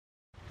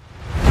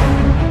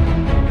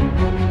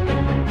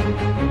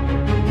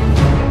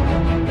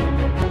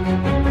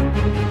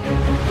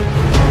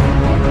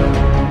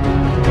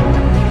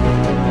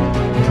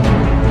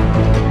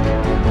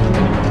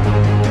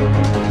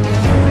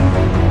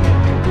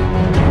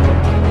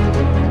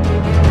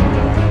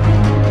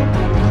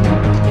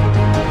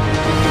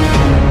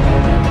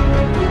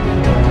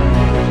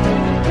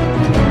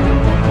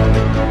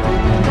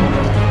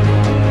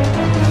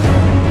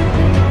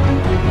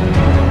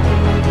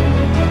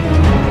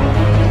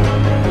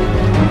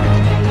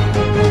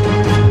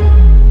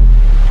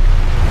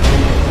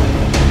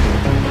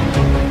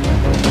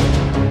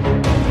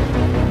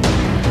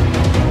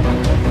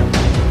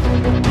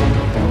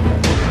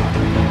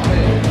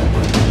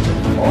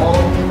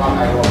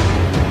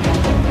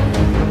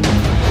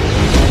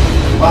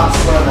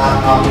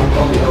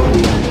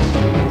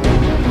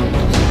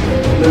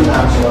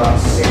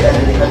dan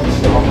dengan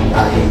semua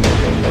hari.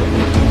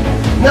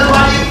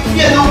 Namai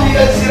piano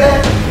dengan sirah,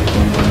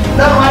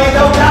 namai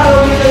daun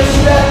dengan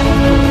sirah,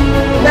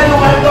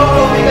 namai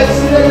daun dengan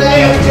sirah,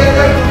 naik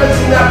jalan dengan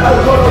sinar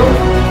balkon.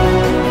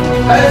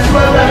 Kalau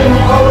semua dari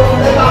muka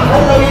dengan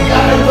hal ini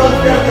akan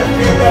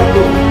terjadi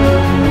tu.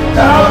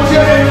 Kalau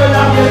jalan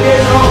dengan dia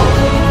tu,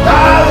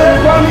 kalau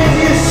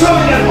komisi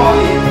semua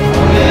kami.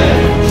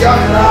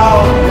 Jangan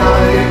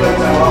namai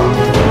berjawab.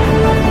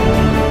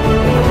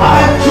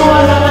 Cuma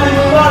namai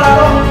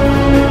berjawab.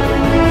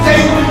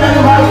 Saya bukan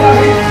mahu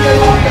dia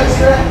mahu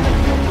sila.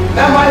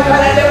 Namai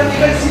kalau dia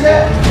bertiga sila,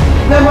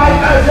 namai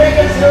kalau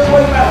saya sila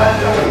pun tak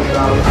ada.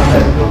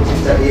 Akan tu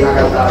jadi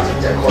akan tak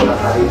jadi konak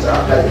hari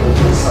akan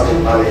tu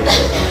sampai balik.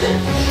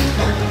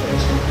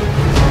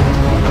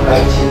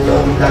 Akan cinta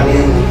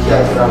tangin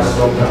yang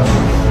terasa.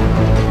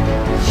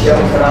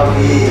 Siang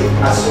terawi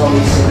aswami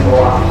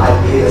semua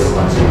hadir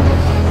semacam.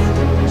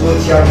 Jo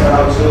siang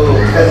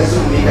terawih kan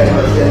sumi kan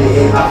macam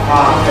ni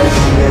apa kan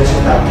sini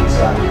sudah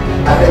bisa.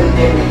 Akan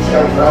ni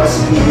siang terawih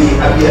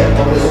sini abiar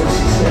orang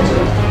sukses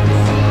saja.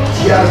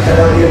 Siang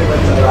terawih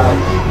berjalan.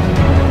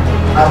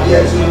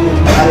 Abiar tu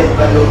ada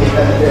bandung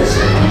ikan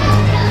desa.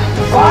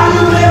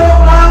 Baru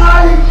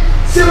lepai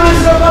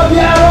semasa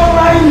abiar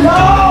orang lain.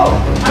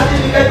 Adi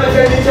ikan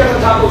macam ni jangan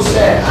takut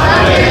saya.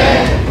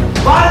 Amin.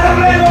 Baru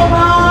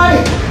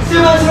lepai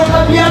semasa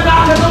abiar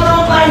tak ada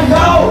orang lain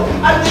tahu.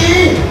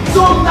 Adi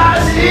Sumta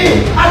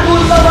sini,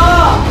 aku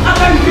sama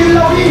akan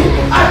bilawi,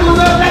 aku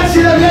akan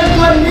silakan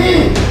Tuhan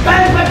ini,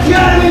 kan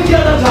bagian yang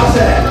dia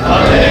terjadi.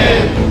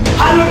 Amin.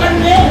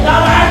 Halukan dia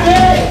darah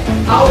ini,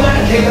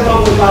 awak kita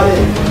mau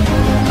balik.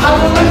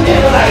 Halukan dia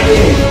darah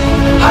ini,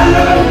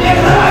 halukan dia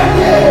darah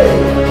ini.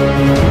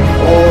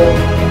 Oh,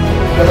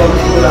 kalau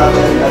itu lah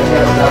yang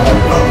kita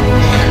dapat.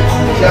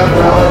 Siapa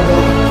lawan tu?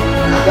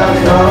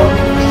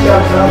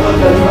 Siapa lawan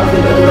dari mati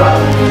berdoa?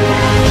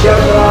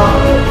 Siapa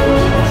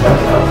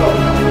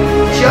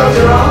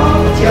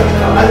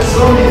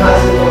Al-Sumi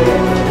hasil boleh,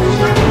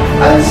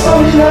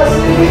 Al-Sumi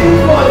hasil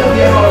boleh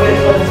dia boleh.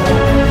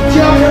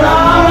 Jangan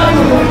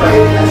lagi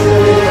berbaik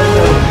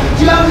hasil.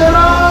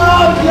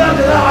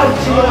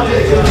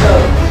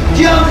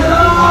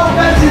 Jangan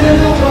kan sini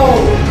lupa,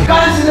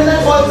 kan sini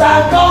kota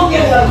kau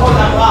yang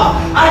kota apa?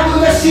 Aku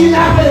nak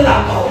sinar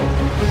berlaku.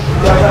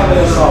 Jangan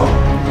bersam,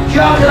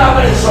 jangan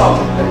bersam.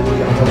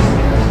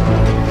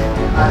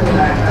 Aku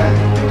nak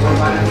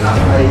coba nak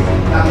baik,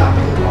 nak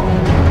betul.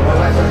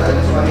 Orang saya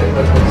sebagai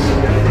berfungsi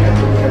dengan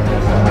dunia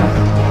bersama.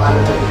 Ada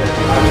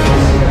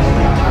berfungsi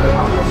ada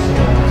berfungsi.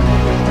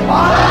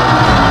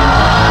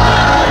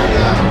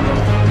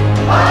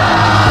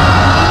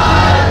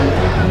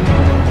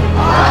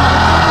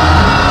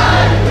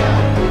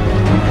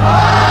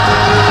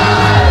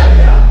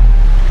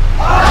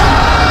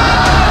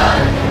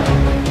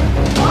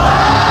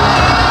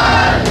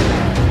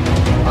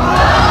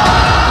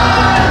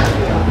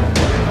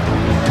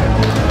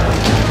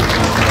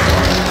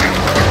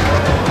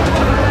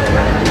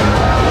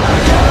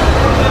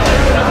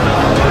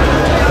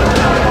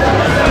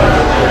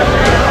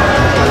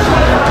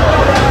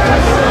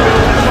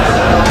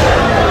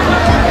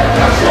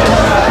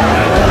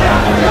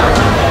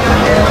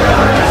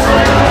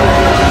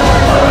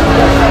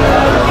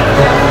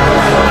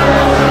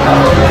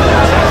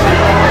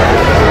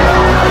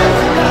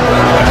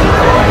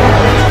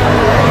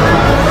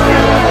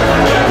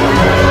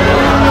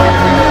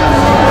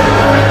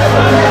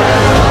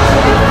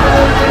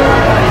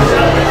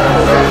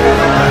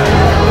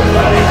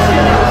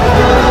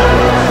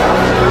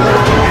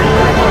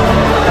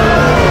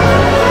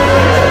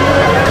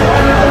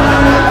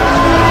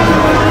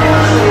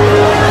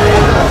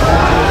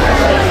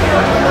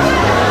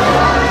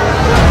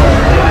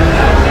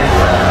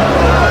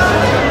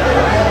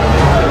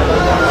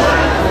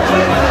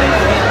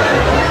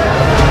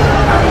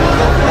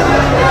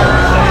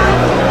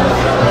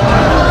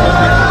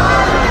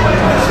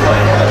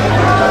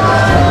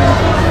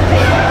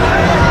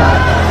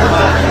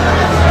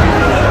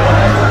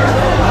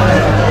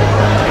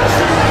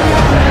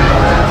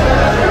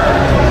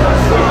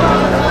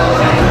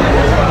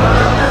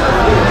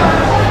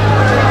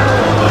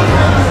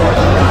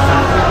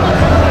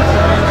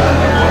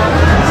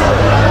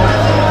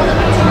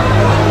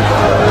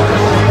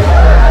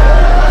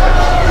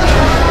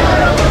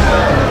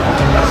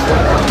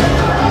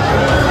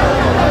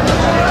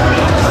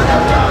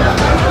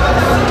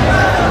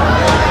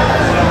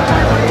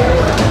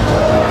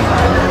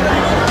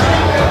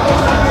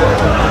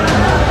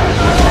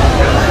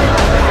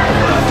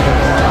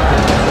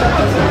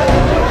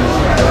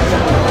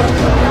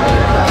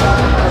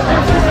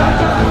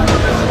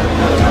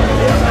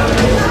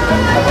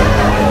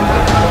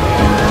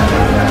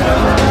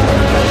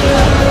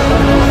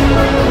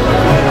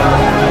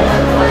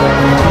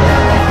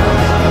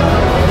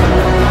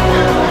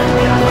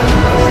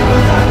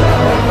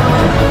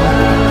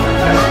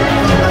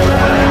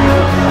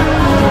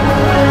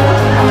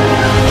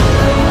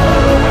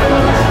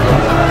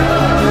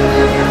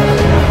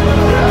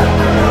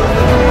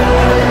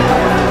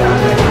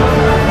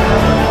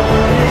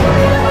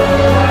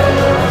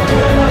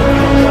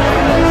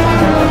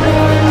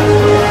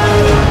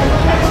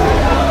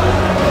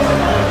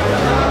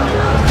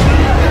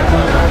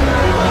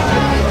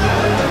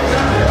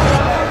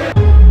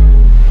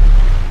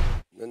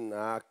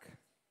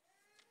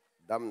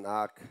 ดำ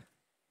นัก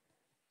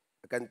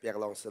กันเปียก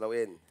ลองสลา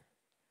วิน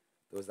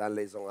ตัวสันเล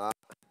ยส่ง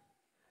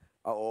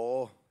โอ้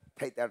ไท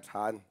ยแต่ท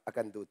าน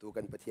กันดูตัว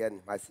กันประเทศ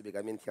มาสิบิก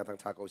ามินเที่ยวทาง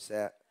ชาโกเซ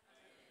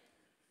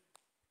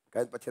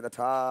กันประเทศช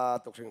า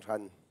ตกเชิงชั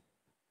น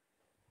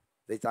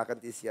ได้จากกัน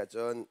ที่เสียจ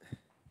น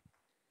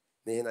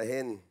นี่นะเห็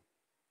น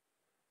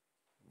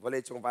วันเล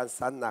ยจงบาน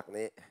สันหนัก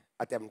นี่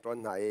อาเต็มต้น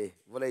ไหน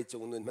วันเลยจ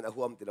งนุนมัน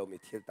ห่วมที่เรามี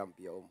เที่ยวตามเ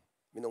ปียม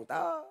มีน้องต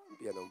า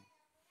เปียนม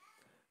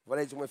วันเ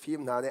ลยจงมาฟิล์ม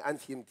หนาในอัน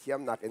ฟิล์มเทียม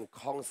หนักเป็นค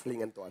องสลิง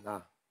อันตัวหน้า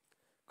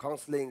คอง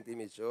สลิงที่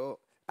มีจู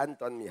อัน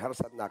ตอนมีฮาร์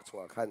สันหนักชั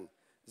วขัน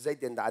ใจ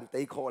เด่นด่านเต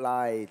ยโคไล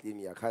ที่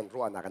มีขันรั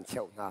วหนักกันเชี่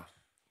ยวหน้า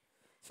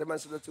สมัน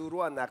สุดจูรั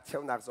วหนักเชี่ย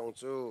วหนักทรง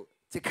จู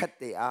จิขัด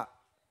เตะ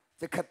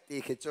จิขัดตี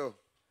ขิจู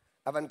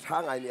วันทา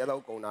งไงมีเรา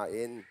โกนาเอ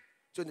ง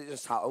จนจะ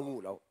สาวงู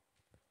เรา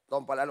ตอ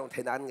นไปแล้วลงเท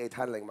นันไง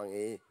ท่านแรงบางเอ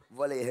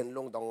วันเลยเห็นล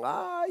งตรงง่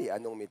ายอัน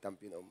นงมีตำ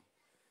ปีน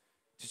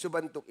จุบั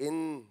นตุกิน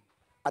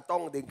ต้อ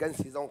งดึงกัน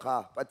สีสงขา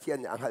ปะเทียน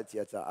อย่างหัดเจี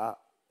ยจ้า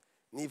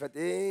นี่ฟัดเ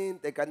อง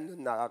แต่กัน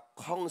นัก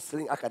ข้องส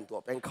ลิงอาการตัว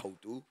เป็นเขา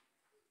ตู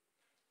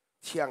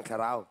เชียงค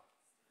ราว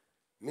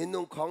มินุ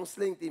งข้องส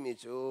ลิงที่มี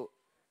จู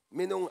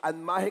มินุงอัน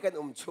มาให้กัน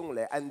ชุ่งเล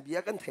ยอันเบีย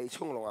กันเท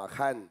ชุ่งลงอา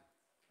คัน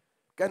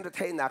กันจะเท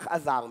นักอา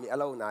จางมีอะ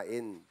ไรน่าเอ็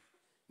น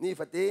นี่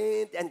ฟัดเอ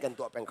งแต่อันกัน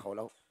ตัวเป็นเขาแ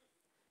ล้ว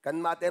กัน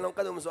มาแต่ลง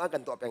กันส่วนกั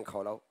นตัวเป็นเขา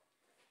แล้ว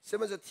เชื่อ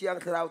มันจะเชียง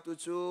คราวตัว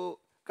จู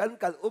กัน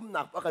ห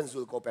นักว่ากันสู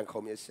ดก็เป็นเขา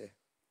ไม่ใช่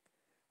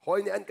หอย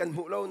นี่อันกัน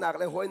หูเล่าหนัก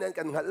เลยหอยนั่น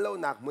กันหัดเล่า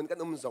หนักเหมือนกัน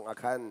ส่งอา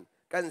คัน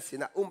กันสิ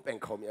นะเป็น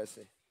เขาไม่ใ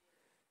ช่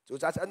จู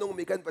จ้าอันนุ่ง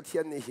มีกันประเที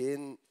ยนนี่เห็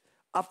น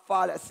อัฟฟ้า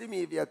และสิ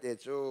มีเบียเต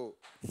จู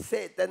เซ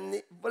ตัน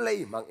นี่บลัย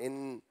มังอิน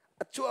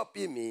ชัว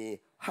ปีมี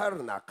ฮา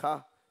ร์นักค่ะ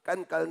กัน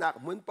หนัก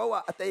เหมือนเพราะว่า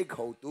อัตยเข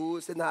าตู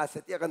เสนาเส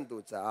ตียกันตู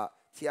จ้า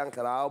เชียงค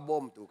ราวบ่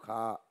มตูค่ะ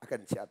กั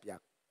นเชียบยั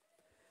ก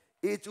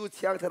อีจูเ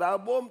ชียงคราว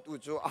บ่มตู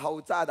จูเอา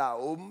จ้าดา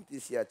ที่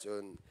เสียจ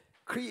น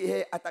ครีเฮ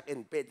อัตักอิน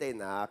เปเต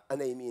นักอัน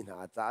นี้มีหา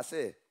จ้าเส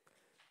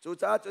จู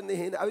จ้าจนนี่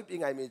เห็นอภิปิง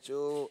ไงมีจู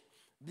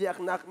เบียก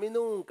นักมิ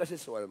นุงก็สิ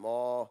สวยมอ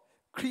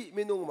ครี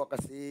มินุงมอก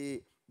สิ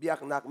เบียก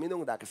นักมินุ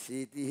งดักสิ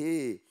ที่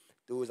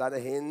ตูจ้า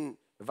เห็น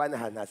วัน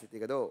หันหาสิติ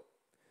กระโด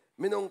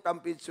มินุงตั้ม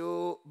ปิจู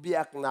เบีย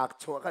กนัก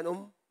ชงกัน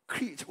ค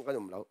รีชงกัน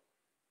แล้ว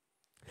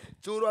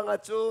จูรวงอา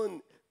จุน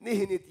นี่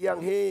หินิตยัง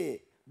เฮ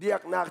เบีย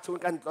กนักชง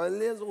กันตอนเ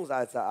ลี้ยงสงสา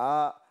รจ้า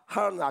ฮ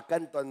าร์นักกั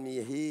นตอนมี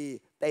เฮ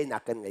แต่นั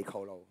กกันไงเขา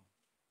เรา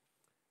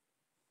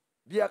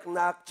เบียก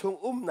นักช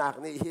งนัก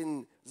นี่หิน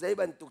ใจ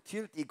บรรทุกทิ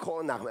ลตีโค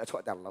นักมาช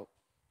ดดังเรา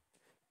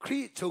ครี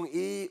ชง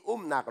อี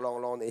นักลอ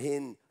งนี่หิ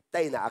นแ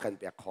ต่นักกัน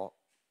เปียกคอ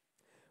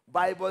ไบ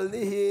เบิล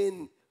นี่หิน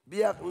เ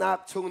บียกนัก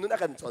ชงนู้น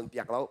กันจนเปี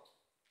ยกเรา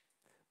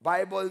ไบ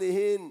เบิลนี่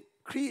หิน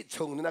ครีช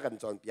งนู้นกัน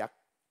จนเปียก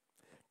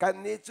กัน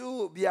นี่จู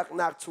เบียก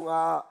นักชงอ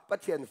าปะ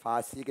เทียนฟ้า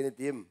สีกัน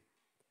ติม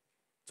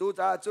จู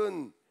จ้าจุน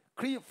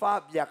ครีฟ้า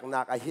เบียก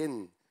นักหิน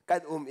กั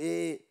นอี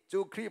จู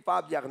ครีฟ้า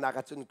เบียกนัก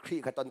จุนครี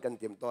ขัดตอนกัน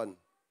เต็มต้น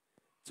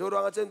จูรอ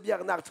งอาจารย์เบีย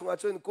กนักชงอา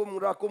จารย์กุม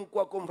รากุมกั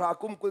วกุมพรา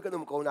กุมกุยกัน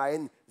เขานาย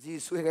นจี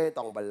สุให้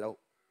ต้องบัลลัง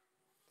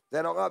แต่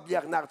รองอาเบีย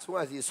กนักชง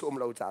อาจีสุม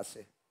เราจ่าเส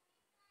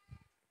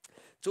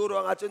จูรอ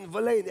งอาจารย์ว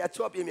ลัยเนี่ยช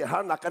อบยังมีฮา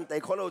ร์นักกันแต่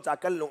เขาเราจาก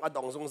กันลงอด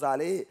องสงสาร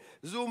เลย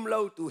ซูมเรา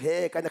ตัวเฮ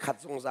กันขัด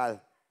สงสาร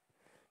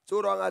จู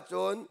รองอาจ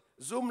ารย์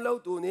ซูมเรา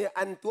ตัวนี้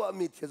อันตัว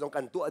มีเทียงกั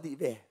นตัวดี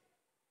เบ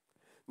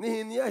นี่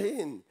เนี่ยเห็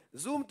น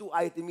ซูมตัวไอ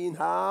ติมิน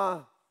ฮา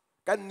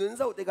กันนุนเ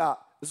จ้าติกา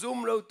ซูม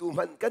เราตัว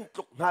มันกันต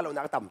กหน้าเราห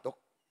นักต่ำตก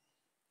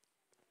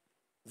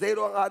ใจร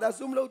องอาดา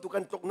ซุ่มเราตุกั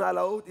นตกนาเร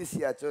าที่เ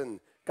สียจน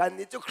กัน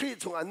นี่จะครี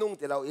ชงอันนุ่ง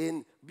ที่เราอิน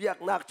เบียก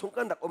นักชง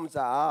กันดัก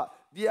จ่า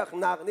เบียก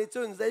นักนี่จ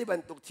นใจบรร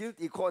ทุกชิล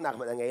ตีโคนัก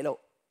มันยังไงเรา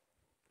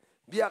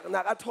เบียกนั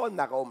กอัทอน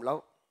นักเรา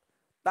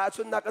ตาช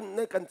นนักกัน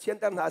นี่กันเชียน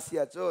ตั้งหาเสี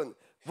ยจน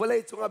วันเลย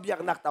ชงเบียก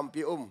นักตั้ม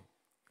ปี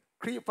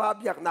ครีฟ้า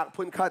เบียกนัก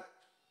พุนขัด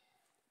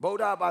บา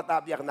ดาบาตา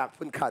เบียกนัก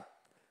พุนขัด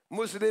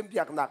มุสลิมเบี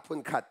ยกนักพุน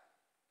ขัด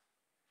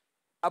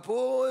อภุ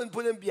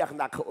นเบียก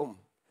นัก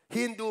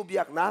ฮินดูเบี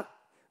ยกนัก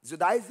จุ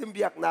ดายซิมเ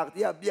บียกนัก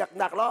ที่เบียก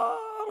นักล้อ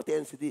งเตีย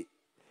นสิดี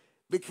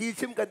วิธี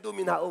ชิมกันดู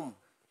มินา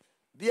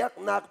เบียก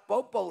นักเ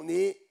ป่า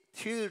นี้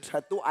ชื่อชั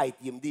ดตัวไอ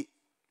ติมดี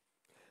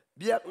เ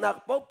บียกนัก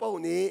เป่า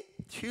นี้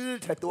ชื่อ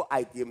ชัดตัวไอ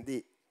ติมดี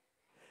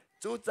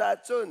จูจ่า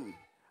จุน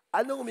อั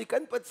นนู้มีกั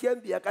นปะเทียน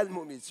เบียกัน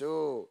มุมิจู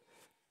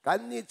กัน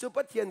นี่จูป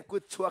ะเทียนกุ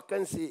ดชัวกั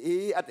นสิ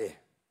อะเด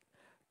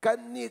กัน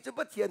นี่จูป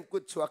ะเทียนกุ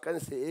ดชัวกัน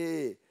สิ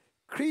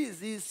คริ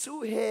สิสู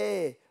เฮ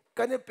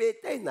กันเป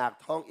เตนัก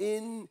ทองอิ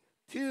น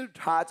ที่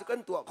ถาจะกัน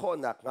ตัวคน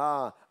หนัก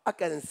อา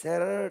การเซอ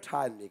ร์ท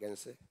านมีกัน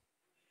สิ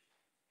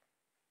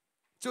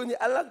จูนี่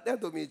อลังแต่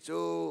ตัวมี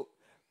จู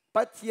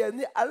ปัจเจีย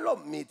นี่อารม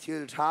ณ์มีทิ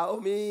ลท้า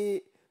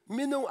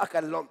มีนุ่งอากา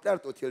รลมแต่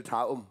ตัวทิลท้า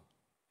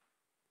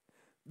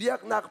เบียก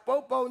หนักเ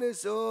ป่าใน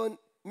โซน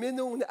มี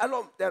นุ่งนี่อาร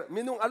มณ์แต่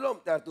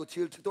ตัว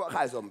ทิลตัวข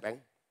ายสมแปง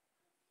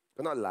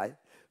ก็นั่นหลาย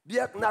เบี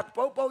ยกหนักเ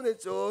ป่าใน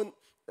โซน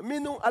มี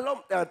นุ่งอารม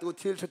ณ์แต่ตัว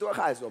ทิลตัว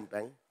ขายสมแป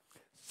ง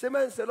เซ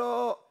มันเสโล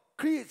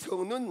ครีชง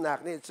นุ่นหนัก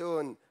ในโซ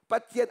นปั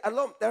จเจียนอาร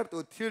มณ์แต่ตั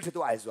วทิล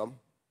ตัวไอสม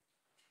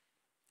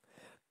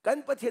กัน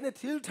ปัจเจียน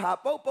ทิลท้า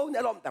เป่าใน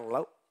อารมณ์ต่างเร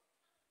า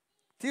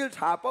ทิล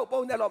ท้าเป่า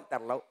ในอารมณ์ต่า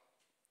งเรา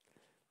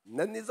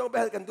นั่นนี่ต้องไป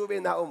กันตัวเป็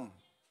นนา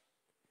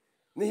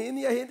นี่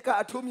นี่เห็นกะ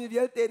ทุ่มยี่เดี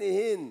ยวเตนี่เ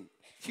ห็น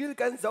ชื่อ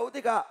กันเสา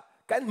ที่กะ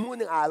กันหูห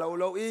นึ่งเ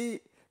ราอี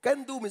กัน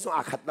ดูมีสองอ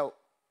าขัดเรา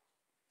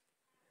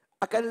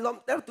อาการล้ม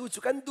แต่ดูจุ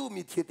กันดู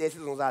มีเทียเตสิ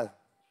สงสาร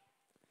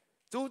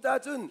จูตา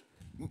จุน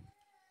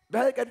เบ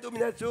ลกันดูมี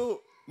นะจู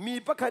มี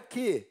ประคัด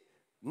ขี้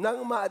นัง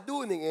มาดู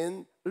หนึ่งเอง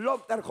ล้ม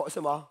แต่ขอส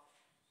มอ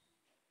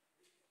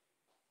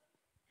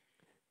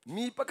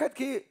มีประคัด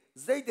ขี้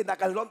ใจเด็ดนัก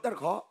การล้มแต่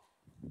ขอ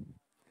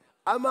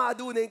อามา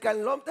ดูหนึ่งการ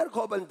ล้มแต่ข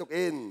อบรรทุกเอ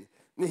ง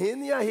นี่เห็น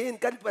เนี่ยเห็น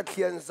กันปัดเ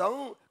ทียนสอง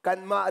กัน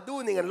มาดู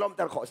หนึ่งกันล้มแ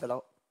ต่ขอสแล้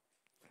ว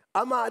อ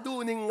ามาดู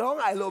หนึ่งร้อง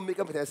ไอลมมี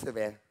กันเป็นเสเว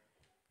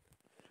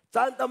จ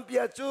านตำเปี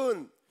ยจุน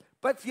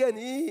ปัจเจีย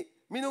นี้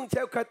มีนุ่งเช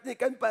วขัดนี่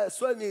กันไป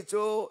ส่วนมีโจ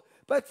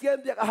ปัจเจียน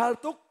เบียกอาหาร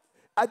ตุก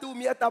อดู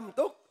มีตำ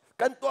ตุก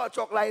กันตัวจ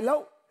อกไหลแล้ว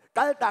ก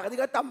ารตากนี่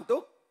ก็ตำตุ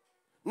ก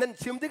นั่น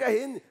ชิมที่ก็เ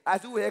ห็นอา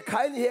ดูเหขา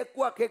ยนี่เหก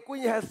วักเหกุย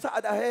เหสะ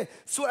ดาเห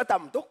ส่วนต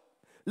ำตุก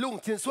ลุง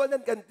ชินส่วนนั้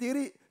นกันตี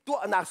รีตัว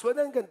หนักส่วน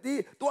นั้นกันตี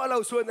ตัวเรา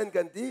ส่วนนั้น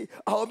กันตี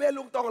เอาแม่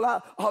ลุงตองละ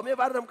เอาแม่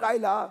บ้านรำไก่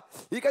ละ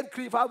อีกันค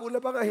รีฟ้าบุญแล้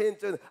วบ้างเห็น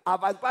จนอา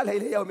บานป้าให้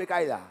เลี้ยวไม่ไกล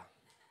ละ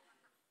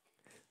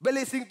เบล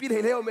สิงปีใ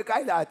ห้เลี้ยวไม่ไกล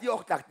ละที่ออ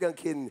กจากเตียง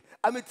คิน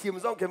อามีทีม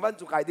ซ่องเข็มวัน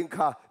จุกายดิ้ง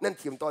ข้านั่น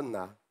ทีมต้นน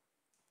ะ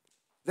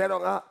แต่ลอ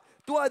งอ่ะ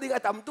ตัวดิ้ง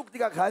ตำตุกดิ้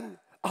งขัน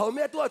เอาแ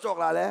ม่ตัวจอก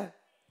ละเลย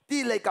ที่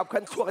เลยกับขั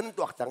นขวาน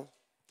ตัวจัง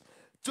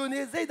จุ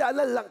นี้ใจด่า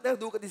นั่นหลังแต่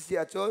ดูกันที่เสี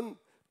ยจน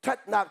ชัด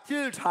หนัก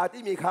ชื่อชา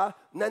ที่มีข้า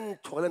นั่น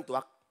ขวานตัว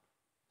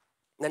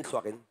นั่นขว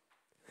าน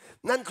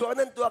นั่นขวาน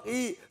นั่นตัวอี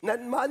นั่น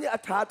มาเนี่ยอั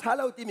ฐาท้าเ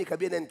ราที่มีข้าเ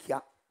บียนันเขีย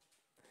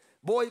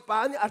บอยปา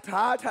นี่อัฐ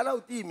าท้าเรา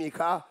ที่มี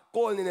ข้าโก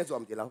นนี่ในส่ว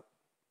นที่เรา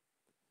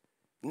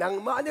นัง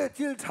มาเนี่ย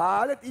ชื่อชา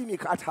แล้วที่มี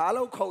ข้าชาเร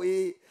าเขาอี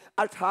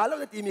อัฐาเรา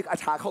ที่มีข้า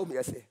ชาเขามี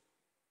อะไร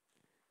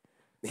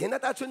เห็นหน้า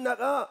ตาชุนนัก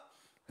อ่ะ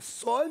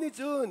สอนนี่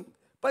จุน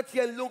ปัจเจี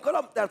ยนลุงก็ล้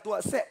อมแต่ตัว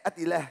เสะอ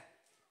ติเลย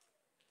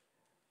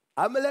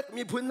อเมริก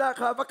มีพุ่นนา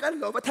คาประกัน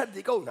เราประทัน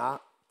ดีเขาหนา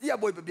ที่อา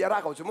บอยไปเบีย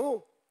ร์เขาชั่วโมง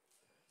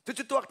จุด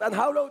ตัวตันเ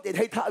ท้าเราเด็ดใ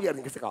ห้ท่าเบียร์ห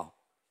นึ่งก็สักเอา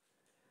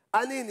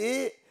อันนี้นี่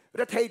เร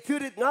าไทยทื่อ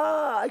ริดง่า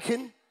ยขึ้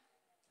น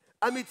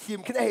อามีทีม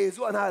ขึ้นให้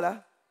ส่วนหน้าละ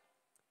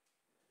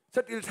ส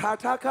ติลชา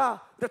ข้า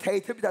เราไทย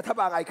ทื่อริดท่า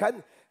บางไอ้ขัน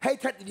ให้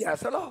ทัดเบียร์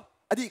ซะล้อ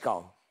อดีตเก่า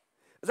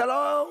จะล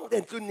องเด่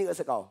นจุนหนึ่งก็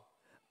สักเอา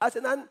อาฉ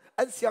ะนั้น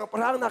อันเสียงพ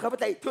ลังนะครับ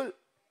ไทยทุล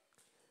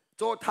โ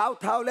จเ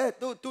ท้าเล่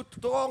ตู้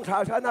ตัวองชา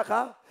ชานะค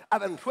ะอัน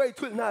มันช่วย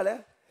ทุลหน้าเลย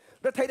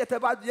แล้วไทยแต่ท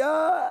บาทเยอ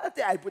ะแ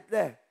ต่ไอ้พุทธเล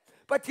ย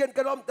ประเทศก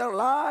ระล้มแต่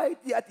หลาย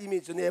ที่อาทิมี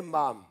จุนเอมบ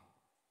าม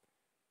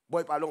บอ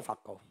ยปาลงฝัก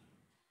เขา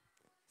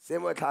เสีย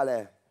มวยคาเล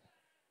ย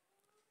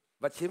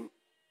บัดชิม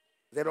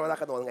เดี๋ยวเรา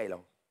กระโดดไงเรา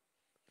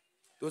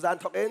ตัวจาน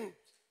ทอกเอ็น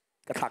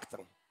กระถักจั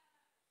ง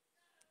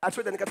อาช่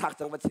วยดันกระถัก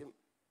จังบัดชิม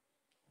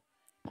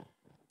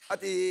อา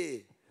ทิ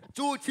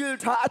จูชิล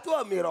ชาตัว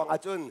มีรองอา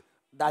จุน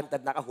ดันตั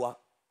ดนักหัว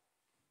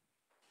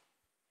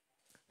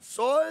โซ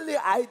ลี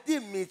ไอติ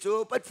มมีจู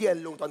ประเทศ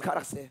ลุงตอนขา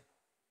รักเส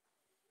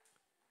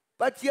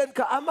ปัจเจียน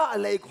ข้ามาอะ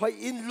ไรคอย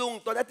อินลุง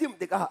ตอนนั้นที่มัน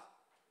เด็กอะ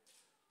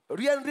เ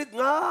รียนริด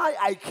ง่าย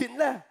ไอขิน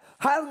เลย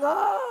หาง่า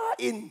ย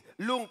อิน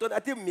ลุงตอนนั้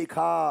นที่มี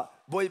ข้า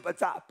บอยประ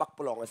จักษ์ปักป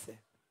ลองเสีย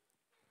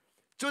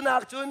จุนั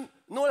กจุน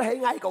นู่นให้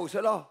ง่ายเก่าเสี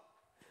ยแล้ว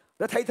แ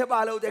ล้วไทยทบา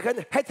เราเด็กกัน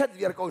ให้ทัดเ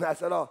วียร์เก่าหน้าเ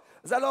สียแล้ว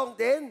จะลองเ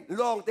ต้น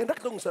รัก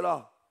ลุงเสียแล้ว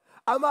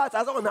อามาจะ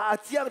ต้องหา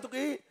เชียงทุ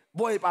กี้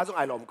บอยป้าต้องไ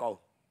อลมเก่า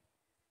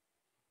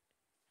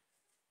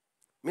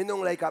ไม่นุ่ง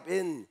อะไรกับอิ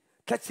น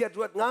แค่เชียดร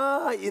วดง่า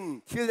ยอิน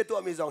ชื่อในตัว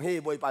มีสองเฮ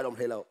บอยป้าลม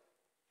ให้เรา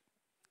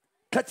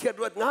ถ้าเชียด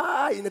รวดง่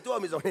ายในตัว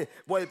มีสอง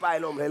บอยปลาย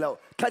ลมให้เรา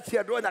ถ้าเชีย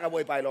ดรวดนักบ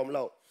อยปลายลมเร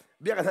า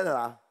เบี้ยกันท่าน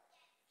ละ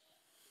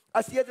อ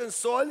าเซียจน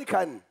โซน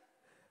กัน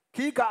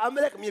ขี้กาอเม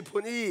ริกมีพู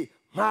นี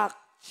หัก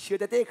เชีย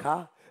ดเตะขา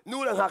นู่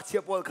นหักเชีย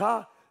บอลขา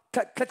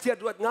ถ้าเชียด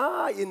รวดง่า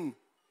ยอิน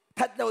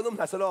ทัดเรานุ่ม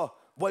หัสโล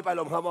บอยปลาย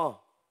ลมครับมอ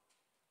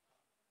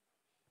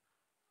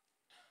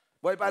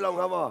บอยปลายลม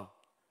ครับมอ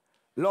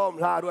ลม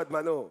ลารวดมา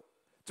โน่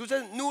จู่ฉั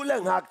นนู่น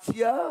หักเชี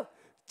ย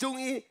จุง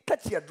อีถ้า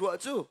เชียดรวด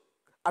จู่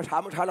อาถา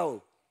มมันท่าเรา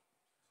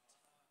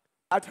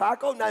อาชา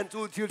ก็นันจู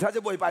ทิวชาจะ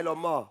บอยไปลม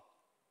มา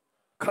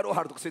คารุฮ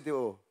ารุตุกสิติโอ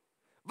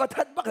บั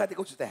ทัดบักนาติ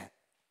กุสเต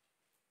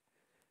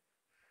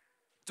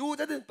จู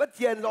จะถึงปัจเ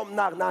จียนลมห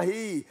นักนา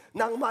ฮี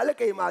นางมาเล็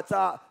กมาจ้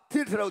า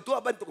ที่เราตัว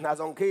บรรทุกนา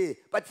ซองคี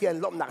ปัจเจียน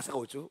ลมหนักสัก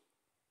จู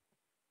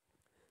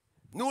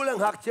นู่น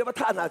หักเชื่อบั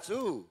ทัดนาจู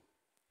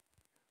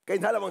เกิน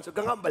ท่าเรามองสุ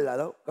กังอัมเบล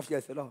แล้วกัฟเฟีย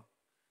สิโล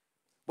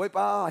บอย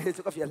ป้าเฮ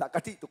สุกัฟเฟียละกะ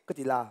ทิตุกกะ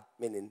ทิลา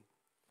เมนิน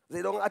เรื่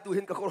องอาตุเ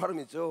ห็นกับคนฮารุ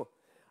มิจู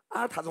อ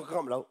าท่าสงกัง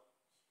อัมแล้ว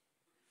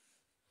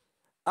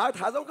อา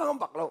ถ้าต้องข้าม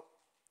บักเรา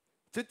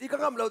จุดที่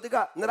ข้ามเราที่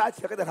ก็นราเ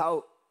ชียก็จะเท่า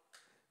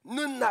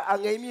นุ่นน่ะ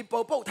ไงมีเ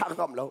ป้าทาง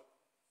ข้ามเรา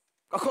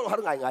ก็คนห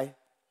าไง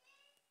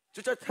จุ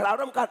ดจะทา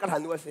รำการกระหั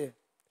นนัวสิ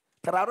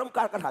ทารำก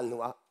ารกระหันนั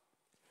ว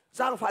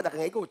สร้างฟ้าจาก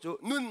ไงก็จุ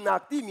นุ่นน่ะ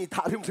ที่มีท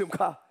าริมซึม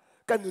ข้า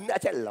กันนุ่นน่ะ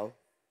เช่นเรา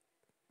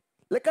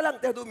และกำลัง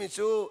แต่ดูมิ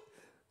จู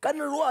กัน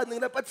รัวหนึ่ง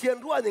และปัจเจียน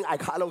รัวหนึ่งไอ้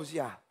ขาเราเสี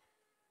ย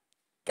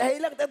แกให้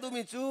ลังแต่ดู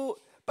มิจู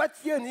ปัจเ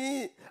จียนนี้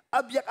อั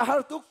บยักอาหา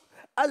รทุก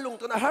อันลง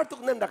ตัวอาหารทุก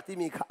นั่นดักที่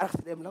มีขาอัก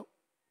เสบแล้ว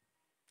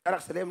รั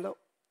กเสด็จแล้ว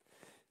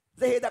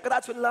จะเห็นกระดา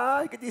ษชุนลา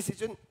ยกระดิสิ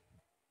ชุน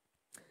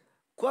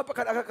ขวาประก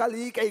าศอากา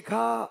ลีไก่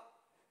ข้า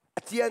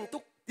เจียนตุ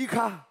กตี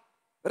ข้า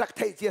รักไ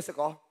ทยเจียส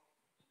ก็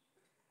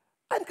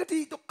อันก็ดี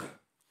ตุก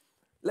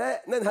และ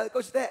นั่นเหรอก็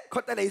จะค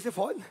นแต่ไหนสิฟ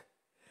อน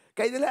ไก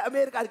ลนี่แหละอเม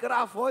ริกันกร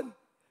าฟอน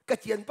กระ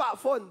เจียนป้า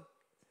ฟอน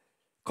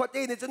คน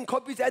ที่นี่จนคอ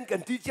มพิวเตอร์กั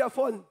นที่เจียฟ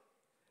อน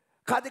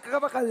ขาดที่ก็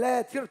ว่ากันแล่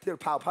ที่เรา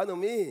เผาพานุ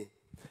มี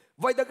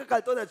ไว้ดังก็กา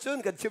รตัวนั้นจุน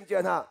กันชิมเจีย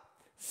นฮะ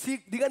สิ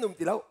ดิ้งนุ่ม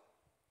ตีแล้ว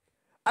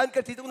อัน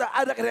ก็ที่ตรงนั้น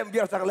อันรักเรียมเบี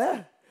ยร์สั่งแล้ว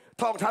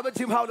ทองถามมัน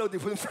ชิมเฮาเราดิ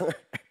พุ่มสั่ง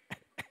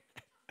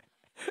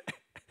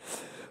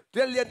เ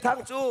รียนทาง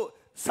จู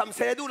สัมเส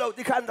ดูเรา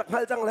ที่ขันรักฮั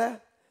ลจังแล้ว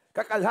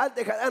ก็การฮัลแ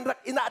ต่ขันอันรัก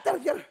อินาเตอ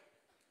ร์เยอะ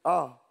อ๋อ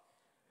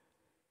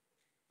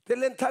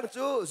เรียนทาง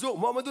จู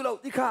มองมาดูเรา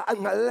ที่ข้าอัน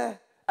ฮัลเลย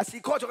อาศัย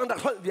ข้อจงอันรั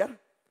กฮัลเบียร์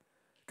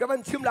ก็มัน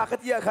ชิมลากระ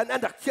เทียขันอั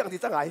นรักเชียง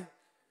ที่จังไง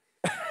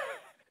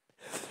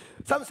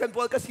ซ้ำเซนป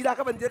อลก็สีลา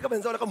ก็มันเดียก็มัน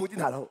โซแล้วก็มุดิน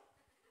หาเรา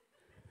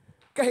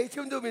ก็ให้ชิ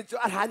มดูมีจู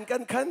อาหารกั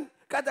นขัน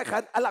ก็จะขั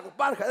นอลัง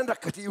บ้านขันอันรัก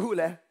กระจิว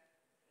เลย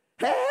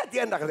เฮ้เดี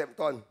ยนรักเต็ม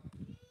ต้น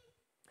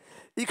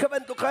อีกคำเป็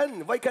นตุกัน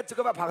ไว้กันจะ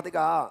ก็มาพักติก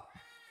า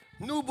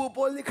นูบูโพ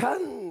ลิคั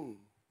น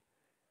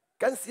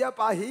กันเสียป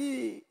าฮี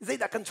ใจ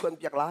ดักกันชวนเ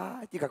ปียกลา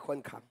ที่กับคน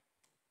ค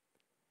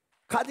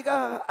ำข้าที่ก็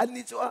อัน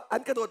นี้จ้ะอั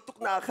นกระโดดตุก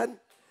นาคัน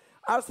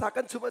อาสา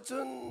กันชุมจุ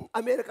นอ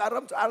เมริกา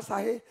รัมจ้ะอาสา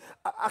ให้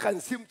อาการ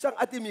ซิมจัง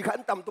อติมีขัน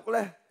ต่ำตุกเล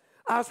ย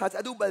อาสาจะ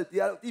ดูเบลเตี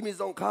ยที่มี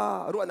ทรงข้า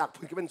รู้หนัก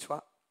พุ่งกันเป็นชัว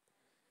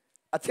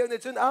อาเที่ยวใน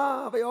จุน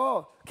ไปโอ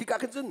คิกา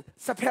กันจุน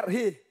สเปร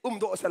ฮี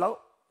โดเสแล้ว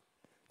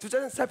จุด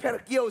นั้นสเปร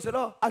เกี่ยวเสแ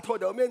ล้วอาโท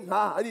เดอเมน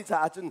อันนี้จะ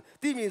จุน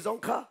ที่มีทรง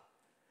ข้า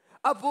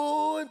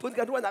พุ่น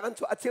กันรู้หนักกัน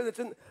ชัวอาเที่ยวใน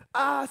จุน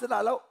สละ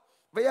แล้ว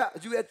ไป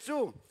ยูเอจู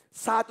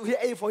ซาตุฮี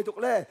ไอฟอยตุก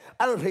เลย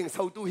อันเร่งเส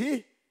าตุฮี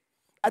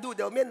ดูเ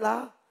ดอเมนละ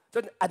จ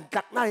นอัน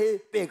กักหน้าให้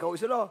เปย์เขา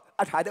เสแล้ว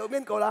ถ่ายเดอเม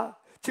นเขาละ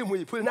ชิมุ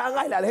ยพุ่นน่า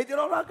ง่ายแหละให้ที่เ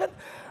รารักกัน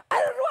อั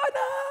นรู้น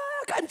ะ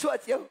กันชัว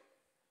เจียว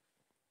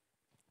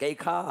เกย์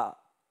ข้า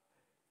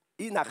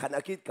อีนักขนา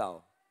ดคิดเก่า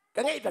ก็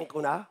ง่ายจังกู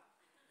นะ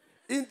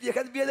อินเดีย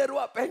กันเบียร์เลยรู้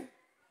ว่าเป็น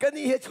กัน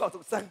นี่เหตุชอบทุ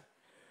กสัง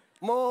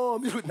มอ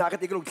ไม่รู้นักกัน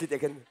ที่กรุงศรีเด็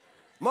กัน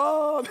มอ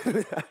ไม่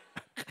รู้นะ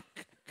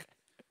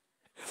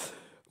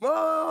มอ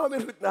ไม่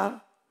รู้นะ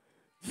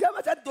อย่าม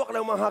าจัดตัวเร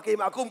ามาหาเกย์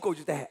มาคุ้มกู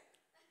จุดแต่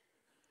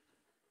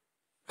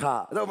ข้า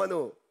เรามา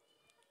ดู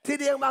ที่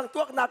เดียงบางตั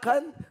วนักขั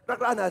นรัก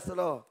ร้านอาสโ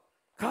ล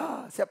ข้า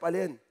เสียปเ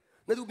ล่น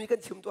นั่นดูมีกัน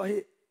ชิมตัวเฮ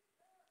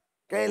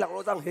แกหลักเร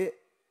าตั้งเ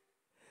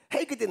ฮ้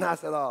กิตินอา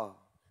สโล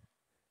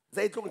ใจ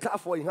ตรงท้า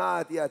ฝอยง่า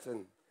ที่อาจาร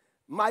ย์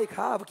ไม่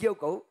ข้าเกี่ยว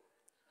กู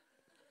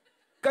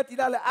ก็ที่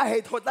นั่นแหละให้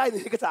โทษได้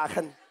นี่ก็จากกั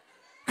น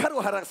ข้ารู้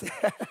หารักเสีย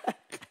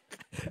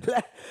แล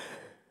ะ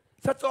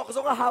ถ้าจอก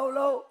ส่งหาวเ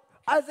รา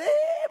อาเซ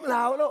มห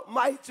าวเราไ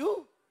ม่จู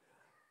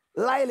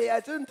ไล่เลยอา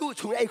จารย์ดู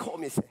ช่วยไอ้ข้อ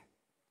มิเส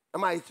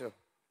ไม่จู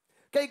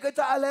แกก็จ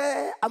ะอะไร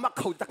อามาเ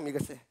ขาตักมี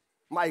ก็เสีย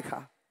ไม่ค่ะ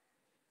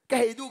แก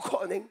ให้ดูข้อ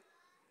หนึ่ง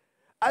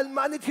อัน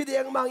มันที่เดีย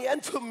งมังยัน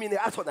ชุมมีเนี่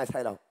ยอาทนายใช่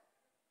เรา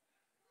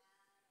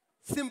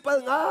simple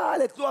ง่าย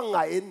เลยตัว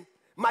ง่าย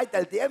ไม่แต่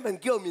ที่เอ็มเป็น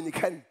เกี่ยวมินิ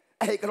คันไ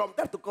อ้กระรอม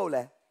ตัดตุกเอาเล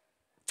ย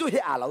ช่วยใ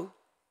ห้อาเรา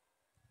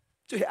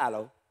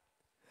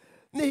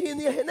นี่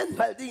เห็นนั่นพ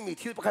อดีมี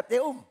ที่ประคัตเต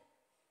อุม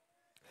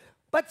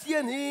ปัจจั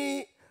ยนี้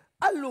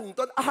อาลุงต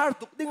อนอาหาร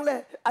ตุกดิ้งเลย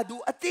อาดู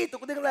อาจีตุ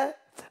กดิ้งเลย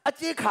อา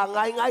จีข่าง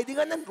ง่ายดิ้ง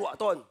นั่นรัว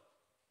ตอน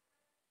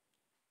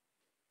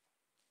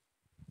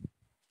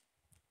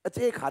อา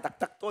จีขา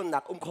ตักต้นหนั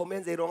กคอมเมน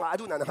ต์ใจร้องอา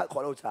ดูนั่นฮัลขอ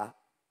เราช้า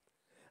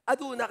อา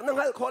ดูหนักนั่ง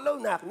ฮัลขอเรา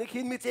หนักนี่คิ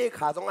ดมีเจ้ข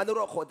าตรงอันนู้น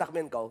ขอตักเม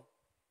นเก่า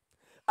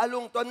อาลุ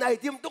งตอนไหน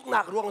ทิมตุกห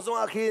นักรวงทรง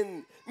อาคิน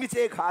มีเ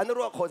จ้ขาอันนู้น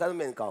ขอตักเ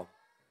มนเก่า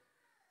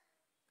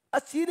อา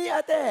ชีนี่อ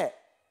าเต้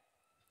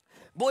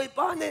บอย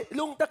ป้าเนี่ย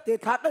ลุงตักเตะ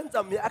ทักกันจ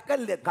ำเนี่ยอาการ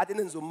เล็ดขาที่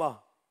นั่นซุ่มมา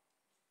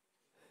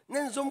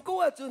นั่นซุ่มก็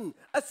ว่าจุน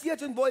อาเซีย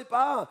จุนบอย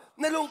ป้า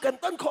นั่นลุงกัน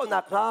ต้นขอหนั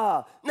กค่ะ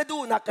นั่นดู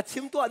หนักกับชิ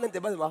มตัวนั่นเต็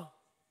มบ้านวะ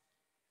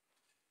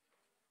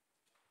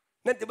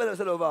นั่นเต็มบ้าน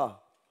สโลว์บ่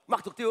มั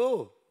กทุกที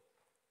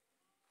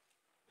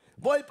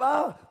บอยป้า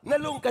นั่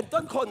นลุงกันต้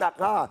นขอหนัก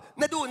ค่ะ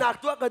นั่นดูหนัก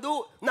ตัวกระดู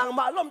นางม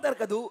าล้มแต่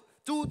กระดู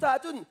จูตา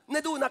จุนนั่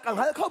นดูหนักกัง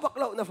หันเข้าบัก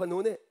เล่านั่นฝันนู้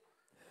นเนี่ย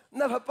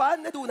นั่นพป้า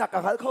นั่นดูหนักกั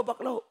งหันเข้าบัก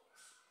เล่า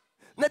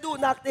นั่นดู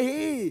หนักตี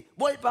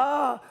บอยป้า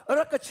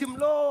รักกับชิม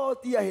โล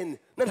ตีเห็น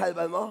นั่นหันไ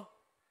ปมั้ง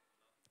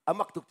อา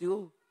มักทุกที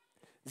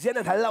เจียน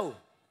นั่นหันเล่า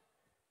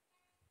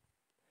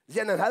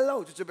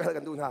จุดๆไปหัน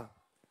กันดูนะ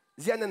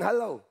เจียนนั่นหัน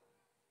เล่า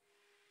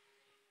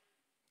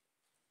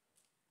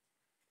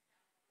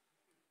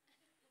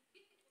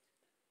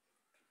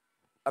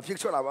พิก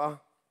ชัวร์อะไรวะ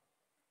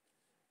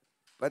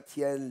ปัจเ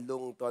จียนล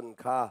งตอน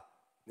ข้า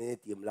ใน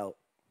ทีมเรา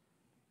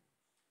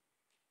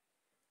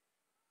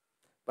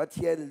ปัจเ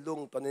จียนลง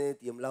ตอนใน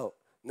ทีมเรา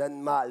นั่น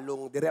มาลง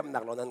เดรมหนั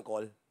กเรานั่นก่อ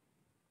น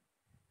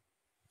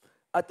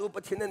ตัวปั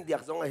จเจียนนั้นเดีย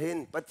กสองเห็น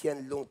ปัจเจียน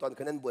ลงตอนข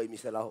นั้นบวยมิ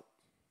เสเรา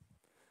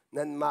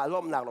นั่นมาล้อ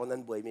มหนักเรานั่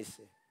นบวยมิเส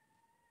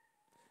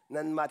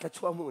นั่นมาทัช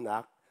ชั่วหูหนั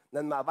ก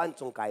นั่นมาบ้าน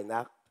จงไก่ห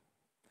นัก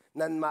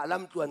นั่นมาล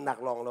ำตัวหนัก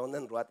ลองเรา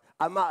นั่นรวด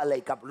อามาอะไร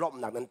กับล้อม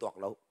หนักนั่นตัว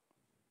เรา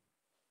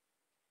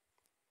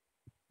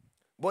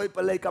บอยไป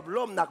เลยกับ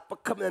ล้มหนักปัก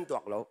คำนั้นตัว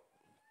เรา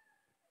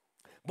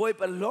บอยไ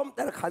ปล้มแ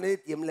ต่ขันนี้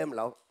เตรียมเล่มเ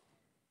รา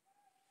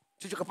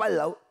ชุดกระเป๋า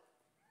เรา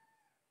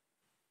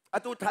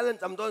ตุทัน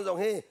จำต้นตรง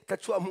ให้ถ้า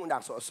ชั่วมูหนั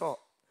กสอด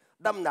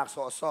ดำหนักส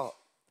อด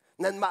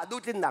นั่นมาดู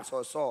จินหนักโซ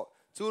โซ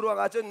จูรวง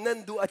อาจนนั่น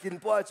ดูอาจิน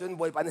ปัวจน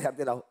บอยปันแหก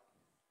ที่เรา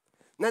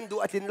นั่นดู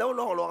อาจินแล้วล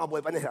องบอ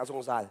ยปันแหกส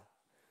งสาร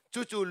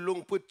จู่ลุง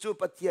พุดจู่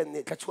ปะเทียนเ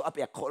นี่ยกระชัวอาเ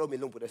ปียกขอเรามี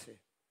ลุงพุดเสีย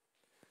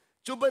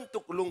จู่บรรทุ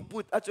กลุงพุ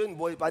ดอาจน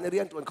บอยปันเรี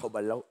ยนตัวเขาบั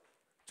ลเรา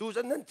จู่จ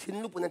นนั้นชิน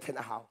ลุงพุดนั้นเห็น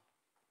อาหาว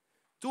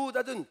จู่ต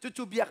าจุน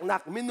จู่เบียกหนั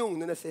กมินุง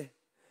นั่นเสีย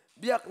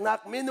เบียกหนัก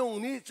มินุง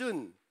นี่จุน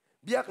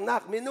เบียกหนั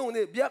กมินุง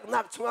นี่เบียกหนั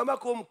กชงอามา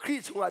คุมครี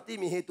ชงอาที่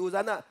มีเหตุจ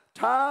านะ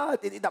ช้า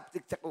ติดดับจิ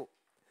กจักอุ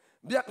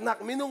เบียกหนัก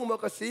มินุงมา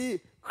กสี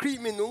ครี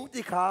มินุง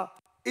ที่ขา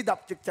อิดับ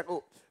จิกจักอุ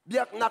เบี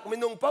ยกหนักมิ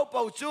นุงเป่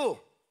าจู่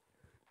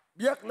เ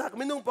บียกหนัก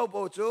มินุงเป่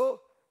าจู่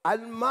อัน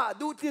มา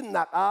ดูที่ห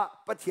นัก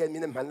ปะเทียนมี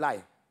น้ำมันไหล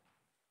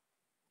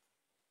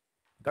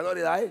กันอะไร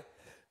ได้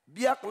เ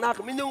บียกหนัก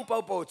มินุงเป่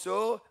า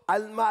จู่อั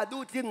นมาดู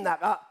ที่หนัก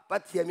ปะ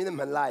เทียนมีน้ำ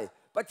มันไหล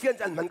ปะเทียน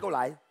จันมันก็ไหล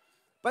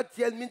ปะเ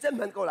ทียนมีจัน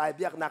มันก็ไหลเ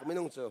บียกหนักมิ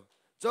นุงจู่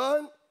จน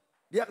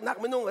เบียกหนัก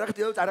มินุงรักเ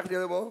ดียวจ่ารักเดีย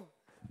วมั้ง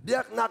เบีย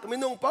กหนักมิ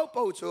นุงเ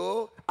ป่าจู่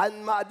อัน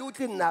มาดู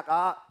ที่หนัก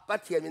ปะ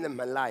เทียนมีน้ำ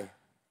มันไหล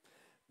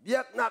เบีย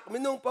กหนักมิ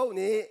นุงเป่า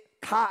นี้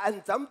ถ้าอัน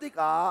จำติก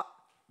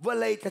ว่า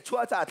เลยจะชั่ว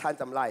จะทาน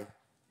จำไร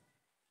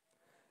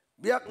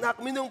เบียกหนัก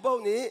มินุงเป้า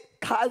นี้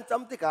ทานจ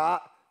ำติกา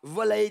ว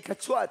เลยข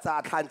ชั่วจะ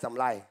ทานจำ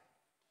ไร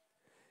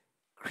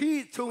ครี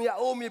ชุงยาโ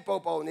อมีเ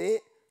ป้านี้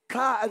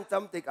ข้าอันจ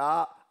ำติกา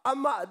อา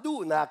มาดู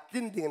หนักจริ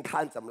งดิ่งทา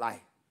นจำไร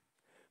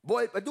บอ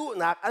ยไปดู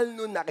หนักอัน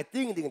นุนหนักจ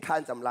ริงดิ่งทา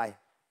นจำไร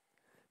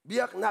เบี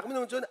ยกหนักมิ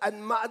นุงจนอัน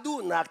มาดู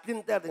หนักจริง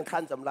แต่ดิ่งทา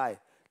นจำไร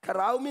คร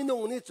าวมินุ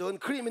งนี่จน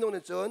ครีมินุง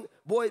นี่จน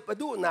บอยไป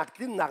ดูหนัก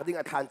จริงหนักดิ่ง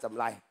ทานจำ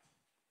ไร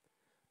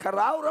คร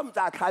าวรำ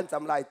จ่าทานจ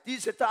ำไรที่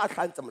สุดจะท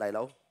านจำไรแ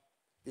ล้ว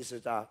ที่สุ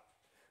ดจะ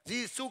ยิ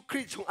สุค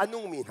ริสต์ชงอนุ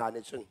มีหา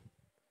นิจุน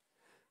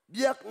เ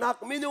บียกหนัก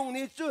มินุง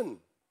นิจุน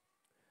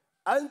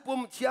อันปุ่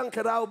มเชียงค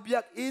ราวเบีย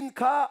กอิน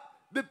ข้า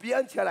เบีย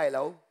นเชลัยแ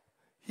ล้ว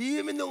ฮี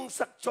มินุง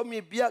สักชมี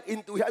เบียกอิน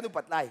ตุยอนุ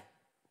ปัตไล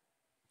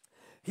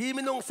ฮี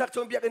มินุงสักช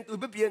มเบียกอินตุ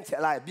เบียนเช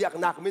ลัยเบียก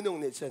หนักมินุง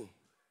นิจุน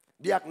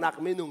เบียกหนัก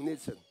มินุงนิ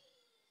จุน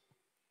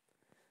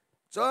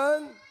จน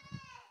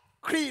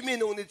ครีมิ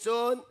นุงนิ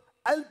จุน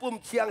อันปุ่ม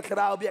เชียงคร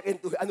าวเบียกอิน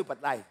ตุยอนุปัต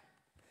ไล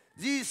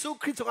ยิสุ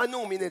คริสต์ชงอนุ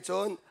มีนิ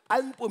จุนอั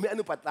นปุ่มอ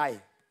นุปัตไล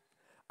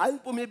อัน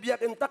ปุ่มเบีย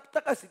กัน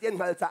ตักสิเทียน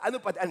มาจากอนุ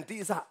ปัตอัน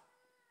ที่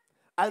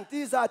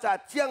ซาจะ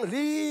เชียง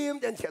ริม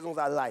เดินเชียงสง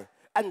สารไหล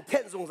อันเท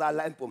นสงสารไหล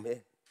อันปุ่ม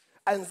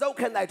อันเจ้าแ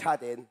ค่ไหนชา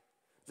เดน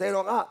ใจร้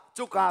อง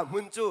จุกามุ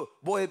นจู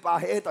บอยปา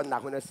เฮตอนหนั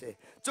กมันเส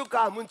จุก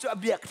ามุนจู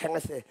เบียกแทง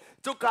เส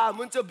จุกา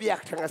มุนจูเบียก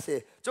แทงเส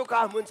จุกา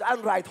มุนจูอัน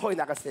ไรถอยห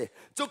นักเส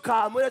จุกา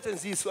มุนจน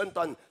สีส่วนต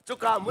อนจุ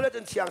กามุนจ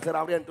นเชียงสร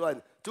ะเรียนตัว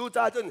จู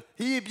จ่าจน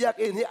ฮีเบียก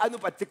อินฮีอนุ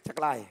ปัตจิกจัก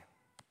ไหล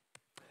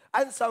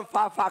อันสัม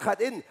ฟ้าขัด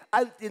อิน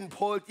อันตินโพ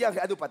ลเทียง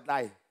อนุปัตไหล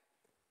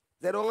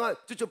แต่รอง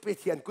จู่ไป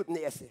เทียนกุดเ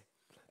นี่ยสิ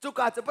จู่ก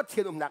ารจะปัดเที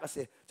ยนนัก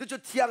สิจู่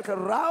เทียนข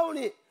ราว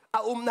นี่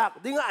นัก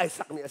ดิ้งไอ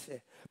สักเนี่ยสิ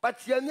ปัด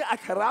เทียนนี่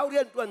ขราวเรี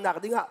ยนตัวนัก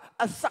ดิ้ง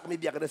สักมี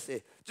เบียกันสิ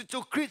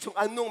จู่คริสต์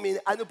อันนุ่งมี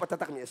อนุปัต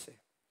ตักเนี่ยสิ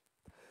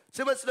ใ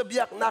ช่ไหมสุดเบี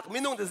ยกนักมิ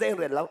นุ่งจะเซนเ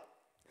รียนแล้ว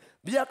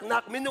เบียกนั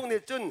กมินุ่งเนี่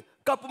ยจุน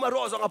กับปุ่มอาร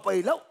มณ์ส่งไป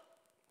แล้ว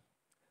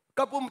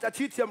กับปุ่มจะ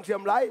ชี้เทีย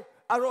มไร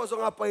อารมณ์ส่ง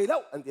ไปแล้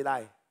วอันที่ไร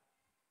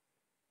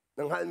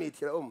นังฮัลมีเ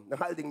ทียมนัง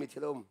ฮัลดิ้งมีเที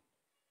ยม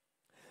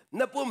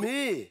นับปุ่ม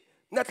ฮี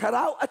นักข่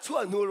าวอัจฉ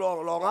ริยะ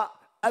ลอง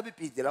อาบิ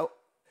ปีเดียว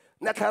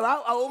นักข่าว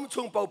เอาช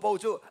งเป่า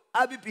จู่อ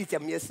าบิปีเจ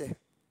มีเส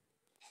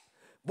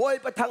บอย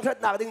ประทังทัด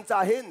นักดิ่งจ่า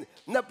หิน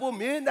นับปุ่ม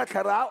นี้นักข่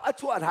าวอัจ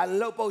ฉริยะหัน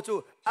เล่าเป่าจู่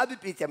อาบิ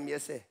ปีเจมี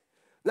เส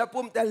นับ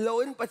ปุ่มแต่โล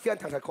นปะเทียน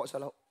ทางทัดขอส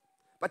แล้ว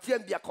ปะเทียน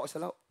เบียกขอส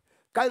แล้ว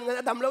การเงิน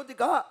ดำเล่าที่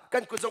ก็กา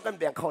รกุศลกัน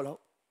แบ่งเขาแล้ว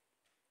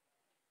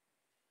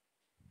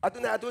อัตุ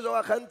นาตุจง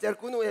ขันเจร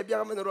กุนุเฮีย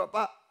มันรัวป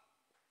ะ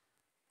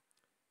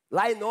ไ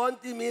ล่นอน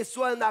ที่มี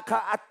ส่วนนักข่า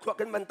วอัดขว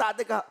กันมันตาเ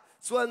ด็ก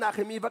ส่วนนัก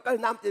มีพัก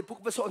น้ำเตพุก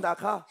ผสมนั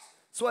ก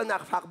ส่วนนั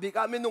กผักบีก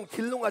าไม่นุ่ง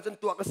ทิลลุงอาจน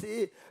ตัวกษี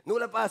นู่น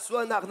ละป้าส่ว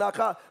นนัก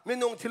ไม่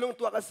นุ่งทิลลุง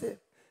ตัวกษี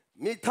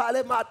มีท่าเล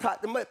มาท่า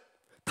ไม่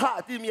ท่า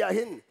ที่มี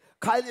หิน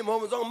ใครนี่มอง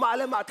จงมาเ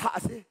ลมาท่า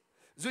สิ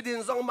จุดิน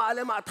จงมาเล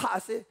มาท่า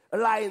สิ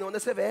ไล่นอน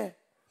เสว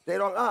แต่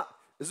รอง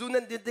จุนั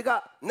นดินติกา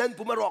นั่น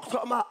ปุ่มรอกทอ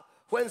มา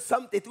เวนซ้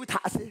ำเตตุท่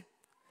าสิ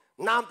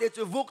น้ำเต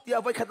จูวุกที่เอ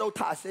าไว้ขัดเอา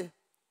ท่าสิ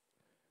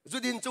จุ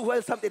ดินจูเวน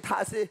ซ้ำเตท่า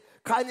สิ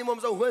ใครนี่มอง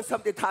จงเวนซ้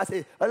ำเตท่าสิ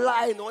ไล่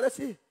นอน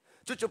สิ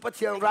จู่ปัจเ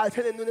จียงรายเท่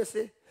านั้นนู่น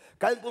สิ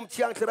การปุ่มเ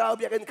ชียงคราวเ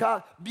บียกันข้า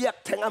เบียก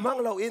แทงอามัง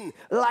เราอิน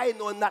ไล่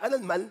นอนนัก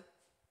นั้นมัน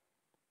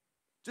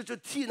จู่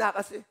ที่นัก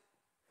สิ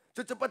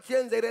จู่ปัจเจีย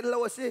งใจเร็วเรา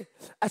สิ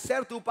อาเซอ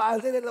ร์ตูปา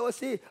ใจเร็วเรา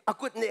สิอา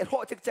กุดเนรโห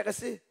จิกจัก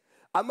สิ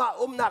อามา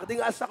นักดิ้ง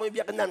อาศักมีเบี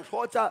ยกันนั่นโห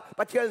จะ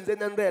ปัจเจียงใจ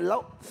นั้นเร็วแล้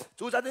ว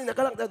จู่จัดดิ้งนักก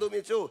ำลังจะดูมิ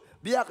จู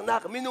เบียกนั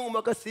กมินุงม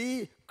ากสิ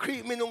ครี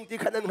มินุงที่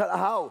ขนาดขล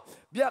าว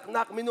เบียก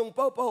นักมินุงเ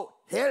ป้า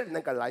เฮล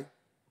นั่นกันไร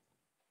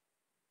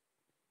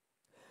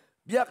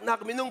เบียกนัก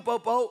มินุงเ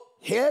ป่า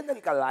เห็นนั่น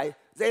กันไหล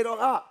ใจร้อง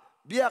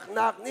เบียก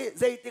นักนี่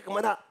ใจติกมั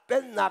นเป็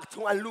นนักช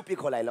งอันลูปี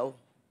เขาไหลแล้ว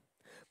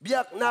เบีย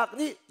กนัก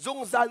นี่จง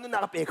จานุนั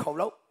กเปย์เขา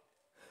แล้ว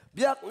เ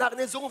บียกนัก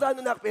นี่จงจา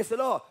นุนักเปย์ส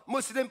โลมุ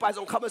สลิมไปจ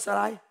งคำส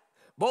ลาย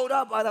บูดา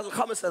ไปจงค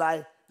ำสลาย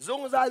จ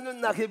งจานุ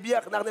นักเบีย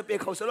กนักนี่เป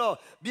ย์เขาสโล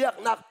เบียก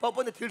นักพอ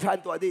พ้นทิลทัน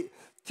ตัวดี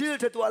ทิล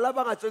ตัวแล้วบ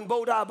างจนบู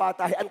ดาบา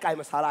ตายอันไก่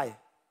มาสลาย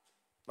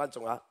มันจ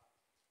ง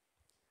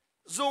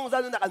zong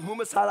zan nak an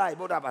mu salai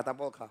bo da ba ta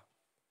bo kha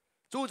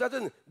chu cha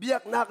chun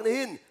biak nak ni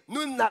hin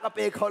nun nak a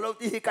pe kholo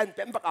ti kan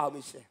pem pa ka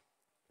mi se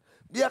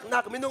biak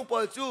nak minung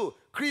pol chu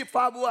kri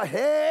fa bua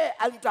he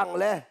an chang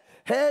le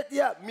he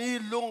tia mi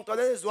lung to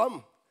ne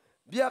zuam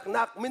biak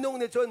nak minung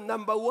ni chun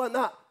number 1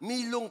 na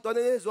mi lung to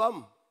ne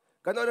zuam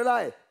kan o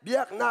lai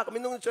biak nak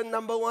minung chun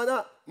number 1 na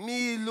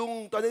mi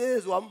lung to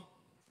ne zuam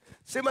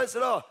siman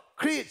sro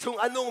kri chung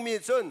anung mi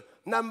chun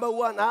number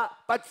 1 na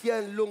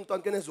pathian lung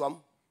ton kan zuam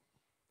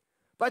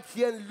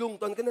pathian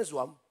lung ton kan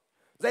zuam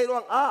zai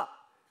rong a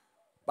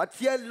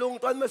pathian lung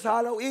ton ma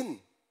sa lo in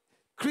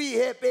ครีเ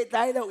ฮเปต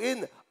ายเราอิน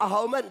อาห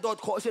ามันโดด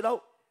โคสิเรา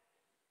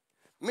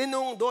มิ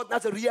นุงโดดน่า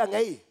จะเรียงไง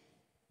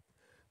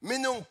มิ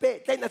นุงเป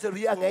ตายน่าจะเ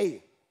รียงไง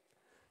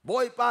บอ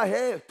ยป้าเฮ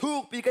ทุ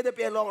กปีก็จะเป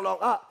ลี่ยนลอง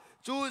อ่ะ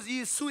จูจี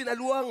ซุยน่ะ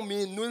ลวงมี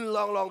นุนล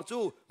องจู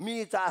มี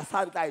จ่าสั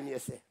นใจมี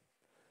เส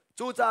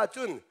จูจ่า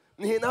จุน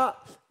นี่นะ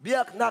เบีย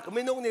กนัก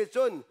มินุงนี่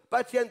จุนปั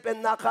จเจียนเป็น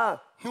นักข้า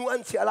นูอั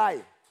นเชียไร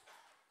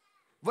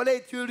วันเลย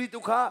ทีริตุ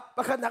ข้า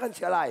ปัจจันนักอันเ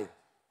ชียไร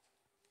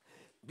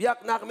เบียก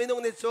นักมินุง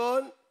นี่จุ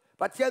น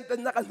ปัจเจียนเป็น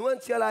นักนวล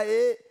เชียร์ไร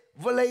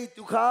วลัย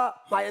ตุข้า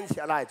ไม่อันเชี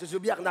ยร์ไรจะ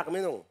เบียกนักมิ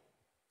นุง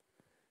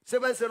เซ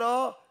บันเสโล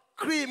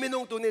ครีมินุ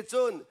งตัวนี้จ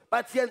นปั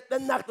จเจียนเป็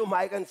นนักตัวไม่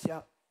กันเชีย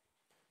ร์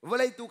ว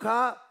ลัยตุข้า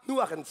นั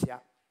วกันเชีย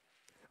ร์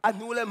อัน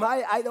นู้นเลยไม่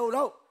ไอเดาเร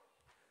า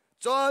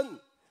จน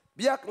เ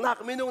บียกนัก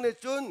มินุงนี้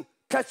จน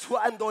ขัดชัว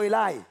อันโดยไ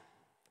ล่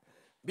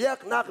เบียก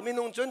นักมิ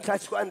นุงจนขัด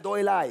ชัวอันโด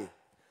ยไล่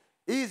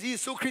อีจี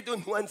สุคริตุน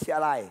หัวอันเชีย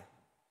ร์ไร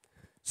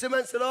เซบั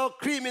นเสโล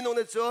ครีมินุง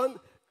นี้จน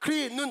ครี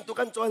นุ่นตุ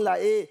กันจอยไล่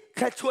แ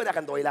ค่ชั่วนัก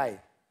กันโดยไล่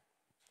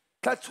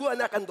แค่ชั่ว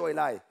นักกันโดยไ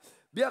ล่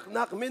เบียก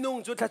นักมินุง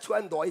จุดแค่ชั่ว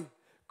อันโดย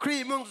ครี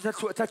มึงจุด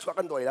แค่ชั่ว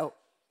กันโดยแล้ว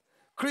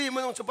ครีมึ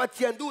งจุดปัจเ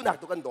จียนดูนัก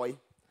ตุกันโดย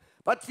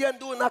ปัจเจียน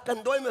ดูนักกัน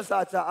โดยมาซา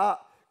จ้า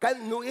กัน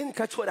นูอินแ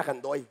ค่ชั่วนักกัน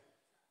โดย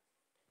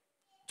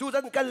จูดั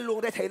นกันลง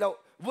ได้ไทยแล้ว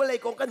วัวเลย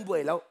กองกันบว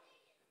ยแล้ว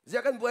จะ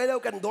กันบวยแล้ว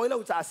กันโดยแล้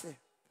วจ้าสิ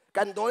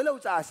กันโดยแล้ว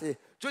จ้าสิ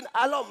จุนอ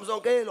ารมณ์ทรง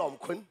เกลลอม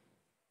คุณ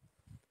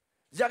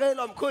จะเกล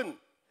ลอมคุณ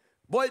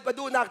บอยประ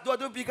ตูหนักตัว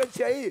ดูปีกันเฉ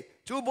ย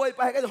ชูบอยไ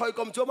ปกันหอยก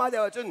ลมชัวมาเดี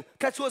ยวจน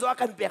แค่ชัวสว่า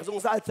กันเปียกสง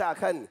สารจาก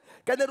กัน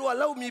กันในรัว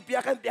เรามีเปีย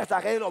กกันเปียกจา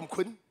กให้ลม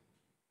คุณ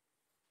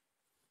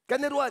กัน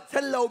ในรัวฉั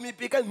นเรามี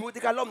ปีกันหู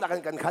ที่การล้มหนัก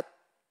กันคัด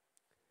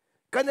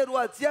กันในรัว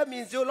เจ้ามี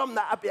จูล้มห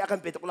นักเปียกกัน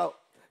เปียกตกเรา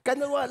กันใ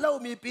นรัวเรา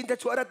มีปีนแค่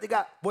ชัวรัตติก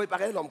ะบอยไป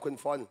ให้ลมคุณ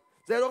ฟอน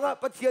แต่รองอ่ะ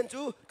ปะเทียน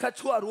ชูแค่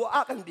ชัวรัวอ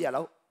ากันเบียเร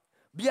า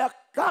เบียก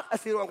กักอ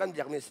สิรวงกันเ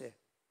บียกไม่เส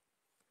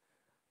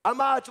อา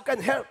มาจูกัน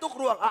เฮลตุก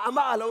รวงอาม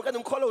าเรากัน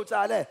นุ่งขลุ่ยจ่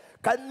าเลย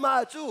กันมา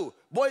จู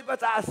บอยประ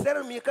จาเส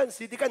ร์มีกัน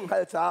สิที่กันหั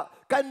ลจ่า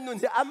กันนุ่น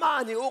ที่อามา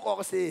นี่อุกอ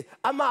กสิ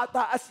อามาต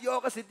าอสิโอ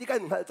กันสิที่กั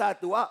นหัลจ่า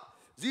ตัว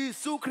ยิ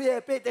สุครีเอ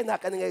เปเตนัก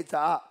กันไงจ่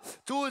า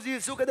จูยิ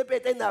สุกันเป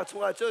เตนักช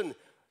งอาจุน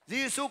ยิ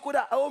สุกุร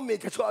ะเอามี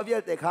กระชัวเวีย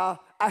เตค่ะ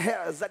อาเฮ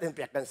ลจัดเห็นเ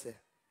ปียกกันสิ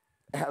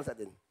เฮลจัดเ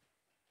ห็น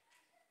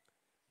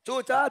จู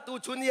จ่าตู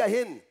ชุนี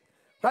หิน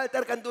ไปแต่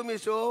กันตูมิ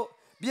โซ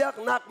เบียก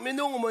นักมิ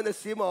นุงมัน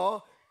สิหมอ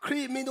ครี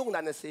มินุง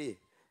นั่นสิ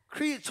ค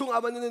รีชุงอา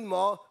มันนุ่นหม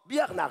อเบี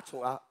ยกนักชุ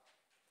งอา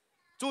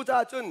จูจ่า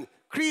จุน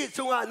ครี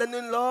ชุงอานัน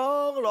นุ่นล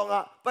องอ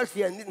าปัสเ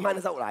ซียนนิดมัน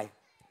เท่าไร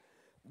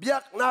เบีย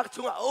กนัก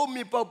ชุงอาโอ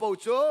มีเป่าเป่า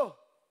โจ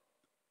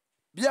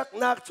เบียก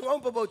นักชุงอา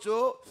เป่าเป่าโจ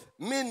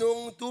มินุง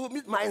ตูมิ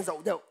ดมันเท่า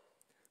เดียว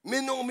มิ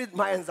นุงมิด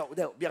มันเท่าเ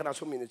ดียวเบียกนัก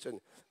ชุงมินจุน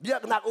เบีย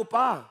กนักอุป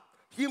า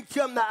หิมเที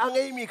ยมนักอังเอ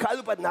มีขา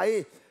ลุปัดไหน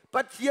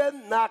ปัจเจียน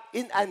นัก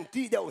อินอัน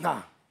ที่เดียวนะ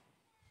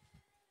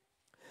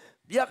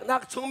เบียกนั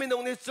กชุงมินุ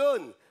งนิจุน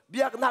เ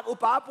บียกนักอุ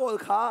ปาโพล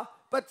ขา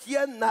ปัจเจีย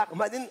นนัก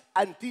มัน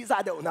อันที่ซา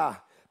เดียวนะ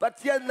ปัจเ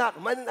จียนนัก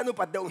มันอนุ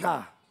ปัดเดียวนะ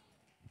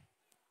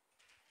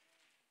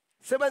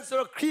เซบันสุ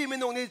รครีมิ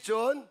นุงนิ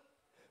จุน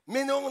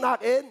มินุงนัก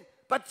เอ็น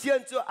ปัจเจียน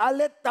จูอาเ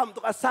ล็ดตำตุ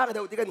กอาซากเดี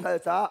ยวที่กันหัล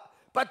จ้า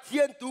ปัจเจี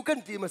ยนตูกัน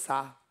ตีมาซา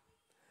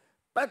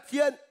ปัจเจี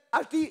ยนอั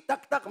ลที่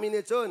ตักมิ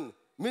นิจุน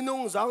มินุง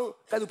จัง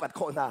กันอุปัดโค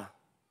นา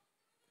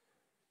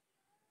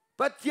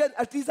ปัจเจียน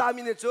อัลที่ซา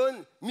มินิจุน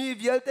มีเ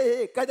วียลเตะ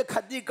กันจะขั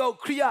ดดีเกา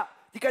เครีย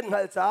ที่กันหั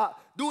ลจ้า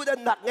ดูดัน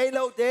หนักไงเร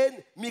าเต้น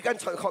มีการ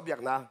ชนขอบเบียก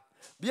นะ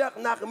เบียก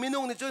หนักมินุ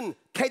งนิจุน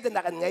ใครดันห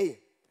นักกันไง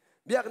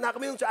เบียกนัก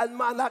มินุงจะอัน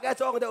มานักแอ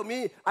จ้องเดียวมี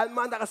อันม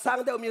านักสร้าง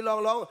เดียวมีลอ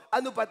งอ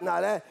นุปัตนา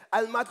เลยอั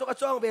นมาตุก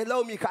จ้องเบลเรา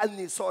มีขัน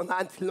นิโซน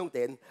อันทิ้งลงเ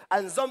ต้นอั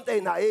นซ้อมเต้น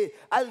ไหน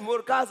อันมู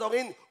ร์กาจอง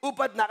อินอุ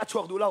ปัตนักช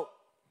วกดูเรา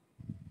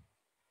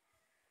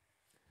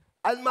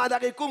อันมานั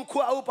กกุมขั้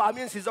วอุปา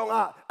มินสิจงอ่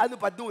ะอนุ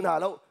ปัตดูนา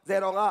เราเจ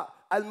รองอ่ะ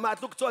อันมา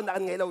ตุกจ้องนัก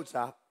ไงเรา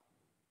จ้า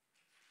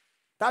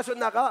ถ้าชน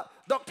นักอ่ะ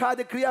ด็อกเตอร์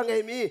ดิเครียงไง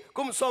มี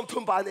กุมซ้อมทุ่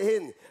มปานเห็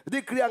นดิ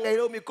เครียงไงเ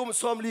รามีกุม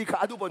ซ้อมลีขา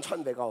ดูบนชน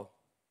เบกเอา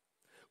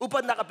อุปั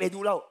ตนักไปดู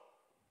เรา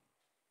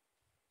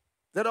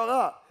แต่เรา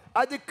ก็อ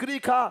ดีตครี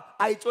ข้า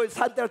ไอจอย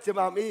สันเตอร์จะ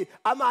มามี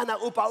อามานา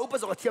อุป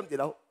สงฆ์เทียมที่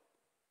เรา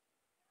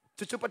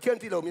จุดประเทียน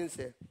ที่เรามีเ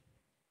สีย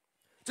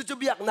จุด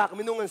เบียกหนัก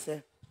มีนุ่งเสีย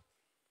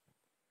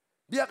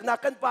เบียกหนัก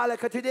กันปลาเลย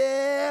คดีเด้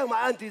งมา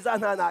อันที่จา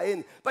นานาเอง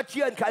ประเที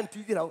ยนกัน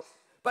ที่เรา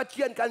ประเ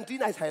ทียนกันที่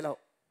ไหนใช่เรา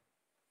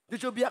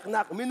จุดเบียกห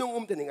นักมีนุ่ง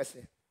จะหนึ่งเสี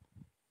ย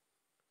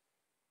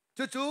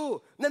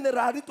นั่นใน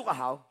ราดิตุก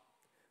หาว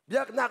เบี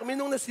ยกหนักมี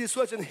นุ่งในสีส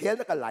วยจนเห็น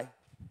กันไหล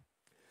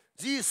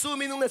จีซู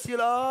มีนุ่งนั่นสิ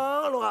ล่ะ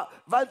ลงอ่ะ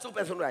วันจุเ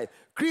ป็นส่วนไร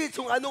คริสต์ช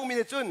งอนุมี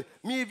นจุน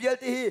มีเบียล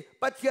ที่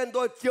ปัจเจียนโด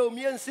ดเจียว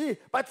มีอันสิ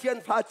ปัจเจียน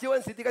ฟ้าเจียวอั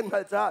นสิที่กันหั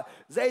วใจ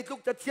ใจทุก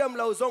จะเทียมเ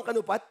ราทรงกัน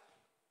อุปัต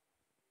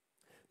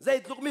ใจ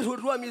ทุกมีหุ่น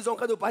รัวมีทรง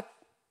กันอุปัต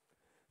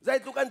ใจ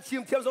ทุกกันเทีย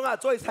มทรงอ่ะ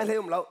ช่วยใช้เลย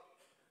ของเรา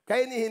แค่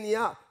นี้เฮีย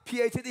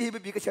PhD ไป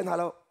บีกับเชนฮา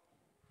เรา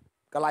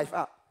ก็ไลฟ์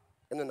อ่ะ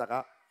กันนั่นนะครั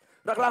บ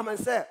รักลามัน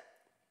เซ่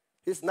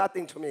It's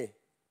nothing to me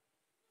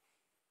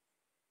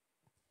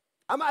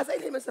อามาใส่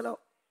เลยมันเสร็จแล้ว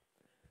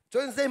จ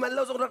นใจมันเร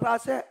าส่งรักลา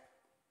เซ่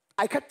ไ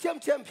อ้คัดเชื่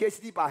อม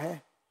PhD ป่ะเฮ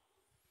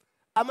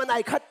อามันไอ้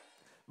คัด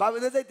บางวั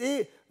นใจดี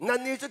นั่น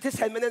นี่จุดที่ใ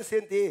ช้มันนั่นเสี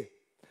ยดี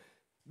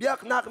เบีย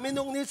กนักมิ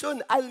นุงนิชุน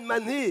อัลมั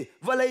นฮี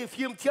วันเลย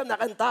ฟิล์มเทียมนัก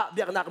อันตาเ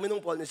บียกนักมินุง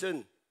พอลนิชุน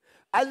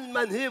อัล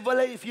มันฮีวันเ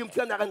ลยฟิล์มเที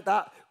ยมนักอันตา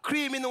ค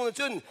รีมินุงนิ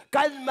ชุน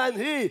กันมัน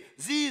ฮี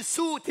จี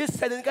ซูที่เซ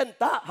นกัน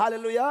ตาฮาเล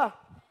ลูยา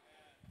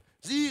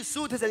จี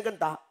ซูที่เซนกัน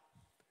ตา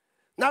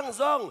นั่ง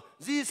ซอง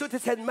จีซู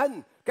ที่เซนมัน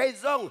ไก่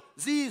ซอง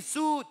จี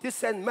ซูที่เ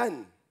ซนมัน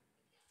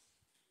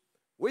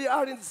we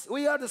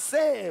are the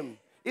same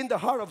in the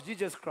heart of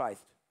Jesus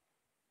Christ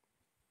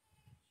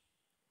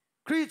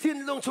คริสเตียน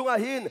ลงชงอา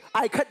หินไอ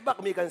คัดบัก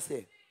มีกันเส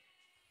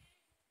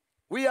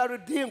We are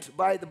redeemed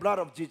by the blood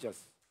of Jesus.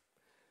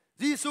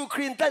 ยิสุค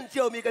ริสต์เจี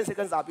ยวมีกันเส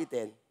กันสาบิเต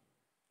น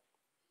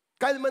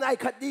กันมันไอ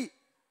คัดดี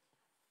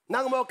นา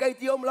งมอไกเ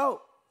ตียมเรา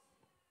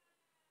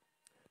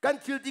กัน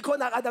ทิลที่คน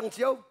นักอดังเ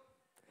จียว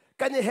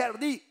กันเฮร์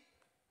ดี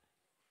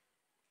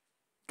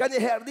กัน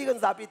กัน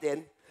สาบิเตน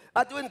อ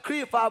าตุนครี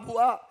ฟาบั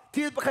ว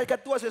ที่ประคายกัน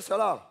ตัวเสียส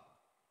ละ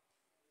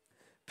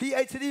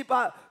PhD ป่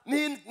ะ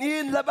นิ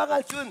นละบังอ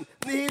าจุน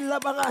นินละ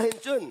บังอาเห็น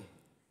จุน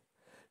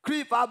ครี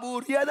ฟาบู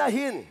เรียนา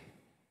หิน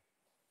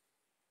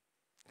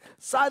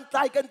สันต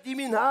ายกันที่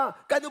มินหา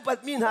กันอุปัต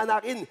มินหานั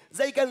กอินใจ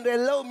กันเรียน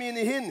เล่ามิน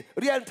หิน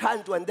เรียนทาน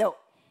ตัวเดียว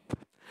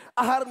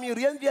อาหารมีเ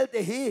รียนเดียวแ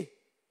ต่ฮี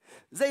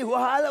ใจหัว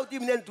หาเราที่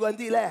มีเรียนตัว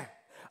ดีแหละ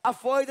อา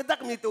ฟอยจะตัก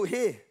มีตัว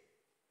ฮี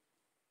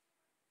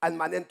อัน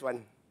มันเรียนตัว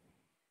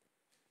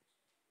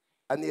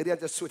อันนี้เรียน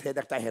จะสุดเหตุ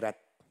ดักใจเหตุ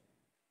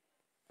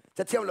จ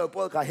ะเที่ยวเราป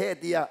อลกับเฮ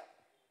เดีย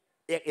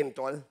เอกอิน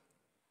ตัว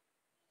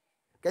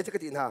แกจะกร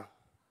ะดิ่งฮะ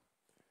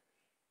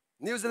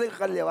นิวซีแลนด์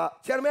กันเลยวะ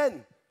เชอร์แมน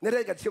ในเ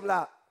รื่องกับชิมลา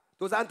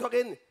ตัวจานทอ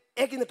กินเอ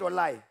กอินตัวไ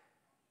ล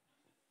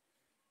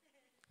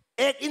เ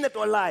อกอิน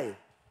ตัวไล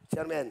เช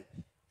อร์แมน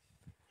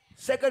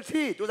เซคเรต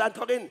รีตัวจานท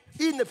อกิน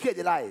อินเพียด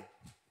ไล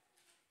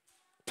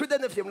ทุกเดือ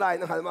นฟิล์มไล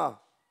นั่งหันมา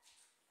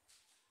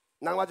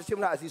นางว่าจะชิม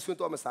ลาสิสุน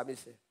ตัวมาสามี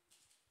เส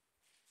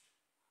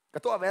กระ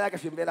ตัวเวลากับ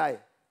ฟิล์มเวลา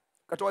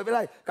กระตัวเวล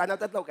าการน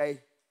ำตัดเราไก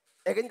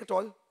เอกอินกระตัว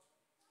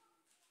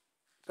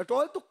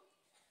ตุก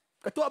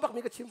กระตัวบัก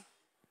มีกระชิม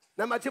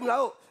นั่นมาชิมแล้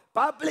ว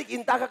ป้าปลิกอิ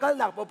นตากระกัน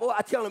หนักปออ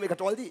าเที่ยงเรามีกระ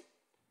ตัวดี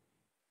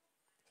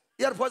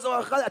ยาพอจะว่า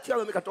เขาอาเที่ยงเ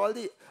รามีกระตัว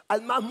ดีอัน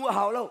มาหัวห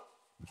าวเรา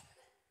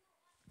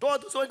ตัว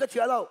ทุกส่วนก็เ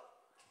ชื่อเรา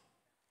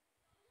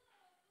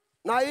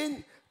นาย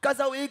ก็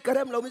จะอีกกระเ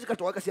ริ่มเราไม่ใช่กระ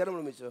ตัวก็เชื่อเรา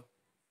ไม่ใช่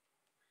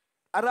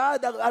อาร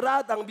า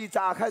ดังบีจ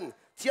าขัน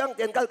เชียงเ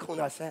ตียนกันคง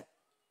น่าเสีย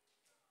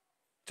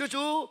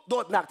จู่ๆโด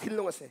ดหนักทิ้งล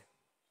งมาเสีย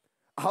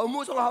หาวมู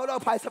ส่งหาวเรา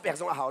พายสเปก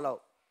ส่งหาวเรา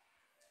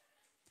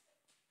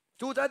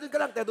จู่ใจจนก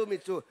ำลังแต่ดูมิ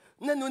จู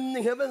นั่นนุ่น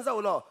นี่เห็นมันเศร้า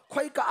หรอค่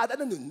อยกาด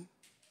นั่นนุ่น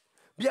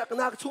เบียกห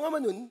นักช่วงมั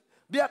นนุ่น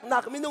เบียกหนั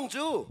กไม่นุ่ง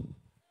จู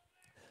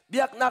เบี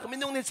ยกหนักไม่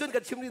นุ่งในชุนกั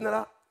บชิมดินน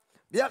ะ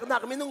เบียกหนั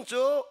กไม่นุ่ง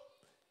จู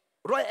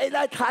รอยไอ้ไ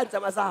ล่ทานจ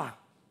ำมาซา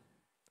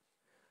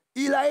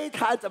อีไล่ท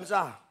านจำซ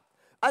า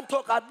อันทอ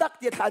กาดัก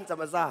เดียทานจ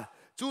ำมาซา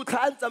จู่ท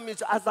านจำมี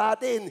อาซา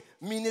เต้น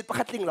มินิประ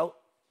คัดลิงเรา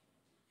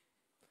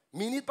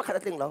มินิประคัด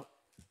ลิงเรา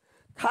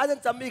ทาน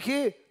จำมี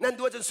ขี้นั่น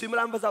ดูจนสุมร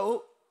ามภาษาอุ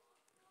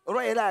ร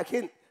อยไอ้ไล่ขิ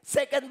น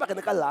second บัก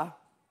นักละ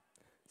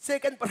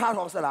second ประธาน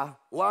ของสลา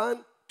 1 2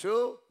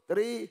 3 4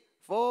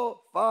 5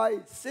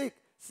 6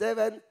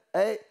 7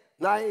 8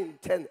 9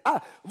 10อ่ะ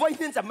วัน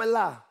นี้จำมันล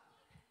ะ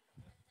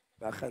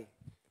บักขัน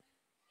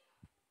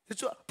ที่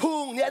ชัวพุ่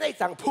งเนี่ยได้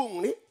จังพุ่ง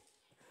นี้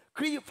ค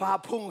รีฟ้า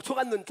พุ่งช่วง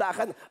อันนุนจาก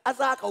ขันอา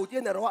ซาเก่าเจีย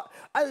นนะว่า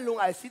อันลุง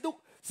ไอซิดุก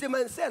สิมั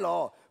นเสลอ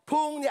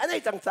พุ่งเนี่ยได้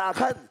จังจาก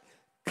ขัน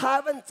ข้า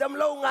มันจำ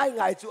เล่าง่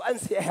ายจูอัน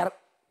เสียเหรอ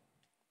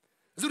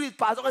จุด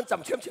ป่าต้องอันจ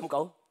ำเชื่อมเก่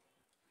า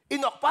อิ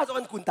นออกป้าจะ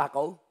กันกุนตาเข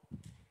า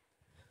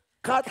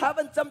ข้าท้า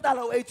มันจำตาเ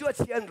ราเอจั่วเ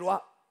ชียนรัว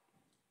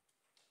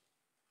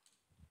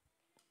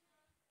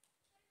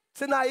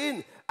สนาอิน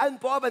อัน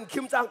พอมันคิ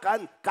มจังกัน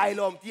ไก่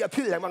ลมที่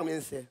พิลแหลงมังเมีย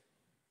นเส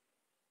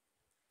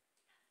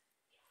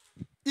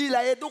อีไล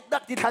ดุกดั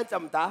กที่ทานจ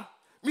ำตา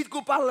มิดกู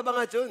ปังละบัง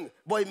อาจุน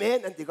บอยเมน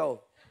อันที่เขา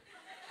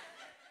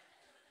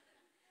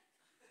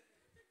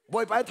บ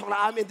อยไปทองละ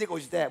อาเมนที่เขา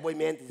สิแต่บอย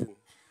เมนที่สุด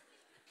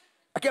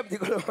อาเก็บที่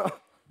เขา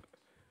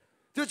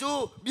จู่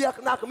ๆเบียก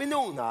หนักไม่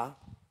นุ่งนะ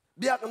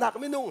เบียกหนัก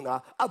ไม่นุ่งนะ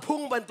อาพุ่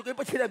งบรรทุกไ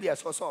ปที่ระเบียบ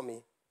ซ้อมี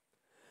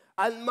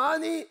อันมา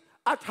นี่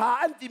อาถา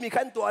อันที่มี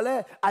ขั้นตัวเลย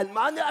อันม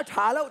านี่อาถ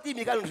าแล้วที่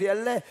มีการเรียน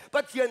เลยป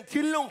ะเทียน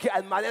ทิ้งลงที่อั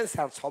นมานี่เส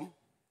ร์ชม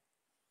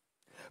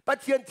ปะ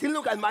เทียนทิ้งล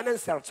งอันมานี่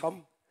เสร์ชม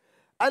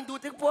อันดู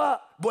ที่พวก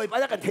บ่อยไป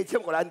แล้วกันเทีย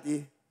มกับอันดี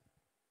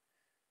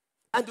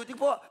อันดูที่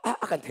พวก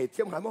กันเ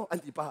ทียมหาโมอัน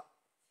ดีปะ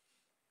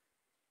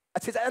อา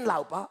ชีพอันเหล่า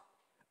ปะ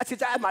อาชีพ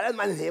อันมาอัน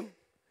มันเหม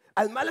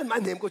อันมาอันมั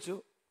นเหมกูจู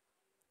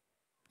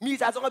มี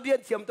จ่าสองเบียน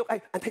เทียมตุกไอ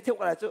อันไทยเที่ยว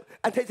กันละจู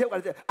อันไทยเที่ยวกัน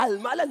ละจูอัน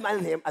มาเล่นมา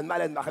เห็มอันมา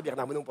เล่นมาขับเบียก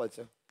นำมันนุ่งปอด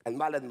จูอัน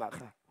มาเล่นมา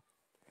ค่ะ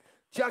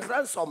เชียงคา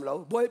นสมเรา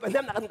บอยเป็น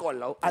น้ำหนักกันก่อน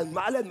เราอันม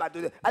าเล่นมาดู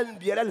อัน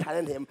เบียร์เล่นหั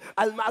นเห็ม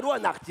อันมารั้ว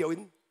หนักเจียวอิ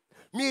น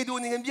มีดู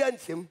นี่เงินเบียน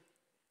เทียม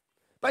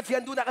ปัจเจีย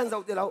นดูนักกันเสา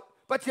ตีเรา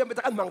ปัจเจียนไปต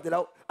ะกันมังตีเรา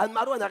อันม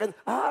ารั้วหนักกัน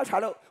ชา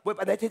เราบอยเ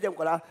ป็นได้เที่ยว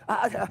กันละ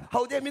เข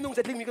าเดี๋ยวมีนุ่งเส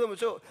ร็จทิ้งมีกันมา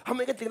จูทำไม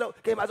กันทิ้งเรา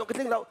เกมาส่งกัน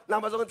ทิ้งเราน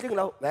ำมาส่งกันทิ้งเ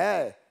ราแม่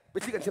ไป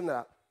ทิ้งกันเช่นนั้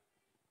น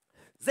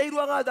ใจรั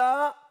วงาดา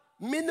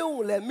มินุ่ง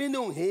และมิ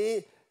นุ่งฮี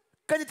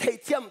ก็จะ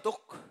เทียมตุก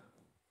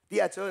ที่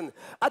อาจารย์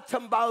อัจฉ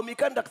ริยะมี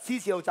การดักซี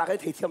เสียวจากให้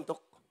เทียมตุก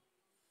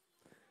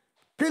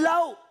พี่เรา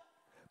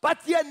ปัจ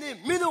เจียนนี่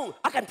มินุ่ง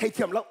อาการเ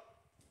ทียมเรา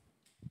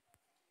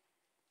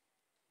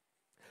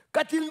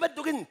กัดจินบัน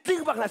ตุกินจริง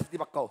บักนัสติ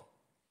บักเขา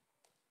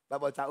บา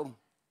บอจ้า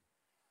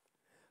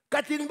กั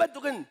ดจินบันตุ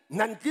กิน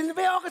นันจินเว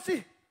ออกสิ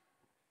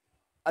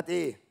อา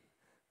ทิ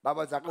บาบ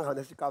อจ้ากันเขาเ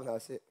นี่ยสิก้าวหน้า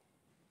สิ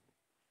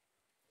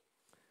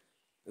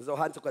โซ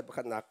ฮันสุกัดประ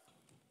คันนัก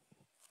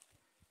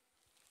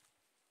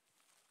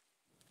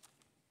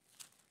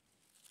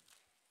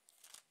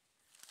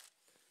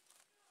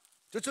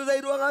จุดใจ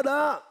ดวงada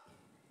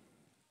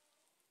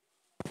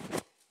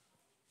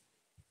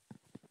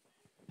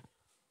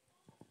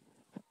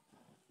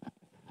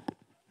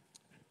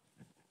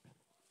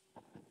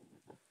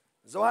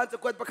Zohan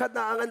cukup pekat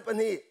na angan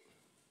pani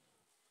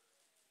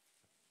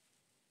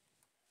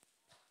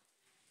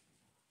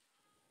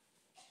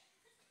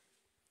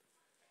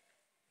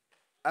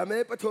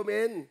ame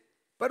patumin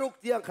paruk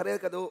tiang kare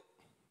kadu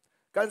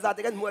kan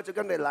zati kan mua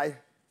cukan relai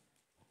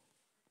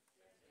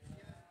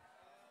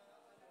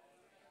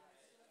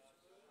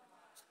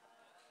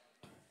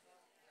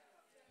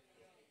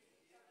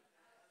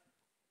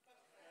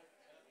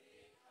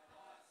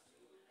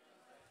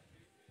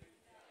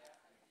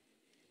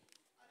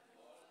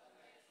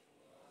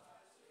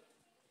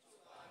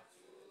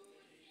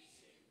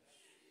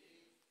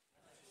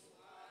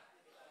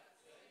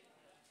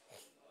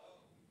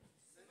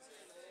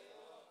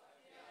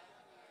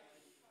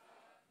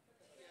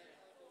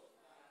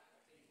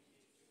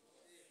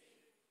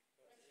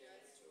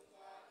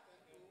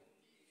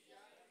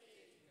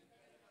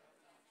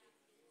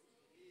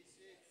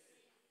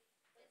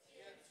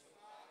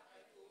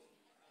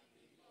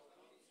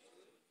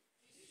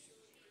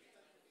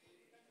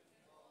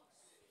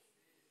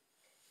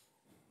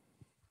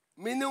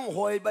minung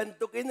hoy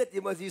bantukin at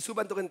yung Jisu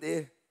bantukin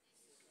ti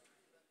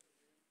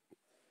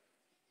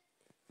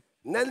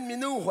nan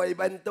minung hoy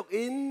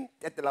bantukin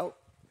at law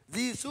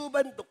Jisu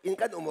bantukin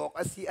kan umok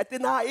asi at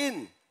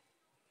tinain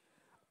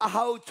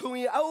ahaw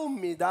chungi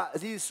mida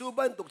Jisu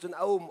bantuk chun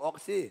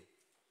oksi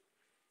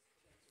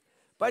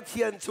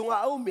pathian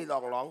chunga mi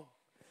long long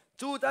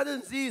chu ta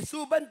dun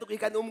Jisu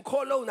bantukin kan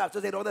kholo nak cho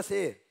se ro da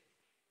se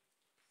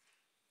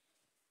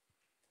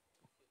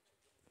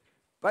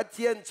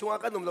pathian chunga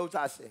kan lo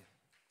cha se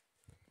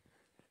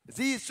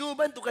Jisu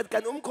bantukan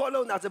kan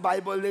kholo nak se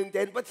Bible ling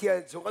ten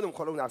pathian chung kan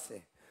kholo nak se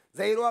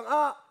zai ruang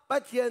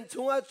pathian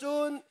chunga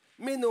chun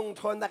minung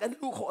thon nak kan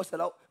lu kho sa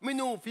lo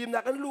minung film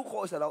nak kan lu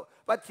kho sa lo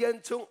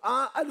pathian chung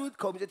alut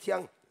khom je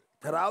thiang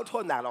thrau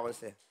thon nak long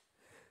se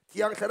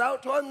thiang thrau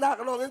thon nak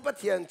long in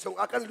pathian chung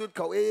kan lut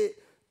kho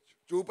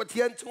chu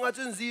pathian chunga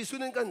chun Jisu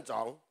nen kan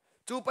chong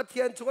chu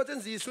pathian chunga chun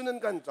Jisu nen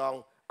kan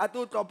chong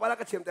atu to pala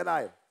ka chem te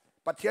lai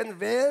pathian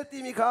vel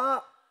ti mi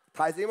kha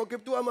thai se mo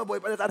kip tu ama boy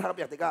pa ta thak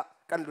yak te ka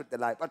kan lut te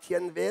lai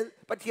pathian vel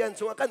pathian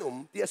chunga kan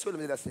ti asul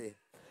mi la se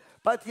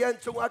pathian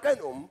chunga kan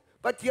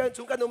pathian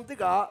chung kan ti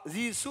ka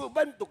Jisu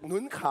bantuk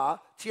nun kha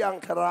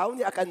chiang thrau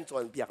ni akan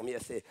chon biak mi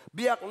se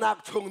biak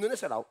nak chung nun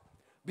sa lau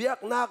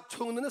biak nak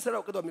chung nun sa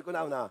lau ka do mi ko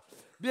na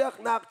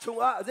biak nak chung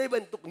zai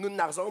bantuk nun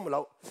nak so mo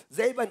lau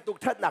zai bantuk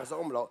that nak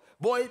so mo lau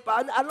boy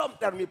pan alom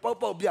ter mi po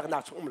biak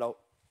nak chung mo lau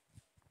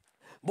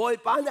boy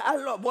pan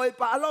boy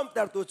pa alom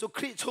ter tu chu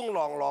khri chung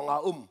long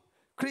long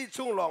ครี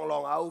ชุ่งลอง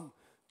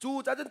จู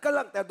จะจนกำ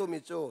ลังแต่ตัวมิ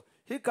จู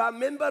ฮิกา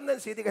เมมเบอร์นั้น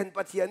สิที่กันป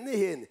ะเทียนนี่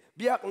เห็นเ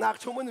บียกนัก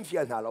ชุ่งมันเฟี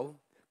ยนหาเรา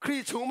ครี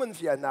ชุ่งมันเ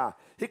ฟียนนะ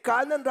ฮิกา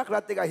นั้นรัก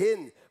ติกาเห็น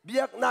เบี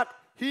ยกนัก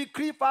ฮิค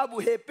รีฟ้าบุ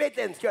เฮเปเต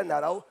นเฟียนหา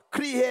เราค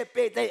รีเฮเป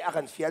เตอา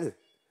กันเฟียน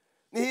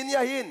นี่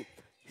เห็น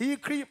ฮิ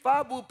ครีฟ้า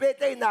บุเป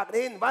เตนักเ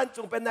ห็นวันจ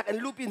งเป็นนักอัน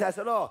ลูปินหาส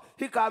โล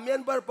ฮิกาเม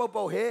มเบอร์โป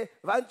เฮ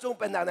วันจงเ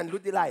ป็นนักนั้นลุ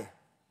ดิไล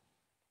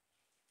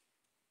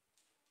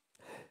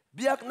เ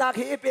บียกนักเ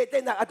ฮเปเต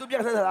นักอัตุเบีย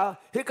กนั่นเหรอ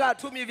ฮิกา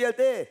ทุมีเวลเ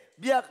ต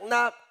เบียก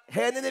นักเฮ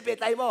นี่เปต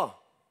ไลมั้ง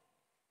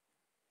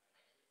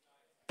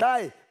ใช่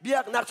เบีย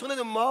กนักชุน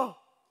นุ่มมั้ง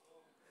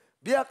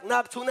เบียกนั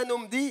กชุนนุ่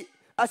มดี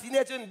อาศิเน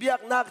จุนเบียก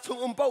นักชุ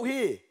นเป้า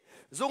ฮี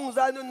จงจ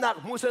านุนนัก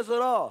มุสลิ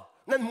ม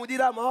นั่นมูดี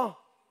ละมั้ง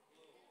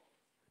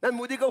นั่น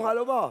มูดีก็ฮัลโหล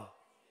มั้ง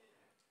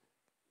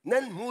นั่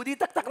นมูดี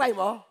ตักไร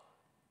มั้ง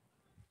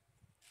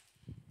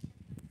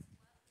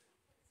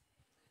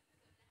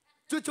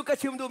จุกกระ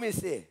ชิมดูมิ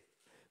สิ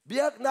เบี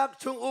ยกนัก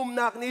ชง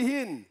นักนี่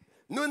หิน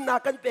นุ่นนัก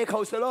กันเปเขา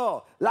สโล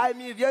ลาย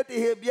มีเวียติ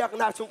เฮเบียก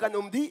นักชงกัน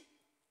ดี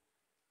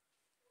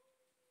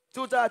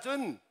จูจ่าจุ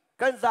น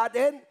กันซาเด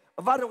น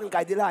วารุกันไ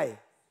ก่ดีไล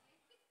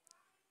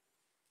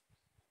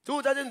จู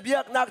จ่าจุนเบีย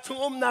กนักช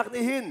งนัก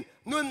นี่หิน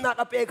นุ่นนั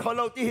กเปเขาเ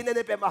ราที่หินใ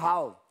นเปมาหา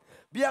ว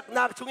เบียก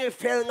นักช่วงไอ้เ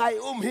ฟลไง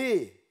ฮี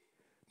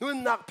นุ่น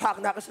นักผัก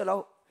นักเสลา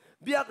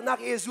เบียกนัก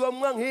ไอ้รวม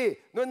เมืองฮี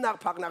นุ่นนัก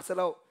ผักนักเส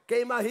ลาเก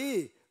มาฮี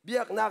เบี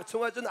ยกนักช่ว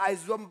งจนไอ้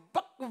รวม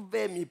ปักเว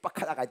มีปัก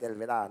ขัดอะไรเดล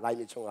เวลาไล่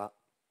มีช่วง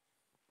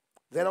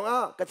เจ้าน้อง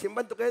กระถิ่นบ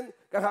รรทุกเอง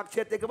กระหักเ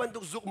ช็ดเด็กบรรทุ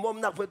กซุกมุม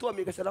นักเพื่อตัว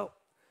มีกระเสลา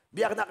เ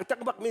บียกนักจั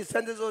กบักมีเซ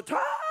นเซอร์ช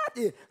า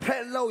ดิเฮ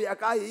ลโลอยา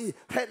กไอ้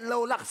เฮลโล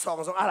ลักสอง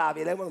อารา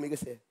บีแล้วมึงมีกระ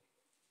เส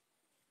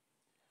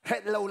เฮ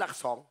ลโลลัก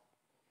สอง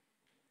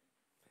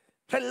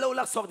เฮลโล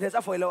ลักสองเทซ่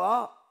าฝอยโลอ๋อ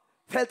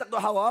เฮลตักตัว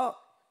เขาอ๋อ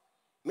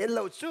เมนโล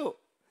ชู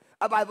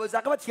อบายบริษั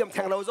ทก็มาเทียมแท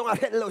งเราส่ง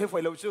เฮลโลให้ฝอ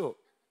ยโลชู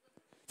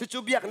จู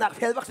เบียกนักเ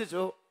ฮลบัก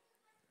จู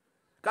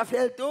กาเฟ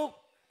ลตุก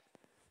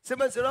ส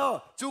มัยสุดอ๋อ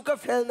จูกา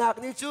เฟลนัก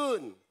นี่จุ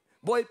น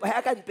บอยไปหา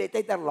กันเปเต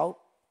ตังเรา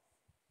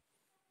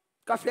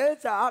กาเฟล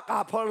จ้ากา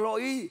พอลอ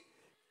ย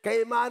เก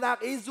มานัก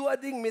อีซัว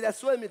ดิ้งมีแต่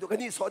ส่วนมีตุกัน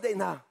นี่สอดได้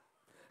นะ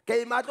เก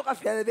มาตุกาเ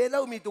ฟลเวลา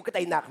มีตุก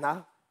ตัยนักนะ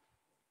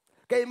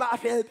เกมา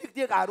เฟลพิกเ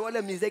ดียการัวแล้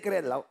วมีเซกเร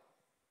นแล้ว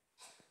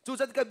จู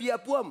จัดกับเบีย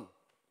ปุ่ม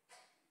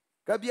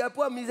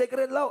มีเซกเ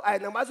รนแล้วไอ้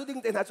นางมาสุดิ้ง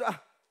เต็นหัวจ้า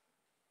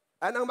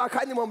ไอ้นางมาข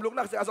ายนี่มอมลุก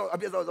ลักเสียส่งอ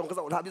ภิษส่งกระส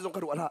อบท่าพิส่งกร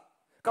ะดูกท่า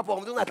กระป๋อง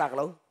มันต้องหน้าตากเ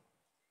รา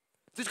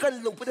จุดกัน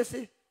ลงพุทธ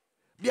สิ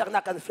เบียกนั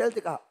กกันเฟล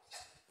ติกะ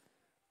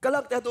กำลั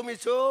งแต่ตัวมี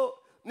โช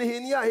นี่เห็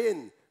นยาเห็น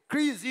ค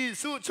ริสต์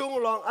สู้ชง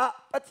ลองอะ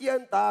ปัจจั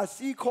ยตา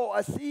ซีโคอ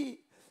าซี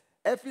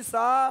เอฟิซ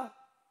า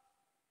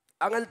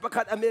อังอันประ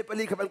คัดอเมริกา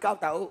ลีขับมันก้าว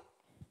เต่า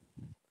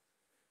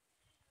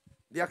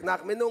เบียกนัก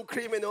ไม่นุ่งค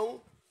รีไม่นุ่ง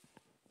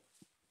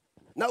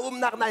น้า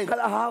นักไหนข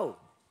ลาหาว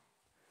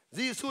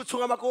จีสู้ชง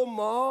มากุมห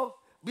มอ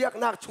เบียก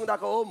นักชงดา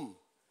กอุม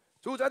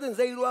จูจะถึงใ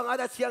จรวงอาจ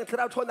จะเชียงค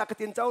ราวชนนัก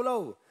ตินเจ้าเล่า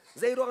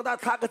ใจรวงตา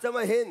ทักก็จะม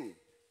าเห็น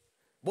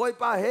บอย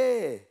ป้าเฮ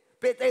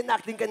เปเตนัก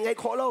ติงกันไง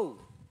ขอเล่า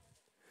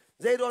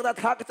ใจรวงตา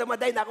ทักก็จะมา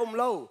ได้นัก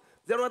เล่า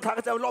ใจรวงทัก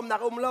ก็จะล้มนัก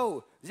เล่า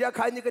เจ้าใค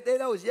รนี่ก็เตะ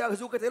เล่าเจ้า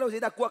สู้ก็เตะเล่าเ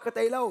จ้ากัวก็เต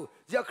ะเล่า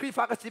เจ้าครี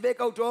ฟ้าก็สิเบก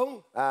เอาจง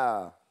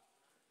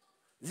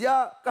เจ้า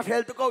กาเฟ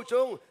ลตุกเอาจ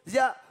งเ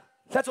จ้า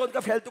ถ้าชนก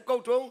าเฟลตุกเอา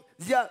จง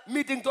เจ้า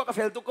มีติงตัวกาเฟ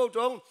ลตุกเอาจ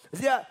งเ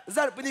จ้า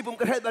จัดปนิบุม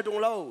กระเทศมาจง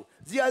เล่า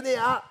เจ้าเนี่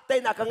ยเตะ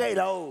นักกันไง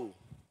เล่า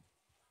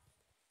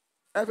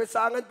เอฟเอส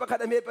างันประคัด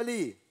อเมริกา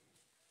ลี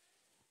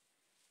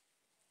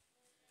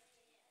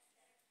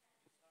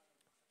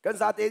กัน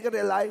ซาเตียนกันเ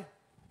รียนไร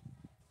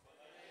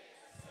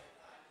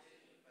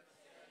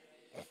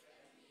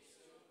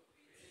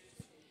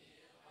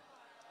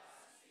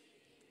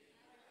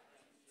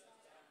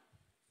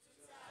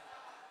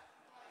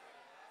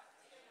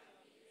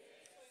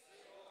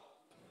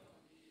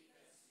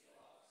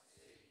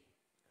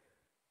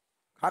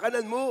หาก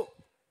นั้นมู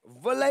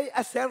วลัยอ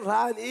าเซร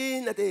านอิน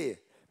นะที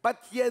ปัจ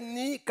เจียน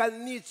นี้กัน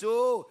นี่โจ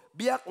เ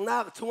บียกนั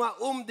กชงอา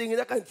ดิ่ง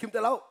นักกันทิมแต่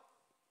เรา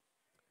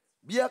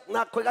เบียก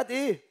นักคนกัน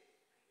ที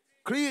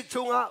ครีช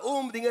งอา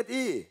ดิ่งกัน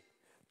ที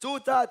จู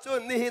จ่าจุ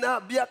นนี่นะ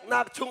เบียกนั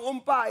กชง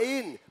ป้าอิ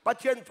นปัจเ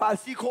จียนฟา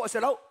ซีโคเส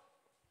เรา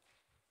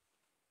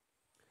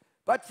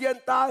ปัจเจียน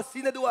ตาสิ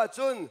นดัว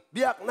จุนเ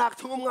บียกนัก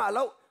ชงงาเร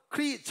าค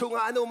รีชง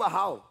อาโนมาฮ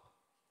าว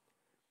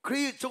ค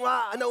รีชงอ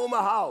าโนม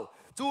าฮาว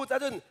จูจ่า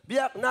จุนเบี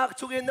ยกนัก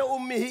ชงอิน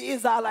มีฮิอิ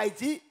ซาไล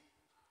จี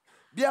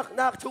เบียก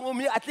นักชง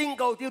มีอัติงเ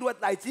กาที่รวด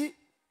ไหลจี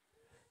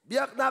เบี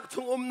ยกนักช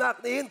งนัก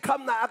นี่ค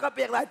ำนักก็เ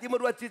ปียกไหลที่มา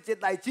รวดจิต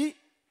ไหลจี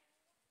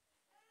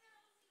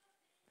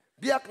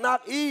เบียกนัก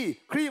อี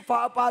ครีฟ้า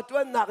ปาจว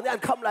นนักนี่อั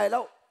นคำไหลแล้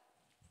ว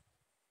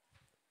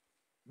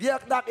เบีย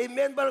กนักอีเม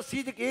นเบอร์ซี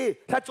ติกี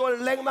ถ้าจวน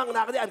เล็งมัง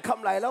นักนี่อันค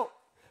ำไหลแล้ว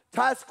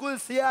ถ้าสกุล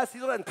เสียสิ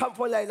จวนคำฝ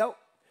นไหลแล้ว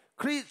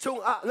ครีชง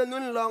อะนั่นนุ่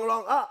นลอ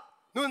งอะ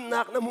นุ่น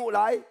นักน้ำหูไห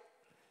ล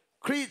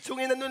ครีชง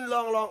อีนั่นนุ่นล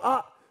องอะ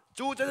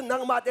จูจะนั่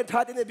งมาเต็นท่า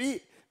เต็นบี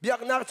เบียก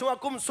นักชง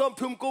กุมส้ม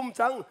ทุ่มกุม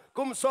จัง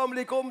กุมส้ม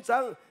ลีกุมจั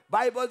งไบ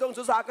เบิลต้อง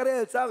สุสากระเร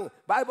จัง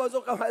ไบเบิลต้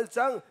องกำหัล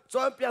จังจ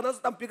นเปียกนั้น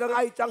ตั้มปีกังไอ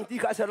จังที่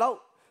ข้าเชลล์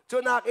จ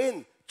นนักอิน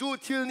จู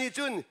ทิลนี่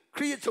จุนค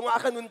รีชงอา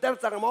คันุนเตอ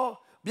ร์จังโม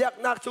เบียก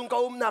นักชง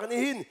กุมนักนี่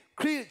หิน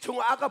ครีชง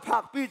อากผั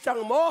กปีจัง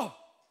โม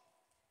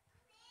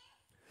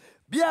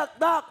เบียก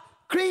นัก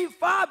ครี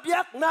ฟ้าเบีย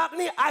กนัก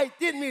นี่ไอ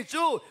ตินมี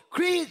จูค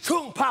รีช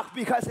งผัก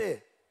ปีข้าเซ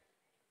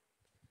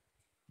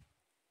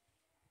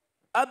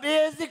อเบ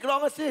สิกลอง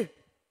สิ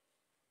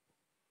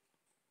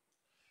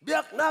เบีย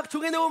กนักช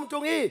งอินุมจ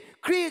งอี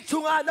ครีช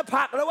งอาณ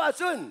ผักแล้วว่า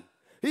ซุน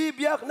ฮีเ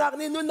บียกนัก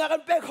นี่นุ่นนักกั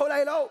นเป๊กเขาไร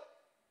แล้ว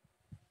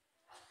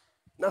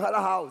นะฮะล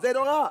ะฮาวเจด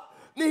งอ่ะ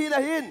นี่หิน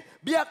หิน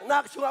เบียกนั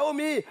กชงอา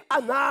มีอั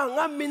นนาง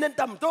ามมินัน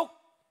ต่ำตุก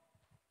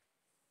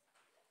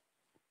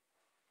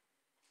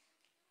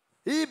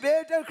ฮีเบ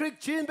เตอร์คริส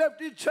เตียนแบบ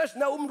ที่เชิด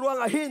นารัว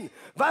งหิน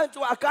วันจั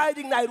วอากาศ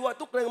ดิ่งในรัว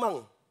ตุกเรงมัง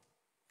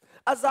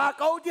อาซาเ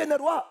ขาเดียน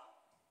รัว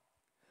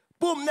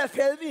ปุ่มเนี่ยเฟ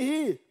ลวี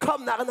ฮีค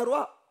ำนักนรัว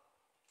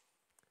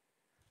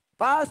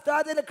พาสตา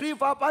เดนครี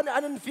ฟ้าปานอั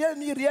นนั้นเฟล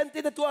มีเรียน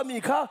ที่ตัวมี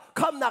ข้า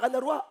คำนักน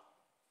รัว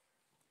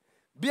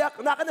เบียก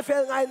นักกันเฟ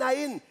ลไงนา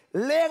ยน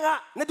เลงะ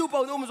ในดูเปล่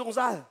านุ่มสงส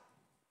าร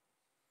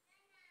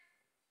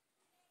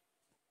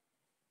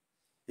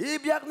อี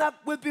เบียกนัก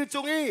ปุลปิจ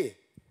งอี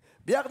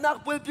เบียกนัก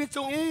ปุลปิจ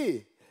งอี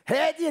เฮ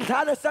ดิฐา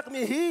นสัก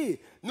มีฮี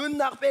นุน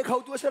นักเปเขา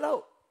ตัวเชลา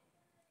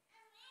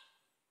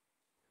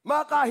มา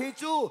กาฮิ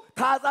จู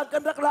ท่าทางกั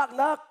นรัก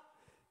นัก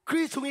ค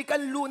รีช่วยกั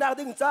นลูนา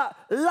ดึงจ้า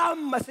ล้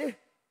ำมาสิ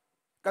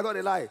กันว่า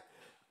อะไร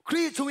ค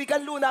รีช่วยกั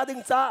นลูนาดึง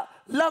จ้า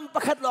ล้ำปร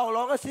ะคัดลอ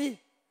งก็สิ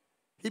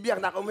ฮิบอยาก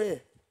หนักเอาไหม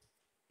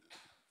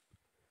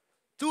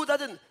จูตา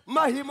จนม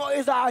าฮิโมเอ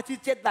ซาจี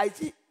เจ็ดได้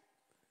จี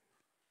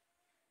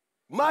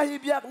มาฮิ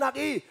บอยากหนัก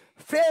อี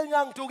เฟง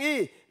งังจุกี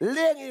เ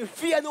ลี้ยงอีเ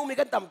ฟียนุ่งมี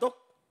กันต่ำตก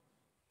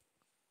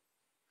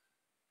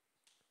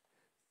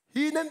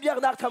ฮีนั่นอยาก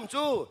หนักทำ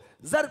จู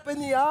ซาร์เป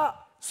นีย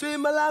สวย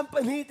มาลามป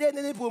นีเตน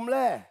ในภูมิเ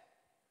ล่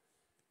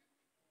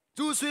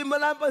จูสวยมา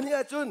ลามปนี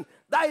จุน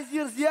ได้เ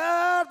สีย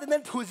แต่นั้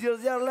นถูเสี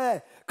ยเลย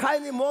ใคร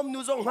ในมอมนู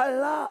ซองฮัล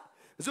ละ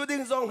จูดิ้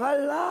งซองฮัล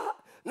ละ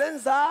นั่น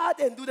ซาเ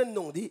ต็นดูนั่นน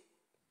งดี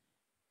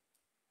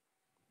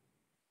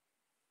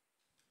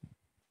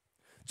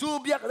จู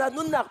เบียกนั้น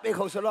นุ่นหนักไปเข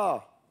าสลอ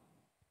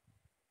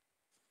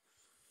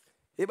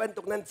ที่บรร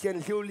ทุกนั้นเชียน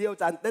เลี้ยว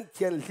จานนั้นเ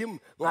ชียนลิม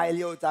ไงเ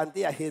ลี้ยวจาน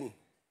ที่เห็น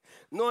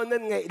โน่นนั่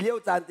นไงเลี้ยว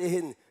จานที่เ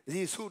ห็น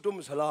จีสูตุม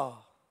สลอ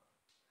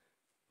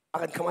อา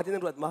การขมาที่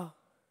นั่นรวดมา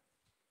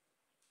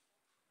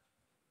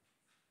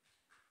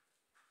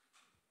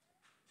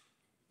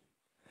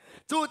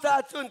จูจ่า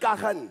จุนกา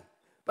ขัน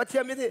ปัจเจี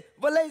ยนนี้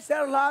วันเลยเซอ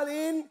ร์ลา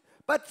ลิน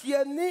ปัจเจีย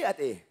นนี้อะไ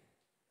ร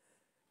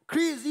ค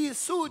ริส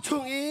สู้ช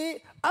งอี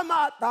อาม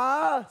าตา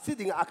สิ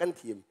ดิ่งอากัน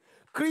ทีม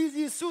คริส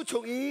สู้ช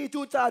งอี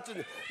จูจ่าจุน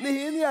นี่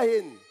เห็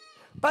น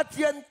ปัจเ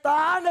จียนต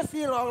าเน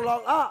สีลอ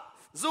งอ่ะ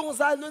จง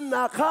สานุนน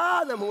าคา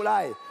นมูไล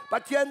ปั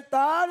จเจียนต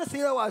าเนสี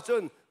ละว่าจุ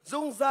นจ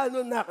งสานุ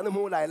นนักน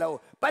มูไลเรา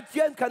ปัจเจี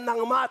ยนขันนัง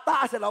มาตา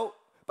เสเรา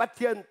ปัจเ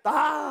จียนต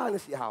าเน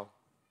สีหาว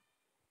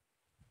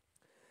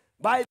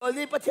ใบตัว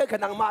นี้ปัจเจียนขัน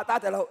นังมาตา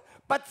แต่เรา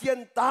ปัจเจียน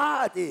ตา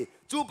ที่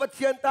จูปัจเ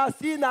จียนตา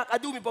สีนักอ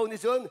ดูมีปนิ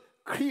ชน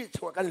คริสช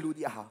วกันลู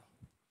ดีหาว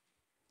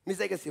มิใ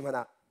ช่กันสิมาน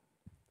ะ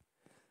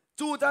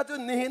จูจ่าจุ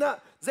นนี่นะ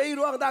ใจร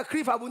วงดาค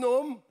ริฟาบุนอ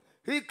ม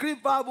ฮิคริ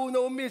ฟาบุน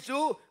อมมิจู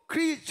ค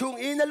ริสชง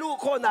อินลูก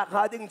คนนักห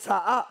าดิงชา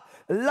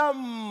ล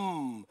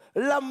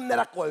ำน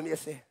รักกอลมี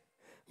เส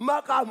มา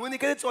คามุนี่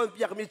ก็ได้จนเ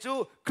ปียกมิจู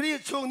คริส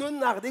ชงนุน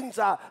นักดิงช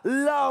า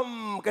ล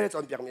ำก็ได้จ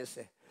นเปียกมีเส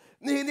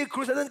นี่ค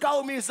รูสันเก้า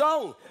มีซอง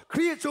ค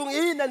ริสชง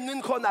อินนั่นนุน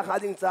คนนักหา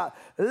ดิงชา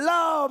ล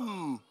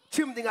ำ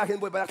ชิมดิงอาเห็น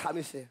บ่อยๆนักทำ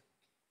มิเส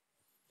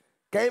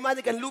แกมา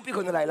ที่กันลูกพี่ค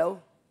นอะไรแล้ว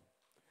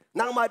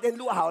นางมาเดิน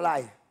ลูกหาวไร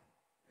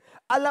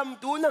อารมณ์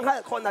ตัวนัง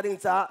คนนักดิง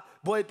ชา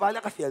บ่อยๆนั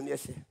กเสียมี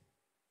เส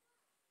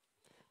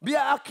เบีย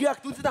อาคียก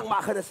ตุนจะนั่งมา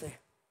ขนาดเส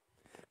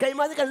ใครม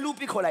าที่กันลูก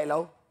พี่คนไหนแล้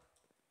ว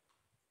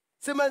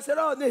สมันเสร็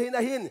จนี่หิ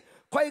น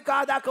คอยกา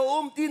ดากระ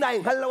อุ้มที่ไหน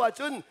ฮัลโหล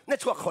จุนนี่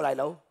ชวกคนไหน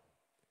แล้ว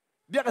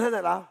เบียกันท่านอ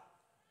ะไร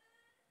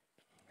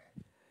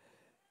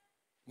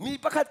มี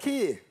ประคัด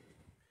ขี้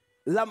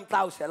ลำเต้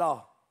าเสร็จ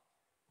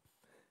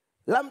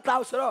ลำเต้า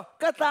เสร็จ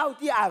ก็เต้า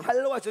ที่อ่างฮัล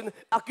โหลจุน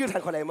อากิรทั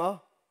นคนไหนมั้ง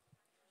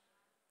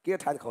กิร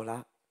ทันคนละ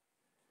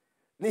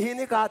นี่หิน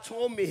นี่กาช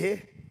งมี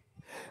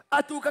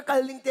atu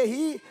kakaling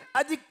tehi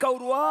adik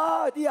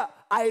kaurua dia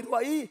air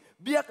wai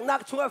biak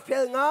nak chunga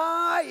fel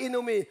ngai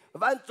inumi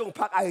van chung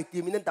phak ai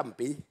ti min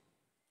tampi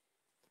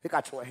he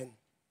ka chunga hen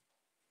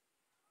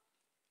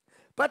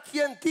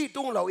pathian ti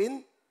tung lo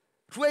in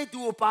ruai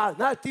tu pa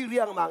na ti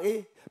riang mang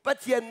e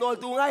pathian nol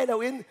tu ngai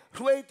lo in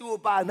ruai tu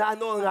pa na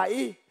nol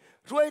ngai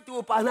ruai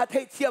tu pa na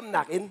thei thiam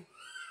nak in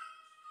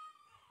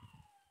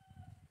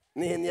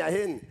ni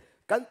hen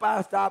kan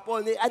pa sta pol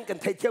ni an kan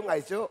thei thiam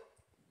ngai chu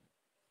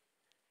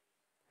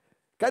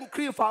กันค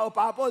รีฟ้า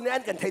ป่าปนนี่อั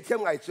นกันเทียม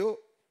ไงจู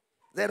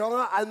แต่ร้อง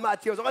อันมา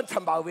เที่ยวสองกันท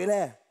ำบ่าวไปเล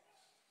ย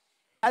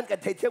อันกัน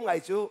เทียมไง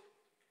จู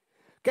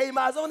ใครม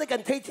าสองนี่กั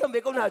นเทียมไป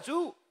ก็น่าจู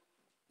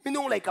ไม่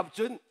นุ่งไหลกับ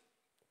จุน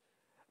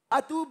อา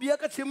ตูเบีย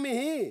ก็ชิมมี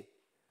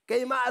ใคร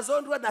มาสอง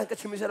รู้ว่านั่นก็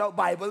ชิมมีเราไ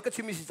บเบิลก็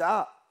ชิมมีสิจ้า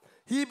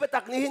ฮีปตั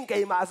กนี่หินใคร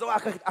มาสอง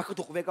อาคุ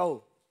ตุกไปเขา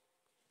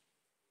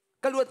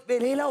ก็รวดไป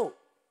เลยแล้ว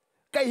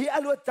ใครฮีอ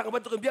รวดจังหวั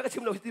ดตุกเบียก็ชิ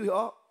มเราที่เหร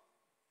อ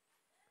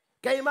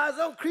ใครมาส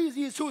องครี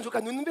ซีซูนสุกั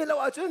นนุ่นไปแล้ว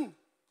อาจุน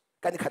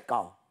กันขัดเก่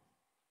า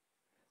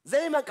เจ้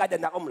ามันการเดิ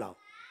นนักอมเรา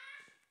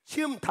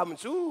ชิมท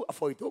ำจูอฟ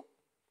อยตุก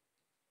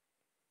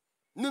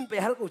นุ่นไป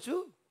ฮัลกูจู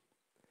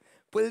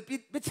เปิดปิ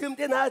ดไปชิมเต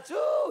น่า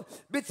จู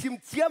ไปชิม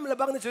เทียมระ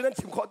บางในจูนั้น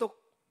ชิมขอตุก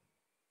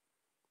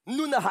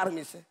นุ่นฮาร์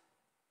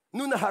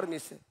มิ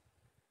ส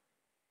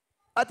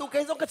อะตุกไอ้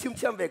ส่งก็ชิมเ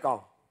ทียมไปเก่า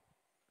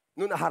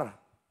นุ่นฮาร์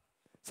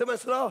สมัย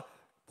สุดแล้ว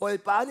พอ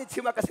ปานี่ชิ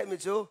มอากาศมิ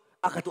จู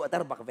อากาศตัวอัต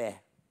ราบักเว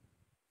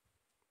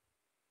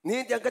นี่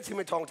ยังก็ชิม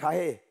ทองไทย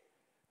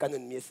กัน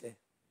นุ่นมีเส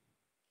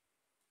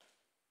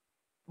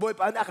บ่อยป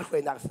านอากาศหว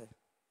ยนักเส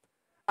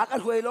อากาศ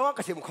หวยร้อง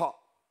ก็ชิมขอ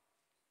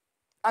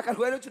อากาศห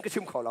วยแล้วจนก็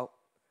ชิมขอแล้ว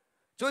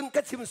จน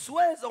ก็ชิมส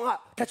วยสองอ่ะ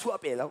ก็ชัว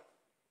เปแล้ว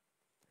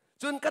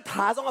จนก็ถ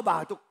าสองบา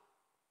ตุก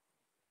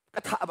ก็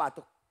ถาบา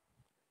ตุก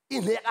อิ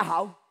นเล็กอ่ะหา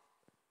ว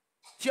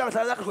เชียงส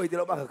ารนักหวยเดีย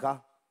วมาเหรอคะ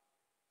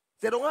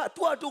แต่ตรงอ่ะ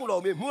ตัวจุงเรา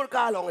มีมูล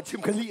ค่าลองชิ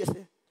มคลีเส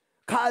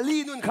คาลี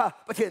นุ่นค่ะ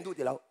ประเทศดูเ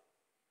ดียว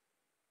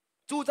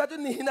จู่จ้าจ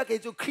นนี่นักเก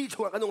จูขี้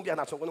ชัวกันนุ่งเบียร์ห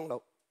นักชงกันนุ่งเรา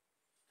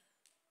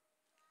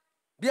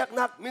เบียก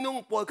นักมินุง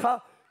ปวดขา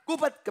กู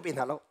ปัดกระปิน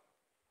หาเรา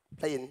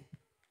ได้ยิน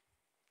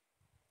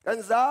กัน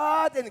ซา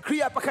เต็นครี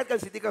ยประคัดกัน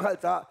สิทธิกันหัล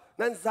จ้า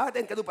นั่นซาเต็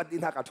นกระดูปัดดิ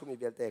นหากาทุมี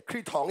เบียร์แต่ครี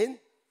ทองอิ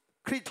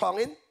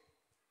น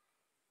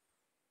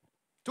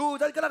จู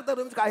จันก็รักต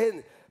รุมกาเห็น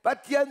ปัจ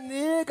เจียน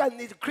นี้กัน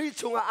นี่คริส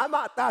ชงอามา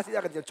ตาสิ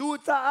กันจู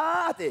จ้า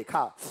เตะค่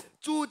ะ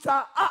จูจ้า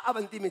อา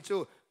บันติมิจู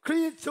ค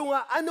ริสชง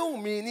อานุง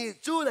มินิ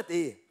จูนั่นเอ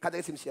งข้าได้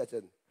สิมเสียจ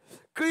น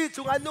คริสช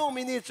งอานุง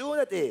มินิจู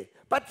นั่นเอง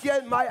ปัจเจียน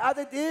ไม่อาจจ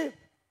ะตี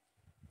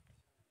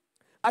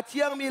อาเจี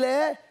ยงมีเล่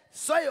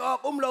สวยออ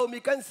กเรามี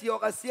กันเสีย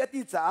กับเสีย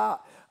ที่จ้า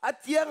อา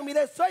เจียงมีเ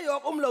ล่สวยออ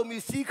กเรามี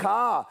สีขา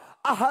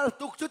อาหาร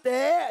ตุกจุดเตะ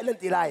เล่น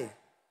ตีไร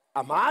อ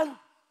ามัน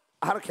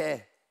อาหารแค่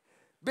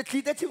เบ็ดขี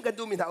ดชิมกัน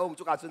ดูมินาอง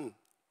จุกาจุน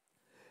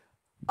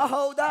อาห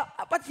าวดา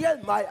ปัจเจียน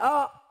ไม่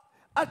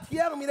อาเจี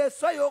ยงมีเล่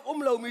สวยออก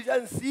เรามีกั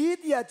นสี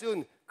ที่จุน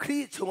คริ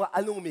สชงอา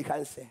นุงมีกั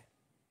นเสีย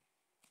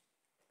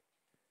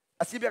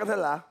อาศิเบียกั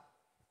นละ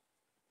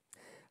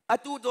อา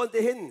ตูโดนเต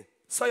หิน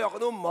สวยออก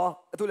นุ่มมั้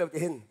อาตูเลี้ยวเต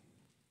หิน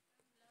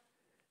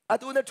อา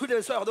ตูนั้นชุดเดีย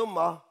วสวยนุ่ม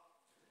มั้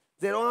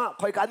เจ้าว่า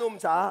คอยการนุ่ม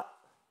จ้า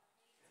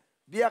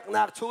เบียก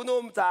นักชูนุ่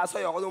มจ้าสว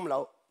ยนุ่มแล้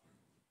ว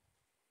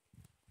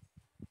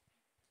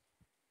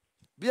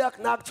เบียก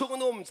นักชู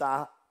นุ่มจ้า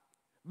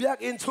เบียก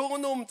อินชู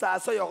นุ่มจ้า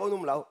สวยนุ่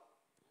มแล้ว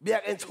เบีย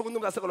กอินชูนุ่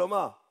มจ้าสกลม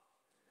า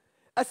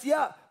อาเซีย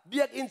เบี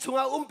ยกอินชูอ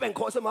าเป็นโ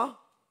คสมา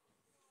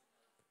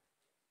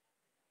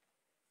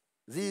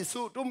จี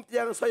สูตุ้มเตี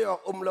ยงสวย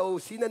เรา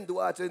สีนันดู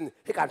อาจน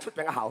ให้การชุดเ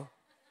ป็นเขา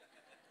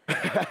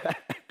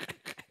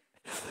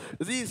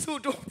จีสู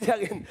ตุ้มเตียง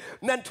อิน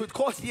นั่นชุดโค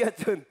เสีย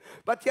จน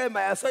ปัจจัยม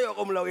าสวย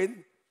เราอิน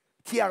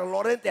เทียงลอ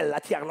เรนเตลละ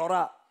เทียงลอร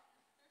ะ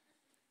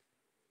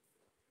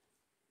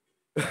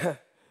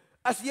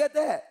อาเซียเ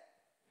ต้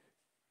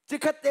จิ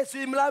คัดเตสุ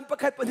ยมลามประ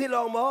คัดปนที่ล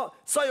องมอ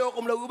สวยเ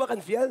ราอุบกั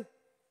นเฟียล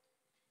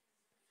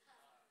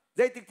ใจ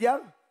ติดเตียง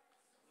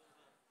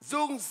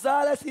ซุงซา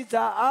และสิ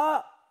จ่า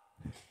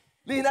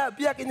นี่นะเ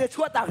บียกินเนี่ย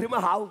ชั่วตากที่มา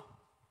หาว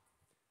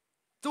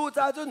จู่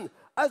จ้าจุน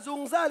อาซุง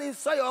ซาลี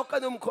สวยกั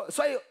นส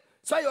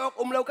วย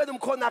เรากัน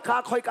คนนักขา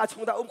คอยกาช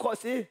งดาขอ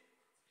สิ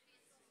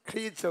ค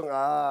ริสชง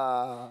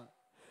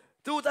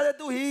จู่จ้าจะ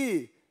ดูฮี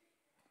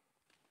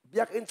เบี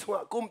ยกินชง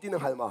กุมที่นั่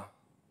งหันมา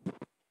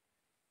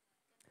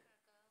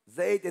ใจ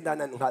เย็นๆ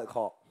นั่งหันค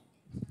อ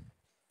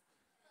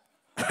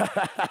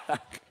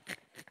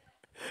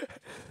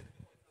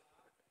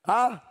ฮ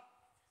ะ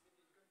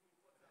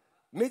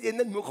มิดอิน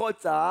นั้นมุข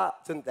จ้า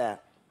จนแต่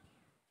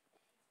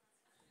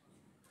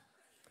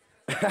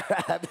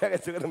เบียก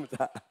จุกันมุ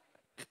จ้า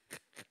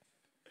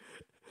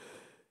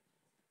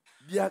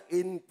เบียก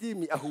อินที่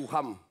มีอาหู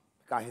ฮัม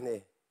กายเนี่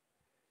ย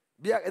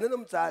เบียกอินนั้น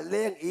มุจ้าเ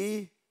ลี้ยงอี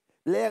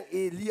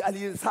ลีอา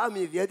ลีนสา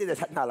มีเวียที่จะ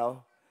ชัดหน้าเรา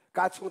ก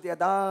ารชงเตีย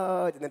ดา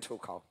จะนั่นชู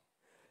เขา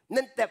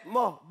นั่นเต็บ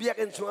มั้เบียก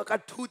อินชงการ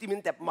ทูที่มั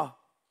นเต็บมั้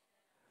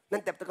นั่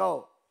นเต็บตะเขา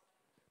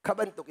ขับ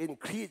รถตุกิน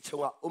ครีช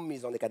งมี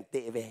ส่วนในการเต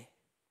ะเว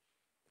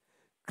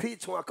คริส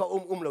ชงเขา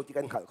เราที่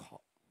กันขัดขอ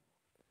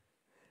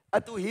อะ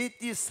ตุฮี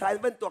ที่สาย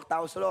เป็นตัวเต่า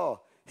สโล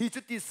ฮีจุ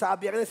ดที่สาเ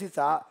บียกันสิ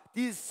จ้า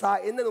ที่สาย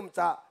นั่น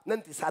จ้านั่น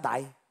ที่สาได้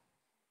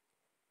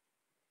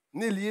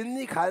นี่เลี้ยน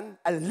นี่ขัน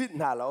อันลิ้น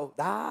หาเรา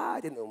ได้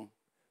เด่น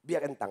เบีย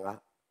กันต่างอ่ะ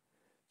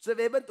จะ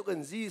เป็นตัวกัน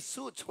จี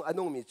สูชงอ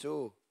นุมิจู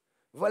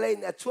วันเลย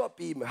เนี่ยชั่ว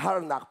ปีมหา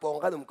หนักปอง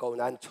กันเขา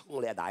นั้นชง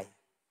เลยได้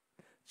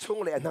ชง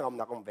เลยนั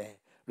กเบ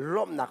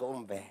ล้มนัก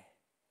เบ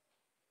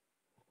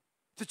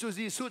จู่ๆ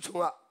จีสูชง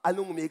อ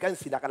นุมีกัน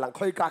สินักกำลังค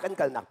อยกากัน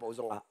กันหนักปอ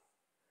งอ่ะ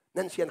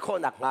นั่นเชียนข้อ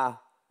หนักงา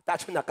แต่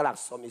ชุนนักกำลัง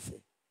สมิสิ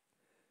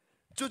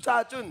จู่จ้า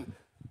จุน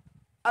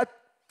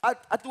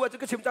ตัวจุ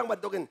กชิมจังบัด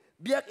ดกัน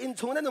เบียกอิน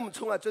ชงนั่นช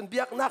งจุนเบี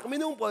ยกนักไม่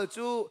นุ่งปอ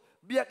จู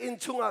เบียกอิน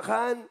ชง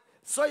ขัน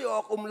สวยออ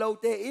กเรา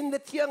เตอิน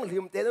เที่ยงลิ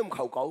มเตนุ่มเข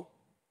าเก่า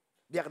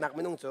เบียกนักไ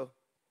ม่นุ่งจู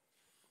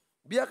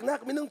เบียกนัก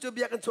ไม่นุ่งจูเ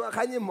บียกกันชง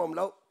ขันยิ่มหอมเ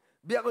รา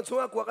เบียกกันชง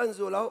กว่ากัน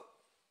จูเรา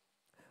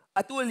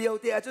ตัวเลี้ยว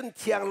เตะจุนเ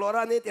ที่ยงลอร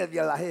าเนี่ยเตะเบี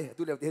ยร์ละเฮ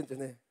ตัวเลี้ยวเตะจุน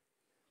เนี่ย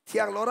เที่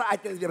ยงลอราไอ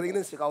เตะเบียร์นี่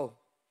นั่นสิเขา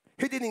เ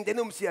ฮดินิงเต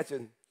นุ่มเสียจุ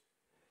น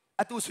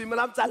ตัวสวยมา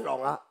ล้ำจันหลง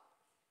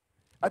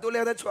ตัวเ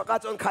ลี้ยวนั้นชัวร์ก้า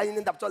จนใคร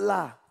นั่นดับจนล่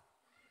า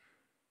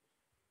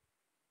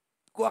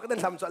กวกนั่น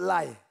ทำจนไ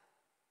ล่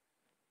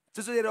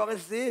จู่ๆเดี๋ยวเรากัน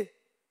สิ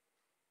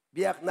เ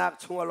บียกนัก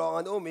ชงลอง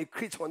อันนู้มีค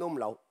ริสชงนุ่ม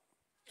เรา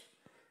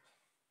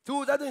จู่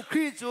ๆนั้นค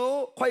ริสจู่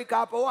คอยก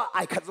าเพราะว่าไ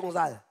อ้ขัดสงส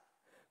าร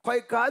คอย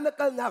กานัก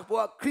กันนักเพราะ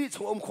ว่าคริสช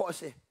งขอ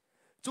สิ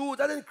จู่ๆ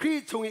นั้นคริ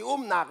สชง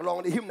นักลอง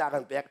ในหิมนักกั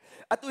นเปียก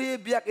ตัวเฮ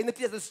เบียกอิน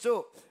ที่จะสู้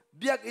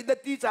เบียกอิน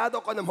ที่จะเอาดอ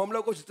กกันน้ำหอมเรา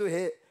ก็สู้เฮ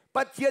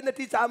ปัจเจียน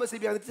ที่จะมาสิ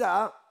เบียกที่จะ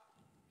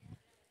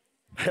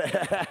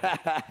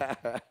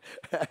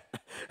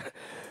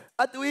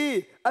ตัวอี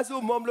สู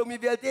มอมลงมี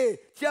เบียร์เต้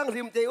เชียง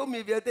ริมเต้มี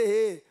เบียร์เต้เฮ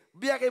เ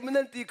บียร์เอ็ม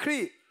นั่นตีครี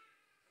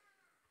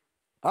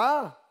ฮะ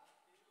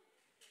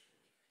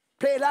เ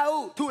พลเรา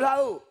ทูเรา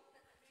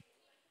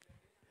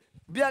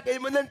เบียร์เอ็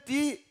มนั่น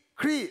ตี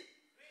ครี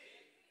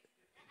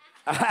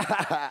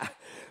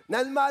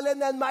นั่นมาเล่น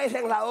นั่นมาแ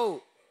ข่งเรา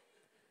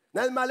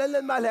นั่นมาเล่น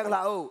นั่นมาแข่งเร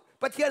า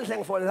ปัจเจียนแข่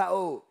งฝนเรา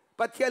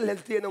ปัจเจียนเล่น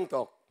เตียนงต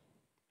ก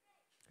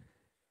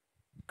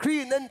ครี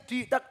นั่นตี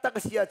ตัก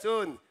เสียจ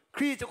นค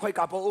รีจะคอย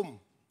กาป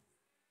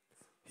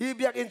ฮีเ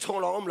บียกอินชง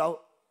ลองเรา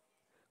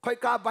คอย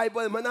กาไบเ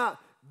บิลมันนะ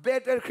เบ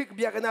เตอร์คริกเ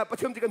บียกันนะประ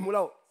ชุมที่กันหมู่เร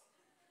า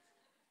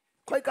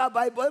คอยกาไบ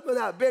เบิลมัน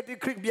นะเบเตอ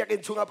ร์คริกเบียกอิ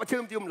นชงประชุ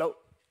มที่เรา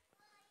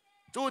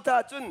จู่ตา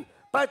จุน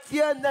ปัจเจี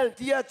ยนนั่นเ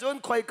จียจน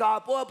คอยกา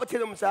ปัวปัจเจีย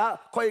นมสา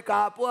คอยกา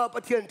ปัวปั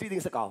จเจียนที่ดิ่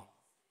งสกาว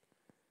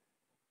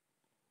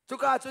จุ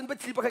กาจนปัจ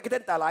เจียนปัจเจีย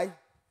นตาไหล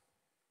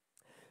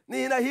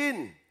นี่นะหิน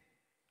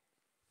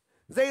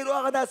ใจรัว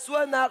กันได้ส่ว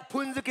นนักพุ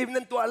นจะกิน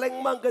นั่นตัวเล็ง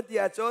มังกันเจี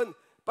ยจน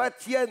ปัจ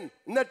เจียน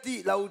นาที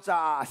เราจะ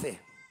เส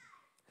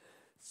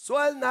ส่ว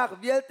นนัก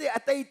เวียลเตอ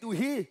ตัยตุ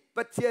ฮี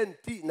ปัจเจียน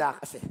ที่นัก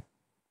เส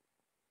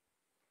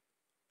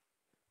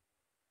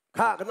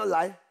ข้ากันนั่นไหล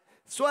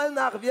ส่วน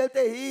นักเวียลเต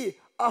ฮี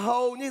อาหู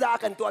นี่ด่า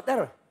กันตัวเตอ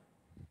ร์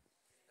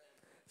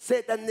เซ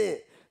ตันนี่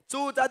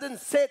จูจัดน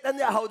เซตัน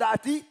นี่อาหูด่า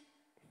ที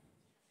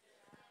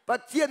ปั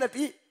จเจียนนา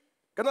ที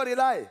กันนั่น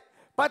ไหล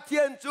ปัจเจี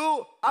ยนจู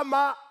อาม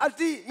าอ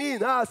ดีมี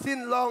นาสิน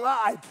ลอง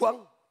ไอพวง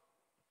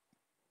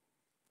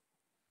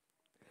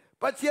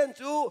ปัจเจียน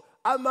จู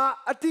อามา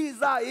อดี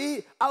ใจ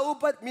อาอุ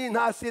ปัตมีน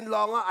าสินล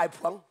องไอพ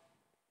วง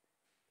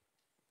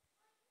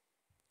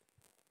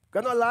กั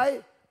นนั่นไหล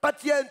ปัจเ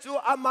จียนจู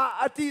อามา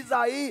อดีใจ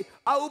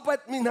อาอุปัต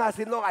มีนา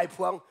สินลองไอพ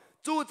วง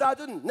จูจ้า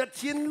จุนนัด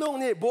ชินลุง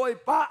นี่บอย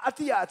ป้าอ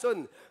ธิยาจุน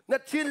นั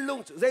ดชินลุง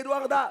ใจดว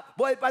งดา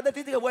บอยป้านัด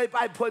ที่บอยป้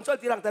าผลชน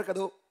ที่หลังเตะกระ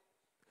ดู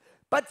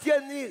ปัจเจียน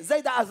นี่ใจ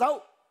ดาเจ้า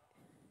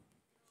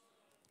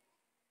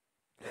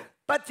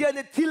ปัจเจียน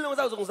นี่ทิ้งลงเ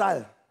จ้าสงสาร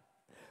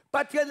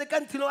ปัจเจียนนี่กั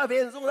นทิ้งลงอาเว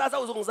นสงสารเจ้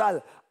าสงสาร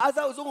อาเ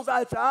จ้าสงสา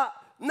รช้า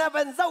นับเ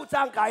ป็นเจ้าจ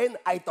างกาย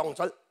ไอตองช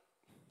ล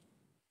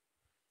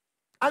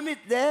อามิด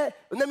เด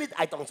นัมิดไ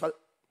อตองชล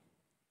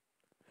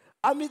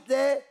อามิดเด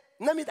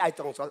นัมิดไอ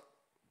ตองชล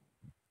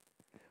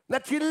นั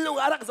ดทิ้งลง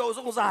อารักเจ้าส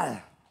งสาร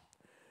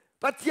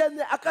ปัจเจียน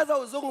นี่อากาเจ้า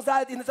สงสา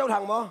รที่เจ้าทา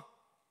งมั้ง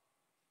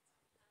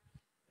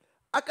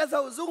อากาเจ้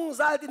าสง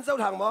สารที่เจ้า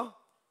ทางมั้ง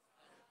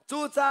จู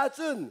จ้า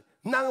จุน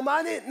นางมา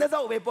นี่นั่นเจ้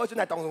าเวบจุน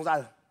นายตองสงสา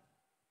ร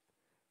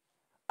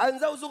อัน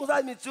เจ้าสงสา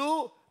รมิจู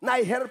นาย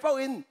เฮร์ป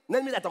วินนั่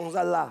นมีนายตองสงส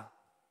ารละ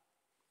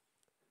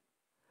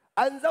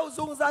อันเจ้าส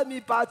งสารมี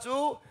ป้าจู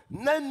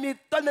นั่นมี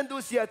ต้นนันดู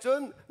เสียจุ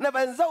นนั่นเ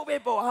ป็นเจ้าเว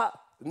บฮะ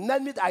นั่น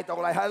มีไอตอง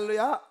ไรฮัลโหล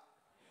ยะ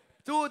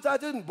จูจ้า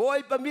จุนบอย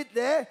ปมิดเ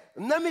ล่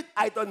นั่นมีไ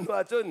อตองหัว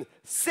จุน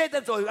เสด็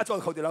จโจย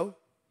เขาเดียว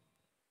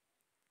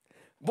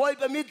บอย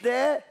ปมิดเล่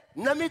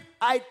นั่นมี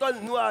ไอตอง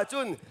หัว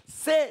จุน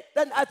เส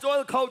ด็จโจย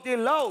เขาเดีย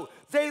ว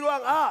ใจรว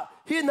ง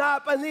หินหา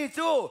ปนิ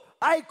จู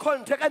ไอคน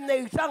เทกันใน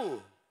จัง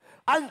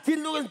อันที่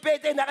ลูกเป็น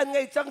เตนักใน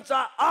จังจ้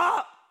า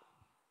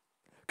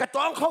กระต้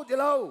องเขาเดีย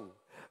ว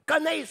กัน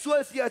ในส่วน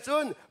เสียจ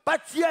นปัจ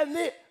เจียน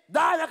นี่ไ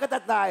ด้แล้วก็ตั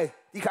ดได้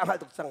ที่ข้ามา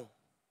ตุกจัง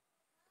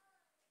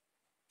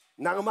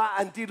นางมา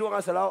อันที่รวงอ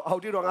าสลาวเขา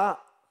ที่รวง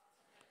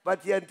ปัจ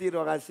เจียนที่ร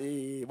วงอาสิ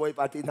บอยป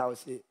าตินเอา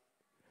สิ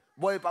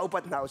บอยปาอุปั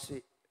ตนเอาสิ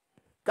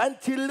กัน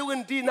ที่ลูก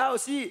ที่เอา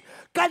สิ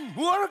กัน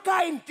หัวกา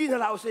ยที่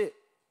เอาสิ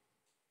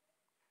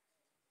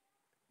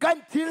กัน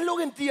ทิ้งลูก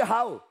กันที่เข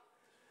า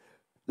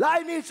ลาย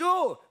มิจู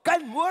กั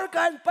นมัว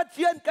กันปัจเ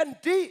จียนกัน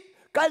ที่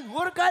กันมั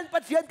วกันปั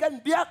จเจียนกัน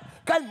เบียก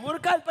กันมัว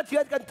กันปัจเจีย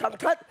นกันทาง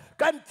ทัด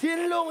กันทิ้ง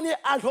ลูกนี่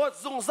อาโหด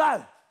สงสาร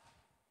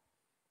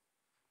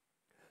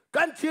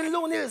กันทิ้งลู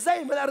กนี่ใจ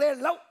มันอะไร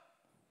แล้ว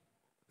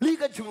ลี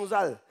กันชุงส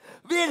าร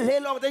วิ่งเฮ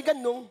ลองแต่กัน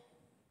นุ่ง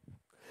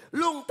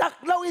ลุงตัก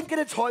เล่าอินกั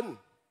นชน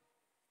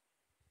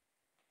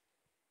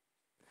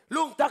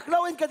ลุงตักเล่า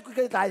อินกันกุย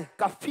กันตาย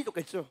กับฟีตุ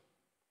กันชัว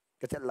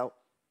กันเช่นเรา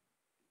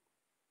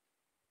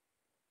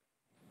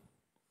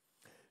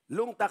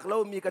ลุงตักเรา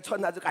มีกระชอน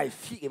อาจจะไก่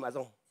ฟีกันมา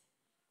ส่ง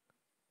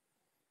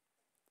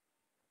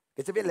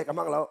ก็จะเป็นอะไรกัน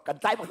บ้างเรากัน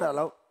ตายบ้างเ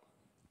รา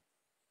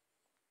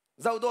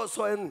เราโดน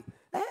ส่วน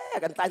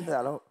กันตาย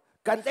เรา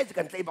กันตายจะ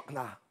กันตายบ้าง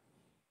นะ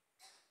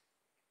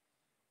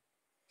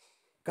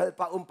กัน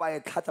ป้าไป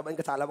ข้าจะเป็น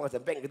กระชากแล้วมันจะ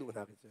แบ่งกันดูน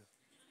ะ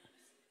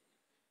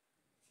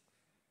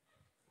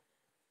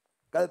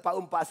กันป้า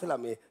ไปสลา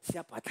มี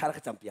siapa tarik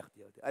campiak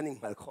dia aning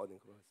malkon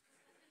cross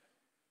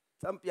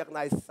campiak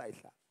nice size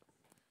lah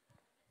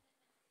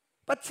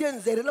ปัจเจียน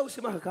เจริญเราสิ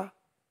มาค่ะ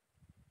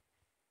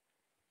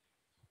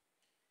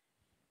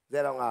เจ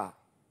ริญ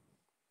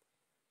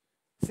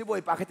สิบอ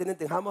ยปากให้ติน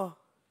ติงหาม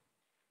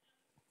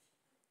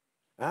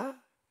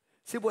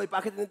สิบอยปา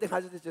กให้ตินติงหา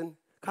จุดจน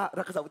ข้า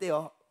รักษาอุตยอ๋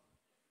อ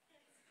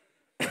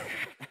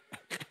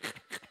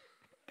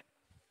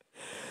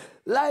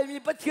ไล่มี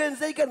ปัจเจียนใ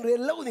จกันเรีย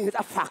นเล่านี่จ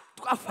ะฝัก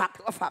ตุกฝัก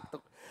ตุ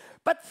ก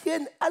ปัจเจีย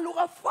นอาลูก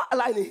ฝักอะ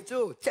ไรนี่จู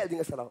เจ้าดิ่ง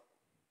กันสลาว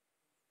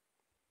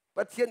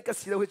ปัจเจียนก็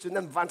สิเราให้จุด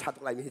นั้นวันชาตุ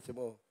กอะไรมีจูโ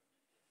ม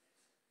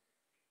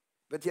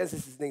ปัจเจียน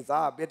สิ่งหนึ่งจ้า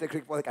เบต้คลิ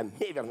กพอกันไ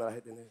ม่แบบนั้นใ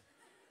ห้ตัวนี้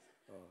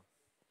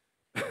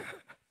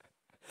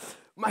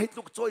มาให้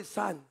ตุกโจย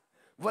สัน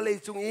วันเลย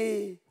จุง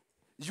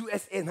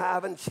USA หา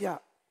วันเชีย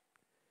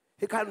ใ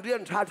ห้การเรีย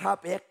นชา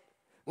เป็ก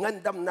เงิน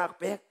ดำนัก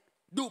เป็ก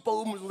ดูปู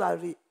มุสลา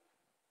รี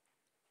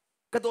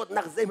กระโดดห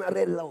นักเซมาเร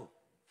นเรา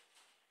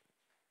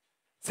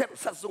เสพ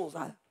สัตว์สงส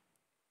าร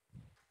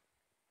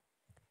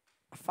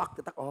ฟัก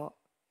ตักอ๋อ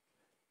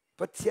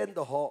ปัจเจียน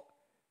ตัวhọ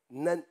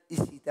นั่นอิ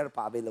สิเตอร์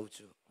ป่าเบล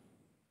จู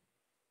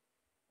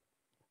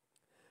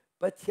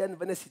ปัจเจียน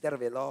วันนี้สิเตอร์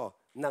เวลอ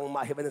นางม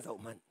าเฮวันเจ้า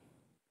มัน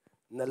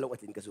นั่นลงอ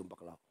ธินกระซุ่มบั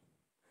กเรา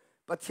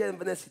ปัจเจียน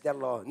วันนี้สิเตอ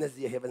ร์ลอนั่นเ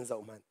สียเฮวันเจ้า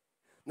มัน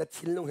นั่น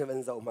ชิลลงเฮวัน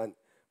เจ้ามัน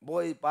บอ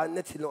ยปาน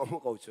นั่นชิลลงอมุ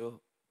กเอาจู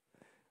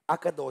อา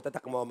กาโด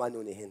ตักมอมานุ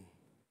นี่เห็น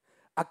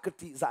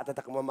akti za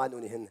tak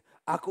mamanunin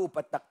aku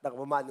patak tak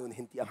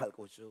mamanunin ti ang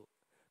halko su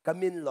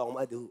kamin long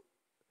madu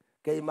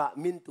kay ma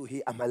min tu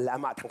hi amal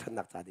ama thang than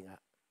nak cha dinga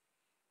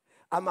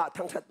ama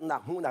thang that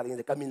nak hu na ding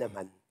kamin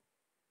naman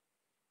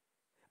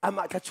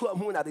ama tha chu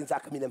mu na ding cha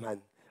kamin naman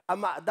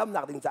ama dam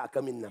nak ding cha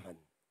kamin naman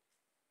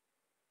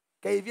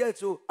kay vial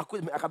chu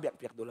aku me akabiak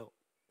piak do law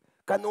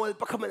kanol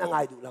pa kaman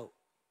angay do law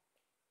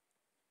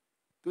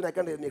tunay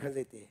kan ni kan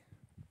zete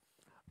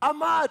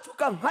ama chu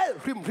kang hal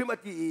rim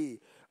rimati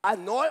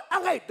anol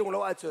angay dong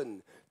law achun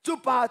chu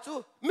pa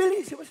chu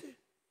mili si basi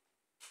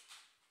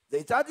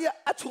dei cha dia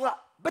achunga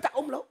batak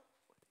law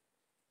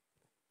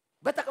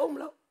batak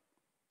law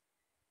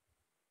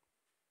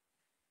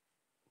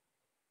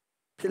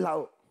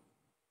pilau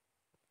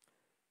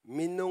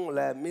minung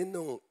la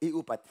minung I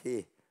upat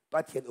hi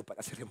pathian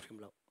upat asirim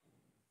rim law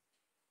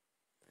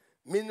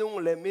minung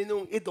le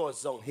minung I do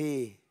zong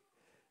hi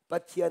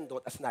pathian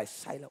dot asnai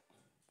sai law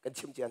kan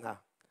chim chian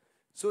ha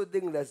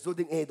zuding le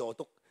zuding e do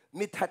tuk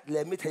mithat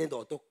le mithat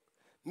do tuk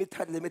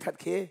mithat le mithat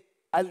ke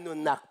an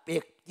nun nak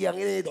pek tiang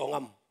e do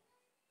ngam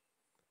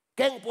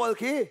keng pol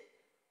ki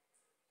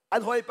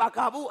an hoi pa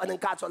ka bu an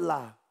ka chon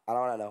la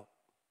ala la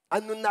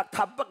an nun nak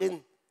thap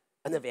bakin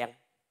an veng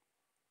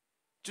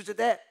chu chu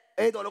te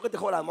e do lo ka te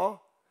khola mo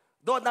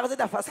do nak se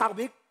da fa sang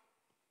bik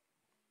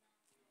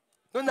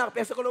nun nak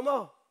pek se ko lo mo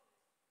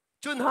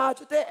chun ha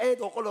chu te e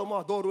do ko lo mo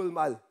do rul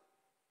mal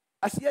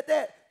asia te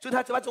chun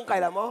ha chwa chung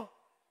kai la mo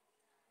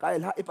kai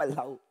la ipal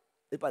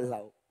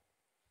lau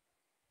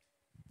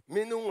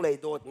minung lei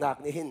dot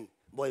nak ni hin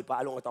boy pa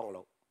along atong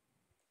lo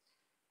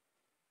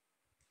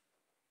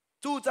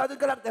chu cha du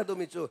kalak ta do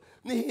mi chu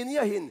ni hin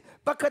ya hin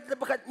pakat le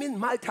pakat min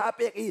mal tha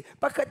pek I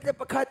pakat le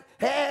pakat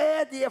he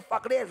dia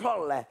fak le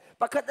rol le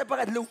pakat le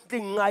pakat lung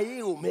ting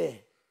ngai u me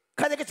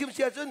khane ka chim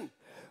sia chun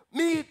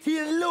mi thi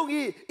lung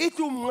I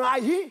chum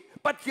ngai hi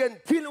pathian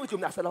thi lung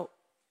chum nak sa lo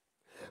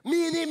mi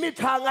ni mi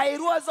tha ngai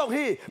ruwa zong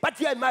hi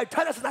pathian mai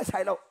tha na sa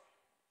sai lo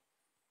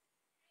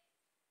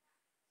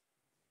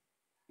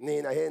นี่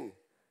นะเห็น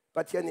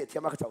ปัจจัยนี่เทีย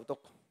มกับเจ้าตุก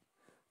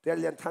เ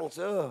รียนทางเ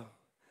สือ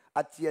อ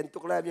าเจียนตุ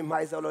กแล้วมีไม้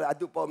เจ้าเลยอ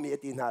ดุปอมี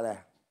ตีนหาเลย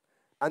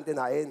อันที่ไห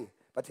นเห็น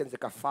ปัจจัยจะ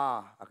กาฟ้า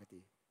อากาศ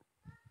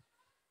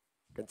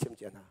กันชิมเ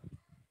จียนหา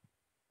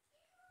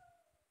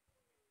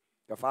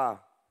กาฟ้า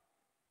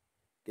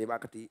เกี่ยวกับอ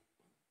ากาศ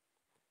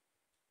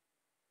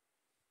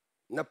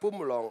นับปุ่ม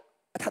ลอง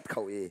อัฐเข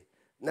าเอ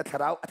นัท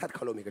ราวอัฐเข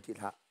าลมีกติ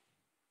ท่า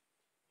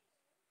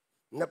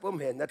นับปุ่ม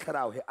เห็นนัทร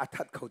าวเห็นอั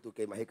ฐเขาตุเ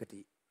กี่ยวมาให้ก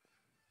ติ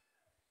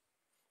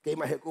เกี่ย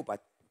มาให้กูปัด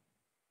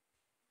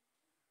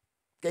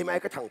เกี่ยมาให้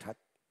กระถังทัด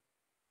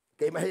เ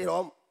กี่ยมาให้ล้อ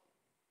ม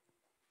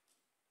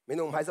ไม่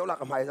นุ่งหายเสาหลัก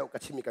กับหายเสากระ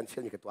ชิมมีกันเชื่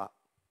อมีกันตัว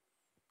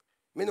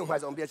ไม่นุ่งหาย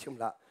เสาเบียชิม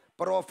ละโป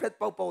รเฟตเ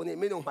ป้านี่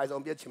ไม่นุ่งหายเสา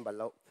เบียชิมบัลแ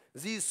ล้ว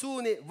จีซู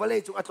นี่วันเลย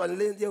จุกอัตวันเ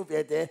ล่นเดียวเว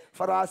เดฟ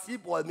าราซี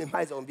บอลมีหา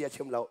ยเสาเบีย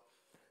ชิมแล้ว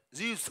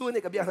จีซู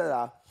นี่กับเบียนั่นล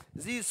ะ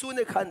จีซู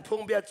นี่ขันทง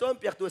เบียจอม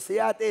เปียกตัวเสี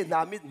ยเต้นา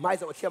มิดหายเ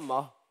สาเทียม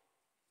มั้ง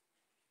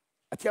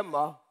เทียม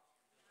มั้ง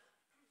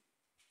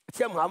เ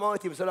ทียมหามั้ง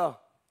ทีมสุดละ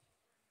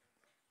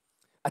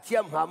อาเทีย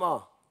มหามา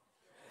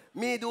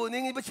มีดู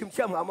นี่ไปชิมเ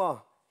ทียมหามา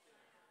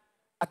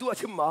อาตัว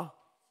ชิมมา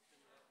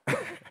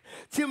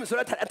ชิมสุดแ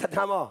ล้วทัดห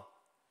ามา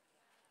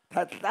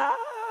ทัดตา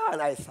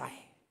ในใส่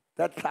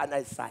ทัดตาใน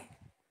ใส่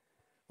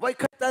ไว้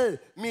คัตเตอร์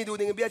มีดู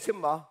นี่เบียชิม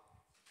มา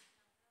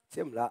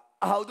ชิมละ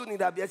เอาดูนี่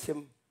ดาเบียชิม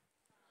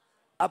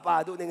อาปา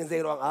ดูนี่เซ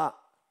รอง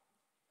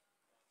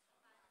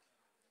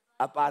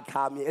อาปาท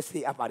ามีSC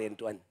อาปาเรียน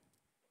ตัวน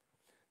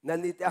นั่น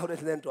นี่แต่เขาเรี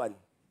ยนตัวน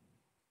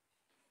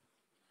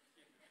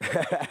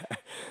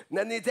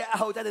นั่นนี่จะเอ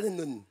าจะได้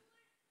นุน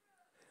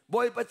บ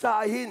อยประจา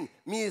หิน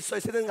มีสวย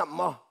เส้นงับ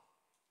มา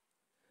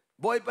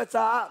บอยประจ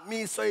ามี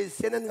สวยเ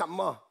ส้นงับ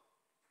มา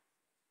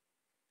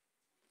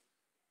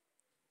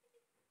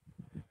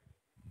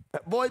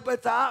บอยประ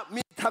จา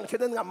มีทางเส้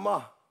นงับมา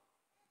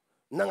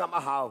นั่งงับอ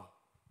าหาว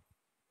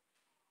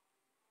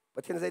ปร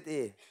ะเทศไทยตี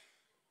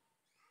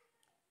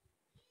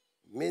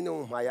มีนุ่ง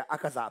มายาอา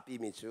กาศปี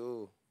มิจู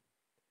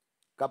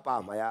กับป้า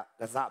มายา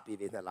กาศปีเ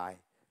ป็นอะไร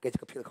เกจ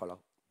กับพี่เขาเรา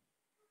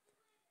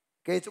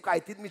เกจุกไอ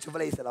ติดมีชุบ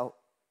เลยสิเรา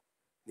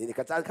นี่ก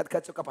ระจายคั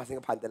ดจุกกับภาษา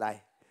พันธุ์อะไร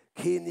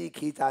ขีนี่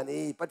ขีจา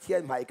นี่ปัจจั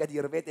ยใหม่กระดี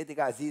รเวทติ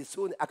กาจี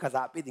ซูนอากาศ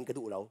ปีดิ่งกระ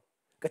ดูเรา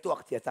กระตัว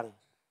เทียจัง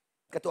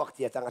กระตัวเ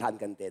ทียจังทัน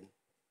กันเต็น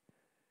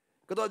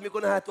กระตัวมีค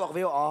นหาตัวเว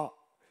ลอ๋อ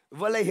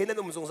วันเลยเห็นนั่น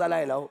นุ่มสงสาร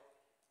เรา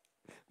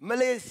มา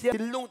เลเซีย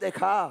ลุงแต่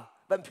ข้า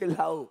บันพิลเ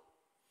รา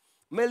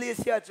มาเล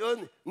เซียจน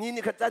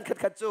นี่กระจาย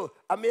คัดจู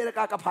อเมริก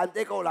ากับพันธุ์เ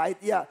ด็กเอาหลาย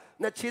เดีย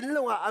น่ะชิ้น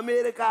ลุงอ่ะอเม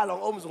ริกาลอง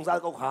อมสงสาร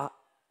เขาขา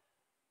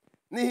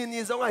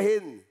นี่สงเห็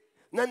น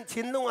นั่น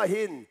ชิ้นลงอ่ะเ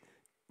ห็น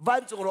วั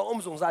นจงเราอม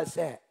สงสารเส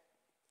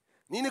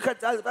นี่ขัด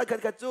ใจ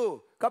ขัดจู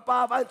กับป้า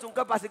วันจง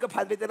กับป้าสิกับ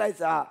พันไปได้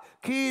จ้า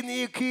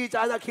ขี้จ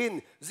านักหิน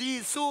จี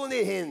ซู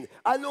นี่เห็น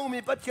อันลงมี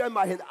ปัจจัยม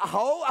าเห็นเข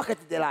าอากา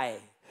ศเดลัย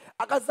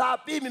อากาศซา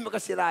ปีมีมันก็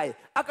สิไล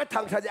อากาศท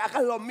างชาติอากา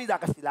ศลมมีดา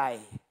กสิไล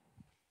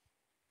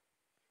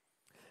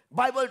ไบ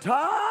เบิลท้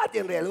าเตี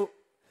ยงเรียลู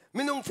ไ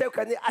ม่นุ่งเชฟ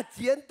กันนี่อาเ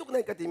จียนตุกใน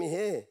กติมีเฮ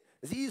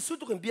จีซู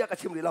ตุกเบียก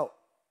ชิมหรือเรา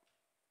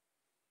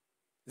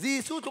จี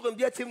ซูตุกเ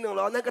บียชิมหนึ่งเ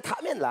รานั่นก็ถา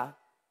มเองล่ะ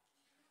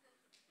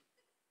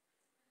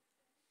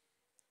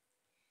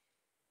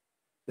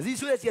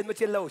Giêsu đã chiến mà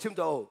chiến lâu chim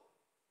tổ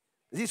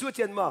Giêsu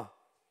chiến mà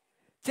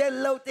chiến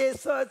lâu tê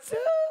sơ chứ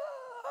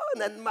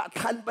nên mà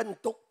khăn bần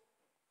tục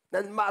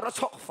nên mà nó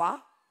chọc phá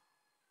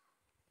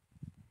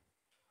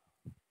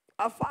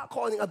phá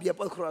khó những abia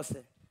Paul cross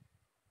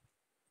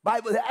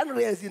Bible hay anh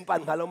reason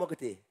pan kalau mau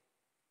kete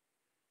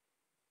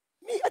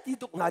mi ati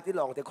tuk ngati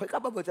long te khoi ka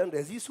ba bajang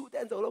re Giêsu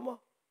ten to lo mo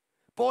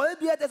Paul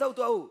bia te sau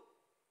to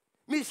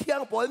mi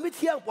siang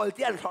Paul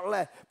tian thok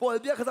le Paul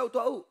bia ka sau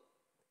to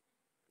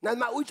nan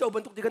ma ui chou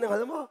bần tục thì cái này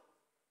hả mo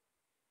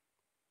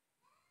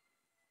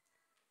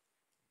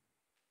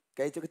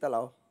cái chỗ kita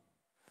lâu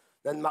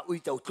nan ma ui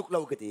chou chuk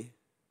lâu cái gì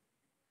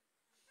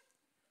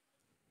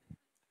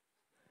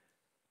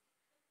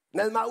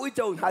nan ma ui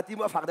chou hati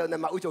ma phạc đâu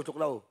nan ma ui chou chuk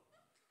lâu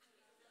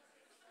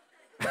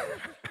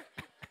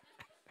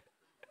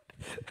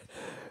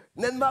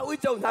nên mà ui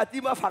chầu thà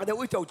tí mà phẳng theo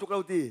ui chầu chục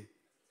lâu tí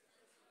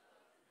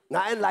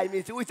ngài lại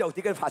mi chú ui chầu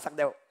tí cần phá sắc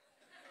đều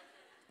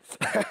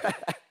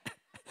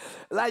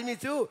lại mi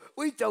chú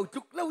ui chầu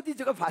chục lâu tí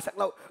chứ cần phá sắc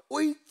lâu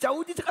ui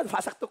chầu tí chứ cần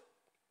phá sắc tục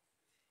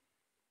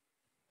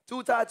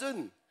chú cha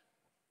chun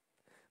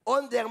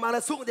ôn đèn mang là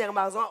xuống đèn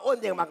mang rồi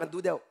ôn đèn mang cần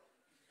tu đều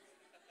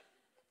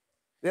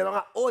để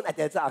nó ôn ở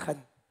trên cha khăn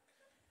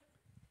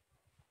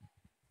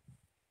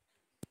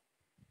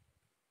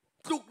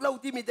chục lâu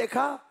tí mi để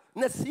khá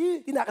nè xí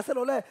tí nào cái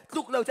sao lẽ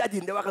chục lâu cha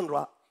nhìn đều ăn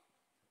rồi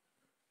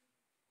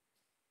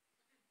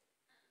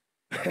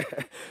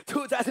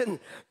chú cha chun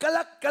cái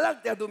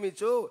lắc để tu mi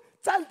chú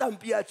chân tầm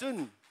bia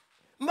chun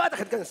mà ta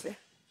khẩn sẽ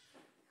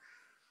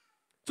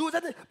chú cha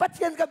chun bắt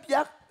chân cái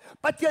bia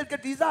bắt chân cái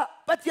tí ra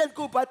bắt chân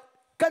cô bắt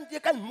kan dia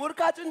kan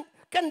murka chun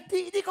kan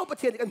ti di kau bắt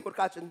chân kan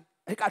murka chun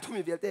hay cả thu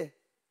mi việc thế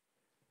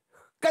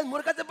kan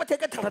murka chun bắt chân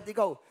kan thằng ti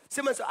kau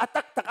xem sao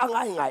atak tak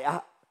angai ngai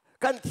à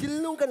kan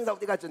thil lung kan zau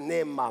ti ka chun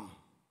nem mam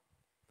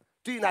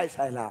tuy này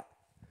sai là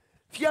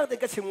phiang tên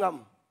cái chim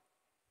ngầm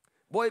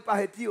boy pa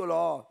hết tiêu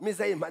lo mi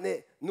say mà nè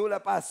nu là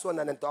pa xuân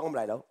là nên toang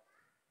lại đâu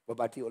boy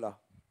pa tiêu lo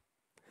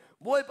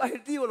boy pa hết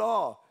tiêu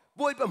lo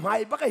boy pa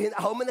mai bắt cái hình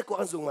áo mình có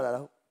ăn dùng mà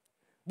đâu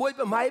boy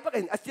pa mai bắt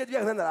cái hình asiat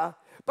việcนั่นlà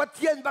bắt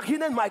thiên bắt hình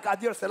nên mai cả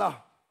điều sẽ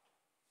là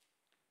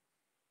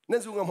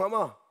nên dùng ngầm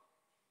mà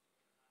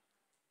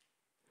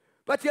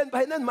bắt thiên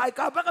bắt nên mai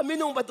cả bắt cái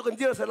minung bắt tụi cái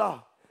điều sẽ là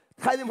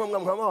thay nên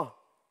ngầm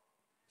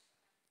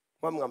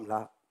ngầm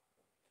là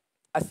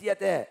Asia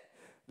te,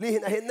 ni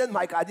hin nan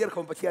mai ka adir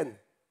khom pathian.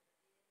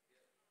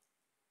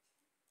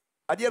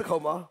 Adir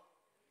khom mo?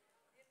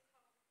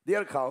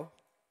 Dir khau.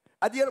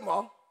 Adir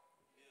mo?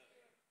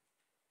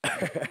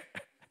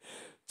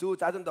 Chu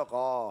cha chun to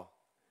ko.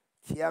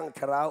 Thiang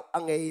tharau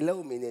angai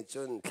lo mi ne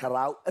chun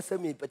tharau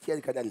asami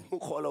pathian khanan mu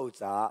kho lo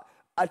cha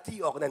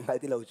ati ok nan hai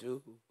ti lo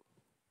chu.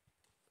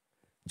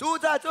 Chu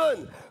cha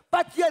chun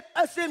pathian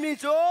asami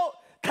chu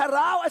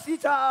Karau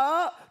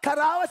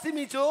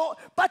asimi cho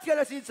pathian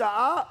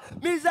asita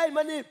mi zai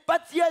mani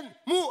pathian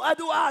mu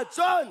adua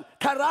chon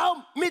karau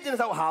mi tin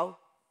sao hao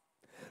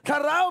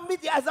karau mi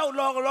ti azau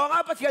long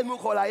a pathian mu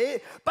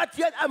kholai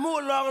pathian amu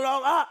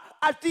long a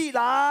ati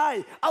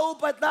lai au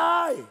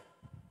patai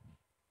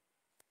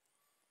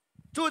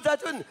chu cha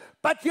chun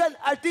pathian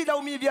ati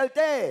dau mi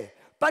vialte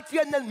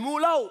pathian nan mu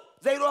lau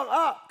zai long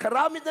a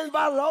karau mi nan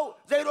ba lau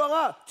zai long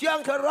a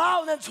chiang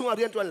karau nan chunga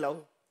rian tuan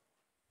lau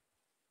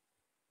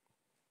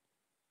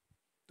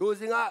tu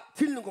zinga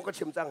thiên lung có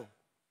chim trăng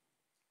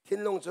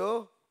thiên lung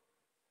chú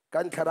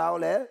kan kharao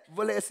le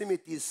vole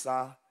simiti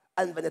sa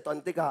an vane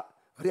ton tika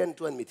rian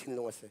tuan mi thiên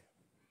lung ase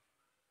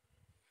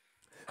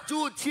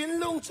chú thiên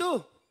lung chú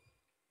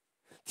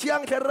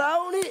thiang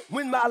kharao ni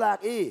mun ma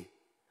lak i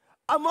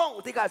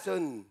among tika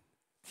chun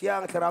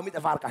thiang kharao mi ta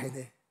var ka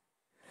hene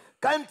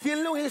kan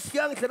thiên lung hi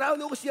thiang kharao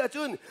nu sia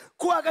chun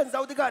kwa kan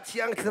zau tika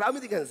thiang kharao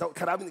mi kan zau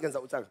kharao mi kan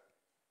zau chang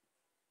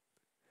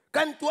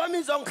kan tua mi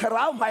zong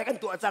kharao mai kan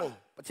tua chang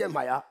pathian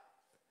mai a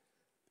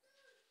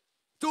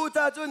chu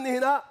cha chun ni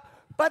na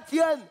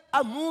pathian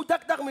amu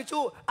tak mi chu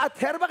a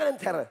ther ba kan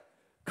ther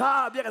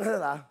kha bia kan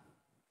la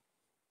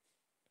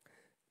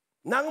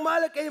nang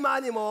mal ke ma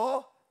ni mo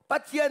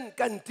pathian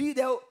kan ti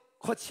deu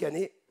kho chian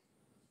ni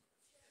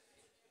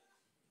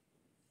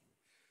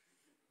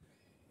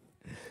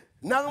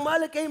nang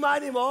mal ke ma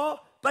ni mo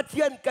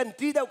pathian kan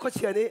ti deu kho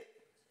chian ni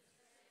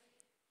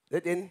để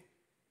tin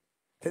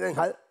thế nên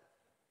hal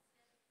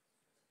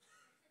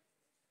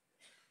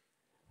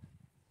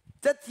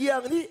chất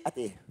chiang ni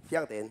ati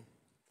chiang ten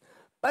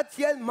bắt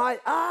chiang mai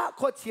a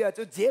kho chia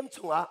cho jem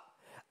chunga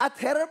a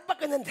ther ba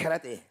kan ther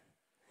te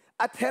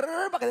a ther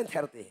ba kan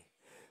ther te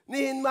ni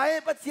hin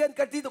mai bắt chiang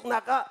ka ti tuk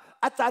naka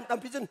a chan tam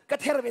pi chun ka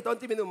ther me ton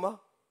ti minum ma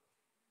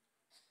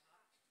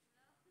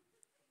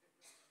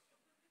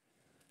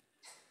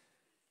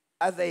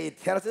a zai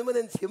ther chun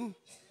men chim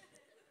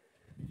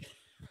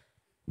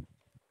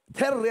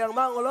ther riang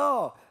mang lo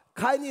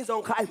khai ni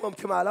song khai mom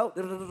thima lo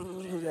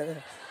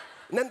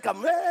nên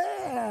cầm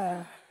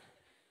đấy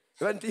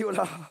vẫn tiêu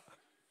là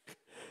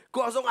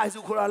có giống ai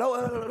dù khổ là lâu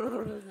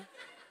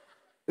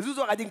dù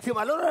cho ai đình thiêu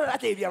mà lâu đã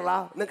tiền việc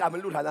là nên cầm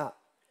mình luôn hả na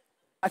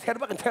à theo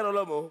bắt cần theo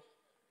lâu mồ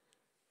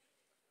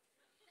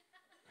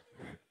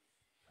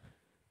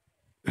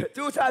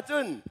จูชาจุ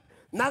น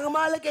นางม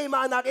าเลกม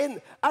านักอิน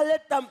อะไร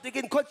ตามติ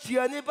กินคดเชีย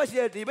นี่ปัจเจี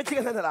ยดีปัจเจีย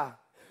นั่นละ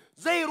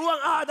ใจรวง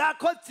อาดา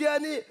คดเชีย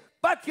นี่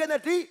ปัจเจียนั่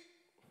นดี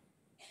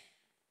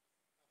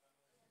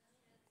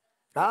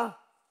ฮะ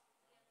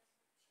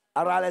อ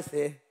ะไรเลย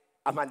สิ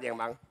อามันยัง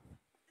มัง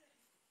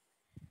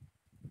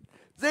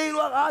ใจร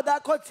วงอาดา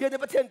คดเชียนี่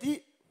ปัจเจียที่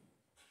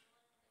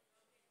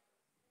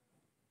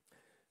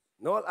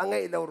โน้ตอังไง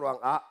เรารวง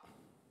อา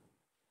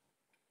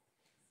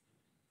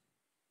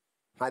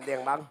มันยั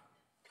งมัง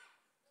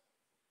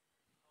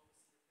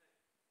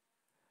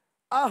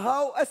อาเฮา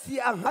อาศัย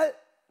อังฮัล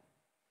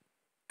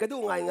ก็ดู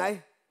ไงไง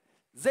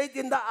ใจ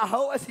ดินดาอาเฮา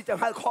อาศัยจัง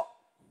ฮัลข้อ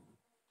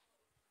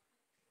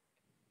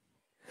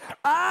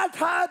อาท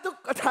าตุ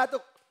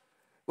ก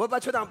ว่าปั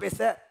จจุบันเป็นเส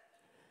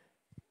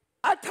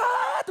อาทา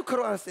ตุกค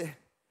รัวสิ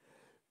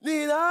นี่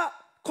นะ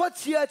ข้อเ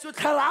ชียจุด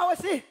ทาราว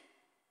สิ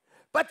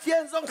ปัจเจีย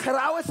นทรงทาร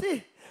าวสิ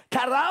ท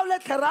าราวและ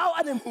ทาราว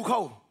อันนี้หูเขา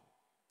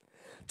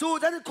จู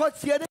จันข้อเ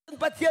ชียนี่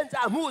ปัจเจียนจะ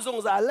อามูทรง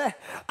สารเลย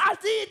อา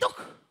จีตุก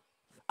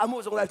อามู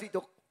ทรงสารจี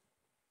ตุก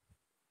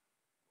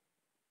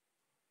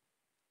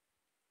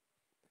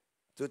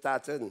จูตา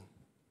จน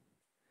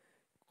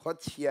ข้อ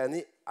เชีย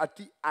นี่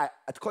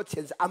ข้อเชี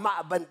ยนอามา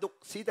บรรทุก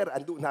สีเตอร์อั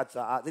นดูน่าจ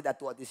ะได้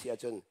ตัวที่เสีย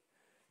จน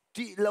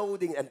ที่โหล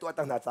ดิ้งอันตัว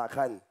ตั้งน่าจะ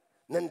ขัน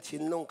นั่นชิ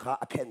นลงขา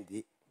อเพนดี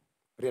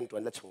เรียนตัว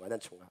นั่นชงนั่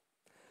นชง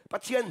ปั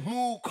จเจียน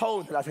มูเขา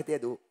น่าจะเต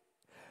ดู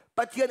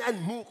ปัจเจียนอัน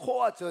มูข้อ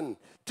จน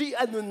ที่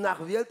อันนุนนัก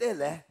เวียลเต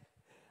เลย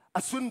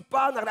สุนป้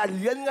านักเ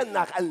รียนเงิน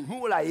นักอันมู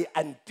ไหล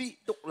อันที่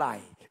ตุกไหล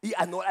อี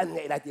อันโนอันไง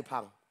ไหลที่พั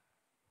ง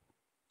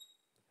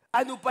อ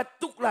นุปัต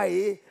ตุกไหล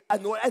อ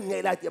นุอันไง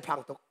ได้ที่พัง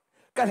ตุก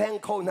กระแหง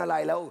เขาหน้าไหล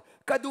แล้ว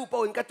กระดูป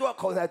นกระตัว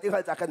เขาหน้าที่เขา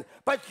จากกัน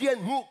ปัจเจียน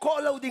หูโค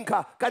เราดิ้งค่ะ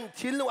กัน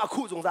ชิ้นลงอา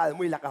คู่สงสารไ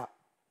ม่หลักอ่ะ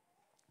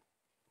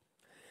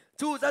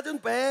จูจ่าจุน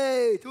เป๋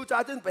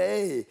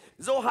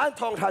โจฮัน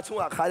ทองทัดชง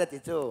อ่ะขาดติ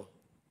ดจู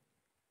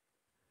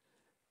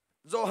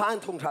โจฮัน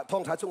ทอ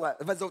งทัดชงอ่ะ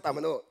วันโจตาม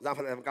มันโน่จาง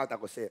พันธุ์ก้าวตา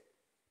กุเส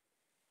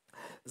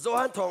โจ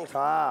ฮันทอง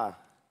ทัด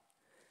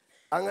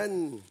อังเงิน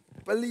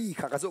ปลี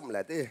ขากระซุ่มแห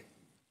ละที่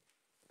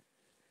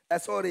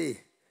sorry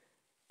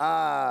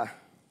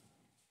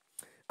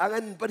อังอั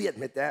นประเดี๋ยว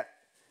ไม่แต่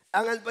อั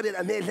งอันประเดี๋ยว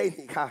ไม่เลย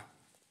นี่ค่ะ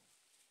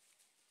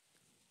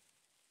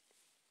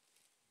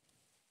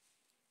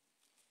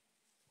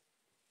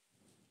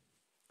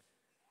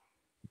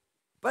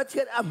ปัจเจี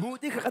ยนอามู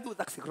ที่ข้าดู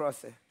ตักสิครอ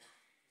ส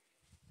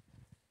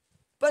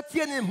ปัจเจี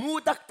ยนมู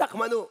ตัก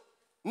มานุ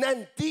นั่น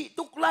ที่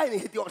ทุกไล่นี่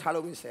ที่ออกทา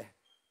รุมิเส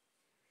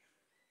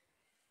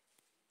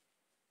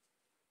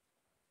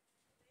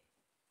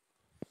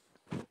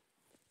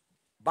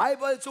ไบเ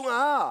บิลจุงอ่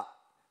ะ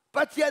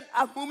ปัจเจียนอ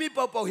ามูมีเ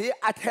ป่าเฮีย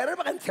อัดเทอร์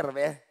บักันเทอร์เว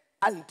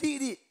อันที่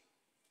ดิ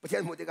ปัจเจีย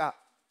นมูติกา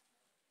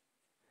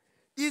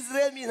อิสรา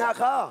เอลมีนา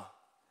คา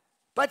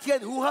ปัจเจียน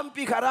หูฮัม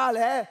ปีคาราเล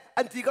ย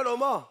อันที่ก็ล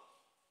มอ่ะ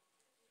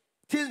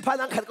ทิ้นพัน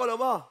อังขัดก็ล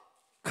มอ่ะ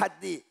ขัด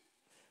ดี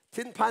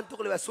ทิ้นพันทุก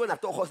เลยว่าส่วนหนัก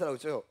ตัวโคสเรา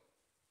เจ้า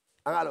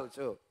อังเราเ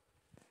จ้า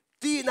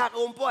ที่หนัก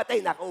ปัวเต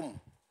หนัก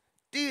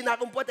ที่หนัก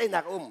ปัวเตหนั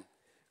ก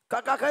ก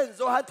ะขันโซ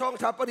ฮันทอง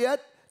ทับประเดียด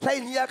ใส่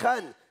เนียขั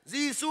น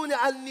จีซูเนี่ย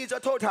อันนี้จะ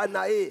โทษทันไหน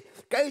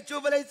ไก่จู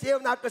บเลยเจียว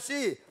นักก็สิ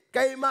ไ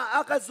ก่มาอ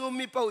ากาซู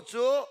มีเป่า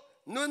จู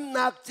นุน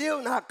นักเจียว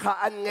นักขา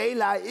อันไงไ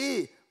หล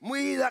มุ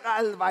ยนัก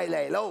อันไวไหล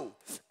โล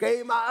ไก่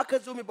มาอากา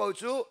ซูมีเป่า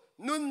จู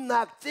นุน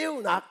นักเจียว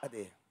นักอะไร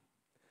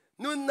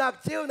นุนนัก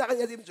เจียวนักอัน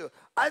ยังดิมจู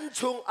อันช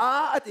งอะ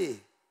ไร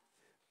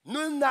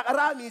นุนนักร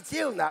ามีเจี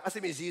ยวนักอาศั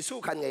ยมีจีซู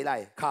ขันไงไหล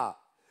ค่ะ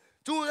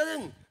จูนั้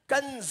นกั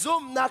นซุ่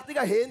มนักที่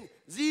ก็เห็น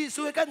จี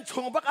ซูกันช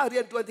งบักอาเรี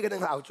ยนตัวที่กัน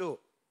หาวจู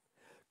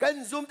กัน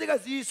ซุ่มที่ก็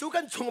จีซู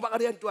กันชงบักอา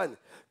เรียนตัว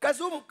กัน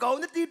ซุ่มเก่า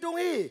ในที่ตรง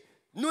นี้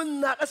นุน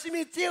นักอาศัย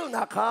มีเจียว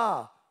นักค่ะ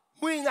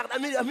มุยนักอา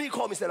มีข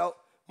อมีเสร็จแล้ว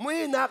มุย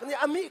นักนี่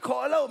อามีขอ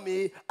แล้วมี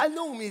อัน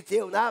นุ่งมีเจี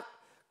ยวนัก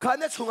ข้าเ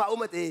นี่ยชงเอา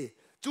มาตี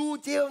จู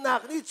เจียวนั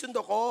กนี่ชุนต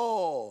ะโก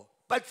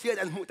ปัจเจียน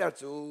อันหูตา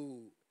จู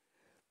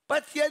ปั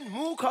จเจียน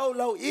หูเขาเ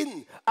ราอิน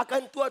อากา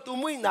รตัวตัว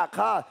มุยนัก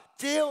ค่ะ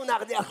เจียวนั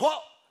กเนี่ยเหาะ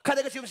ข้าไ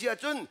ด้ก็ชิมเสีย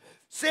จุน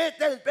เซ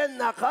ตันเป็น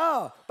นักค่ะ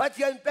ปัจเ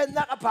จียนเป็น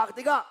นักอภัก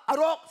ติกะอา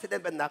รกเซตั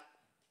นเป็นนัก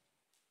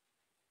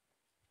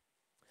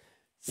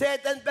เซ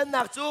ตันเป็น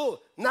นักจู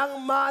นาง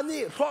มา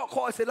นี่รอค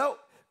อเสร็จแล้ว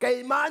ไก่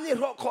มานี่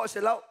รอคอเสร็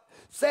จแล้ว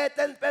เซ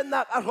ตันเป็น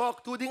นักอารก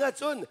ตูดิ้ง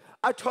จุน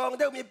อาทองเ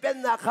ดี๋ยวมีเป็น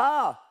นักค่ะ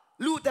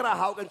ลู่แต่ละ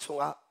หาวกันชง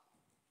อ่ะ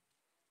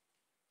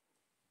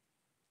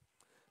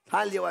ท่า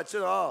นเรียกว่าจุ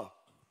นอ๋อ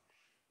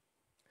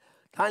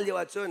ท่านเรียก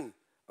ว่าจุน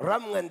ร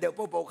ำเงินเดี๋ยวพ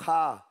วกเขาค่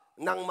ะ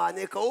นางมา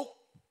นี่เขา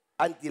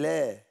อันที่เล่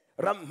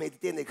รำไม่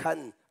ติดในขัน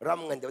ร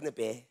ำเงินเดี๋ยวในเ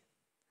ป๋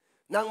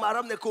นางมาร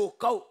ำในกู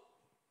เก้า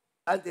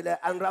อันที่เล่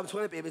อันรำช่ว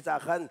ยในเป๋ไปจาก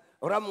ขัน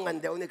รำเงิน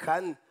เดี๋ยวในขั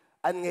น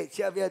อันเงี้ยเ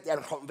ชื่อเวียดอัน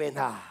ของเป็น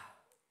ฮะ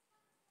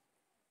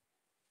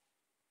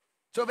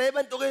ช่วยไปบ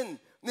รรทุกิน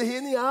นี่เห็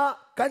นนี่ฮะ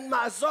กันมา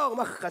ซ่อง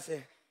มาขัดเสี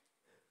ย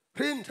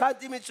พิมพ์ท่าน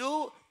ที่มีชู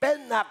เป็น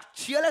หนักเ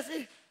ชื่อแล้วสิ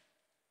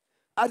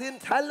อาทิต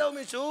ย์ท่านเรา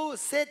มีชู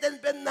เซตัน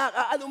เป็นหนัก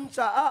อัน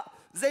จ่า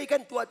ใจกั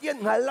นตัวเตี้ยน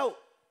หันเรา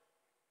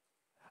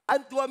อั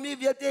นตัวมี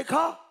เวียดเตค่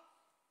ะ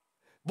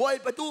บอย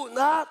ประตู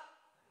นัก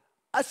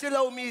อาศัยเร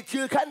ามี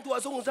ชื่อขันตัว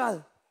สงสาร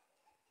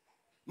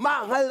มา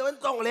หันเรา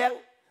ต้องแรง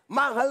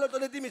mang halo to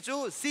di mi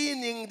chu si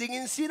ning ding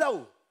in si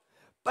lo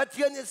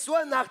pathian ni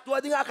suan nak tua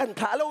ding akan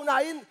kha lo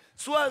na in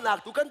suan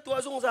nak tu kan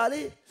tua zong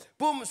zali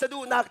pum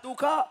sadu nak tu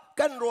kha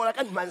kan ro la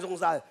kan man zong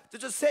zal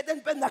chu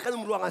seten pen nak kan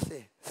ruang ase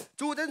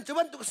chu den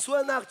chuan tu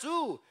suan nak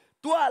chu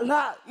tua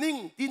la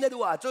ning ti na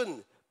duwa chun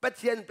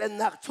pathian pen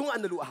nak chung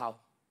an lu hao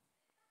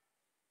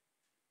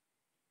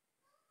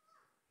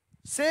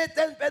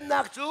seten pen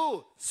nak chu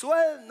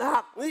suan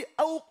nak ni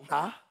au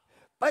na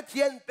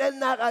pathian pen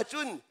nak a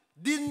chun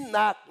din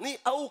nak ni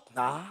au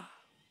na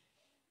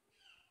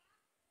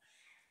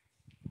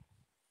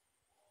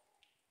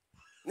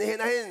นี่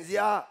นะเห็นสิ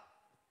อ่ะ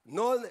โ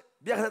น่น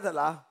เบียกนั่น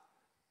ละ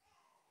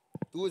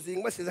ตัวจริง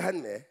ไม่ใช่หัน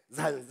ไหม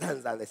หั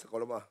นในสกอ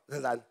ลมา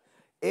หัน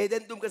เอเด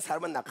นดุมกันสาร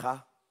มันหนักค่ะ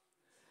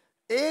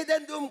เอเด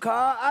นดุมค่ะ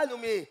อันนู้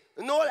มี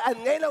โน่นอัน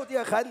ไงเราที่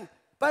ขัน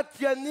ปัจ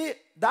จัยนี้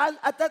ด้าน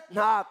อัตตน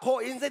าโค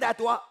อินเสด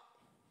ตัว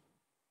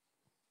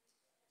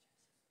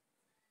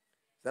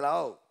เสร็จแล้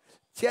ว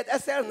เชียดเอ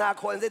เซอร์นาโ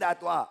คอินเสด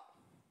ตัว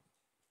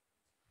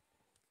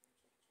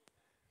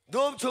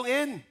ดุมชง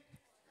อิน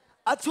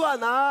อัจฉริ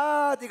ยะ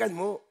ที่กัน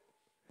มู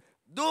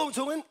ดูมช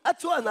งอินอัจ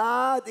ฉริยะ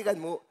ที่กัน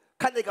มู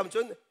ขันในคำช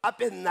นอเ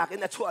ป็นนักอิ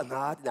นอัจฉริย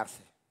ะที่นักเ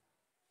สีย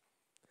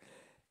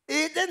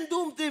อีเดนดู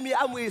มที่มี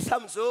อามุยซั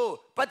มซู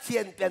ปัจเจีย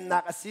นเป็นนั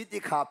กสิทธิ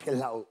ขาเพล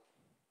เอา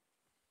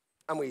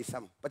อามุยซั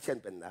มปัจเจียน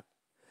เป็นนัก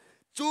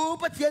จู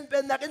ปัจเจียนเป็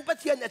นนักอินปัจ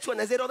เจียนอัจฉริ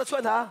ยะเซโรอัจฉ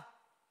ริยะ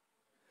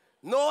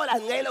โนอั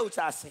นไงเรา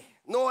จ่าเส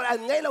โนอัน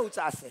ไงเรา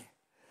จ่าเส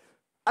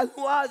อัน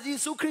ว่ายิ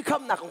สุคริค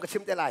ำนักของกระชิ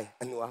มเตลัย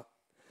อันว่า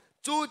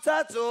จูจ้า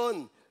จน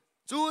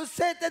จูเซ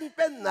เตนเ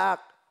ป็นนัก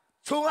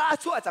ช่วงอา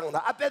ชั่วจังน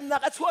ะเป็นนั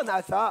กอาชั่วนะ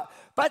ซะ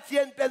ปัจเจี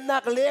ยนเป็นนั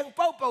กเลี้ยงเ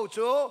ป้า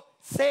จู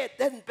เซเ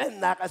ตนเป็น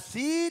นัก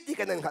สีที่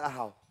กันนั่งข้าเข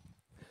า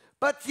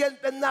ปัจเจียน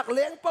เป็นนักเ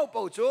ลี้ยงเป้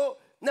าจู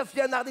นับเสี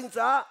ยนักดิ้ง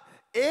จ้า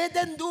เอเด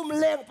นดูม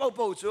เลี้ยงเป้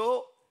าจู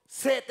เ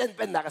ซเตนเ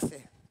ป็นนักเส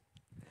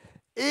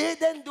เอ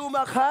เดนดูม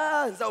าขั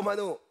นเจ้ามา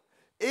นู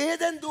เอ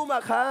เดนดูมา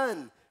ขัน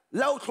เ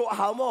ราโทร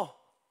หาโม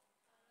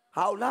ห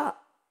าละ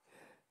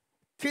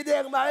ที่เด้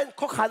งมาเอ็นเ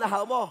ขาขันห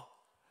าโม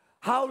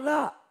หาล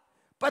ะ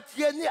ปัจ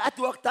จัยนี้อัต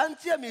วักตัน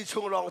เจียมีช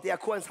งรองที่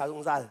ควรสาส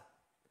งสาร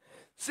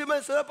ซึ่งมัน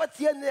ส่วนปัจ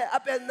จัยนี้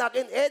เป็นนัก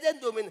อินเอเดน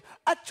ดูมิน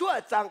อัจฉริย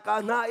ะจังกา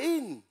รนาอิ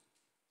น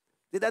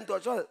ที่ดันตัว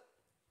ชน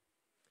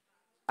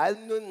อัน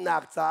นู้นนั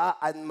กจ้า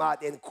อันมา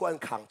เดินควร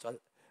ขังชน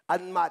อั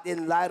นมาเดิน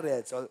ไล่เรือ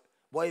ชน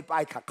บ่อยไป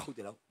ขักเข้าเ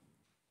ดียว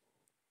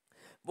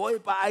บ่อย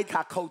ไป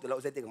ขักเข้าเดียว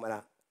เสด็จมาล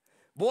ะ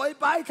บ่อย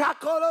ไปขัก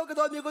เข้าแล้วก็โ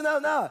ดนมีคนเอา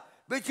นะ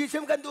ไปชี้ชิ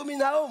มกันดูมิน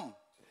เอา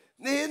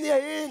นี่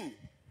อิน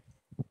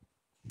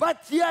ปัจ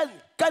จัย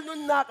กันนู้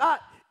นนักอ่ะ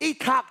อี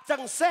ขักจั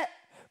งเส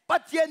ปั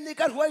จจัยนี้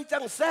กันหวยจั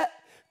งเส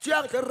เชีย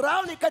งจะเรา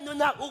นี่กันนู้น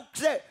นักอุกเ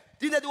ส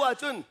ที่นั่นดูว่า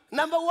จุน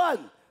number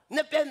one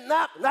นี่เป็น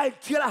นักนาย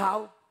เชียร์เขา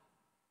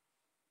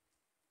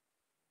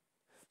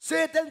เซ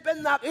เตนเป็น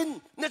นักอิน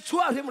นี่ชั่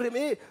วริม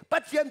มีปั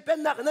จจัยเป็น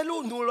นักนั่นลู่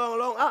นู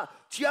ลองอ่ะ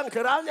เชียงจ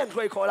ะเราเนี่ยช่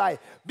วยขออะไร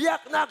เบีย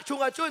กนักชุ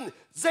งจุน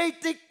ใจ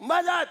ติกมา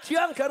ละเชี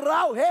ยงจะเร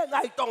าเฮ้ไง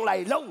ต้องไหล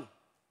ลง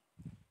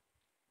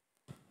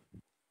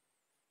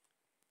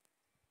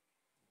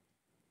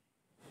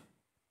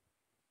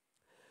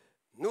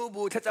นู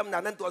บูถ้าจำหนั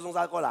กนั้นตัวสงส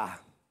ารก็ล่ะ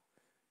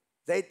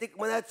ใจติ๊ก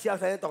มันน่าเชียร์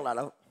ใครต้องล่ะแ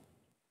ล้ว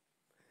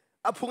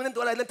อาพุงนั้นตั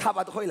วอะไรนั้นทับ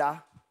ตัวค่อยล่ะ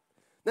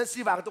นั้นสี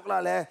บางตุกล่ะ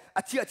เลยอ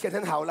าเชียร์เทียน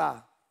นั้นหาวล่ะ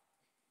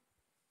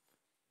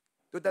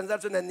ตัวตันซับ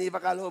จนนี้ปร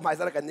ะกาศรู้หมายส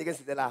ารกันนี้กัน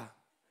สิเดล่ะ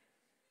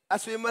อา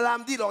สวยมาลาม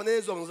ดีหลอกใน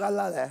สงสาร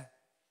ล่ะเลย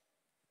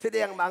ที่เดี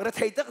ยงบางเราไ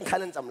ทยตักขัน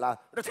นั้นจำล่ะ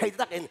เราไทย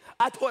ตักเอง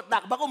อาทวดดั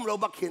กบักเรา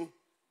บักขิน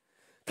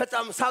ถ้าจ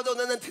ำสาวตัว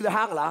นั้นถือ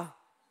ห้างล่ะ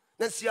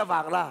นั้นเสียบา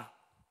งล่ะ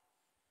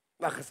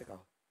มาขึ้นสิเขา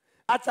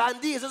อาจารย์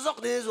ดีสุด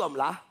ๆนี่รวม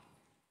ละ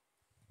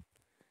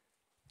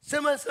เส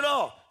มันสโล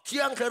เชี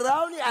ยงเขเรา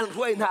นี่อันร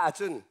วยน่า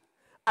จุน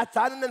อาจ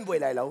ารย์นั้นบ่อย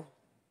ไรแล้ว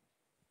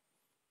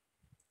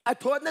อา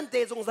ทวดนั้นเตะ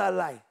สงสาร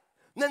ไร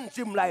นั่น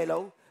จิมไรแล้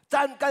วจ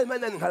านกันมัน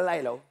นั่นหันไร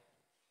แล้ว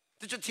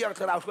จุดเชียงเ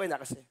ขเรารวยนั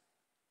กเสีย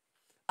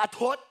อาท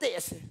วดเตะ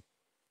เสีย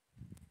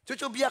จุ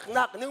ดเบียก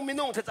นักนึกมิ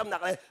นุ่งถ้าจำนั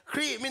กเลยค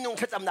รีมินุ่ง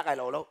ถ้าจำนักไอ้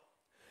เราแล้ว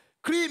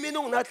ครีมิ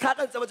นุ่งนักทัก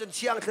กันจะมาจนเ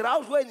ชียงเขเรา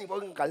รวยนี่บอก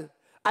กัน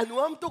อันนู้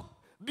นตุก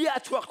เบีย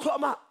ชวกทั่ว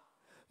มา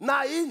นา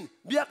อิน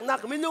เบียกนั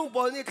กมินุ่งบ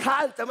อลนี่ข้า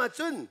นจะมา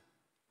จุน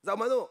เรา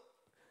มาดู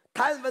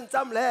ท่านบรรจ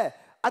ำเลย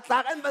อัตรา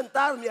อันบรรต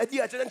ามีอดี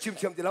ตจนชิม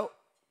ทีแล้ว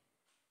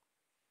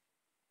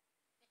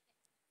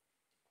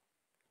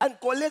อัน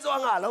กอลเล่จว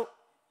งอ่ะแล้ว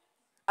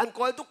อันก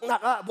อลตุกหนั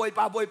กอ่ะบอย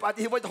ปา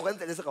ที่บอยถกกัน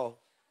แต่เด็กสกอ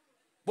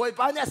บอยป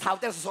าเนี่ยสาว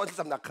แต่สอนที่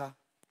สำนักค่ะ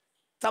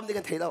จำดี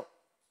กันทีแล้ว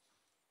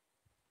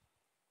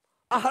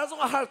อาหารส่ง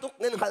อาหารตุก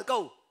เงินหันเก้า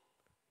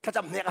ถ้าจ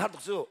ำเนี่ยอาหารตุ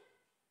กสู้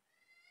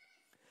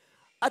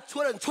อัดช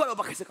วนเรา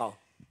บักให้สกอ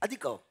อดีต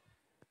ก็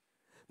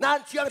นาน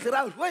เชียงที่เร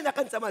าช่วยนัก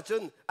กันจะมาจ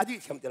นอดีต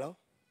เชื่อมเดียว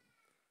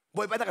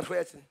บ่อยไปนักกันช่วย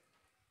จน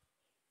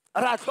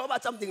ราชว่า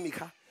จำดิ่งมี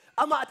ค่ะ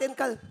อามาเต็น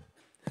กั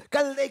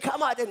นเลยค่ะอา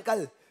มาเต็นกัน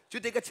จุด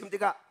เด็กก็ชิมเด็ก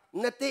ก็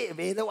นัดเตะเว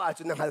ลว่าจ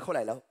นนักหันเขาไหล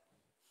แล้ว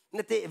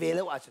นัดเตะเวล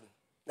ว่าจน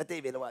นัดเตะ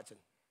เวลว่าจน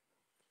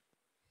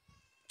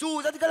จู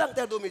จะที่กำลังแ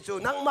ต่ดูมีจู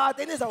นังมาเ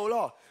ต็นนี่สาวล้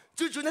อ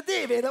จูนัดเตะ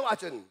เวลว่า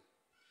จน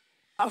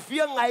อาเฟี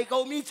ยงไงก็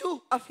มีจู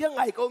อาเฟียงไ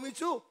งก็มี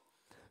จู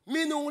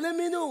มีนุ่งและ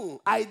มีนุ่ง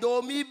ไอโด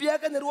มีเบีย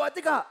กันในรัว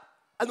ติกะ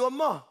อันนอม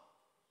มั้ง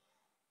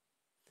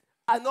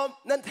อันนอม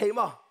นั่นเท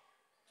มั้ง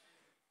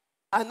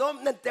อันนอม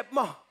นั่นเจ็บ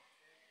มั้ง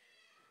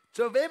จ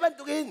ะเวบัน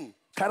ตุกิน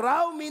ขรา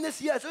วมีนเ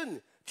สียจุน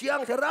เที่ยง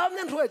ขราว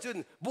นั่นรวยจุน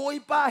บอย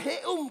ป้าเฮ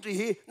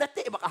จีนั่นเต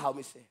ะบักหาว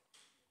มิเส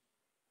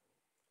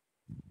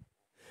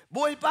บ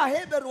อยป้าเฮ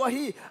เบรัว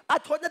ฮีอัด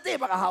ทนนั่นเตะ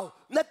บักหาว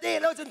นั่นเตะ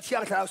แล้วจนเที่ย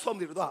งขราวส้ม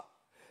ดิบตัว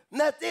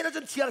นั่นเตะแล้วจ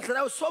นเที่ยงขร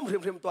าวส้ม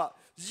ริมตัว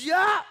ย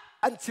า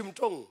อันชิมจ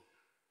ง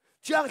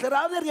เที่ยงขร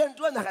าวนั่นเรียนจ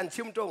วนอัน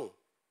ชิมจง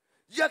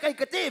ยาไก่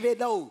กระเตะเว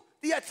ดาว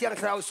ที่เที่ยง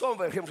ขราวส้ม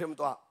ริม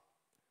ตัว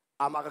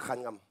อามาก็ขัน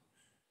ง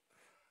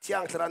ำเที่ย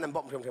งขราวนั่น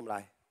บ่มริมไร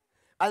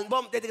อันบ่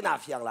มเตะติกนา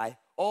เที่ยงไร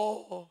โอ้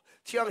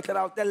เที่ยงขร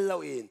าวเต้นเรา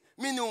อิน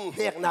มินุงเฮ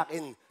กนักอิ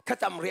นข้า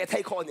จำเรียไท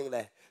ยข้อหนึ่งเล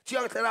ยเที่ย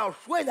งขราว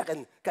ช่วยนัก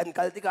กัน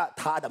กัลติกา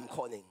ท่าดำ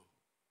ข้อหนึ่ง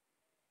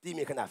ที่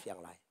มีขนาดเที่ยง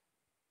ไร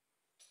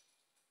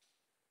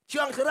เที่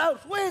ยงขราว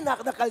ช่วยนัก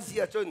กันเสี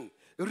ยจน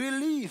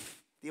relief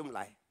ที่มันไ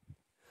ร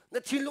นั่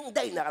นชิลุงไ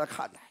ด้นักข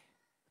าดไร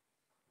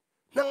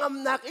นั่งอ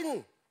ำนักอิน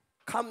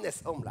calmness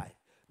ไร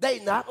ได้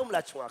นักล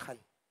ะช่วงขัน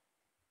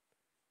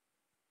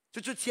จุ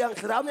ดเที่ยง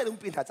ขราวเนี่ยลุง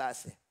ปีนท่าจ่า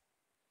เส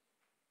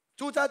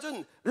จู่จ้าจุน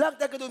ลักแ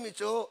ต่กระดูมิโ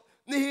จ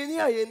นี่เนี่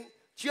ยเห็น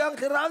เชียง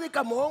คราวนี่ก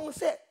ำมองเ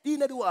สตี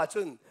นดูอา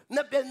จุน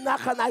นั่นเป็นนัก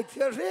ขณะเที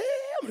ยร์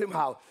ริมห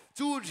าว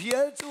จู่เทีย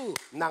จู่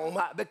นังม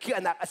าเบคีย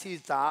นักอาศิ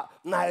ษา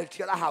นายเที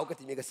ยร์หาวก็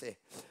ที่มีกษ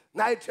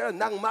นายเทียร์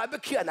นังมาเบ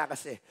คียนักก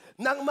ษ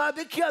นังมาเบ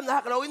คียนั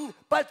กเราอิน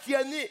ปัจจั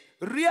ยนี้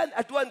เรียน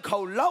อัตวันเขา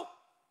เล่า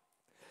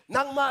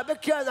นังมาเบ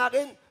คียนัก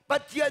อินปั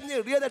จจัยนี้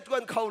เรียนอัตวั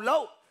นเขาเล่า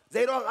ใจ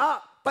ร้อง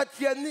ปัจ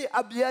จัยนี้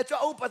อับยาจะ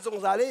เอาปัจจง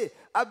สาลี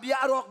อับยา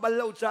รอกบัล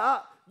เลาจ้า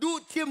ดู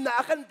ทีมน่ะ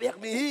อากันเปียก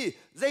มี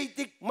ใจ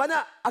ติกมันน่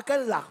ะอากัน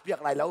หลักเปียก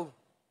ไรแล้ว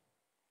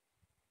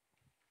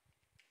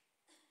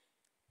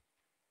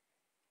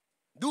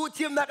ดู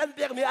ทีมน่ะกันเ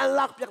ปียกมีอันห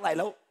ลักเปียกไรแ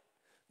ล้ว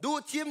ดู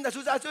ทีมน่ะ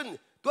สุจาจุน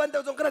ตัวนั้น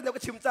ตรงกระเดียว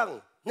ก็ชิมจัง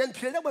นั่นเ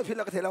พียงแล้วมันเพียงแ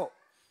ล้วก็เทแล้ว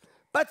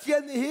ปัจจัย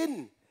นี้หิน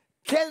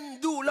เข็น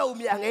ดูเรา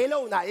มีอะไรเรา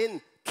หน่าอิน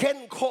เข็น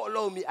โคเร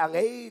ามีอะไร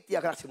ที่อย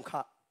ากชิมข้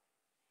า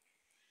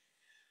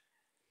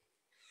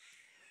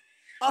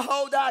เอ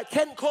าได้เ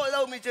ข็นโคเร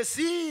ามีจะ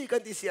ซีกั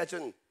นที่เสียจุ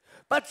น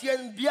ปัจจัย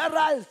เบีย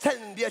รัลเส้น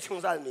เบียชง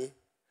ซันมี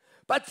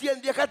ปัจจัย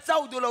เบียข้าเจ้า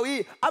ดูเราอี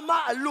อามา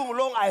ลุง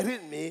ลงไอริ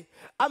นมี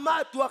อามา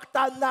ตัวต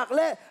าหนักเ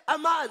ล่อา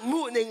มา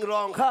มูหนึ่งร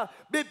องค่ะ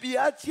เบีย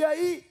เชีย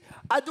อี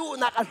อาดู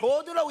หนักโห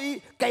ดูเราอี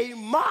ไก่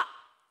มา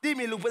ที่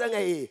มีลุงพูดยังไง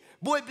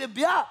บวยเ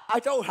บียอา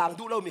เจ้าหาง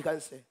ดูเรามีกัน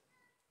เส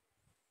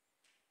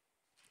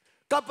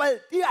กับไป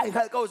ที่ไอ้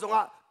ข้าเขาส่ง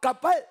กับ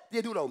ไป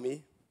ที่ดูเรามี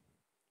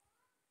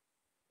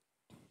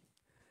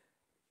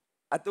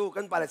อาตู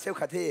กันไปแล้วเชฟ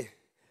ขัดที่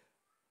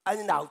อัน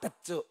นี้หนาวตัด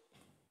จุ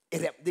เอ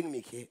เรบดิ้งมี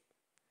ขี้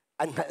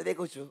อันนั้นเด็ก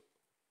ก็ชู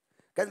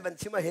กันบัน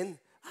ชิมาเห็น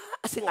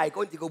สิ่งไงค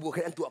นที่กูบุกเ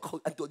ห็นอัน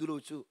ตัวดูรู้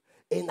ชู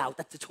หนาว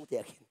ตัดจะชงเตี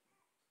ย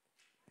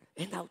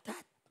กินหนาวตั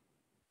ด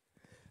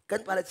กัน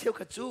ไปแล้วเชี่ยว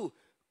ขัดชู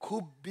คู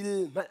บิล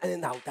มันอัน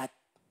หนาวตัด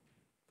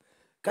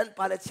กันไป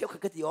แล้วเชี่ยวขัด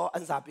กติโออั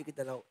นซาบิกิต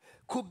เรา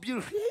คูบิล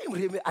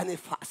ริมอันนี้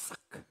ฟาสั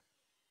ก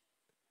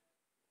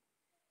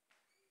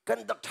กัน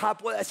ดอกทาป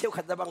วดเชี่ยว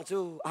ขัดตะบังชู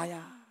อาย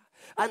า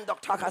อันดอก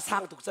ทาขาสร้า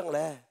งถูกจังเล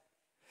ย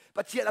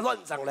ปัจเจียนร้อน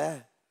จังเลย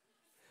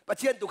ปัจเ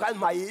จียนตุกัน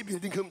ใหม่บิล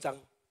ดิ้งขึ้นจัง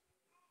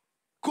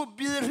คู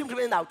บิลริมไ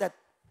ม่หนาวแต่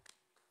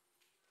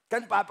กั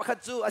นป่าประคัต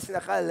จูอาศิ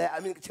นักกันเลยอา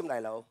มินก็ชิมไหน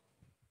แล้ว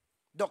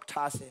ดอกท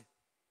าเส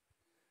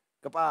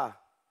ก็ป้า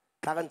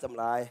ถ้ากันจำไ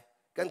ร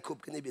กันคูบ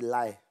กันนี่บิลไล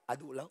อา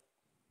ดูแล้ว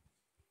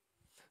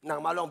นาง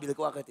มาลองบิล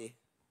ก็ว่ากันที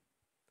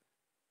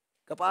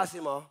ก็ป้าสิ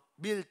หมอ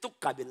บิลตุก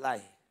กับบิลไล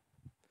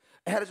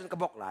เฮรจนกระ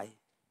บอกไหล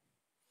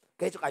แ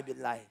กจุกไอบิล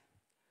ไล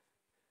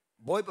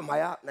บอยเป็นไง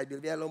ในบิล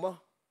เบียลงมั้ง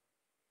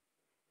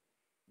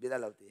บิล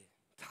เราตี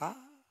ท่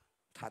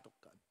าตุก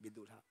บิล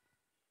ดูท่า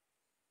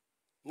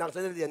นางเส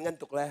ด็จเรียนเงิน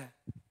ตุกเลย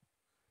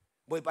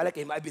บอยไปแล้วเ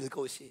กี่ยมาบิลเข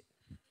าสิ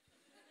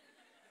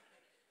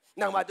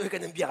นางมาด้วยกั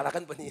นยังเบียร์ละกั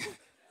นปนี้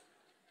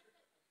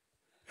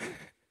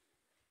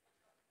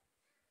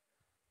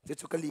จะ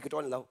ชุกลีกระโด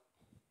นเรา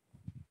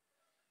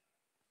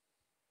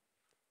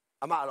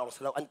อามาลองส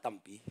ลาวอันตั้ม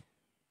ปี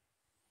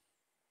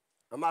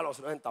อามาลองส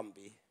ลาวอันตั้ม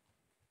ปี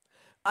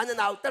อันนั้น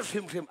เอาเต็มฟิ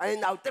มอันนั้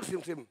นเอาเต็ม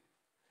ฟิม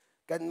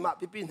กันมา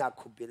ปีนัก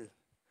ขุบิล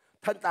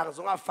ท่านต่าง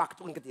ส่งฟัก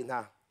ตุนกันตีน่า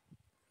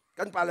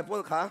กันปาเลปอ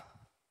ลค่ะ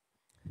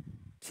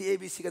ที่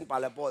ABC กันปา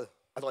เลปอล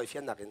อร่อยเฟี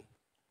ยนนักกิน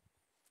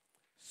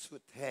สุ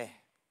ดแห่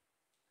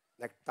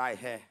นักตาย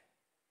แห่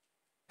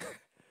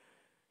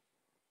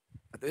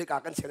ตัวที่กา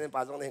กันเชียนป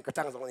าส่งเนี่ยกระ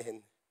จังส่งเนี่ยเห็น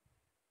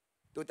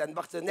ตัวแต่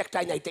บักเซนนักใจ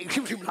ใหญ่เตะ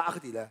ริมลากั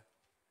นทีละ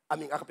อา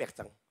มิงอากาเปียก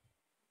จัง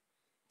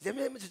เดี๋ยว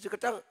มันจะกร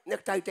ะจังนั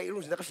กใจเตะรุ่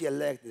งสินักเสีย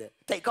แรกทีละ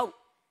เตะเขา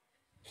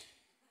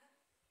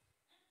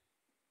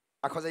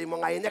เขาจะมอง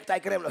ไงเน็กไต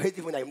เกรมเราเฮ้ย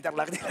ที่คนไหนมันจัง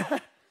รักเนี่ย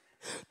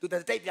ตัวแต่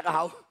เตะเปียกเข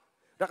า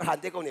รักหัน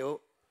เตะเขาเหนียว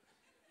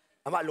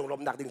อามาลงล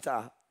มหนักดิ่งจ้า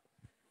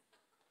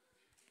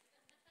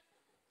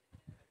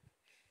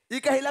อี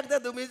กให้รักแต่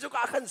ตัวมีจุกอ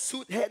าขันสุ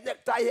ดเห็นเน็ก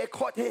ไตเห็นค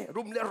อดเห็น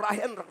รุมเลราเ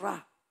ห็นรา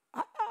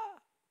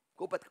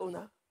กูปัดเขาน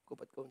ะ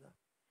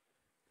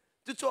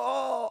จู่จ่อ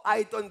ไอ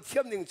ตอนเที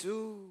ยมหนึ่งจู่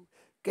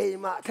เกย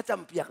มาถ้าจ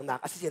ำเปียกหนัก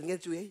อาศัยเงี้ย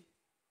จู่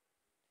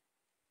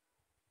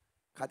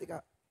ข้าที่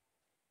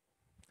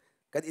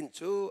กันอิน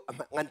ชู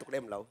งานตุกเล่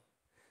มเรา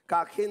ข้า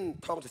ขึ้น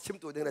ทองจะชิม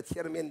ตัวเดียงนะเชี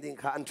ยร์เมนดิ้ง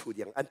ข้าอันชูเ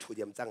ดี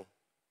ยมจัง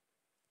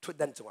ชุด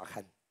ดันจงอา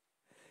คัน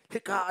คื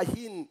อข้า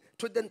หิน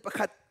ชุดดันประ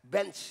คัดเบ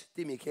นช์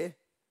ที่มีเค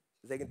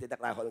จะกินติดดัก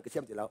ลายคนก็เ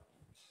ชื่อมติดแล้ว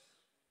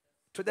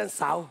ชุดดัน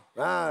สาว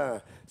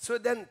ชุด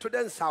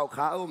ดันสาว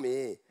ข้าเอามี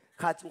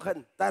ข้าจงขัน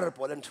ตาระป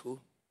อลันชู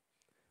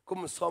กุม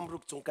ซ้อมรุ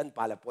กจงกันป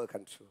าละปอลกั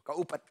นชูก็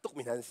อุปตุก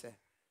มินันเส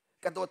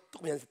กระโดดตุ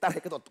กมินันเสตาให้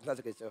กระโดดตุกนั่น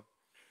จะเกิด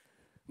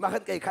มาขั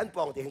นไก่ขันป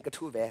องที่เห็นกระ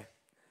ทู้แว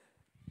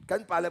กั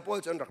นปาละปอล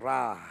จนรักร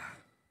า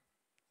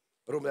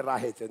รูมรา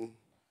เหตุจน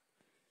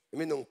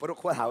มีนุ่งปรุก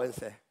ขวดหาวันเ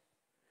ส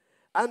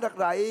อันรัก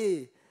ไร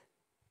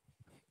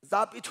ซา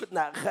ปิชุดห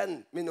นักขัน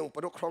มีนุ่งป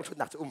รุกครองชุด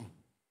หนักจะ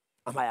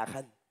อามาอยาก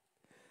ขัน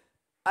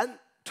อัน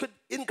ชุด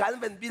อินกัน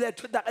เป็นบิเล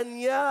ชุดหนักอันเ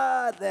งี้ย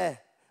เลย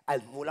อัน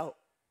มูเรา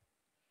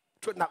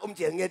ชุดหนักเ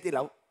จียงเงี้ยที่เร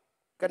า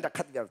กันดัก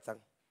ขัดเดียวจัง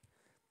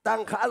ตั้ง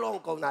ขาลง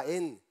กองนาอิ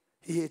น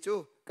ฮิจู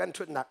กัน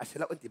ชุดหนักอาศัย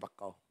เราอันตีบักเ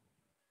กา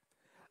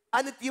อั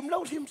นนี้ทีมเรา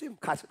ทีม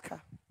ขาสุดขา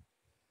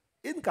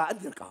อินกาอัน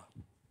เดียวเกา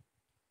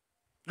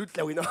ลุดเ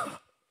ร็วอีเนาะ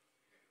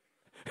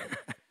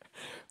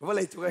ว่าอะไ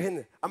รจุกเห็น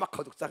อามาเข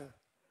าตุกจัง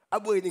อา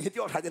บุยนี่เห็น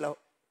ที่ออกทางที่เรา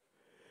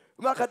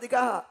มาคติก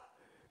า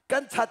กั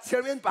นชัดเช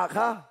ลเมนปาก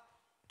ค่ะ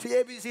ที่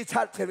ABC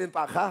ชัดเชลเมนป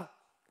ากค่ะ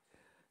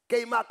เก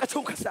ยมากระ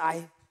ชุ่มกระสาย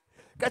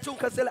กระชุ่ม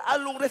กระสายอา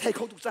ลุงได้ไทยเข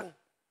าตุกจัง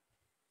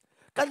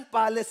กันป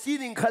าเลซี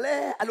นิงคาเล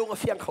อาลุงอา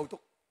เฟียงเขาตุ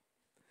ก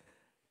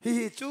ฮิ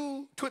จู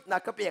ชุดนั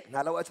กกระเปียกนะ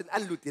เราอาจจะอั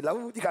นหลุดที่เรา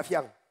ที่กาเฟีย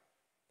ง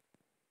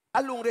อา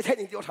ลุงได้ไทยห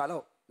นึ่งที่ออกทางเรา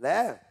แล้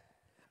ว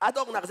อา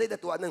ต้องนักเสียแต่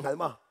ตัวหนึ่งหัน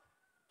มา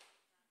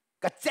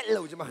กระเจ็ดเร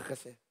าจะมาเก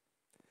ษตร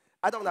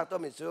อาต้องนักตัว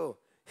มิจู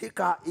ฮิ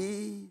กาอี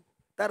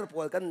แต่เราป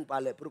วดกันปา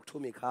เลปรุกทุ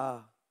มิข้า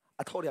อ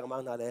าทออย่างมั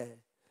งนาเล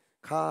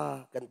ข้า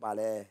กันปาเ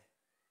ล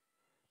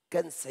กั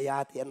นเสีย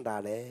เตียนดา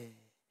เล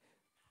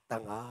ตั้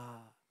งอา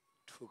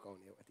ทุกเอา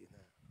เนี่ยอดีน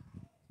ะ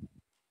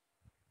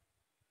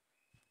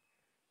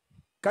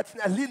กัดสิ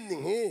นลิน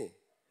นี่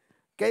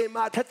เกม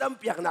าถ้าจำ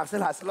เปียกหนักส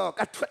ละสลอ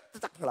กัดทุก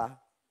ตักละ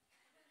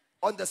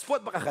on the spot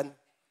บักกัน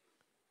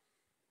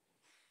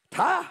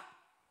ท่า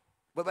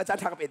บทบาท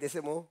ทางเป็นเด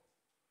ซิโม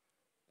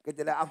ก็จ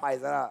ะได้อาศัย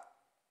ซะ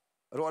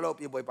รัวโล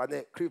ปีบอยปานเ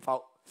นี่ยครีฟเอา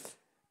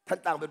ท่าน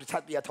ต่างเป็นชา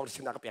ติปียทอง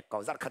ชินักเปียกเก่า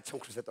จัดขัดชง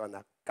ครุสตัว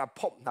นักกับพ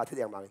บนาที่เ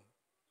ดียงมา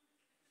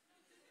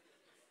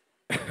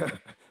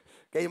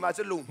แกมาจ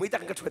ะลุงไม่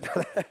ตั้งกระชวนอะ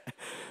ไร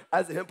อั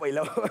นเสียไม่ไปแ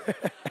ล้ว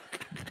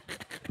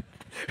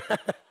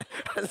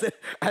อันเ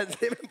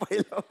สียไม่ไป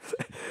แล้ว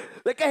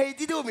แล้วแกให้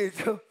ที่ดูมิ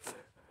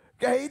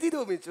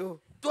จู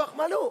ตัว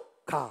มาลูก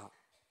ค่ะ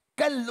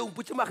กันลุง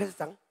ปุจมาขึ้น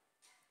สัง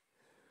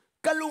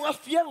กันลุงอา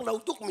เฟียงเรา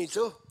ตุกมิ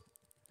จู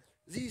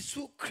ยิ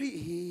สุครี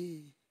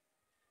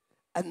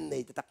อันไหน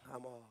จะตักหา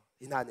มอ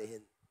ที่นั่นเอ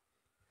ง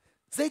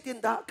เสียดิน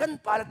ดากัน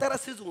ปาลตระ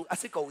สิจุงอา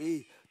ศัยเกาอี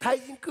ไทย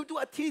ยิงคือตั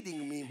วที่ดิ่ง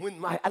มีหุ่น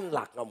ไม้อันห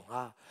ลักงามฮ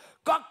ะ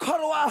ก็ข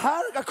รวาฮา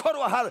ร์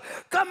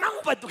ก็มัง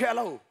ปัดตุกเฮ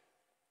ลา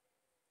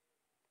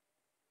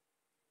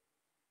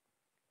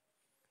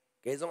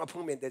เกจงอาพ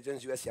งเมนเตจน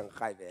ยูเอสยังใค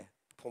รเว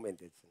พงเมนเ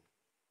ตจน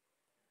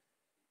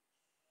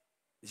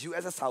ยูเอ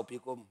สสาวปี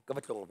กุมก็ไ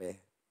ม่ตรงเว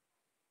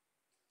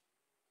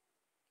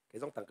เก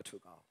จงตั้งกระชุ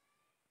กเอา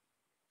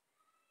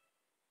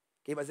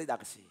เกมาสิดั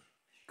กสิ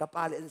กับป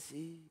าเลน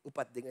สิอุ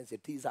ปัตดิ่งสิ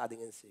ที่ซาดิ่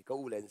งสิกับ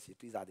อูเลนสิ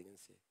ที่ซาดิ่ง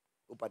สิ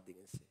อุปัตดิ่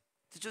งสิ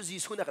ที่จู่จี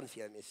สุนักเสี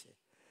ยไม่ใช่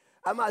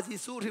อามาจี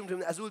สุริม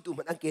อาซูลตุ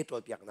มันอันเกตตัว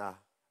เปียกนะ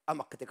อา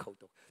มักเตะเขา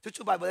ตก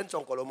จู่ๆบาเบนจ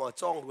งกลม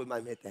จงรวยมั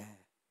นไม่แต่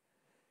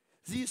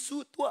จีสุ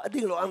ตัว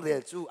ดิ่งเราอันเรีย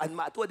ลจูอันม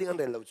าตัวดิ่งอัน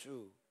เรียลเราจู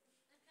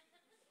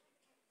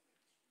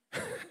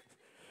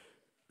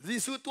จี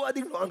สุตัว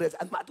ดิ่งเราอันเรียล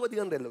อันมาตัวดิ่ง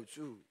อันเรียลเรา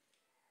จู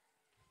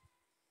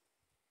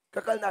ก็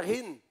การนักหิ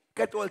นแก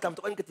ตัวทำ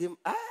ตัวอันกระทิม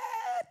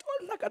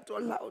ตัว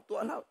เล่า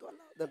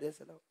นั่นเองเส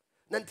ร็จแล้ว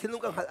นั่นทิ้งลง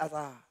กันหัดอาซ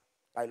า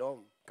ไก่ล้ม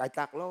ไก่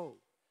ตักเล่า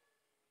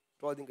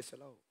ตัวดิ่งก็เสร็จ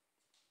แล้ว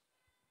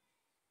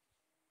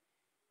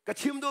กระ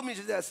ทิมดูมี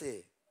จุดเสีย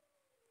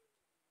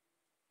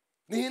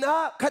นี่นะ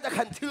ข้าจะ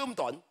ขันทิม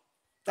ตอน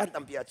จัน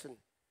ตั้มเปียชุน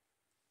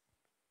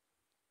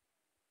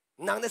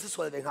นางนี่ส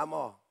วยเป็นหาม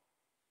อ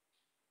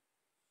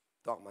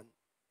ตอกมัน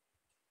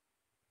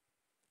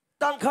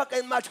ตั้งข้ากั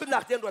นมาชุนหนั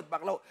กเตียนรวดบั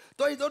กเรา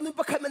ตัวอีโดนนึงป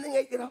ระคันมันยังไง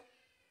กันเรา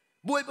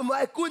บวยประมาณ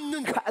กุนนึ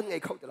งขาอันไง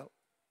เขาจะเรา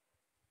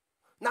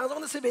นางต้อง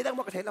นั่งเสียเบดัง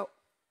มากระเทเรา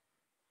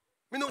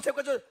ไม่นุ่งเชฟ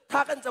ก็จะท่า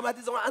กันจะมา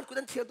ที่ตรงนั้นกุน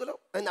นั้นเชียวตัวเรา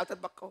ไอ้หนาวจัด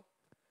บักเขา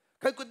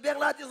ใครกุนเบียง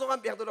ลาที่ตรงนั้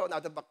นเบียงตัวเราหนา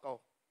วจัดบักเขา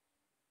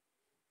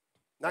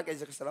นางแก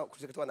จะกระเสเราคุณ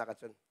จะกระทวนนัก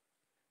จน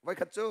ไว้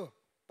ขัดจู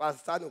ภา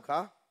ษาหนุค่ะ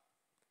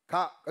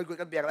กันกุน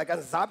กันเบียงไรกัน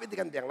ซาบิที่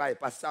กันเบียงไร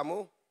ภาษามู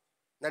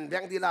นั่นเบีย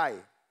งที่ไร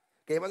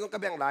เกี่ยมันต้องกัน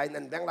เบียงไร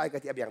นั่นเบียงไรก็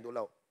ที่เบียงตัวเร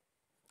า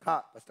ค่ะ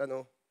ภาษาหนุ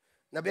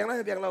นั่นเบียงไร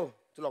เบียงเรา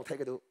จะลองไทย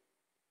กันดู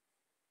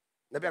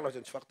นั่นเบียงเราจ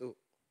นชวักดู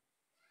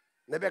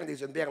นั่นเบียงดี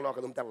จนเบียงรอก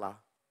ระดุมตังลา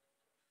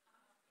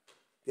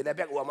ที่นั่นเ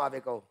บียงอัวมาเบ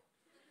โก้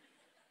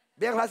เ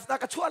บียงลาสตา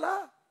กระชัวละ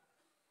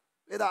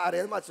เวลาอะไร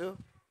มาจู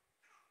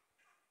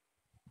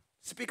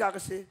สปีกาก็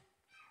สิ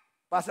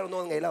ภาษาโน้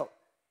นไงแล้ว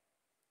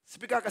ส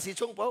ปีกาก็สิ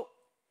ชงเป้า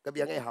ก็เ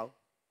บียงไงเขา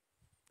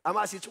อาม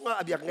าสิชงอ่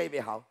ะเบียงไงเบี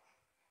ยงเขา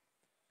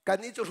กัน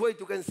นี้จะช่วย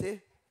ตัวกันสิ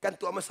กัน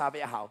ตัวมาสาเบี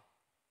ยเขา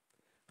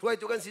ถวย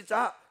ตุกันสิจ้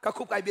ากะ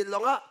คุบไก่บินล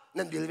งอ่ะ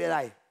นั่นบินเวไล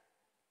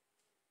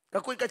กะ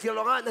คุยกะเทียล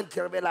งอ่ะนั่นเที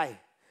ยเวไล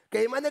เก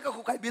มันเนี่ยกะ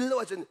คุบไก่บินลง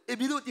อ่ะจน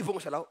บิลูที่ฟง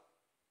เสลา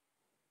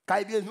ไก่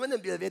บินมันนั่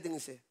นบินเวติง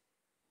เส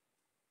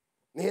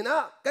นี่นะ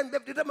กันแบ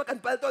บที่เรามากัน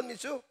เปิลต้นมิ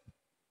ชู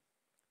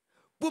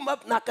ปุ่มอับ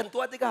หนักกันตั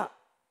วที่กะ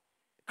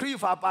ครี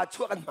ฟ้าป่า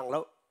ชั่วกันหังแล้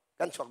ว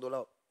กันชกดูแล้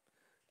ว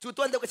จุด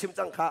ต้นเดียวกับชิม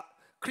จังค่ะ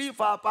ครี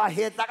ฟ้าป่าเห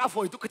ตุลักษณ์ฝ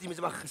อยทุกขที่มี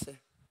จะมาเส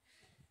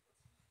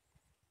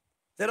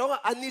แต่เรา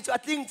อันนี้จะ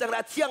ทิ้งจังละ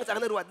เที่ยงจัง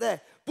ในรวดได้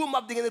ปุ่ม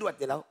อับดิ่งในรวด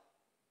เดียว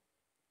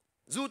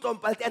จู่ตอน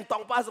ไปแต่ตอ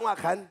งป้าสง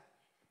ขัน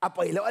อ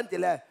ภัยแล้วอันเดีย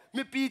ว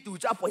มีปีตู่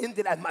จะอภัยอันเ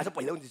ดียวอันมาจะอ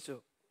ภัยแล้วอันเดียว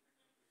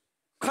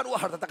ข้ารู้ว่า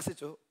หาตักเสีย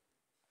จู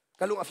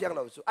กันลุงอภิยังเร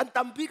าจูอัน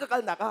ตั้มปีก็กั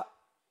นหนัก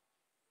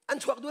อัน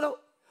ชกดูแล้ว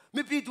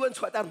มีปีตู่อันช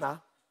กตั้งนะ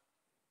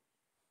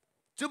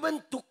จุบัน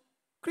ตุก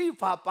ครี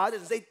ฟ้าป่าเนี่ย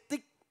ใจติ๊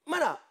กมั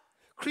นอะ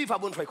ครีฟ้า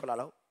บนไฟคนละ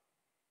แล้ว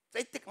ใจ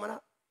ติ๊กมันอ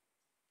ะ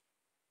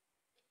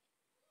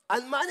อั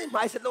นมันเนี่ยหม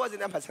ายเสร็จแล้วว่าจะ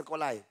นำภาษาคน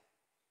ไร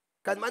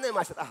กันมันเนี่ยหม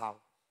ายเสร็จอาหาร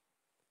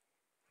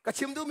กระ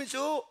ชิมดูมิ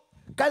จู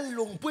กัน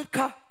ลุงพุทธ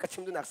ค่ะกระชิ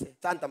มดูนักเส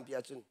จานตั้มปีอ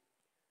าจุน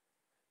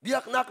เบีย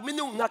กนักมิ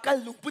นุ่งนักกัน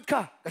ลุงพุทธค่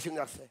ะกระชิม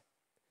นักเส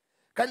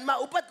กันมา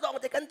อุปัตลอง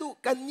แต่กันดู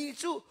กันนี่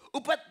จูอุ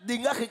ปัตดิ่ง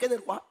อะคือกันเรื่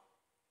องวะ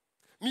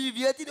มีเ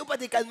วียที่อุปั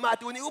ตกันมา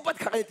ตัวนี้อุปัต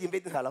ขัดกันทีมเป็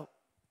นหาเรา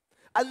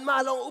อันมา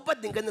ลองอุปัต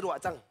ดิ่งกันรัว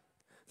จัง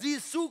จี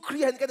สุครี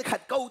หันกันขั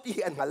ดเก้าที่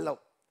อันหันเรา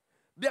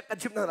เบียกกัน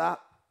ชิมนั่นละ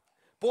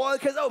พอ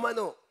แค่เจ้ามาโ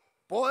น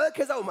พอแ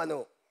ค่เจ้ามาโน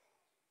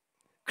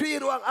ครี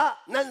รวงอ่ะ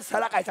นั่นสา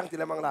รกายจังที่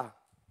ละมังละ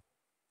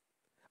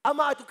อาม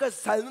าตุก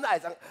สารนั่นไอ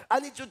จังอัน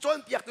นี้จุดจน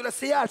เปียกตัวละเ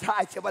สียท่าไ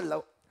อเชบัลเรา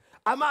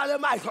อามาเลย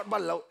ไม่ถอดบั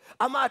ลเรา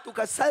อามาตุก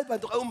สารบัน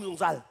ตุกสง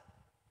สาร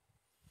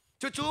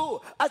จู่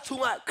ๆอาชุง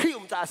อ่ะครี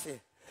จ่าเส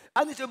อั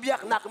นนี้จะเบียก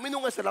หนักไม่นุ่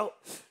งกันเสียแล้ว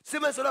สิ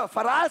มันเสียแล้วฟ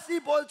าราสี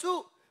บอลจู่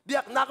เบีย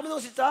กนักไม่ต้อ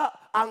งสิจ้า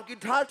อังกฤษ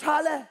ท่า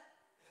เลย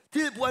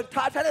ที่บวน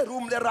ท่าเลยรุ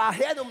มเลยราเฮ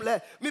นุมเลย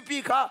มีปี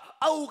ข้า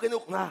เอากันนุ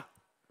กนะ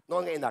น้อ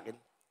งไงนักกิน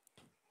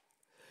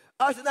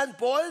อาฉะนั้น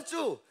บอล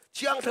จู่เ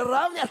ชียงทร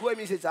าวเนี่ยถวย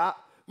มีสิจ้า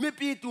มี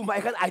ปีตัวไม่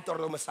กันไอตัว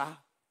เรามาซา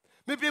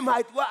มีปีไม่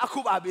ตัวอาคู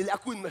บาบิลอา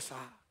กุนมาซ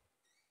า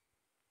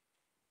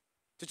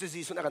จู่จี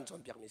สุนักันจอม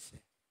เปียกมิเส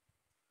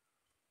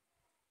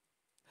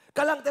ก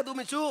ำลังแต่ดู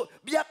มิจู่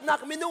เบียกนัก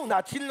ไม่นุ่งหนา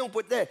ทิ้งลง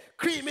ปุดเลย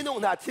ครีไม่นุ่ง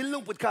หนาทิ้งล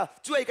งปุดข้า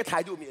ช่วยกันถ่า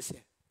ยดูมิเส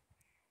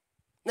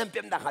นั่นเป็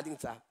นดักหาดิง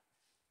จ้า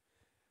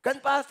กัน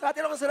ภาษา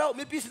ที่เราเสรา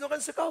มีพิษนกั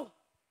นสักเอา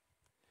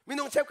มี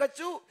น้องเชฟกัจ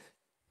จุ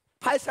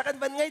ภายสักกัน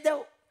บันไงเดียว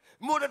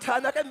มูลฐา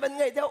นะกันบัน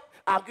ไงเดียว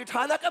อ่างกิฐ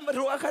านะกันบรร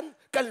ลุ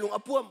กันหลงอ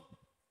ภวม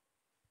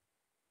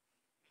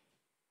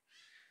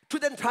ทุ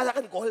เดนฐานะ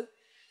กันโกล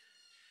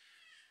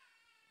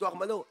ตัว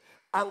มันโน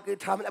อ่างกิ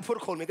ฐามันอภุร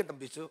คนมีกันตั้ม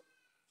บิจู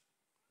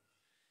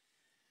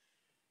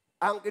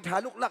อ่างกิฐา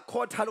ลูกลักโค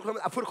ฐาลูก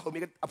มันอภุรคนมี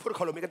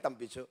กันตั้ม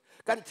บิจู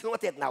กันทิ้งว่า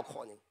เต็ดหนาวค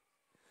นนึง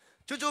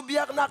จู่ๆเบี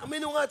ยกนักไม่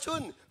นุ่งอาชุ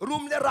นรุ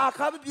มเลราค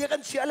าไม่เบียกั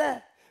นเชียเลย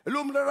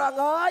รุมเลรา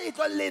งาย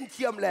ตัวเล่นเ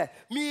ทียมเลย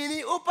มี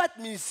นี่อุปัต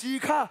มีสี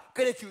ข้าก็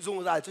เลยทิ้งทรง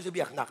ได้จู่ๆเ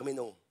บียกนักไม่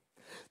นุ่ง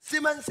สิ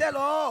มันเสล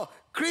อ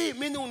ครี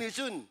ไม่นุ่งนี่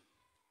ชุน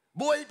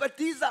บอยป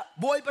ฏิษะ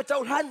บอยปะเจ้า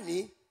ท่านมี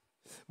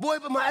บอย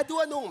ปะมาตั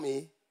วนุ่งมี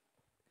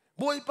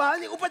บอยปา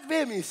นี่อุปัตเว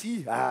มีสี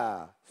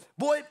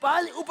บอยปา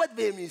นี่อุปัตเว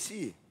มี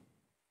สี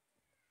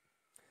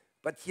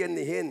ปะเทียน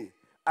นี่เห็น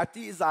อ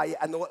ธิใจ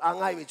อันโนอ่าง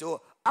ไงมิจู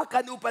อากา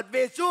รอุปัตเว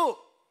จู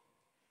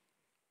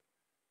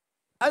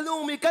อันนู้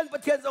มีกันปร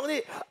ะเทศตรงนี้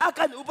อาก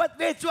ารอุบัติเ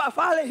หตุชั่ว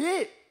ฟ้าเลยฮี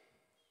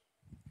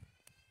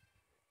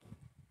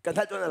กัน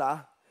ท่านตัวนั่นล่ะ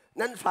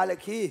นั่นฟ้าเลย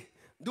คี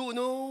ดู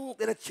นู้แ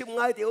ต่ละชิม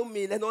ง่ายเดี๋ยว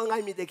มีและน้องง่า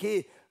ยมีแต่คี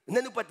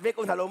นั่นอุบัติเหตุค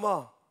นทะเลาะ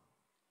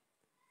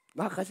ม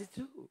าข้าศึก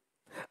จู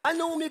อัน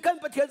นู้มีกัน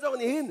ประเทศตรง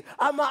นี้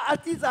อามาอ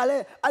ธิษฐานเล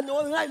ยอันนู้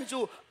ง่ายมิจู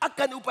อาก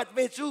ารอุบัติเห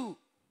ตุ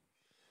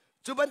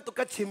จูบันตุก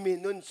ชิมี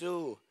นุนจู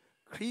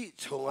ครี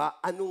ชง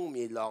อันนุ่ง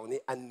มีลองนี่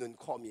อันนุน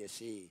ข้อมี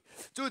สิ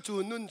จู่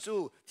ๆนุนจู่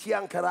เที่ย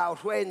งคราว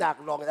ช่วยนัก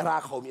ลองรา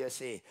ข้อมี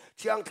สิเ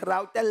ที่ยงครา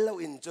วเตลเรา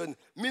อินจุน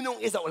มีนุ่ง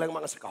อิสระแรงมั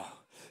งสกอ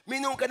มี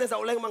นุ่งกันอิสร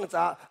ะแรงมัง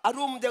จ้าอาร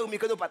มณ์เดียวมี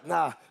กันอุปัตน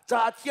าจ้า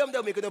เทียมเดี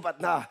ยวมีกันอุปัต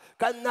นา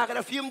กันนักกัน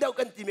ฟิล์มเดียว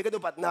กันตีมีกัน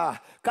อุปัตนา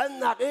กัน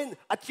นักอิน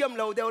อาเทียมเ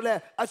ราเดียวเลย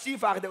อาชี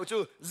ฝากเดียว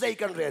จู่ใจ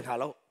กันเรียนหา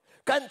เรา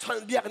กันชน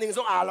เบียกหนึ่งส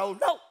องอาเรา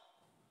เล่า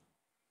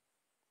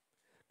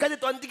กัน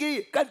ตอนที่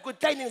กันกุด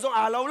ใจหนึ่งสอง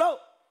อาเราเล่า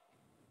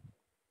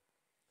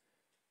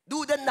ดู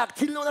ดันหนัก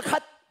ทิ้งลงนะครั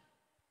บ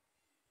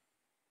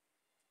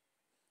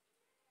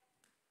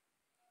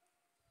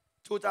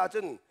ชูจ่าจ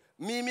น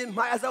มีไ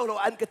ม่อาเจ้าเรา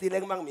อันกติแร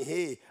งมั่งมีเฮ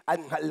อัน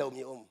หันเรา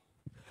มีอ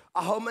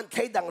าเขามันใ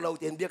ช้ดังเรา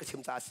เตียนเบียกชิ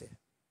มจ่าเส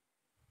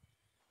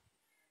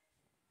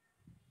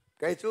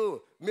ไก่ชู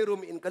มีรุ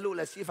มอินกะลุแ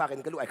ละสีฟ้ากั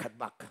นกะลุไอขัด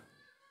บัก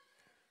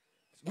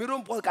มีรุ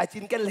มปอลกาจิ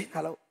นกันเลยน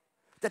ะเรา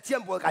จะเชื่อ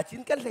มปอลกาจิ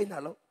นกันเลยนะ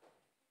เรา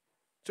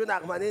ช่วนั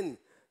กมานิน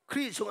ค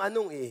รีชงอัน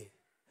นุ่ง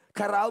ค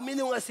าราวมิ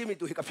นุ่งอาศิมิ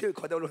ตุฮิกับพี่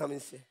ขอเดาลูกทำมิ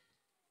นเส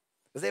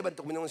เจ็บบัน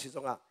ตุกมินุ่งสิจ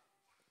งอ่ะ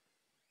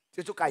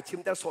จู่ๆไก่ชิม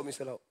แต่โซมิเส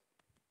แล้ว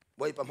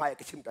บ่อยประมาณ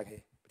ก็ชิมแต่เฮ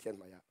เทียน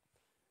มายา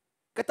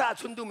กระตา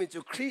ชุนดูมิจู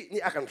ครี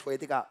นี่อาการช่วย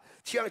ติกา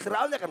เชียงคารา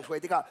วนี่อาการช่วย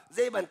ติกาเ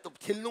จ็บบันตุก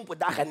ทิ้งลุงปุด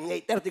ด่ากันไง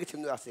แต่ที่ก็ชิม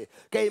ดูอาศิ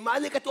เกยมา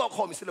นี่ก็ตัวค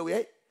อมิเสแล้วเว้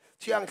ย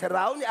chiang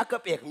tharau ni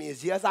akapek mi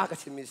zia za ka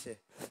chimi se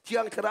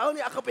chiang tharau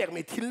ni akapek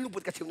mi thil lu but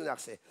ka chim nu nak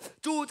se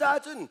chu cha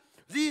chun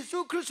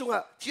Giêsu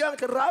Christunga chiang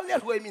tharau ni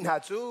huai min ha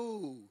chu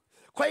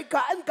khoi ka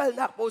an kal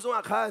nak po zong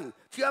akhan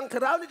chiang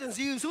tharau ni jun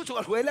Giêsu chu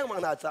huai lang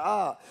mang na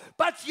cha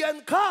pa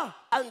chian kha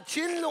an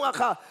chin lu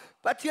akha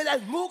pa chian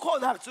an mu kho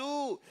nak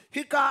chu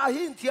hi ka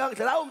hin chiang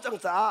tharau chang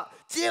cha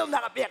chiu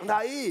nak apek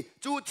nai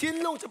chu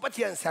chin lu chu pa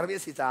chian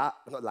service si cha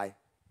not lai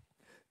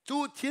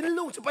chú thiên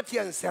lung chú bắt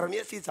thiên ser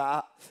miết si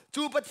cha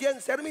chú bắt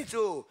thiên ser mi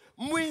chú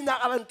mui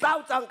nak aban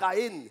tao chang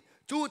kain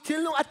chú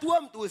thiên lung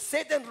atuam tu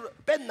seten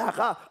pen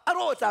naka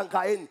aro chang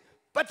kain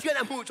bắt thiên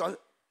amu chol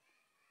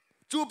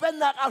chú pen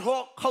nak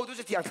aro khâu tu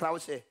se tiang trao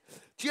se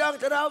tiang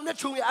trao ne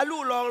chung ya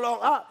alu long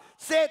long a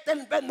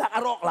seten pen nak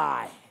arok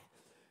lai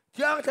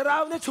tiang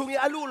trao ne chung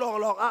ya alu long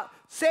long a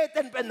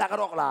seten pen nak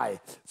arok lai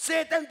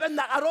seten pen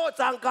nak aro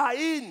chang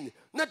kain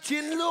na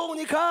thiên lung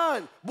ni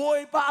khan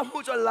boy pa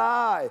amu chol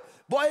lai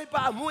boy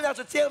pa mu na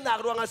so chem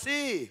nak ruang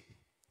asi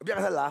biak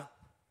hala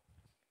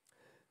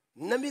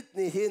namit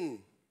ni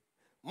hin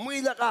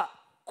mui laka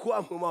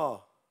khuam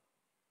mo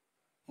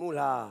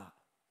mula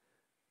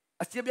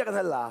asia biak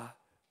hala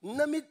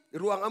namit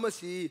ruang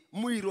amasi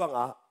mui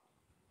ruang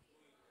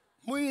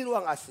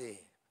asi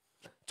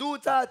chu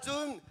cha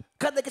chun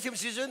kan ka sim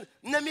season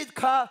namit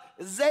kha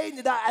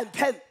zain da an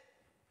pen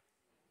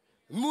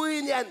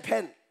mui ni an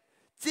pen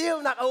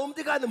chiu nak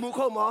ti kan mu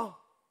kho mo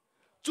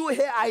chu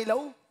he ai lo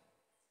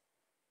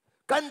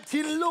กัน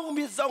ทิ้งลุง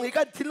มีสองฮี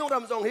กันทิ้งลุงร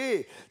ำสองฮี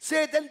เซ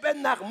เตนเป็น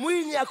หนักมุ้ย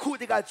เนี่ยคู่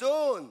ติกาจ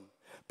น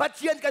ปัจเ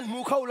จียนกันห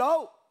มู่เข้าเล้า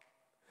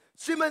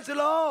ซิมันสิ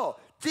โล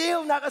เจียว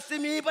หนักสิ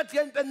มีปัจเจี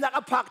ยนเป็นหนัก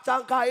ผักจา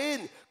งกาอิน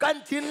กัน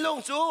ทิ้งลุง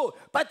จู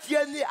ปัจเจีย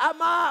นนี่อา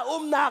มา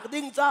หนัก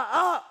ดิ่งจ้า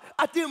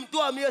อาติมตั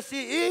วเมีย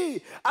สี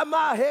อาม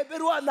าเฮเบ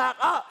รัวหนัก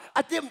อ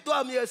าติมตัว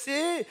เมียสี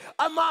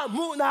อามาห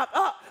มู่หนัก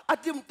อา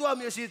ติมตัวเ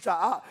มียสีจ้า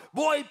บ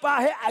อยป้า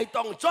เฮไอต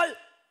องจอย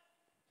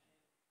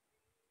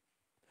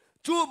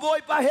จูบอย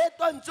ปะเฮ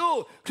ตันจู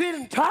คลิน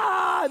ทา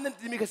นั่น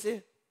ที่มีกสิ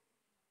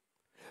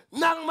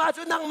นางมา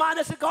จูนางมาเ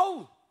นี่ยสิเขา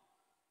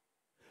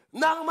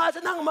นางมาจะ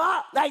นางมา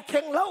ได้เ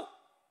ข่งแล้ว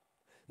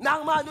นาง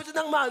มานูจะ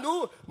นางมานู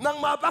นาง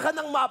มาปะคัน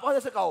นางมาปะเ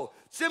นี่ยสิเขา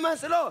สิมัน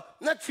สิโล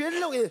นั่นชิ้น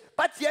ลูกอี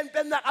ปัจเจียนเ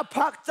ป็นนักอ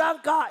ภักจัง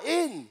กา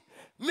อิน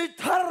มิ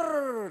ท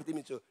ร์ที่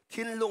มีจู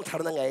ทิ้นลุงทา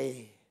รนังไง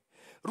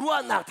รัว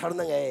นักทาร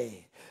นังไง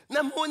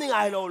นั่นมูนิงไอ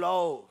เรา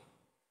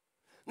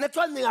นั่นจ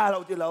วนนิงไอเรา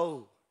ที่เรา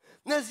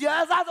นั่นเสีย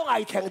ซาต้องไอ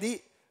แข่งดี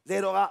เจ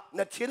โรกะ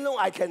นั่นทิ้งลง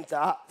ไอเคนจ้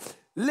า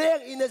เลี้ยง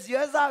อินเสีย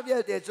ซาเบีย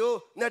เดจู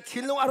นั่น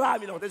ทิ้งลงอารา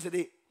มิลงเตสิ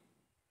ดี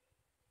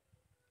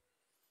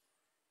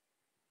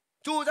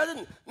จูจ้าจน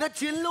นั่น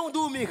ทิ้งลง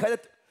ดูมีใคร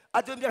อา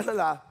จจะเป็นอะ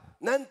ไร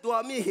นั่นตัว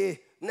มีเห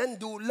นั่น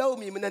ดูเล่า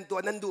มีมันนั่นตัว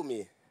นั่นดูมี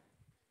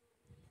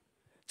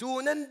จู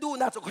นั่นดู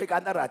น่าจะคุยกั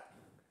นตลอด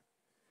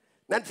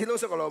นั่นทิ้งลง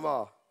สักหน่อยมั้ง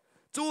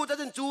จูจ้า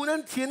จนจูนั่น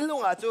ทิ้งลง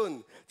อาจุน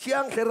เชีย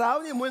งเขราว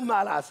นี่มันมา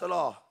ลาสโล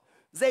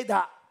เจด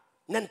ะ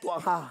นั่นตัว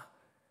ฮา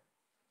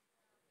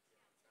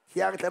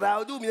yang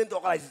terlalu minum tu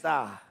kalau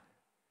kita,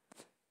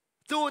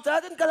 cuaca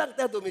dan kalang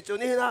terdu micu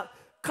ni na,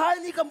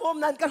 kali ni kamu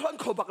nan kalon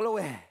kobak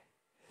loe,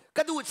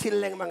 kadu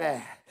cileng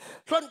mange,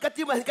 lon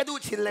katiman kadu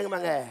cileng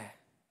mange,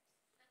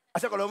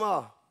 asa kalau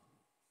mau,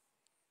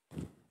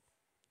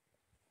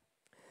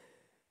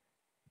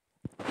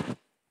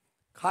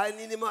 kali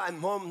ni mah an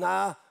mom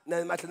na,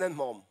 nan macam nan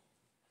mom,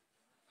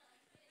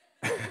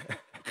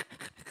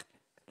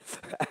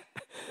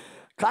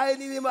 kali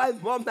ni mah an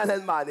mom na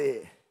nan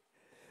mani.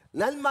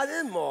 Nan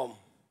mana mom,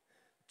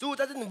 tu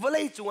tadi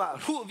boleh cuma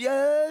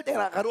rupiah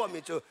terang karuan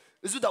micu,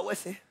 itu dah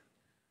wes.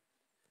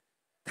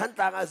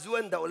 Tentang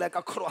azuan dah oleh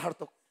kakro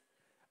hartok,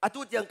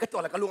 atu yang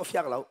ketua oleh kalung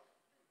fiang lau.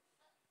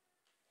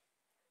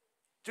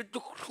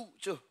 Cuduk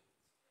cu,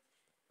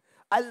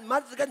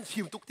 almaz kan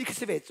film tuk tik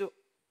sebecu.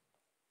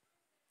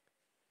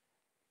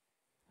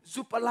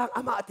 Zupalang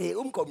ama ate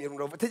kau mirung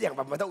lau, tadi yang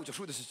bapak tahu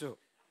cuci sudah.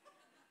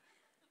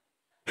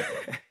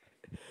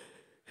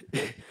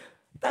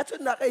 Tak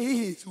cuma nak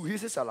suhi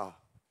sesalah.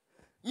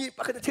 Ni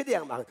pakai cedek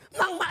yang mang,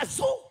 nang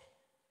masuk.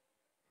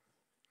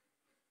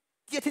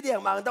 Dia cedek yang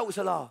mang tahu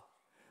salah.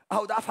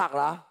 Aku dah fak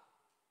lah.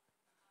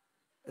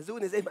 Zu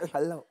ni saya mana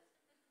lau,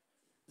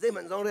 saya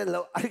mana orang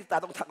lau, adik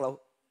tak tahu tak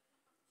lau.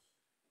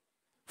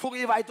 Fuk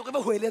iwai tu kita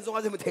huilen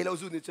orang saya mana lau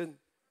zu ni cun.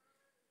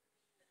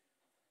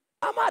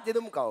 Amat dia tu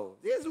kau,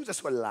 dia zu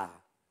sesuatu lah.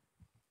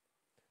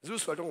 Zu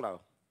sesuatu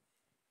lau.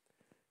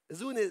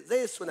 Zu ni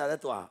saya sunnah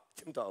tua,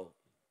 cem tahu.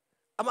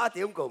 Amat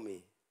dia kau mi.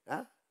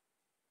 Hả?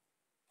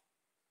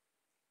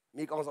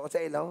 Mi con sọ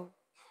xe đâu?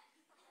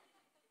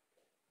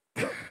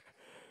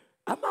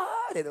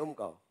 Ama thì không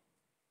có.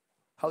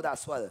 Hậu đã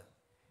xuân.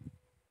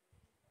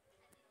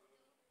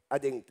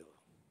 Ading tu.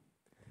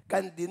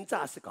 Kan din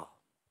cha sẽ có.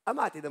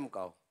 Ama thì không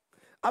có.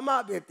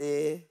 Ama biết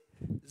thế.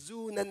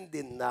 Du nan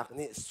din nak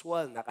ni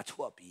xuân nak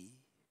chua pi.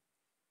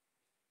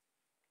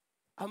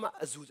 Ama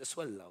duจะ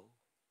xuân lâu.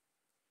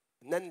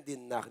 Nan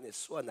din nak ni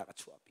xuân nak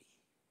chua pi.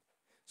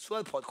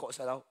 Xuân phật khổ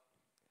sao đâu?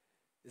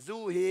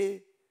 Du hi,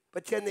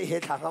 bất thiên này hết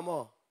thằng hả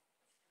mò?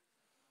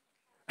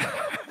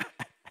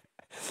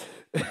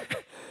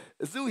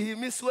 dù hi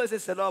mi suy sẽ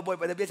sợ lo bồi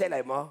bà đã biết chạy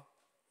lại mà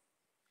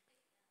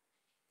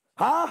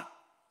hả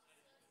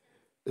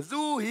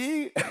dù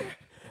hi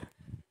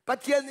bắt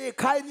thiên này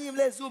khai nim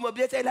lên dù mà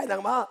biết chạy lại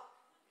nàng mà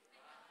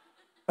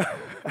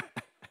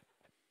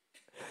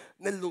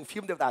nên lùng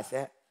phim đều ta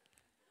sẽ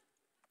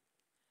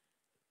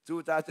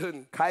dù ta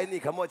chun khai ni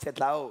khám mô chết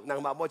lâu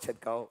nàng mà mô chết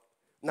cầu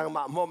nàng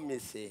mà mô mi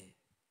si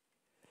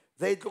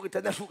dây lúc cái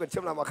chân nó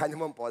chấm làm mà khai ni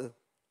mô bol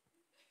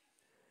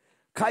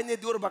khai ni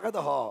dur bạc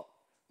đó họ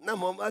nàng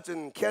mô ở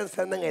chun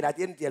cancer nàng ngày đã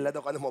tiền tiền là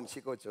đó con mô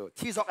chỉ có chú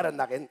thi sọc anh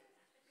nãy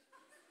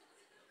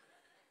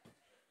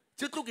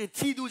chú lúc cái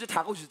thi đu cho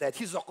thằng cô chú đấy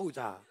thi sọc cô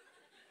cha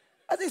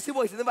anh ấy xem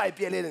bộ phim nó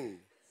bị lên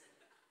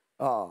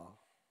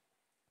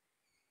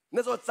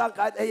nó rồi trang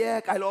cái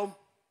cái lom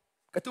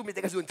cái tu mi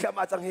cái dùn theo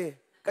mà trang he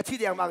cái thi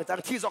đèn mang trang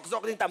thi dọc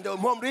dọc lên tạm đều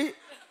mồm đi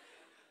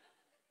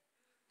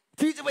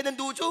thi cho bên nên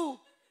đủ chú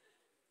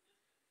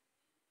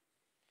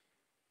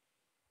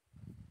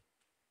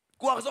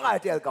quăng xuống ai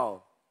tiền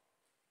cầu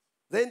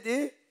nên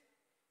đi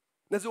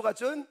nó dù cái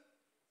chuyện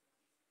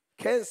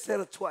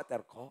cancer chua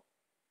ter có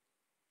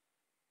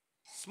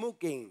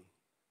smoking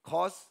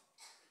cause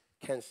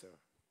cancer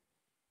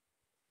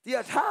thì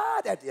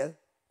thà đẹp tiền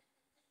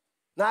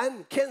นั้น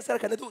cancer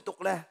kanดูตก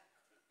แล้ว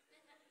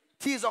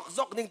ที่ซ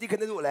อกนึงที่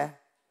kanดูแล้ว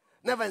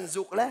นั่นวัน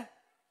จุกแล้ว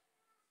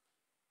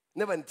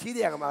นั่นวันที่เ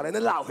ดียงมาเลย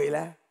นั่นเหล่าเหยแ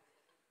ล้ว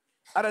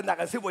อะไรหนัก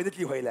กันซื้อบ่อยได้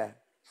กี่เหยแล้ว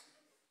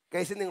แก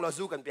สิ่งหนึ่งเรา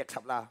สู้กันเปียกฉั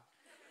บลา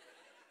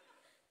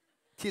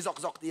ที่ซ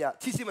อกเดีย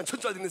ที่สิมันชุน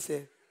จอยนึงเสี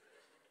ย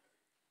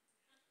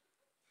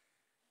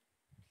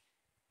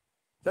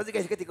แล้วที่แก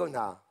ที่ก่อนห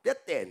าเปียก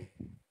เต็น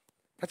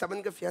ถ้าจำมั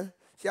นก็เฟี้ย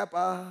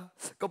siapa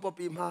kau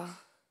popima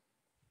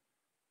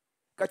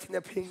kacina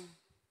ping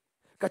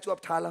kacuap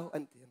thalau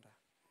antian ra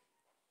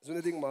zuna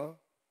ding ma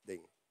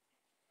ding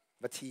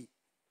bathi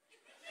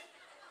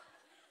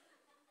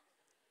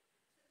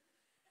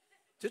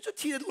chu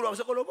thi du lo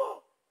sa ko lo mo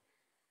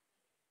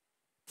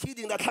thi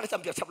ding da thak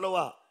cham piak chap lo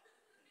wa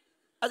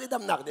adi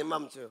dam nak de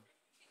mam chu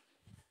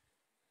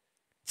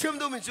chim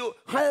du min chu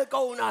hal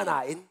kau na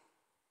in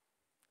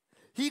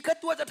hi ka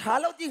tua cha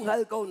thalau ding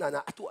hal kau na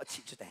atu a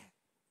chi chu de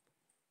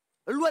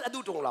luat adu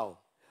tong lo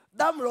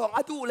dam long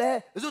adu le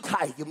zu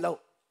thai kim lo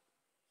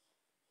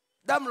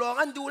ดำหลวง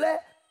อันดูแล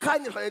ข้า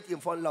นี่เขาจะตีม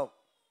ฟอนเรา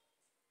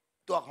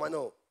ตัวมันโ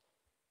น่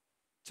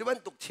ช่วย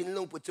ตุกชิ้นล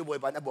งปุจจุ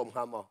บันอันบ่มห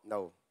ามอเรา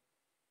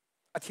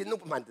อาชิ้นลง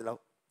ประมาณเดียว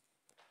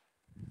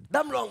ด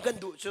ำหลวงกัน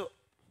ดูชั่ว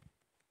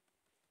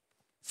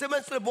ช่ว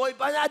ยสบาย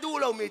ปันอันดู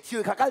เราไม่ชื่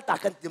อข้ากันตา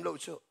กันตีมเรา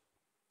ชั่ว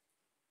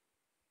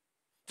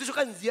ช่วย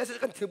กันเสียช่วย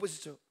กันถือปุจ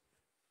จุ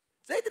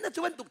ใช่แต่นั่นช่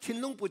วยตุกชิ้น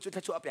ลงปุจจุถ้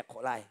าชั่วเปียกขอ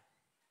ไล่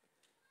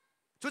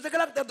ช่วยจะก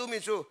ำลังแต่ดูมี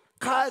ชั่ว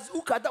ข้า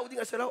สู้ข้าดาวดิ้ง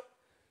อะไรแล้ว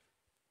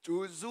จู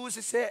จู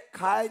เสะ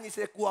ขายนี่เส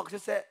ะกวก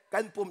เสะกั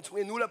นปุ่มชง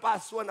นูละป้า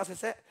ส่วนนะ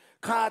เสะ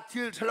ข้า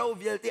ทิลทะเลาเ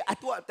วลตีอั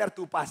ตัวแต่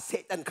ตัวป้าเส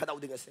ะตันข้าดาว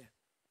ดึงเสะ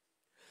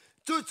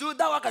จู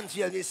ดาวกันเชี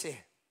ยนี่เสะ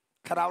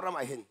ข้าดาวราม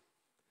าเห็น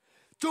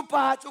จูป้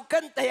าจูกั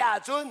นเตีย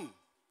จุน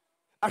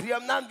อาเรีย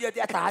มน้ำเบียร์ตี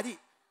อัตราดิ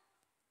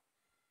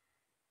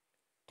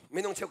ไม่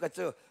ต้องเชื่อกันเจ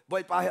อบอ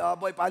ยป้า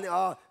บอยป้าเนี่ย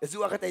จู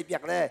ว่าก็เตยเปีย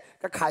กเลย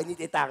ก็ขายนี่เ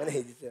ตยตากันเ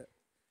ห็นเจอ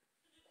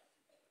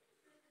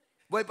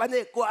บอยป้าเ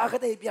นี่ยกลัวก็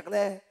เตยเปียกเล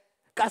ย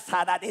ก็สา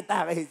ดาเตตา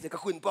กันเจอก็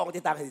คุณปองเต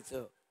ตากันเจ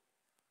อ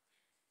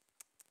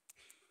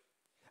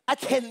อา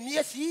เชนเมี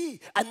ยสิ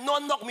อันนอ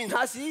นนกมินห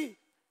าสิ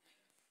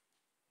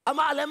อาม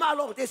าอะไรมา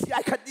ลงเตสิไอ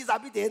คัดดีซา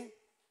บิเดน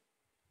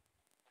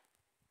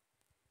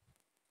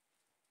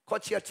ขอ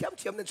เชียร์เที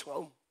ยมนั่นช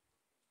ม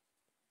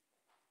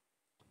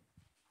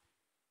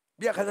เ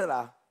บี้ยกันล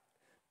ะ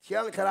เชีย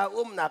งชรา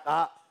นัก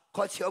ข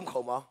อเชียร์เขา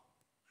มา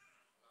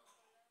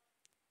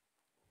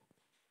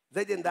ไ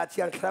ด้เดินดาเชี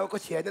ยงชราก็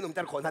เชียร์นั่นหนุ่ม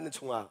จันทร์คนท่านนั่น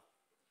ชง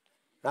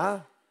นะ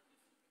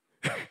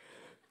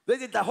ได้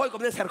ยินแต่ห้อยกับ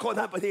เนี่ยแสนคน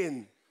ท่านประเด็น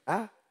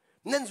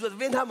นั่นส่วนเ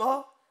ว้นทำเหร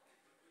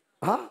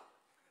อ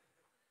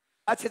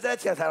อาชีพจะ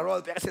เชียงสารร้อย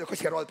แปดอาชีพเขา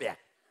เชียงร้อยแปด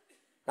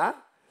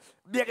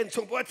เบี้ยกันช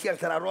งพวกเชียง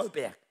สารร้อยแป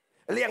ด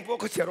เลี้ยงพวก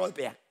เขาเชียงร้อยแ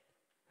ปด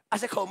อา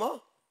ชีพเขามั้ง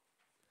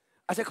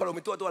อาชีพเขาเรา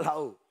มีตัวเรา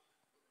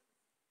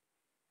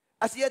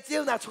อาชีพเจ้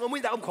าหน้าชงมุ้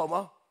ยหนักเขา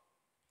มั้ง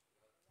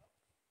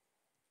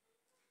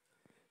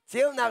เ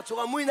จ้าหน้าช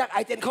งมุ้ยหนักไอ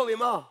เจนเขาไป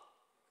มั้ง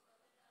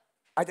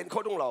ไอเจนเข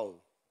าต้องเรา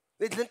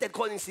นี่ถึงเต็ดค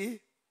นอย่างสิ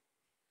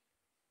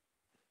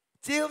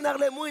เจ้านัก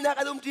เลยมุ้ยนัก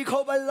อารมณ์ตีเขา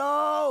ไปแ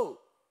ล้ว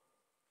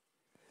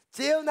เ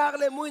จ้านัก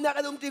เลยมุ้ยนัก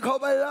อารมณ์ตีเขา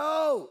ไปแล้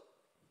ว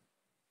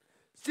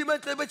สิมัน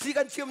จะไปชี้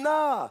กันเชื่อมหน้า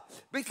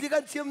ไปชี้กั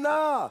นเชื่อมหน้า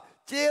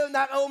เจ้า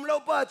นักอารมณ์เรา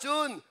ป้าจุ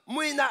น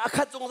มุ้ยนักอ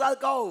คัดจงซาล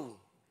เก่า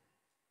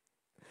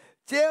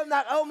เจ้านั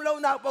กอารมณ์เรา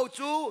นักเป่า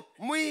จู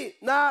มุ้ย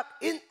นัก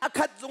อินอ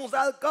คัดจงซ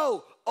าลเก่า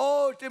โอ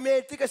ติเม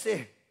ติกเส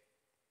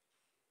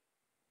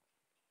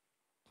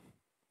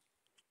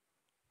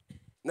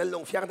นั่นล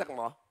งเฟียงตักห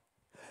มอ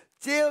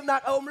เจ้านั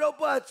กอมเรา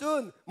ป้าจุ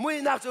นมุ้ย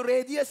นักจุเร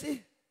ดีสิ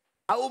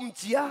อมเ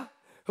จีย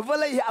ว่า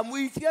เลยอามุ้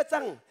ยเจียจั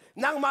ง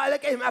นางมาแล้ว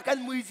แกมากัน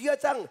มุ้ยเจีย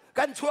จัง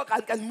กันชั่ว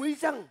กันมุ้ย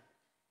จัง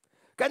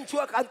กันชั่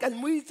วกัน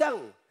มุ้ยจัง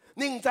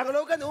นิ่งจังเร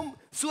ากัน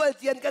ส่วนเ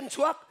จียนกัน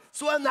ชั่ว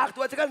ส่วนนักตั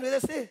วจะกันเล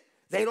ยสิ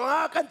แต่เรา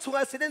กันชั่ว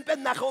สิเด่นเป็น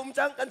นัก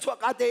จังกันชั่ว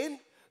กันเด่น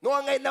นัว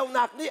ไงเราห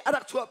นักนี่อารั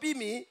กชัวปี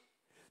มี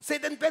เซ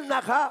ตันเป็นหนั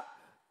กฮะ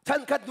ฉัน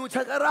ขัดหนู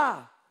ฉันกระรา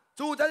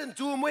จูจัน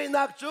จูไม่ห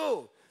นักจู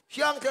เ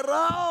ชียงเทเร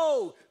า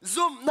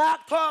ซุ่มหนัก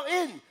ทอง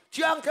อินเ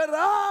ชียงเทเร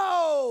า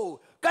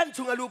กัน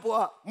ชุงอลูปัว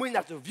ไม่ห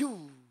นักจูวิว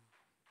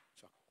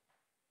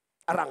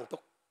อารังตุ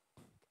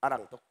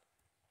ก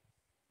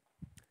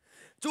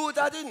จู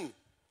จัน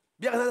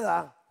เบียกนั่นละ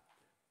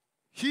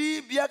ฮี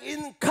เบียกอิ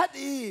นขัด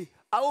อี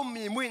เอา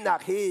มีไม่หนั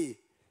กฮี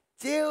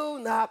เจียว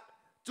หนัก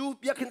จู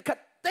เบียกอินขัด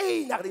ตี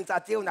หนักถึงจะ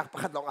เจียวหนักประ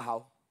คัดลองเอา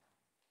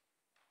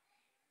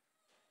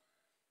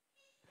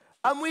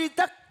อามุย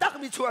ตัก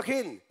มีชัวขิ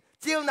น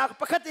เจียวหนัก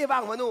ประคัดตีบา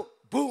งมนุ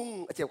บุ้ง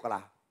เจียวกะล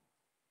า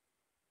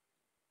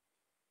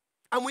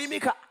อามุยมี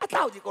ค่ะอัตเอ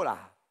าจีกะลา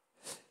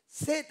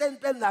เซตัน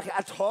เป็นหนัก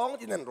อัดท้อง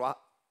ที่นั่นวะ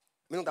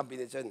ไม่ต้องทำปี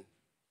นี้เช่น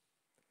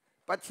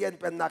ปัจเจียน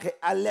เป็นหนัก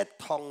อัลเลต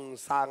ทอง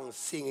สัง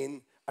สิงิน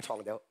อัดท้อง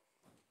เดียว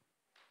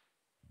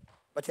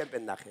ปัจเจียนเป็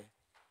นหนัก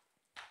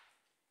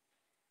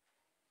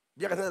เ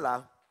บียกันนั่นละ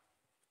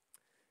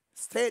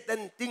เซตั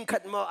นติ้งขั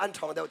ดมาอัน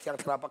ท้องเดียวเทียง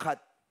ทราประคัด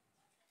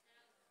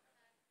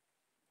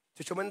จ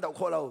ะช่วยมันเดา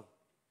ข้อเรา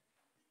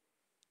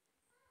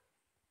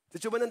จะ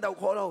ช่วยมันเดา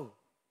ข้อเรา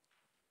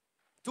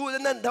จู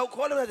นั้นเดาข้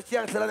อเราเทีย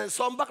งทรานั้น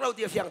ซ้อมบักเรา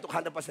ที่เทียงตุก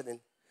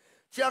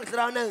100%เทียงทร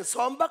านั้น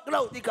ซ้อมบักเร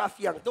าที่กาเ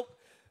ทียงตุก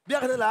เบีย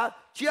กันนั่นละ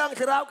เทียง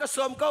ทราก็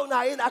ซ้อมเก้าไหน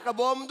นัก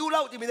บอมดูเร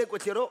าที่มีในกุ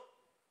ฏิโร่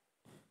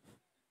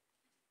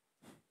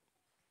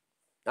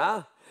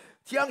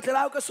เทียงทร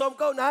าก็ซ้อม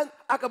เก้านั้น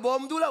อักบอ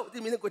มดูเราที่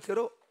มีในกุฏิโ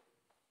ร่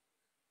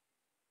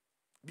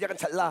เบียกัน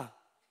ฉันละ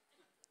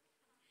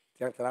เ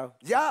ทียงทรา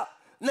อย่า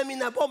นั่นมี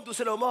นาบอมดู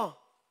สโลม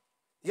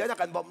อย่านัก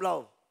กันบอมเรา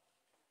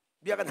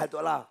เบียกันหันตั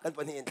วละกันป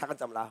นหินทักกัน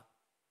จำละ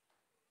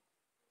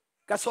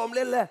กระสมเ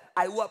ล่นเลยไ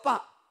อ้วัวปะ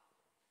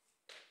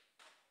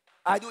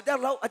ไอ้ดูแต่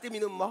เราอาจจะมี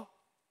นุ่มมั้ง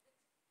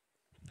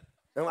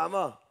นังว่า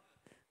มั้ง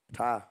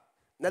ท่า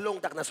นั่นลง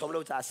ตักนั่นสมเร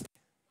าจ่าสิ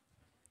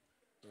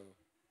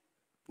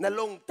นั่น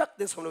ลงตัก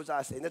นั่นสมเราจ่า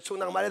สินั่นช่วง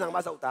นางมาเล่นนางม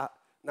าเสาตา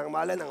นางมา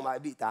เล่นนางมา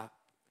บิตา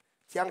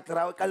เชียงเร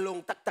ากันลง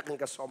ตักกัน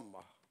กระสม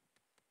มั้ง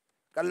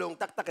กันลง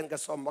ตักกันกระ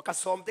สมมั้งกระ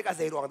สมที่กระเ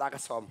ซรวงตากร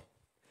ะสม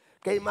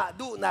ใครมา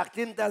ดูนัก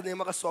จินเตอร์เนี่ย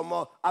มากระสม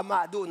มั้งอามา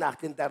ดูนัก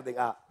จินเตอร์ดิ่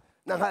ง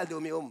นางหาดู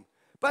มี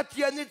ปัจ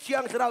จัยนี้เชีย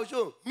งเราจู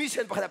มิช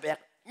ชั่นพัฒนาแปลก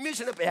มิช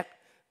ชั่นแป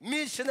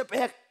ล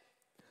ก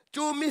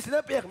จูมิชชั่น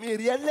แปลกมี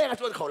เรียนเล่น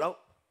ชวนเขาแล้ว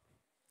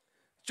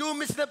จู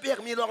มิชชั่นแปลก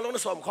มีลอง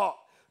สมข้อ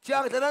เชีย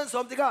งแต่นั้นส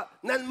มที่ก็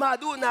นั่นมา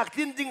ดูนัก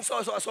จินดิ่งส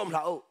มเร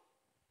า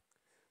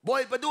บอ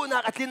ยไปดูนั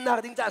กจินนัก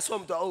ดิ่งจะส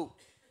มตัว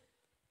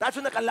แต่ชุ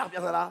นนักกันลักอย่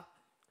างนั้น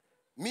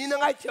มีนัง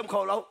ไงเชียมเข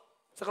าแล้ว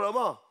สักแล้ว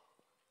มั้ง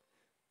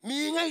มี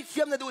ไงเชี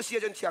ยมนั่นดูเสีย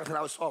จนเชียงเร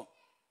าสม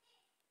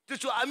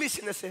จู่ๆอามิช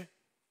ชั่นเสีย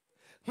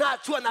น่า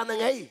ชวนนั่น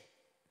ไง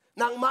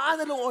นางมาอั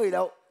นลงอ้อยแ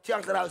ล้วเชียง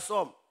เราส้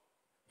ม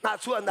น่า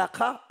ชวนนัก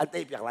ข้าอันเต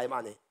ยเปียกไรมา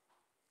เนี่ย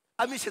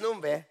อามิเชน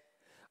เบ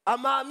อา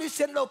มามิเช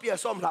นเราเปียก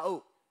ส้มเรา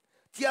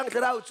เชียง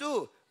เราจู่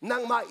นา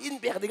งมาอิน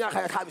เปียกดิ่งใคร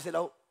ทำมิเชนเร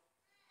า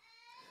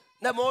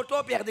น้าโมโต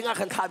เปียกดิ่งใ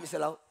ครทำมิเช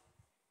นเรา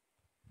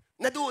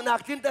น้าดูนัก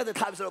จินเตอร์จะ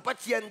ทำมิเชนเราปัจ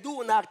เจียนดู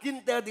นักจิน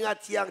เตอร์ดิ่ง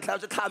เชียงเรา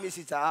จะทำมิเช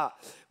นจ้า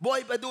บอย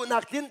ไปดูนั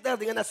กจินเตอร์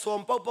ดิ่งน่ะส้ม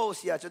เป้าเ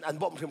สียจนอัน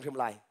บ่มเทิม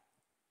ไร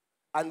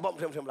อันบ่ม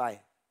เทิมไร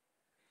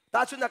ตา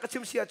ชุนนักชิ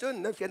มเสียจน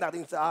นั่งเสียนัก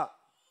ดิ่งจ้า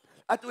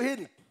อัตุหิ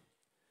น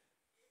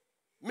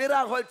มีร่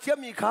างหอยเทียม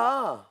มีข้า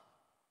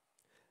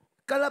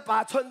กระป่า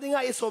ชนที่ง่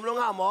ายสมลง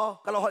อ่ะหมอ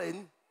กระหอยอิน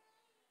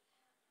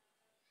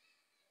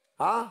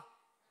ฮะ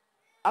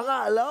อ่าง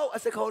แล้วอา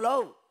ศัยเขาแล้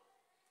ว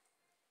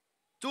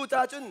จูจ่า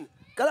จุน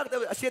กระลักแต่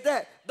เสียแต่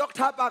ด็อกท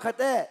าปาขัด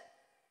แต่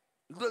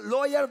ล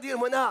อยร์ดี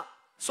มันน่ะ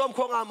สมค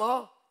งอ่ะหมอ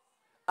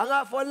อ่าง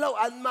ฝนแล้ว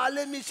อันมาเ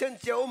ล่นมิชชั่น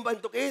เจ้าบัน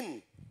ตุกิน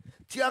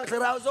เชียงส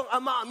ระซงอา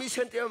มามิช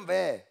ชั่นเจ้าเว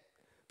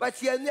ปัจเ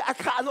จียนนี่อา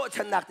คาโนช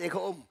นักเตะเข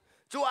า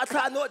จูอัฐ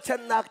านุช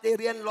นัก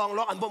เรียนลอง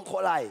อันบ่มโค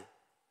ไล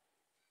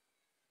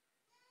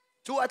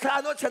จูอัฐา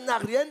นุชนั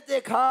กเรียนเตะ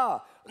ข้า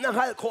นัง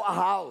ฮัลโคอา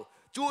ฮาว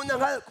จูนัง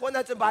ฮัลโคน่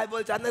าจะไบเบิ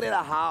ลจันนเรล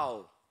าฮาว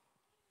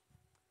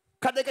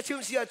ขัดได้กับชิม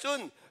เสียจุน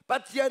ปั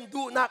จจัย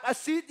ดูนักอา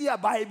ศิเดีย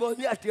ไบเบิล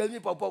นี่อาเจียนมี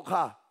ปกข้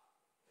า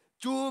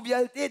จูเบีย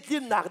ลเตทิ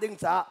มนักดิ่ง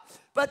จ้า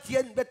ปัจจั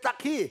ยเบตัก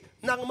ฮี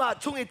นังมา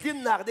ช่วงทิม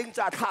นักดิ่ง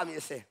จ้าทำ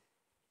ยังไง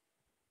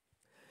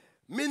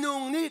มินุ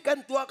งนี่กัน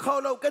ตัวเขา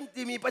เรากัน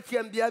ที่มีปัจจั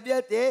ยเบีย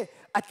เต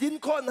อาทิน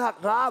คนหัก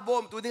หาบอ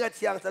มตัวนี้ก็เ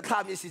ชียงจะท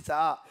ำมิสิจ้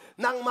า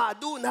นางมา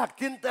ดูนัก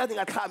จินเตอร์ดิ่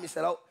งทำมิสิ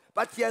แล้ว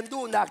ปัจจัยดู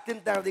นักจิน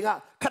เตอร์ดิ่ง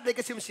ขัดเลย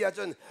ก็ชิมเสียจ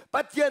น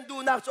ปัจจัยดู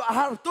นักจะอาห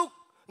ารทุก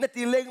นั่น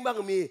ที่เล็งบาง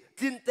มี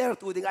จินเตอร์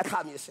ตัวดิ่งท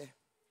ำมิสิ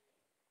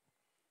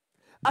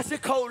อาศัย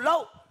เขาเล่า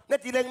นั่น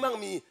ที่เล็งบาง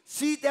มี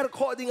ซีเตอร์โค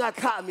ดิ่ง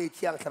ทำมิเ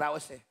ชียงสระว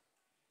เส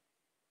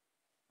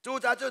จู่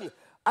จ้าจน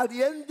อันเดี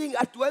ยนดิ่ง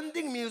อันวัน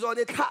ดิ่งมีโซน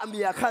ที่ทำมี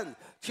อาคัน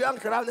เชียง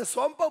สระเนี่ยส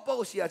มเป้า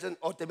เสียจน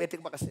ออโตเมติก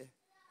บักเส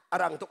อา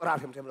รังตุกรา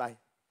เทมไร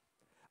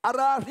อาร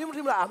าริ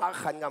มละอามา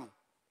ขันง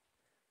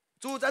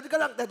ำจู่จัดก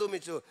ำลังแต่ดูมิ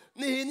จู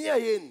นี่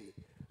หิน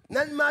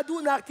นั่นมาดู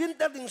นักจินเ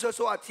ตอร์ดิ่งส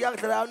วดเชียง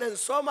ทราวนั้น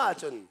สมา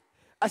จน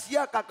อาเซีย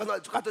กักนอ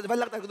จุกัดตัวเป็น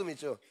ลักแต่ดูมิ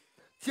จู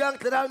เชียง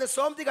ทราวนั้นส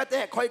มที่กัดแต่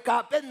คอยกา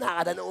เป็นนัก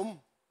ดัน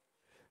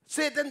เซ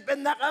ตันเป็น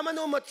นักอามา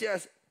นุมเชีย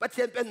ปัจเ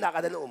จียนเป็นนัก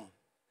ดัน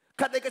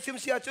ขัดในกระชิม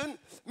เสียจุน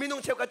มีนุ่ง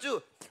เชวกระจู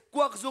ก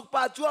วกสุกป่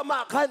าจัวมา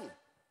ขัน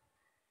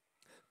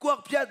กวก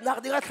เพียรหนัก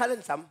ดีก็ทันเล่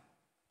นซ้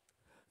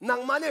ำนาง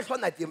มาเนี่ยชน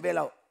ไหนจิ้มไปเ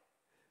รา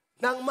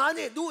นางมาเ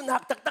นี่ยดูหนั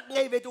กตักไง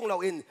ไปตรงเรา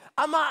อิน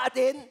อามาเ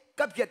ต็น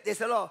กับเพียรเต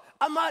สโล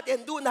อามาเต็น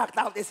ดูหนักต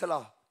าวเตสโล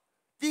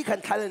ที่ขัน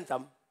ทันเล่นซ้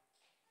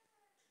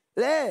ำ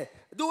เล่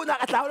ดูหนั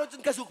กตาวแล้วจ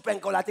นกระสุกแปลง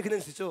กอลาที่ขึ้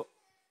นสิจู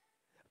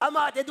อาม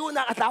าเต็นดูห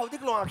นักตาวที่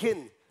กลงขึ้น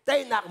แต่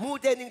หนักมู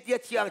เต็นนิ่งเตี้ย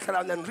เชียงสระ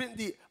นันริน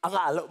ดีอ่าง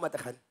อาเรามาตะ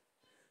ขัน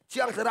เชี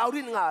ยงสระ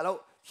รินงาเรา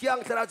เชียง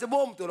สระจะ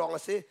บ่มตัวรอง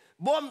สิ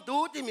บ่มตั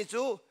วที่มิ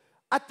จู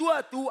อัตัว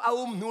ตัวเอา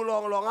หนูลอ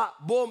งอ่ะ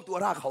บ่มตัว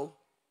ราเขา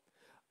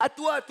อั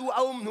ตัวเอ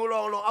าหนูล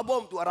องอ่ะบ่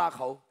มตัวราเข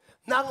า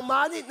นางมา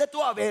นี่นตั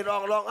วเวล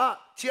องอ่ะ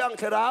เชียง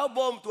สระ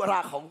บ่มตัวรา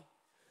เขา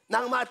นา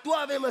งมาตัว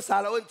เวมาสา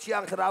รอุ่นเชีย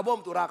งสระบ่ม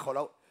ตัวราเขาเร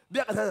าเบี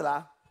ยกันท่านละ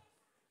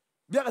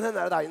เบียกันท่าน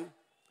อะไร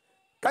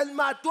กันม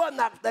าตัวห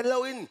นักแต่เรา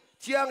อิน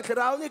เชียงส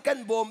ระนี่กัน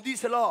บ่มดี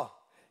สลอ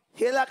เ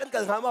ฮล่ากัน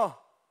หามั้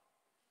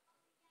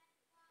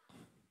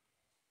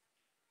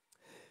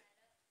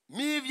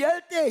มีเวล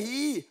เต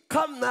หีค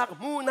ำหนัก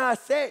มูนา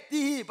เซ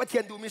ที่ประเท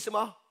ศดูมิสม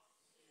า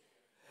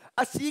อ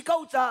าศัยเขา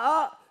จะ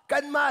กั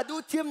นมาดู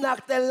ทีมหนัก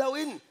แต่เรา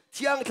อินเ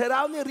ชียงเทรา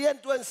นี่เรียน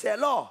ตัวเส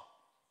ลอ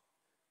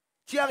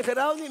เชียงเท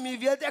รานี่มี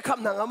เวลเตค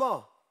ำหนักมั้ง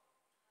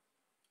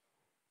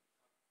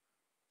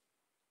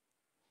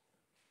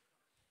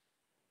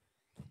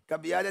กับ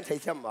เบียร์นั่นใช่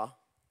ใช่ไหม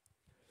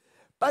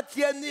ประเท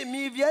ศนี่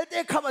มีเวลเต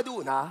คำมาดู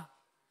นะ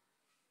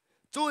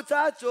จู่จ้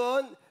าจ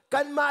น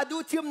กันมาดู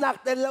ทีมหนัก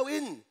แต่เราอิ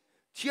น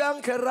เชียง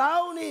เทรา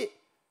นี่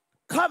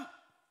ค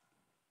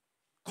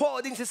ำข้อ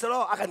ดิ้งสิสโล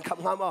อาการค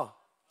ำหามั้ง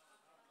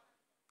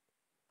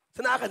ส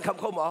นากันคำ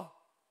เขาหมอ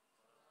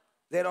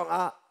เรื่อง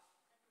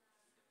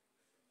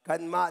กั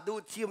นมาดู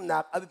ทีมหนั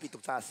กอภิปิตุ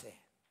กชาเส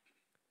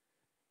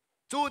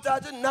จู่จ้า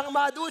จนนักม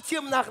าดูที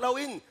มหนักเรา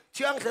อินเ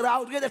ชียงเทรา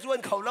เรียนส่วน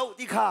เขาเล่า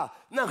ที่ข้า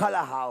นั่งฮาล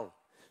าฮาว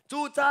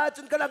จู่จ้าจ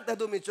นกำลังแต่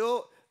ดูมิจู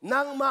นั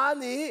งมา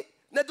นี่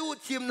นั่นดู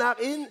ทีมหนัก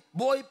อิน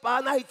บอยปา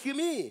นายที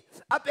มี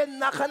เป็น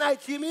นักขนาย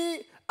ทีมี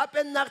เ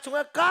ป็นนักชง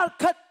การ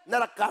คัดนั่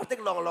นการติก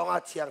ลองอา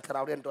เชียงเทร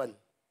าเรียนตัว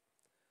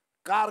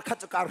การคัด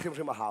จะการพิม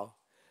พ์มาหาว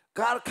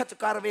การคัดจะ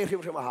การเวริ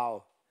มมาหาว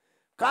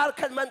การ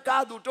คัดมันกา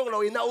รดูตรงเรา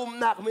อินอุ้ม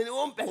นักมิ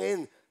นุ่มเป็นอิน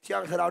เชีย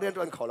งเทราเรียนตั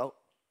วเขาเรา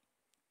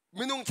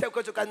มินุ่งเชฟ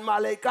ก็จะกันมา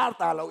เลยการ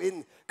ตาเราอิน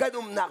กัน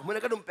อุ้มนักมัน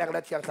ก็อุ้มแปลงแล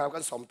ะเชียงเทรากั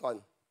นสมตอน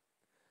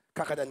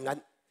ข้าขนาดนั้น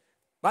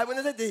ไปวัน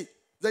นั้นจะ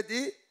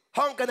ดี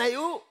ห้องกันไหนอ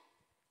ยู่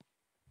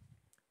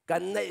กั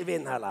นในเว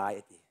นอะไร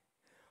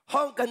ห้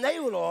องกันไหนอ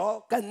ยู่หรอ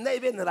กันใน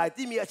เวนอะไร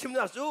ที่มีอาชีพ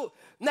นักสู้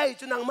ใน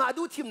จุนังมา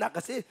ดูทีมนัก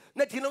กันสิใน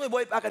ทีมเราไม่บ่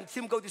อยปากันที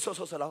มเขาที่โซ่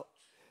แล้ว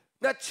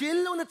นั่นชิล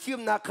ล์นั่นทีม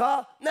นักเขา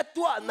นั่น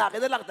ตัวนัก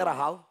นั่นหลักตระ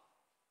หาว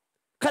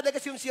ข้าได้ก็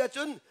ชิมเสียจ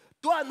น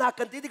ตัวนัก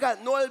กันที่กัน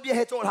โนลเบียเ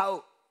หตุโจรหาว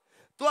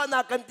ตัวนั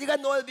กกันที่กัน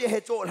โนลเบียเห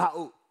ตุโจรหาว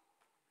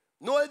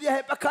โนลเบียเห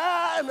ตุปะข้า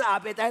มันอา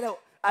เปตายแล้ว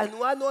อัน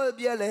ว่าโนลเ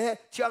บียเลย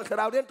เชียงส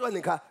ระเรียนตัวห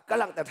นึ่งค่ะก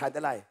ำลังแต่ถ่ายแต่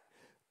ไร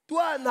ตั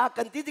วนัก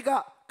กันที่กั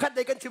นข้าไ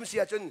ด้กันชิมเสี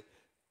ยจน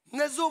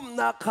นั่นซุ่ม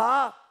นักขา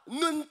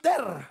นุนเตอ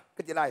ร์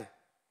ก็จะไร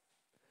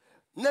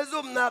นั่น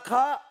ซุ่มนักข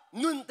า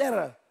นุนเตอ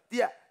ร์ที่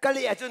กะ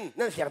ลีจน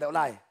นั่นเสียงเท่าไ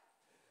ร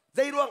ใจ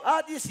รวงอา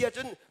ที่เสียจ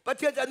นประเ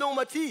ทศจะนุ่ง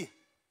มาที่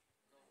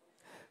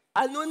อ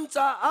นุนจ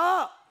ะ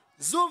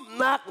ซุ่ม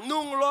นัก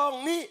นุ่งรอง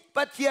นี้ป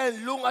ระเทศ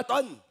ลุงอต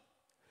อน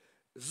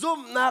ซุ่ม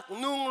นัก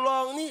นุ่งรอ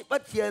งนี้ปร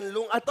ะเทศ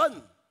ลุงอตอน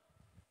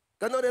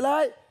กันโน้นได้ไร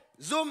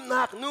ซุ่ม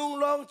นักนุ่ง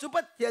รองจุปร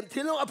ะเทศ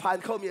ที่ลุงอผ่าน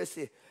เขามี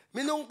สิ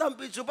มีนุ่งตั้ม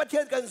ปีจุประเท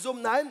ศกันซุ่ม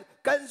นั้น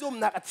กันซุ่ม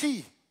นักชี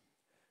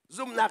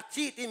ซุ่มนัก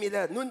ชีที่มีเล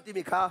ยนุ่นที่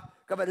มีขา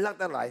ก็เป็นลัก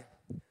ตั้งหลาย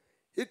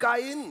ฮิกา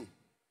อิน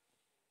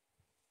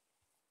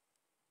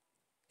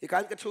ฮิกา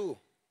รกระชู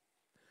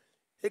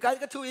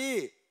อี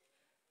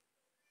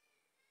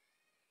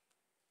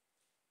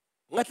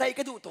งัดใจก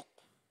ระดูตก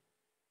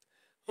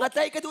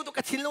ก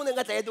ระชินลงเนี่ย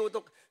งัดใจกระดูต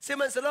กเส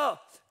มันสโล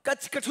ก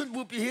ระชุน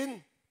บูปีหิน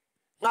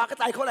งากระ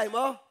ต่ายเขาไหล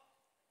มั้ง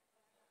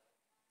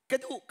ก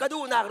ระดู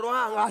หนักร้อ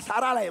งงาสา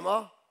ระไหลมั้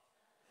ง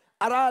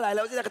อะไรไหลแ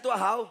ล้วจะกระตัว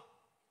เขา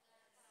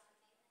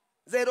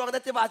เจรวงนั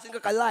ดจะบาดจนก็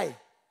กันไล่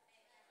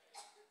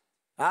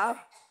ฮะ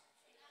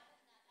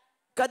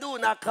กระดู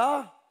หนักเขา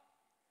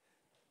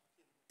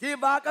ที่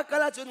บากกะ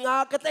ละจุนงา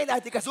กระต่ายได้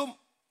ที่กระซุ่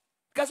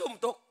ม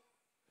ตก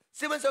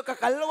สิมันสก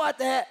กันละว่า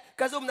แต่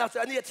กระซุ่มหนัก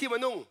อันนี้ที่มัน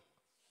นุ่ง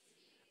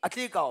อา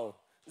ที่เก่า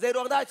ใจร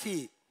วงได้ชี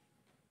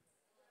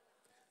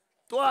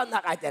ตัวหนั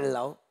กไอเดลแ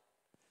ล้ว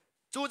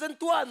จู่จน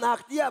ตัวหนัก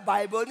ที่ไบ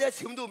เบิลเนี่ย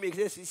ชิมดูมี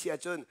เสีย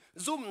จน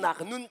ซุ่มหนัก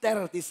นุนเตอ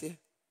ร์ที่เสีย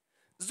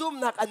ซุ่ม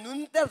หนักอันนุน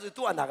เตอร์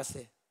ตัวหนักเ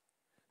สีย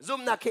ซุ่ม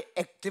หนักแค่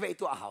activate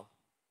ตัวเขา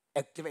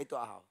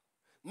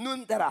นุน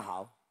เตอร์เขา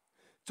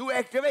จู่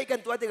activate กัน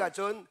ตัวที่กระจ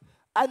น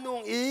อันนุ่ง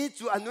อี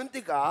จู่อันนุน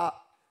ที่ก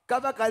ะ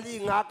บกะลี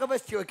งากะบ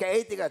เสียวแค่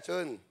ที่กระจ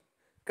น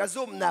กระ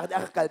ซุ่มหนักได้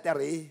กัลเตอ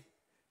รี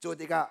จู่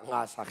ที่กะงา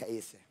สักเอ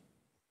เส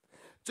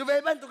จู่เว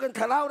บันตุกันท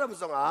ะเลาะร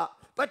ำสง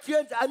ปัจเจีย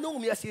นจะอันนุ่ง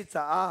มีอาศิษ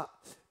ย์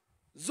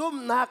ซุ่ม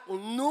หนัก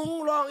นุ่ง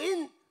รองอิน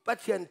ปัจ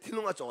เจียนที่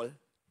นุ่งอจอล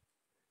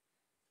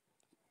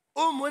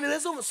มันเลย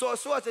ซุ่ม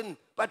สัวจน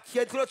ปัจเจี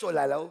ยนที่นุ่งอจอล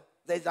แล้ว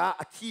ใจจะ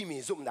อธิมี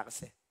ซุ่มหนักเส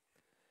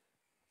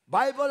ไบ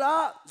เบิล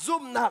ซุ่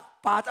มหนัก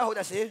ป่าจะเอาไ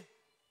ด้สิ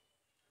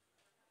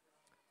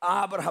อา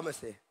บราฮัมเ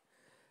ส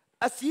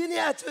อาศีเนี่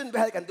ยจนไป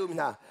ให้กันดูมิ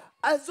นะ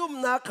อาซุม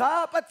นาคา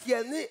ปะเทีย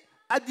นนี่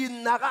อดิน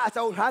นาคาอาเ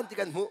จ้าหันที่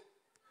กันหู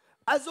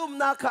อาซุม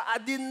นาคาอ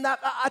ดินนา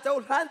คาอาเจ้า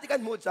หันที่กั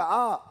นหูจ้า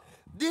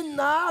ดิน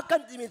นากั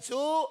นที่มิ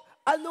จู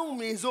อันนุ่ง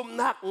มีซุม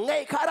นักไง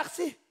ขารัก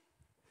สิ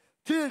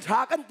ที่ชา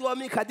กันตัว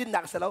มีขาดิน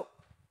นักเสแล้ว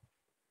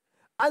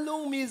อันนุ่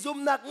งมีซุม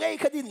นักไง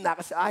ขาดินนัก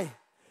เสีย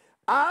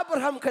อาบร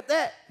าฮัมขัดเต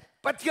ะ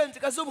ปะเทียนจะ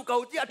กระซุมเกา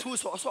ที่อทู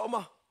โสม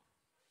า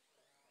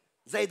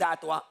ใจด่า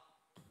ตัว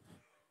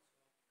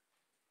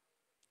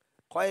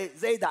คอย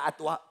ใจด่า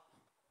ตัว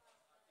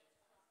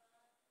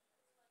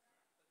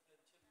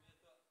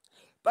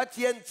ปะเ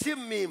ทียนชิม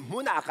มีมุ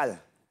นักล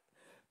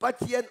ปะเ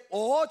ทียนโอ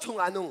ชง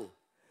อนุง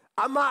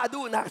อามาดู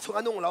นักชงอ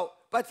นุงเรา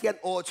ปะเทียน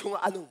โอชง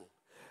อนุง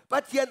ปะ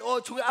เทียนโอ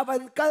ชงอาบั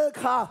นกัล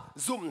คา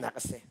ซุมนัก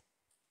เส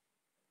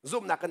ซุ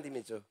มนักกันที่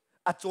มีจู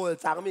อาโจล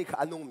จางมีข้า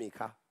อนุงมี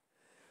ข้า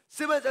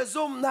สิมันจะ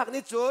ซุมนัก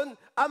นี่จน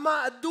อามา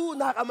ดู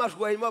นักอามา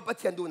ช่วยมาปะเ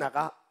ทียนดูนัก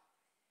อะ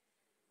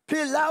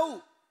พี่เล่า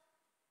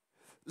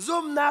ซุ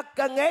มนัก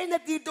กันไงนา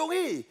ทีตรง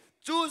นี้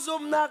จูซุ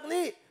มนัก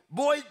นี่บ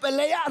อยไปเ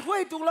ลยอะช่ว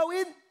ยตรงเรา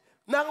อิน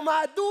นางมา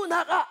ดู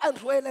นักอะอัน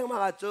ช่วยแรงมา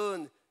จน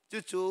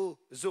จู่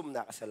ซุม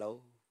นักเสลา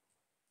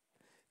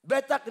เบ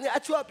ตักนี่อา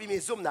ชัวปีมี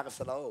ซุมนักเส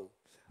ลา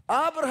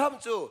อับราฮัม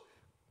จู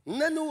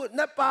นันู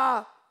นับปา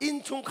อิน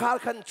ชุงคา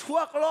ร์ขันชัว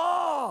กล้อ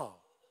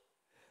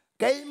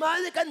ไก่มา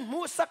เนี่ยกันมู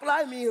สักลา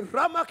ยมีร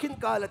ามาคิน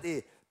กาลตี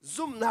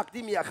ซุมนัก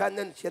ที่มีอาคาร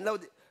นั้นเช่นเรา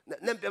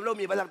นั่นเป็นเรา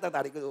มีบาลักต่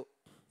างๆก็ดู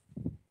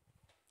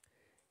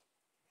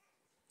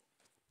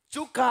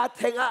จุกาเ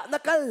ทงะนั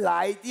กหลา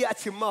ยที่อา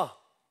ชิมมา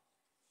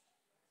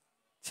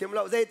ชิมเร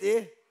าใจตี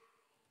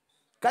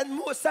กัน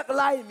มูสัก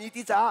ลายมี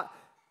ที่จ้า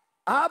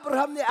อับรา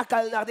ฮัมเนี่ยอาการ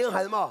นักที่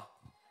หันมา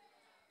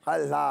ฮั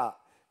ลโหล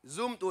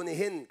ซุมตัวนี้เ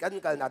ห็นกัน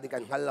กันนักที่กั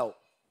นฮัลโหล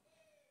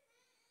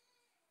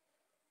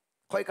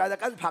คอยการ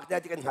กันผัก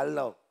ที่กันฮัลโหล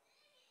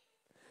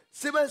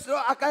สิมันสโล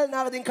อาการนั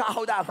กที่ข้า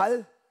วด่าฮัล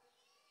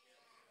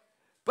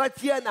ปัจเ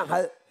จียนักฮั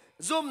ล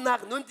ซุมนัก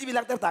นุ่นที่มีห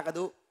ลักต่างๆกัน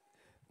ดู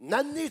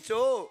นั่นนี่โจ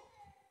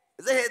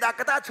จะเห็นดั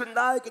กตาชุนไ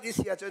ด้ก็ที่เ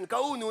สียจนเขา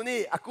หนูนี่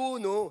อากู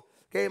หนู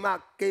เกม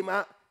า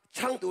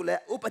ช่างดูแล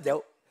อุปเดียว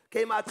เก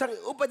มาช่าง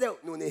อุปเดียว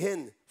หนูนี่เห็น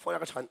ฟอน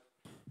กระชัน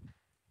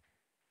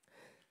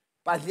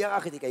ป่านเลี้ยงอา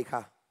คติไก่ค่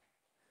ะ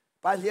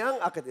ป่านเลี้ยง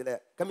อาคติเลย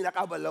ก็มีนักเ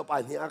อาบอลเราป่า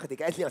นเลี้ยงอาคติไ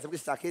ก่เลี้ยงสมกิ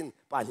สักิน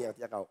ป่านเลี้ยง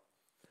ที่เขา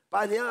ป่า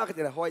นเลี้ยงอาค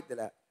ติเลยห้อยแต่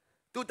ละ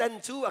ตูตัน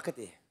ชูอาค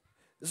ติ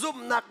ซุ่ม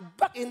นัก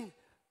บักอิน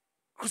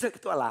ครูเสก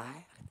ตัวหลาย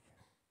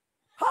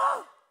ฮะ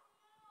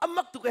อา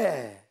มักตุก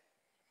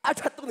อา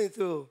ชัดตุกนี่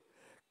จู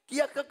เ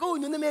กี่ยกับกู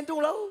หนูในเมียนตรง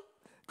เรา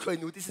ช่วย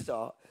หนูที่สุด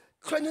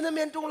ช่วยหนูในเ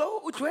มียนตรงเรา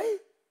อุ้ยช่วย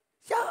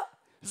ยา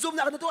ซุ่ม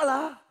นักในตัวละ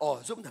อ๋อ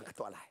ซุ่มนักกับ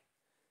ตัวอะไร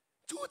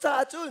จูจ่า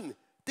จุน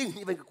ติ้ง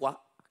นี่เป็นกว่า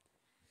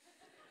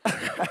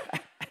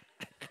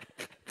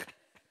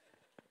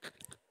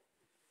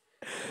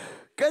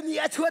ก็นี่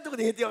อาช่วยตัว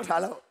นี้เดียวถ่าย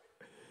แล้ว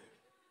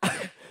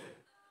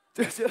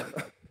จู่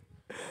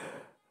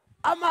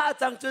ๆอามา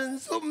จังจุน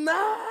ซุ่ม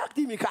นัก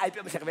ที่มีใครเป็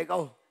นมาจากไหนก็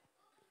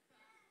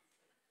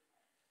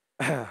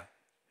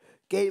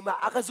เกมา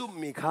อากาซุม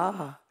มีค่า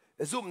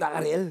ซุมนัก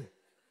เรล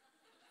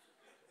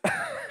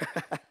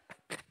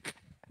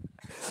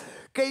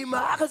เกมา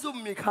อากาซุม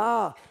มีค่า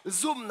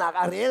ซุมนัก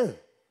เรล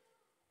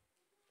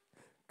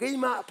เก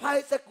มาพาย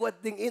สะกวด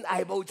ดิ่งอินไอ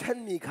โบชัน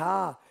มีค่า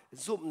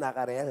ซุมนัก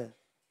เรล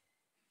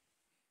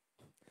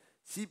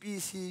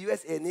CPC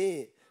USA นี่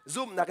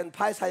ซุมนักกันพ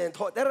ายสายันโท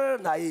ษแต่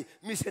ไหน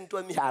มีเส้นตัว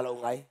มีหาลง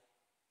ไง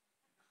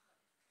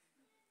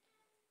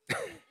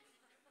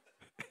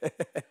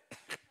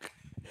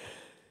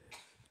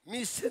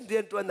มีเส้นเดีย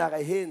นตัวนัก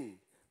เห็น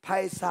ไพ่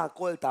ซาโก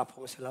ลตาพ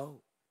งสลาว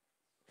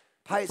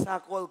ไพ่ซา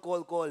โกล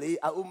โกลี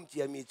อาเจี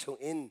ยมีชง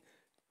อิน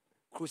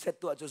ครูเซต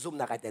ตัวจะซุ่ม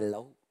นักเตลแล้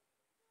ว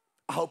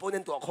เอาพวก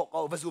นั้นตัวขกเอา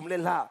ไปซุ่มเล่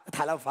นล่ะถ่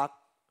ายแล้วฟัก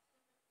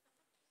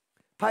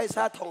ไพ่ซ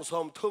าทองส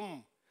มทุ่ม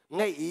ไ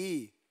งอี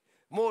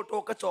โมโต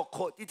กระจกโค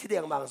ที่เดีย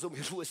งมังซุ่ม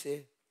ฮิรุเซ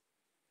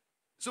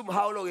ซุ่มเฮ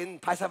าโลกิน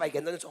ไพ่ซาไปกั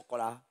นนั่นจกก็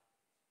ละ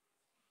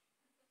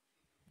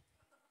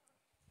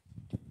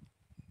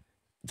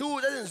จู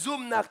จะซุ่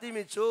มนักที่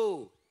มีจู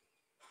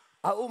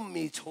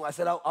มีชงอาเส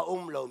ลา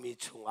เรามี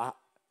ชงอา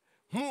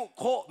มุโ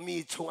คมี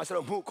ชงอาเสล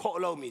ามุโค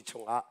เรามีช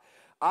งอา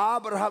อั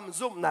บราฮัม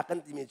ซุ่มนักกัน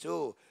ที่มีจู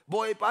บ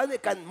อยปานี่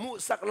กันมุ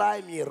สักลาย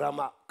มีราม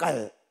ากัล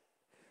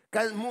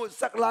กันมุ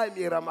สักลาย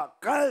มีรามา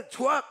กัลช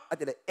วกอาจ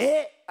จะได้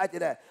อาจจะ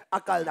ได้อา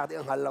การนักที่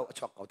หันเราช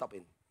กเขาตับเป็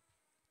น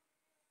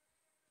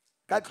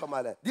กันเข้ามา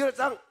เลยเดี๋ยว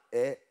จัง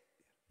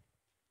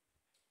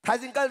ทาย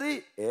สิงกันดิ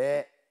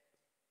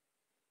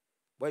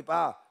บอยปา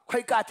ใคร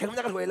กล้าเทง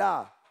นักหวยล่ะ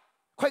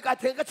ใครกล้า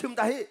เทงก็ชิมต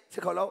าให้เ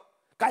ชื่อเขาแล้ว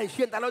ไก่เ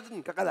ชียนตาเราจน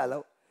กันกันแล้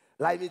ว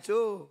ลายมีจู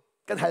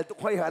กันถ่ายตุก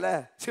ห้อยหาเลย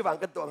ชื่อบัง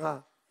กันตัวฮะ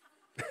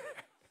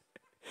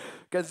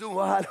กันซูม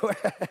ว่าด้วย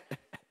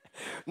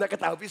นักกระ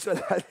ต่ายพิศวาส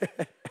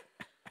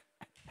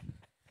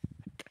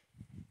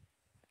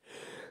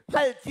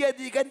ฮัลเจีย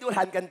ดีกันดู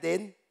หันกันเต้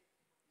น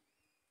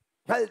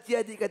ฮัลเจีย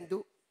ดีกันดู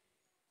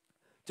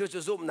จู่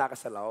ซูมนัก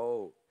สลาว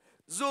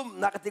ซูม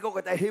นักที่ก็กร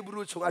ะต่ายฮิบ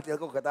รูชงอาเจีย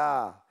ก็กระต่าย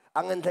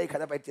อังเงินไทยข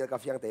ณะไปเจียกับ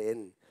ยังเต้น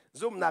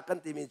ซุ่มนักกัน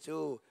ที่มีจู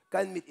กั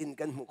นมิดอิน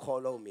กันมุข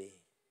โลมี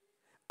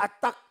อัต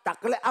ตักตั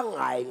กและอังไ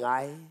งไง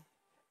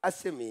อาเ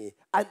ซมี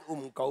อั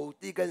นเกา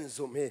ตีกัน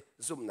ซุ่มเฮ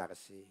ซุ่มนัก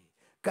สิ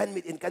กันมิ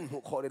ดอินกันหู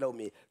คอเรเรา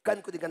มีกัน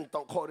กุดิกันต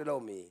องคอเรเรา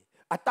มี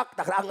อัตตัก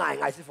ตักและอังไง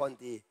ไงสิฟอน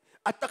ตี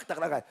อัตตักตัก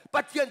และไงปั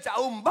จเจียนจะ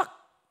บัก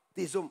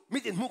ตีซุ่มมิ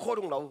ดอินหูคอต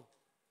รงเรา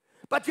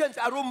ปัจเจียนจ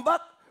ะบั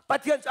กปัจ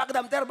เจียนจะกระด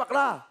มเตอร์บักล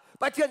า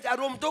ปัจเจียนจะ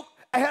ทุก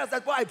ไอ้เฮลสั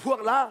ตว์ไอ้พวก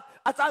ละ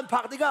อาจารย์ผั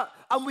กนี่ก็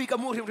อามีกับ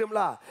มูริมล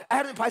าไอ้เฮ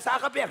ลภาษา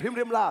ก็เปียก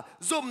ริมลา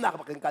ซุ่มนัก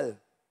บักกัน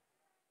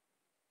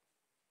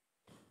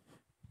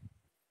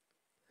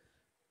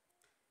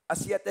อา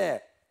เซียเต้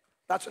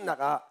ตัดชนนัก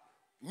อะ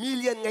มิลเ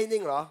ลียนไงนึ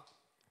งเหรอ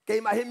เก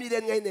ย์มาให้มิลเลีย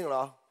นไงนึงเหร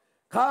อ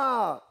ข้า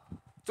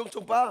จ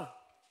งป้า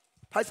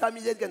ภาษามิ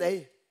ลเลียนกันไหน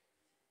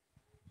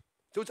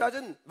จูชาจ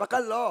นวักั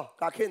นล้อ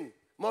กาขิน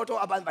มอโต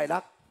อาบันไปรั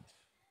ก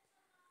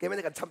เกย์ไม่ไ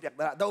ด้กันช้ำเปียก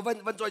นะเดา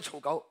วันจอยชง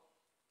เก่า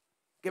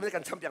เกย์ไม่ได้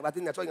กันช้ำเปียกนะ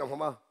ที่เนี่ยจอยงามเขา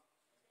มา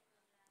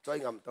จอย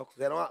งามตกเ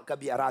ดี๋ยวว่ากระ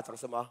บี่อาราจัง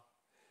สมา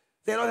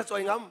เดี๋ยวเราจะจอ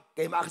ยงามเก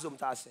ย์มาขจุม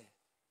ตาเส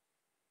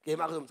เกย์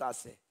มาขจุมตา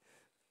เสน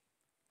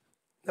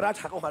ราช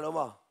าของฮาโล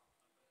มา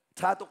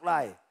ชาตุกไล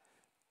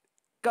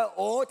ก็โ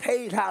อเทย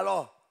ท่าล้อ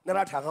น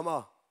ราชาเขามา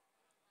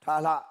ท่า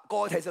ละก็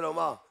เทยสโล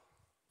มา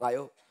ไงอ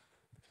ยู่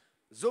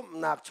ซุ่ม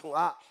นักชงอ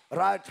ะ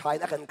ราชา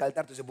นักกันกัล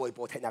ตัดตัวจะบอยโป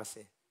เทนักเส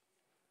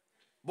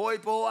บอย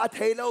โปอะเท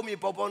ยเรามี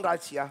ปปอนรา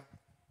ชีย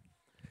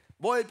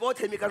บอยโปเท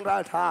มีกันรา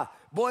ชา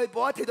บอยโป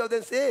เทโดเด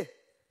นซี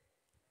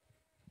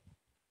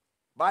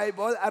ไบเ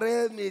บิลอะไร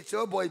มีเจ้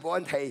าบอยโป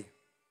อันเทย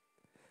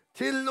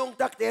ทิลลุง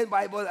ตักเตียนไบ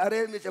เบิลอะไร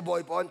มีเจ้าบอ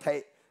ยโปอันเทย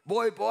บอ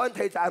ยโปอันเท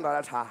ยจะอัน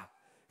ราชา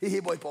ฮี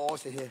บอยโป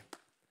สิ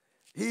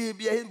ฮีเ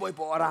บียหินบอยโ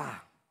ปอะไร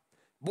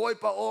บอย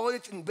โปนี่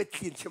จึงเบ็ด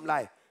ขีนเชื่อมไล่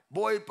บ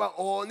อยโป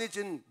นี่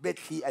จึงเบ็ด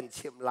ขีอันเ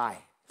ชื่อมไล่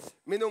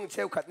ไม่นุ่งเช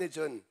ลขัดนี่จ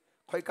น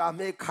คอยกาเ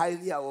มฆใคร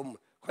เนี่ย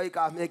คอยก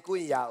าเมฆกุ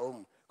ยยา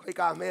คอย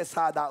กาเมฆซ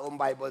าดา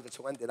ไบเบิลจะช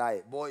งอันที่ไร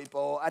บอยโป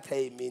อัตเท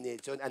มีนี่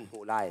จนอันหู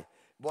ไล่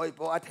บอยโป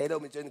อัตเทเรา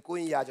มีจนกุ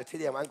ยยาจะที่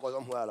เดียวมันกอด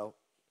หัวเรา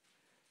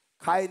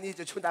ใครนี่จ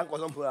ะชุนดังกอด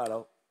หัวเรา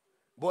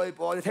บอยโป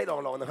นี่เทลอ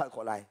งนะครับข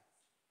อไล่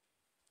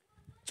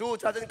จู่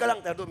จะจนกำลัง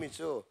แต่ดูมิ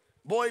จู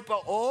บอยปะ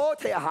โอ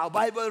เทียหาไบ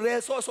เบิลเรียน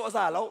โซซ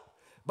าแล้ว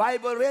ไบ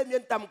เบิลเรียนเมีย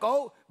นตำเกา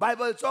ไบเ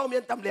บิลจ้องเมีย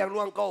นตำเหลียงร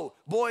วงเกา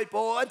บอยป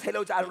ะอันเทเร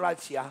าจะอันรา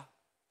เชี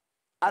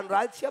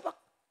ยปัก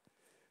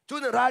จุ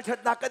นราช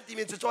นักกันที่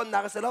มีจุดนั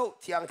กเสแล้ว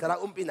เชียงทรา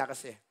ปีนัก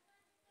เส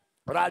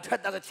ราช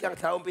นักเชียง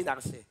ทราปีนัก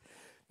เส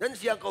นั่นเ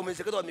ชียงเกามี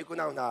สิ่งตัวมีคุณ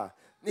เอาหน้า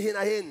นี่เห็น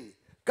เห็น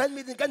กัน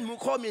มีกันมุ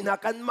ขมีนัก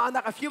กันมานั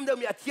กฟิล์มเดิม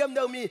มีเทียมเ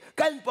ดิมมี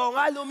กันปองไ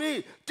อ้ลูมี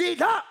จี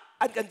ท่า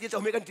อันกันจีจะ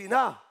มีกันจี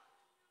น่า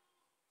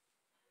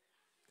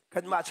กั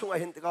นมาช่วง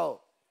เห็นที่เขา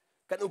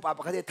กันอุปาป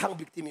ะกันที่ทั้ง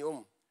บิกที่มี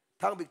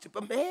ทั้งบิกจุดปร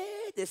ะเม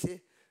เดสิ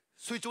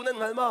สุยจุงนั่น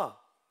ไงมา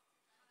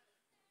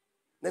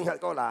นั่นไง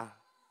ก็ล่ะ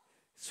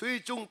สุย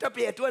จุงจะเป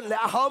ลี่ยนตัวเลย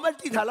เขามัน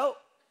ที่ถ่ายแล้ว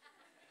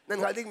นั่น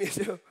ไงที่มี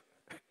สิ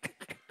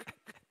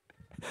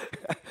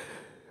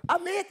อ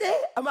เมเต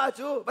อมา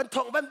จูบันท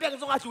องบันเปียง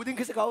ทรงอาจูดิ้ง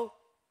ขึ้นสิเขา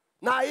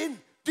นายอิน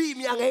ที่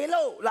มีอย่างเงี้ยแ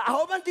ล้วละเข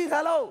ามันที่ถ่า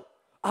ยแล้ว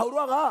เอาร่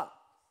วงอ่ะ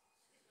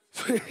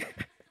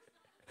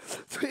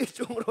สุย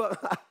จุงร่วง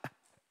อ่ะ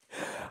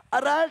อะ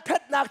ไรทั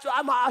ดนักจะอ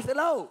ามาเสร็จ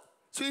แล้ว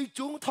สุย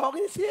จุงทอง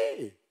นี่สิ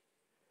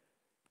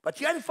ปัจ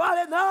จัยฟ้าเล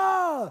ยนะ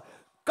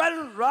กัน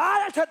ร้า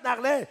ยทัดนัก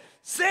เลย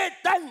เซ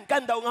ตันกั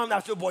นดาวงามนั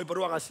กจะบอยปร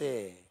ะวังเส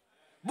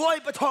บอย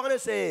ประทองเล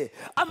ยเส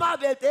อามา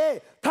เบเต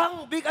ทั้ง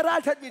บิกอะไร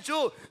ทัดมิจู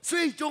สุ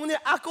ยจุงเนี่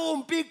ยอากุม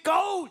ปีเก้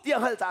าเตียง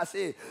ฮัลจ่าเส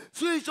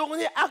สุยจุง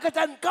เนี่ยอากา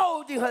จันเก้า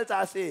เตียงฮัลจ่า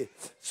เส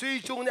สุย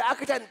จุงเนี่ยอา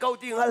กาจันเก้า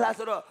เตียงฮัลจ่าเส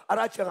อะไ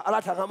รเชียงอะไร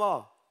ทางฮะมอ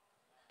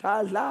ท่า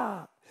ล่า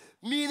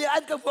มีในอั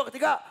นกับพวก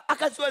ที่ก็อา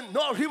การส่วนน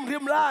อริ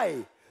มไล่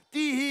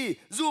ที่ฮี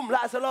ซูมล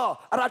าสลอ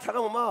อะไรทาง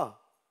กันมา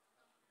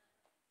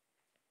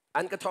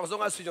อันกับทองทรง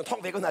อาสุจงทอง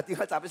เวก็นาที่เ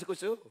ขาจับไปสัก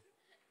ชั่ว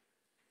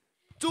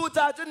จู่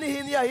จ่าจนนี่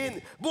หิน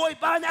บอย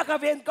ปานัก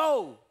เวนเก้า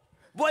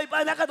บอยปา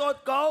นักโดด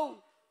เก้า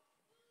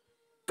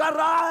กา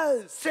รา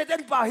เซเด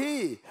นปาฮี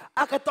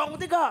อากาตอง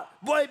ที่ก็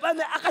บอยปา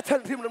นักอากาชัน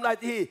ริมลำไล่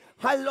ที่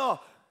ฮัลโหล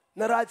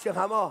นาราเชียงห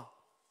ามอ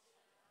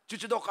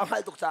จู่ดอกอังฮั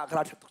ลตุกจากการ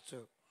าชัดตุกเชื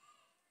อ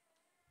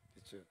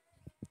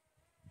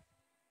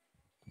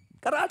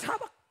การาชั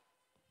บ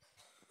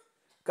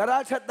การา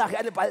ชัดนัก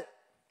อันนี้ไป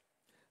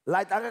หลา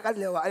ยต่างกัน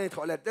เลยวอันนี้ถ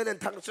อดเลยแต่เนี่ย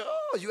ทั้งโซ่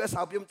ยูเอสเอ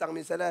าพิมพ์ต่าง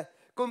มีเสร็จ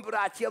กุมปร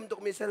าเชียมตุก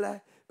มีเสร็จ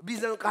บิส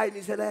เนสกาย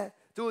มีเสร็จ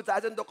จู่จ่า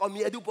จนตุกมี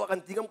อดูพวกกัน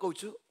ทิ้งกันกู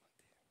ชู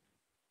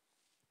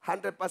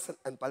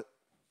100%อันไป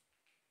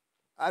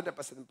100%อัน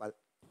ไป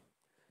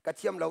กระเ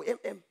ทียมเรา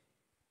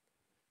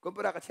กุมป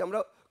รากระเทียมเร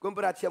ากุมป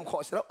ราเทียมขอ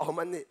เสร็จอ๋อ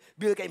มันนี่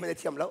บิลไกมัน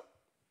เทียมเรา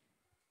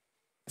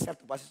เสร็จ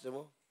ตุกภาษาส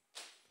มุ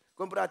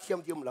กุมปราเทีย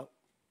มเรา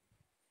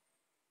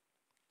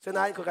ฉะ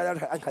นั้นก็การ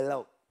อันขันเรา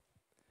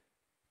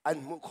อัน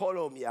มุขโล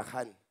มีอาก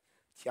าร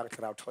เชียงค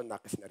ราวทนนั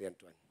กสินารียน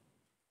ตัวน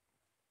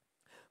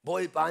บอ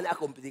ยปานอา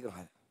กุมปีกัน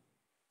หัน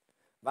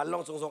วันลอ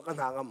งส่งกัน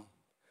หางม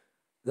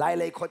ไ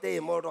ล่โคเต้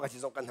มอร์กัน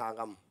ส่งกันหาง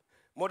ม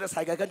มอเตอร์ไซ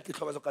ค์กันติดเ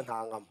ข้ามาส่งกันหา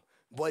งม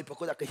บอยป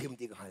กุดักหิม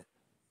ตีกันหัน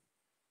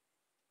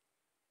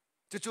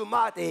จู่ๆม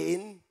าเตอิ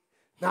น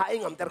น้าเอ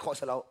งมแต่ขอ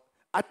สลาว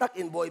อัตัก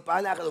อินบอยปา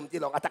นอากุมตี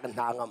ลองอัตักกันห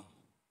างม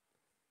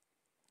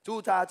จู่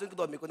ๆจนกระโ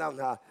ดดมีคนน้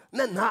ำ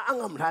นั่นน้าอั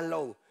งมทันเร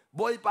า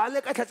บอยปานเล็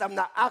กก็จำห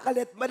นักอากาเ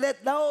ล็ดมาเล็ด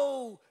เล่า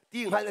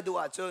ทิ้งให้ดู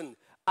อาจน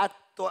อัด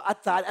ตัวอา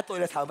จารย์อัดตัว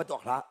เลยถามมาต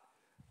กละ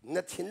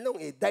นัดชิ้นลุง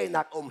อีได้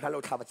นักอมฮัลโหล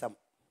ทาประจ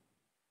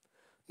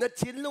ำนัด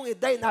ชิ้นลุงอี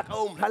ได้นักอ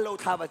มฮัลโหล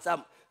ทาประจ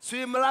ำสว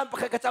ยมาล้านปะ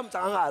แค่กระจำจั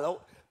งหาแล้ว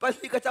ปะ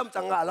ที่กระจำ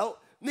จังหาแล้ว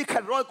นี่ขั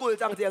ดร้อยกุล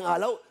จังเตียงหา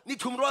แล้วนี่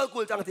ทุ่มร้อยกุ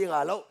ลจังเตียงห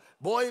าแล้ว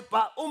บอยป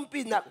า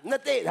ปีนักนั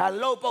ดเตะฮัล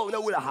โหลเป้านา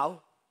อุลาหาว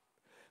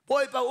บอ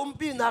ยปา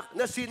ปีนัก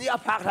นัดซีนีอ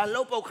ภักฮัลโหล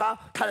เป้าข้า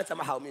ท่านจะ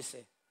มาหาวมิเส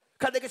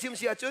ข้าได้กระชิมเ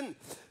สียจน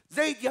ใจ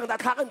เตียงตา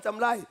ทักกันจำ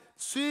ไร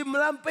สวยมา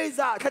ล้านไป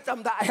จ่าข้าจ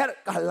ำได้เฮร์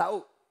กันแล้ว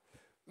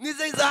นี่ใ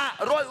จจ่า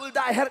ร้อยอุลไ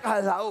ด้เฮร์กั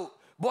นแล้ว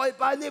บอย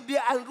ปานี่เบีย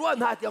อันร้อน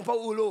หาเตียงเป้า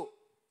อุลู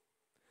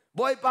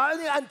บอยปา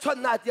นี่อันชน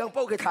หาเตียงเ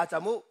ป้าแค่ท่าจ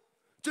มูก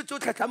จุด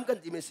ๆแค่ทำกัน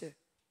ดีมิเส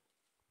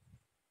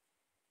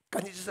กั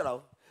นที่จะเรา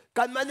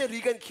กันมันเนี่ยรี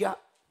กันเขีย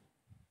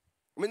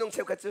ไม่ต้องเ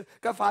ชื่อกันจื้อ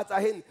ก็ฟ้าจะ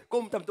เห็นกุ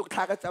มทำตุกท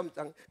ากระจำ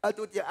จังเอา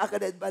ตัวเดียวอากา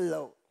เด็ดบัลเร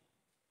า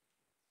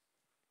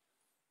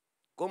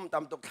กุมท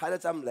ำตุกทากระ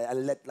จำเลยอัน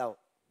เล็ดเรา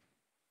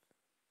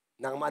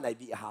นางมาใน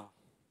บีฮาว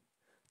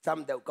จ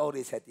ำเดี๋ยวเขา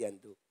รีเซ็ตยัน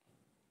ดู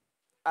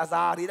อาซ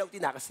ารีเรา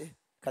ที่นักสิ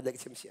กันเด็ก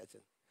ชิมเสียจ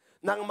น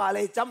นางมาเล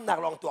ยจำนัก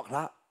ลองตัวล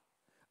ะ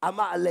อาม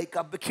าเลย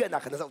กับเขียนนั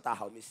กขณะสงตา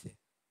หามิสิ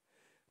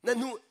นั่น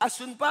หูอ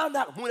สุนป้า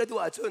นักมูลตัว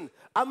อาจุน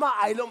อามาไ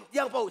อลม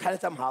ยังเป้าทาน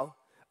จำหาว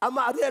อาม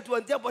าเรียกตัว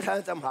ยังเป้าทาน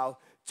จำหาว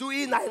注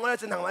意哪我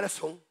就能玩得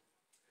松，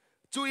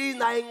注意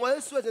哪我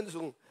说真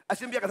松。阿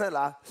先别个睇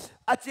啦，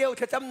阿朝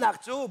他針拿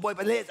住，唔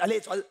係叻阿叻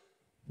咗。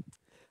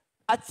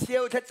阿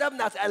朝他針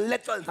拿住阿叻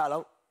咗下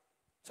樓，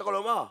識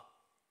講嘛？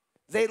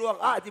這路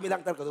啊，啲咪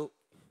啷得嗰度？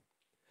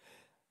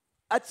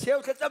阿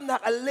朝他針拿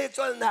阿叻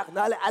咗拿，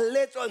嗱咧阿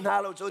叻咗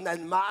下樓做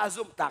人馬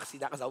azum taxi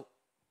拿個手，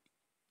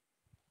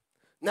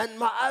人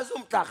馬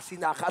azum taxi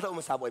拿卡到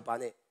我三倍半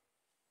呢，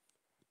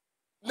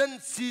人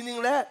四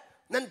年咧，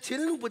人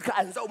錢都不可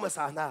按手我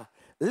三呐。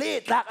เ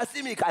ลตักอาศิ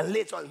มีการเล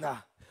จอนนะ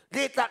เล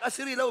ตักอา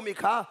ศิริเรามี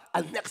ข้าอั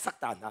นนักสัก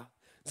ตานะ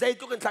ใจ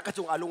ทุกคนสักกระ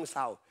จุงอาลุงส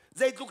าวใ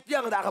จทุกเตีย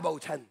งด่ากระเบา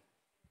ชัน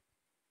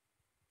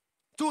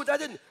จู่จะ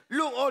ดิน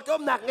ลุงโอจ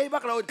มหนักไงบั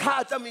กเราข้า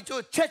จะมีจู่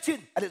เช็ดชิน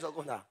อะไรสักค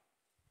นนะ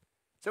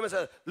ใช่ไหมสิ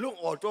ลุง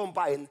โอจมไป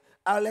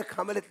อะไรค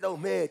ำเล็ดเรา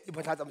เมื่อที่พ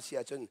ระชาจำเสีย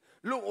จน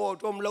ลุงโอ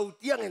จมเรา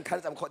เตียงเห็นขัน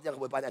จำขดยังข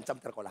บวนไปอันจ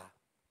ำตระกลา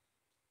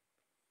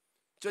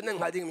จนนั่ง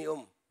หายดิ้งมี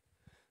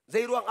ใจ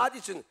รวงอาทิ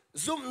ตย์จึง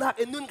ซุ่มนัก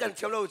อินนุนกันเ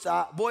ชียวเราจะ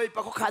บอยป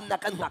ะเขาขันนัก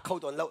กันหักเข้า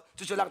ตนเรา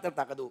จู่ๆลังต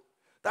ะกันดู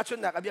แต่ชน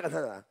นักกันเบี้ยกันเท่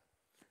านั้น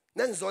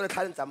นั่นโซน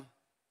ขันจ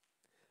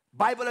ำไ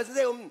บเบิลจะไ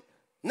ด้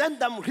นั่น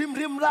ดำ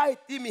ริมไล่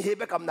ที่มีเห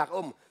ตุกรรมหนัก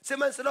เส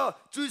มันสโล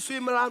จู่สวย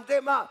มาลามเต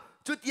มา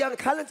จุดยัง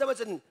ขันจำ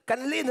จนกัน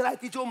เล่นไล่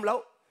ที่จุ่มเรา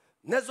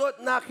นั่นโซน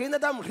นักเห็นนั่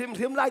นดำ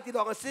ริมไล่ที่ด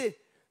อกสิ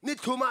นี่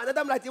ทุ่มนั่นด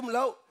ำไล่ที่จุ่มเร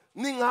า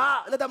นี่งา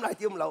นั่นดำไล่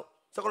ที่จุ่มเรา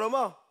สักคน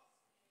มั้ง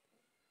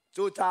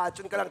จู่จ่าจ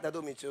นกำลังตะ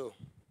ดูมิจู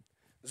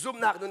ซุ่ม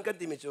นักนุนกัน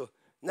ที่มิจู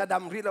นาด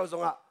ำรีเราส่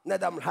งอ่ะนา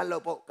ดำหันเรา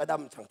เปากระด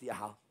ำจังที่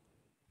หาว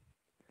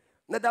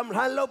นาดำ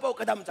หันเราเปา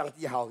กระดำจัง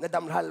ที่หาวนาด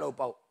ำหันเราเ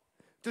ปา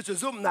จู่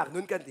ซุ่มนักนุ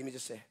นกันที่มิ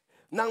จูเส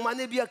นางมันเ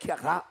นี่ยเบียเขียก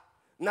ละ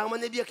นางมัน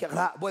เนี่ยเบียเขียก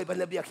ละบอยเป็น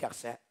เนี่ยเบียเขียก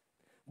เส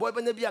บอยเป็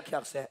นเนี่ยเบียเขีย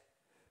กเส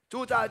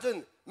จู่จ่าจน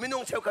มินุ่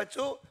งเชวกัจ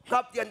จูครั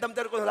บเตียนดำเต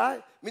อร์คนไร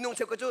มินุ่งเช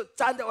วกัจจู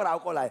จานเดียวเรา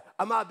คนไร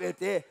อามาเบ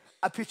เต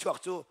อภิชวก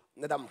จู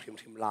นาดำริ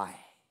มไล่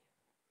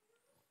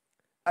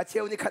อาเช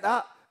วนี่ขดา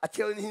อาเช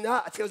วนี่นะ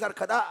อาเชวซาร์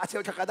ขดาอาเช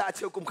วชักขดาอาเช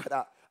วกุมขดา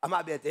อามา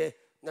เบเต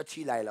นัด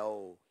ชีไล่เรา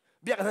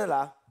เบียกันนั่นล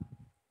ะ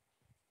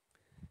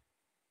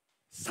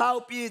สาว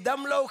ปีด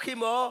ำเราขี้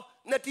โม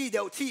นาทีเดี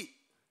ยวที่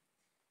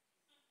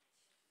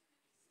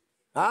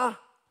ฮะ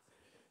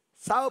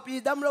สาวปี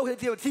ดำเราขี้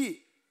เดียวที่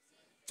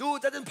จู่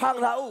จะเป็นพัง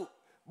เรา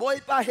บอย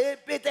ปาเฮ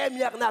เปเตม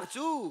อยากหนัก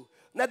จู่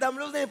นาดำเ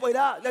ราได้ไปล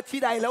ะนาที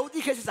ใดเรา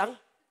ที่แค่สั่ง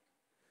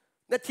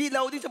นาทีเร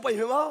าที่จะไปไห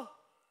มมั้ง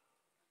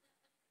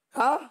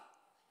ฮะ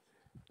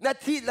นา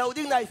ทีเรา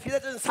ดิ้งไหนที่จะ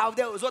สาวเ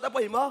ดียวรถไป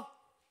มั้ง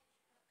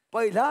ไป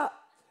ละ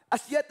อา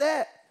เซียเต้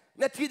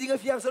นาทีดิ้ง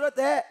เฟียงสระเ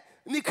ต้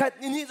นี่ขัด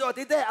นี่รถ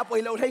เต้เอาไป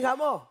เราใช่ไหม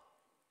มั้ง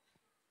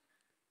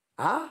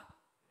ฮะ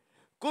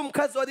กุม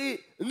ขัดสวัสดี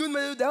นุ่นมา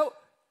ดูเดียว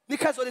นี่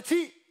ขัดสวัสดี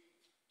ที่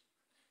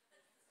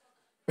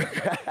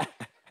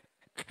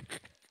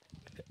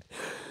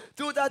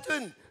จู่ตาจุ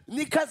น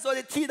นี่ขัดสวัส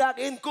ดีที่ดัก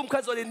อินกุมขั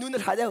ดสวัสดีนุ่น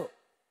ถ่ายเดียว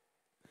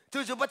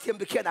จู่ปัดเทียมไ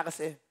ปเขียนนักเ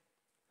ส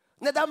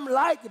นาดำไ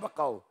ล่ที่ปักเ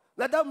ก่า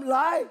นาดำไ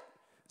ล่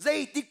ใจ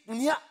ติก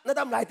เนี้ยนาด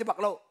ำไล่ที่ปัก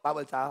เราปา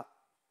บัลชา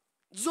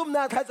ซุ่มน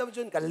าท้ายจำ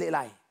จุนกันเล่ไ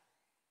ล่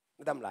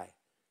นาดำไล่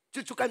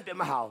จู่กันเป็น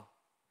มหาว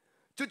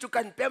จู่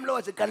กันเป็นโล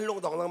จะกันลง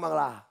ดองลังมัง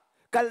ลา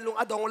กันลง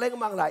อดองเล่ง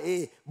มังลา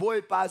บอย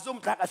ปาซุ่ม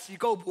ตักอสิ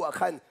โก้บัว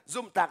ขัน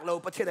ซุ่มตักเรา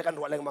ประเทศกัน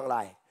หัวเล่งมังล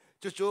า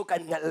จู่กั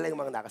นงัดเล่ง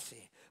มังนักเส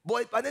บอ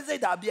ยปาเนี่ยใจ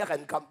ดาเบียกั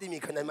นคำที่มี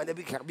คะแนนมันได้เ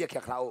บียแข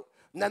กเรา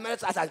นั่นมัน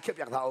จะอาสาเก็บ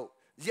จากเรา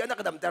เจ้านั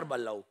กดำเตอร์บั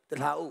ลเราแต่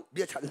เราเ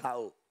บียชันเรา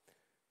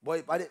บอย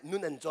ปาเนี่ยนุ่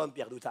นอันจอนเ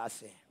ปียกดูจ้าเส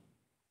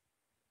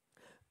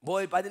บอ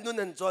ยปาเนี่ยนุ่น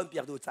อันจอนเปี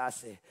ยกดูจ้าเ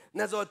ส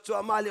นั่นจะจัว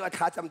มาเลยว่า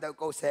ท้าจำเดา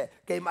โกเส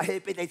เกยมาให้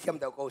ไปได้เทียม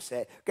เดาโกเส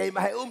เกยมา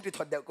ให้อุ้มจุดถ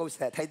อดเดาโกเส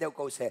ไทยเดาโ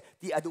กเส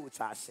ที่อดู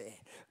จ้าเส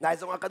นาย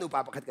จงอาการดูปา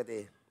ประคัดกันเด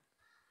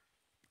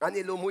อัน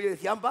นี้ลูมูย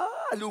เทียมบ้า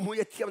ลูมู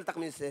ยเทียมตัก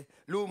มิเส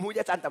ลูมูย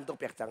จานตำตรง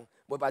เปียกจัง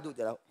บอยปาดูเ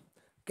ดี๋ยว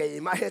เกย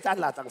มาให้จาน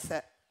ลาจังเส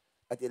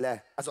อันนี้แหละ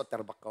อาสดเตอ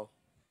ร์บักเขา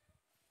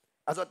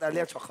อาจจะเ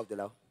ลี้ยงช็อกเขาเดีย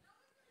ว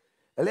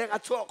เลี้ยงอา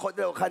ชั่วเขาเ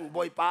ดียวขันบ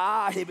อยป้า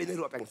ให้เป็น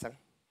รัวแปงสัง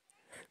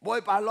บอย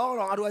ป้าร้อ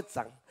งอรัว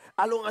สัง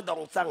อาลุงอาดอ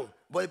งสัง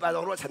บอยป้าร้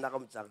องรัวชนะก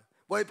ำสัง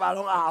บอยป้า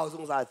ร้องอาส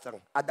งสารสัง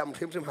อาดัม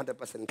ทิม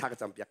100%ทัก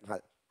จำเปียกหั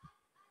ด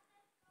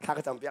ทัก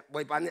จำเปียกบ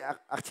อยป้านี่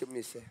อักชิม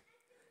มิเส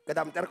กระด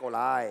ำเตอร์ก็ไ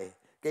ล่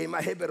เกย์มา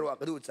ให้เบรัว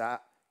กระดูจ้า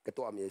กระ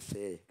ตัวมิเส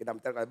กระด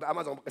ำเตอร์ก็อาม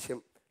าส่งกระชิม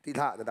ที่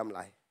ท่ากระดำไ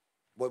ล่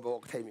บอยบอ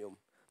กไทยมิม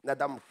นา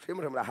ดำทิม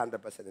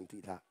100%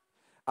ที่ท่า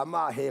อาม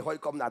าเฮหอย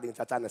กอมนาดิง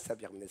จ้าจานเสพ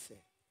อย่างมิเส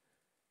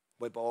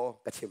บอยบอก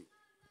กระชิม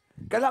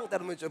กำลังแต่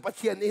ไม่จบปัจเ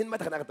จียนนี้เห็นมา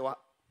ทางนักตัว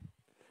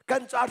กั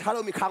นจ้าท่าเร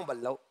ามีข้างบัน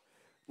แล้ว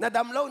นาด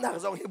ำเล่าหนัก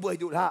ส่งให้บอย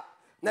ดูละ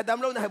นาดำ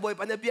เล่าหนักให้บอย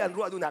ปันเบียน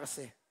รัวดูหนักเส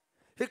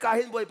ให้การเ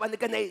ห็นบอยปัน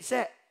กันในเส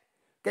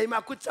ไกมา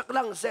คุดจัก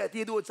ลังเส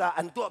ที่ดูจ้า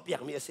อันตัวเปีย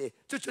กมีเส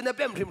จุดๆนั่นเ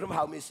ป็นริมห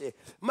าวมีเส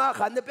มา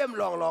ขันนั่นเป็น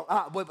ลอง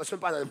บอยประชน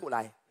ปานหูไหล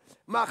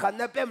มาขัน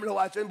นั่นเป็นเร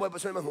าจนบอยประ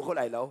ชนมันหูเขาไ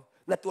หลแล้ว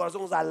นั่นตัวส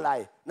งสารไหล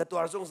นั่นตัว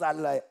สงสาร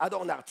ไหลอาดอ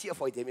งหนักเชี่ย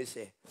ฝอยเตมีเส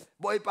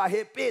บอยปาเฮ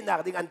เป้หนัก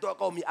ดิ่งอันตัว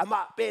ก็มีอามา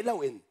เป้เล่า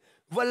อิน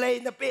วันเลย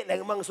นั่นเป้แหล่ง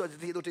มังส่วน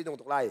ที่ดูที่ตร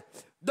งไหล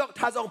ดอก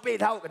ท่าจงเป้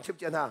เท่ากันชิบ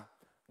เจนะ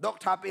ดอก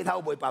ท่าเป้เท่า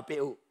บอยปาเป้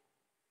อุ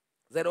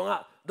เจรงอ่ะ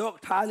ดอก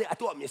ท่านี่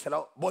ตัวมีเสแล้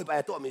วบอยปา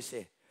ตัวมีเส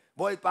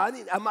บอยปา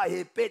นี่อามาเฮ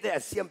เป้แต่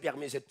เสียมเปียก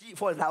มีเสที่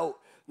ฟอลเท่า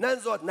นั่น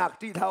จดหนัก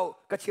ที่เท่า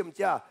กระชิมเ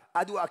จ้าอ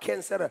าดูอาแคน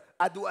เซอร์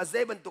อาดูอาเซ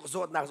มันตุกจ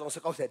ดหนักส่งส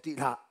กัดเสที่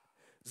ท่า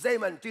เซ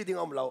มันที่ดิ่ง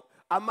อมเรา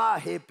อามา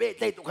เฮเป้ใ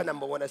จตุกขนม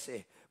บวนะเส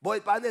บอย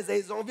ปานี่เซ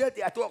จงเวีย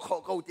ที่ตัวเ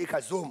ขาที่ขา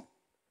ซุ่ม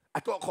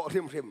ตัวเขา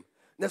ริม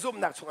นั่นซุ่ม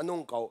หนักชงนุ่ง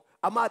เขา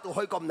อามาตัวห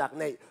อยกอมหนัก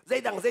ในใจ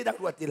ดัง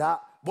รวดทีละ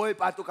บอย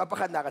ปาตุกับพั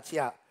กหนักเชี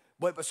ย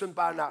บอยประชุนป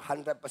านัก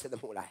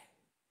100%มุ่งไหล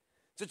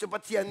จุดปั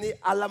จจัยนี้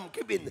อาลัม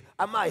กิบิน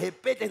อามาเฮ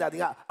เปใจดั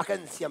งอาการ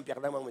เสียมเปียก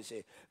ดังมั่งไม่ใช่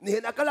นี่เห็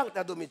นอากาศลังแ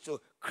ต่ดูมิจู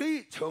ครี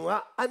ชงอ่ะ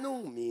อนุ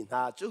มีน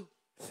าจู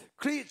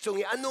ครีชง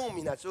อนุ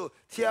มีนาจู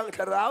เที่ยงค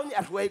ราวนี่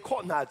รวยข้อ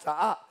นาจ้า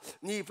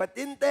นี่ฟัด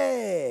ติน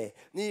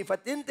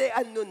เต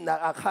อันนุนนัก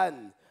อาคัน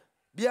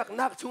เบียก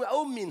นักชงเอา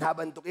มินหา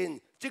บันตุกิน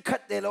จิขั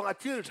ดเดลองอา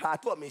ทิลชา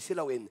ตัวมีสิ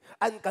ลาวิน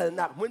อันกัน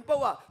นักมุนเพราะ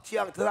ว่าเที่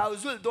ยงคราว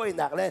จุลด้วย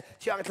นักเลย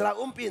เที่ยงคราว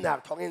ปีนัก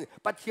ทองอิน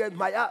ปัจเจียนไ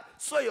ม่อะ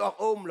สวยออ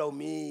กเรา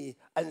มี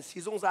อันสิ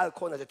สงสารค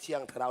นอาจจะเที่ย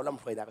งคราวล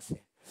ำรวยนักเสี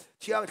ย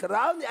เที่ยงคร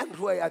าวนี่อัน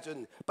รวยอาจุน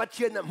ปัจเ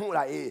จียนน้ำหูไห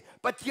ล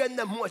ปัจเจียน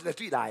น้ำหูจะ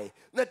จุยไหล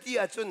นั่นที่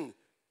อาจุน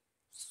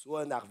ส่ว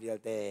นนักวิล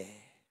เต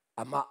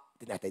อามา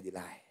ที่นักเตดีไห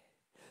ล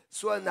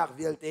ส่วนนัก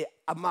วิลเต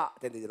อามา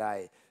เตดีไหล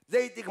ใจ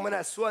ที่มัน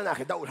ส่วนนั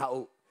กดาวเท้า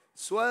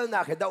ส่วน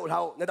นักดาวเท้า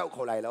นั่นดาวเข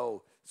าไหลแล้ว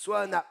ส่ว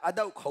นนักด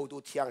าวเขาดู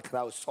เที่ยงคร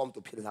าวซ้อมตั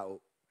วพิลเรา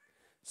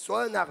ส่ว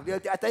นนักวิล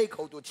เตอได้เข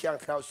าดูเที่ยง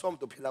คราวซ้อม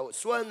ตัวพิลเรา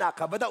ส่วนนัก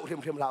ขับดาวริ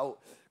มเรา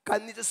กัน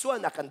นี่จะส่วน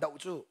นักกันดาว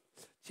จู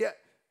เช่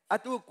อ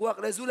ตัวกวก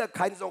เลยสุด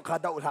ขันส่งขา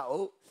ดาวเรา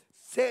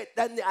เส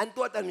ด็จนี่อัน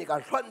ตัวตันมีการ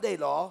ร้อนได้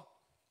หรอ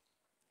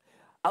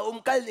เอา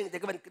กันลิงแต่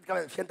ก็มัน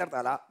เพียงตั้งแต่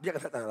ละเบี้ยกั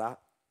นตั้งแต่ละ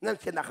นั่น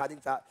เพียงนักขาดิ้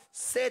งจ้า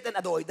เสด็จอ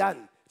โดยดัน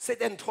เส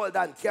ด็จทอล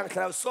ดันเที่ยงค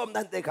ราวซ้อม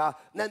ดันเด็กค่ะ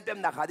นั่นเป็น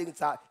นักขาดิ้ง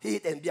จ้าที่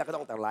เต็มเบี้ยก็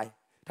ต้องตั้งไร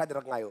ถ้าจะ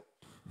รักไงอยู่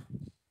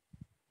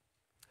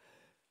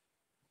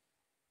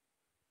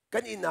กั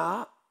นอินะ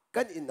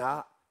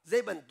เจ็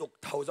บันตุก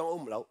เท่าจ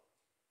งเรา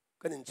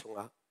กันอินชง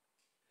อ่ะ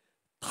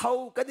เท่า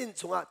กันอิน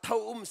ชงอ่ะเท่า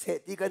เสร็จ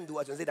ที่กันดู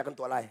จนเสร็จกัน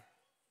ตัวอะไร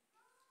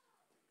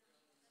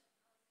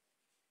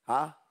ฮ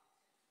ะ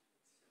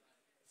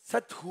สั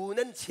ตว์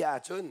นั้นเชีย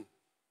จน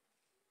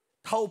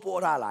เท่าโบ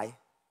ราณไหล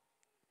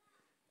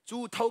จู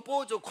เท่าโบ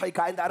จูคอยก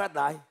ายดารัดไห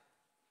ล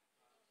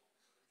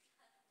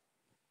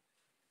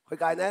คอย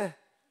กายเนี่ย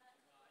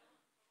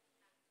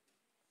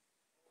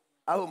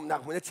เอาหนัก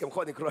เหมือนจะเฉียมข้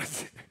อในครัว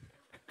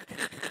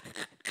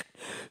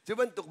จู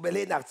มันตุกเบล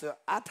หนักเจอ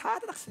อาท้า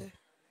นักเสีย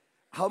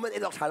เขามันเอ็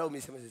นหลอกท้าเรามี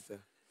ใช่ไหมเจอ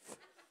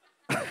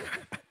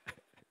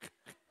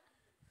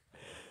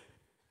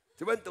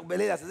จูมันตุกเบ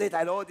ลหนักเสียใจ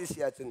โลที่เ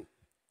สียจน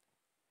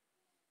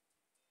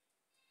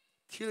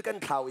ที่กัน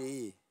ข่าวอี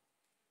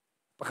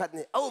ประคัด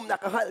นี่เอาหนัก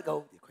ก็ให้เขา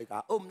คอยกา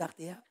เอาหนักเ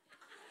ดียว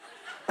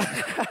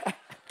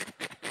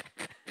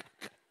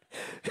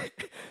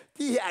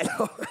ที่ไอ้เรา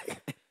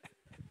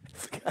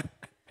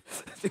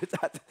สื่อส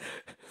าร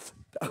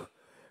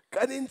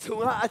กันอินชง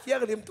อาเทีย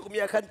กริมตุกมี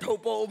อาการเท่า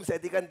โปเสร็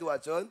จกันตัว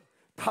จน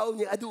เท่า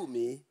นี้อดู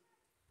มี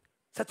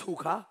สัตว์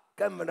ค่ะ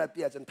กันมันเ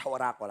ปียจนเท่า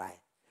รักอะไร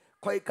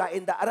คอยกาอิ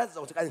นดาอารัต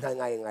ส่งกันยัง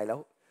ไงแล้ว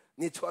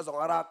นี่ชัวส่ง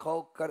รักเขา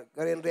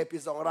เรียนเรปิ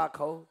ส่งรักเ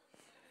ขา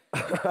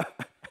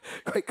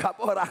คอยกาป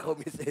อรักเขา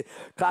มีสิ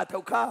กาเท่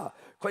าข้า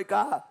คอย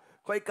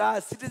กา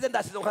ซิติเซนดั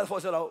ชส่งกันโฟ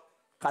สเรา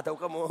กาเท่า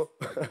ข้าโม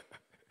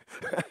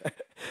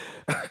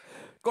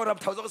ก็รับ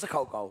เท่าส่งสักเข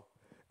าเก่า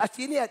อา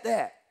ชีเนี่ยแต่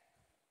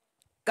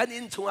กันอิ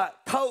นชงอ่ะ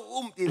เท่า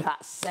ตีละ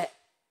เสะ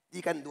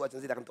ที่กันดูจน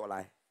สิได้กันตัวอะไร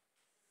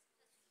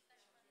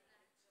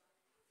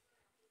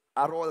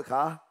อารมณ์ค่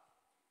ะ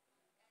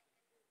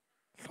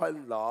ฟัน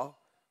หล่อ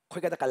ค่อ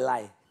ยกันตะกันไล่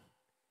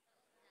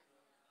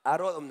อา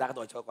รมณ์นัก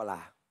ตัวโชกล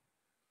า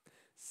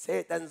เส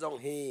ตันจง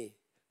ฮี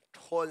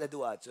ทนและดู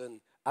จน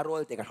อารม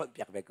ณ์เตะกันทนเ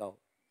ปียกไปก็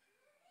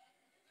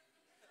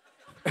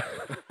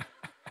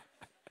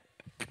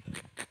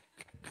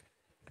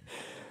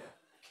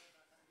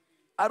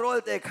อารม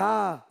ณ์เตะข้า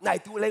ไหน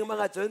ตัวเล็งมั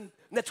งจน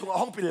เนี่ยชง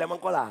ห้องปิดแล้วมัง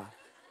ก็ล่ะ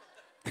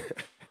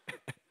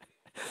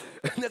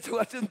นั่นชัว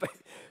ร์จนไป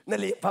นั่น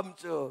เลยพัม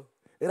โจ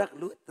รัก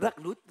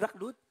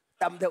ลุด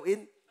ตำเดียวอิน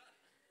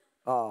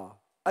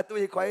อัตุ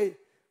ยคอย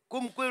กุ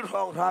มกุลร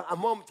องทางอ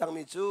มอมจัง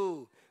มิจู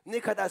นี่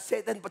ขณะเซ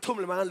ตันปฐุม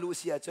เลยมาลูเ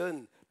ซียจน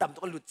ตำตั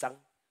วลุดจัง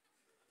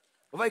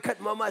ไว้ขัด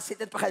มาเซ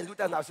ตันประคันลุด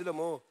ตาหนาวสิลโ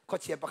มเขา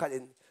เชียประคันอิ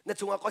นนั่น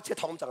ชัวร์ก็เชีย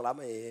ทองจังละ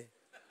มั้ย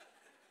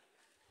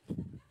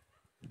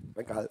เ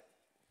ป็นการ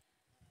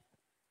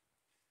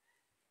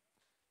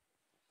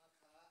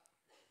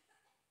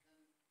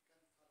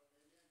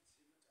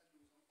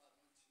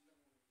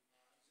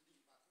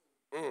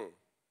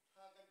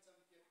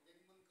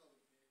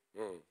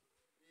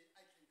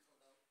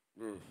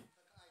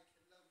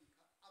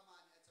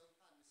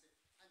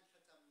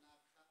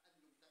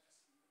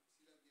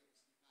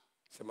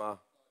ใช่ไหม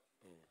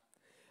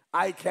ไอ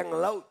แข่ง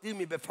เล่าที่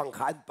มีไปฟังข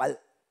านปัล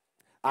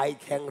ไอ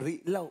แข่งริ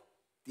เล่า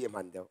เตรียม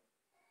หันเดียว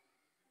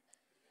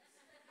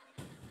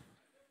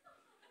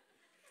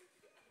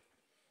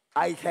ไอ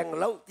แข่ง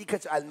เล่าที่เขา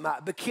จะอันมา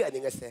ไปเขียนยั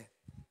งไงเสีย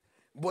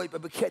บอยไ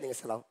ปเขียนยังไง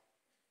เสียเรา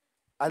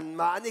อันม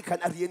าอันนี้ขัน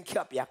อาเรียนเขี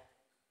ยบยัก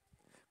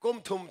กุม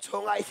ทุมช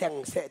งไอแข่ง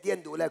เสเตียน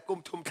ดูแลกุม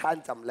ทุมทาน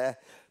จำเลย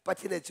ปัจ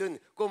จุบันจุน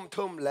กุม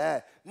ทุมเลย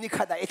นี่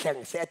ขัดไอแข่ง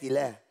เสตีเล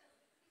ย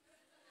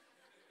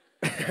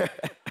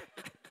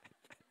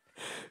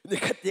นี่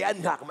ขัดยัน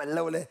หนักมันเ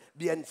ล่าเลยเ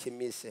บียนชิ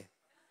มิเส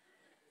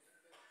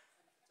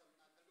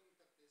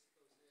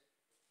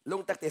ลุ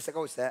งตักเตส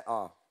ก็เ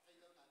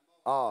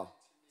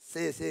ส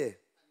สิ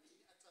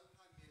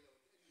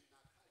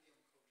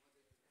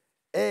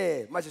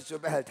มาจะช่วย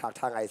ไปให้ถัก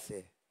ทางไอเส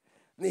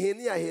นี่เห็น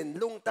เห็น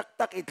ลุง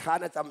ตักอีฐา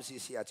นจำสี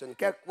เสียจน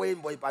แก้กวน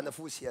บอยปาน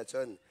ฟูเสียจ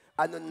น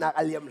อันนั้นนักอ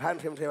เลียมท่าน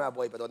เทมาบ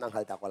อยปโดนนังหั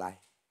ลตากอไล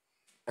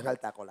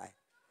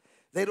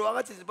ในรวง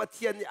ก็จะปะเ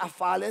ทียนนี่อาฟ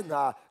าเลน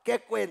ะแก้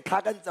กวนทั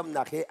กกันจำห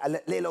นักเฮ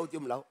เล่เรา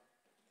จุ่มเรา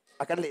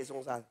อากันเละสง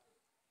สาร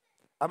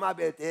อามาเบ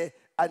ลเต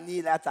อันนี้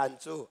แหละจัน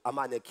จูอาม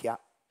าเนคีย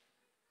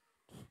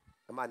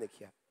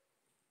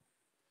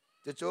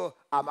จู่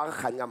อามาก็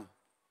ขันง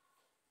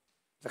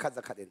ำจะ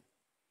ขัดเอง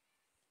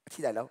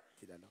ที่ไหนแล้ว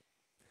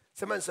ส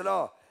มัยนั้น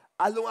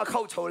อาลุงอาเข้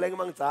าโชว์แรง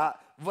มังจ้า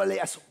วะเลย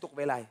อาสุกตุกเว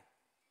ลัย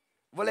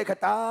วะเลยขัด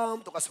ตาม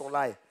ตุกอาส่งไล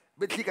เ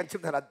ป็นที่กันชิ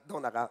มถนัดตร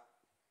งนัก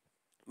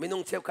ไม่นุ่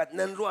งเชียวขัด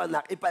นั่นรัวหนั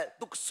กไอ้ปะ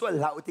ตุกส่วน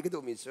เหล่าที่กระดู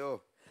มิโซ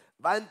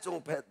บ้านจง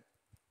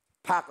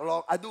ผักหลอ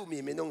กอดูมี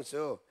ไม่นุ่งโซ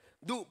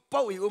ดูเป้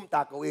าอีต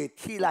ากเว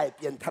ที่ไล่เป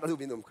ลี่ยนทารุ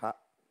มินุมค่ะ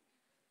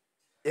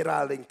เอรา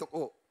ลิงตุกโอ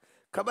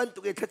ขบันตุ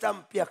กขจ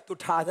ำเปียกตุ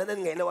ทานั้น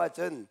ไงแล้วว่าจ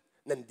น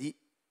นั่นดี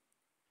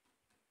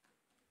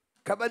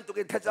ขบันตุก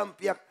ขจำเ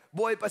ปียกบ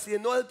อยภาษี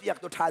โนลเปียก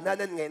ตุทา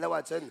นั้นไงแล้วว่า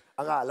จน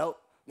อ่างแล้ว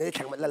ในแ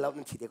ข่งมันแล้ว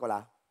นั่นทีเดียวก็ละ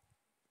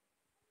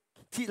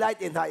ที่ไล่เ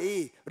ตียนไทย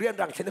เรียน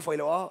รังเชนไฟ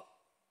แล้ว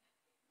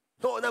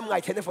โน่น้ำไง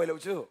เชนไฟแล้ว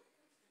จู่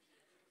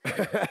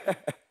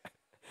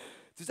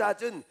จุจ้า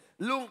จน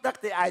ลุงตัก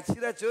เตไอชิ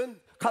ระจน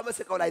ข้ามาส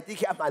กอไลที่แ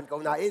ค่อามันเกา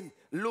หนาอิน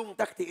ลุง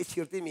ตักเตอิชิ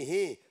รที่มี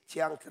ฮีเชี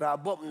ยงทรา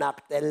บบนัก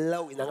แต่เล่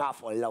าอินังอาฟ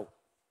อลเล่า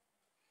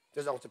จะ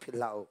ส่งจะพิล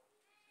เล่า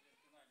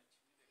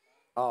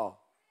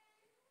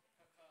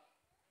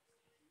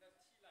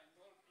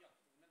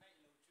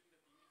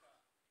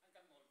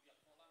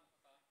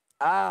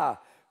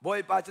บอย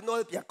ปาจะโน้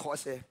ตเปียกขอ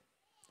เส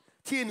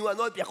ที่หนูโ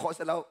น้ตเปียกขอเส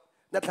แล้ว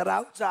นัทรา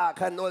วจ่า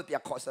ขันโน้ตเปีย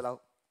กขอเสแล้ว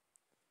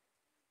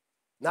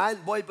นั้น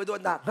บอยไปโด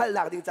นหนักให้ห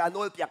ลักดิงจ่าโ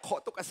น้ตเปียกขอ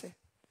ตุกเส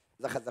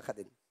จะขัด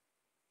ดิน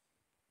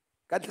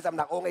กันจะจำห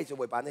นักโอ้ไงจะ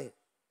บอยปานี่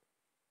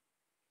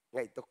ไง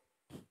ตุก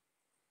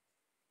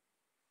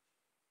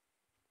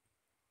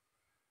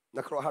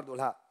นักครอฮาร์ดู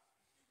ละ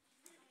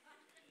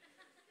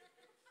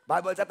บาย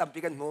บอยจะตั้มปี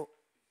กันหมู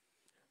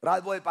รา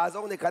บอยปาจ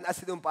งในขันอา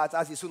ศิดุมปาจ่า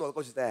สิสุนอล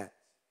ก็สุดแต่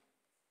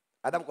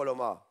Adam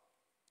koloma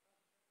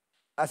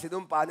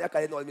asidum pa ni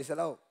akay nol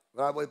misalaw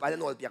nga boy pa ni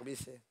nol piak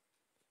bis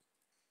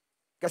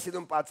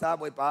kasidum pa sa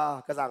boy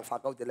pa kazang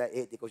fakaw tila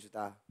ti ko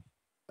juta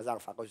kazang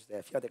fakaw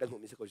juta fiat kan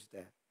humis ko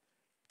juta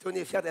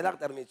tuni fiat elak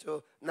termi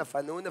chu na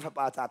fanu na fa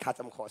pa cha tha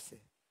cham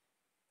khose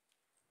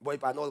boy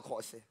pa nol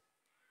khose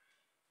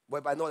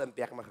boy pa nol am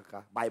piak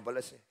makaka bible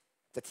ase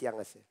cha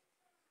thiang ase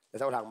na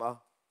sa thang mo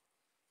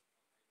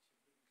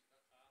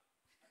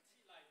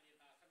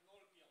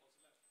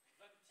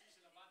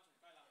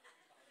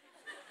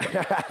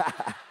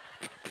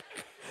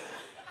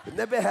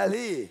Never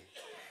heli.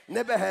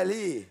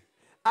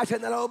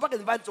 Asan na lang bakit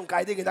ban chung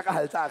kay di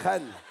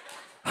kinakahalsakan.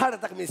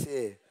 Haratak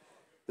misi.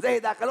 Dahil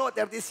nakalo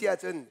 30 siya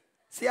chun.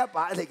 Siya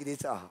pa alay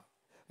dito.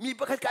 Mi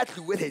bakit ka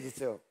atluwe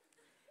dito.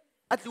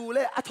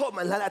 Atluwe ato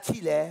man lan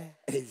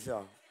atile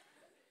dito.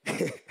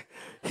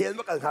 Hil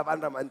makal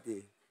kapan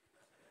ramanti.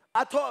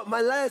 Ato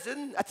man lan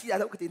chun atile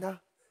alam katina.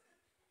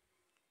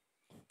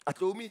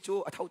 Atlu mi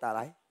chu ataw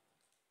talay.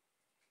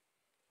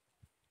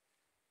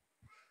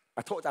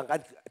 Ato jangan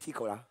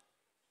tiko lah.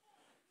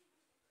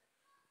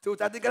 Tu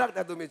tadi gerak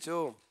dah tu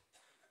micu.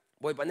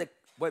 Boy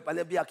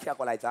panik biak kia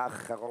ko lai cha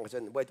kong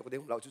chen. Boy tu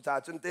keding lau chu cha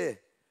chun te.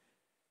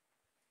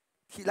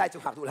 Ki lai chu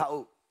hak tu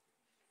lau.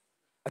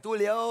 Atu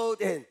liao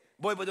ten.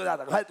 Boy bodo la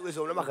hal tu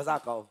so na ma kasa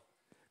kau.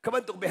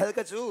 Kaban tu behel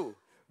ka chu.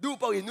 Du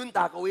pau in nun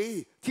ta ko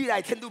wi. Ki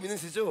lai chen du min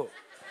si chu.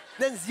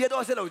 Nan zia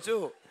do se lau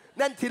chu.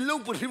 Nan tin lu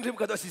pu tim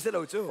ka do si se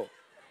lau chu.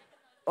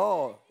 โอ้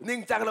นิ่ง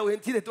จังเราเห็น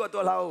ที่ในตั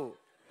วเรา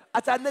อ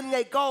าจารย์นั่นไง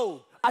ก็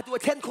อาตัว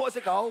เทนโคส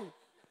เก่า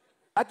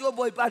อาตัวบ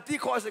อยปาร์ตี้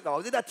โคสเก่า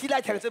ที่ที่ไล่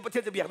แข่งจนประเท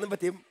ศจะเบียกนั่นปร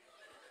ะทิม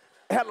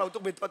แค่เราต้อ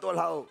งเป็นตัว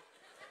เรา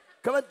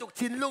คำว่าตุก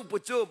ชินลูกปุ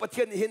จจุประเท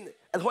ศนี้เห็น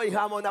อันห้อยห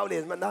ามอนเอาเล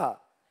นมันนะ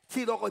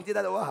ที่โลกคนที่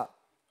นั่นว่า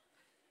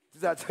จุ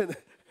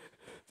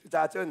ด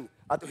จน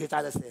อาตุเฮจา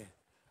นะเส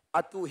อ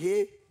าตุเฮ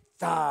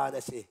จาน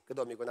ะเสก็โด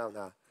นมีคนเอาน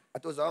ะอา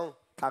ตุสอง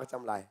ทางจ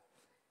ำไร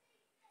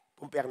ผ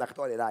มเปียกหนัก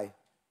ตัวได้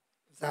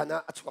สถานะ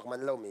อัจฉริยะมัน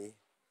เล่ามี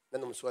นั่น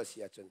นุ่มสวยเสี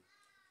ยจ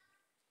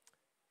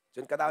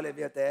นกระดาวเลยเ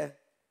บียเตะ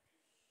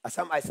อา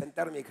ซัมไอเซ็นเต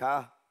อร์มีค่ะ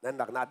นั่นห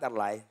นักหนาตร์ไ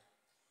หล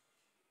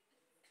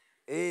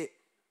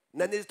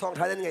นั่นนี่ทอง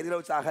ท้ายนั่นไงที่เร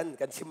าจ่า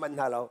กันชิมมัน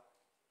ฮะเรา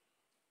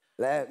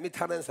และมิท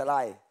านันสล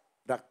าย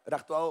รั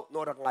กตัวโน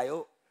รักไงโอ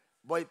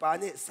บอยปา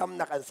นี่ซ้ำ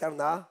นักอันเซอร์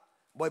นะ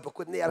บอยป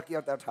กุดนี่อาร์คิว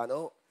ตาร์ทานโอ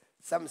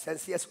ซ้ำเซน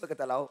ซีอสวลกัน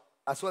ตะเรา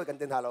อสวลกันเ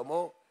ต็นฮาเราโม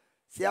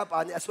เสียปา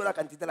นี่อสวล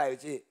กันติดอะไรอยู่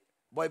จี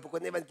บอยปกุ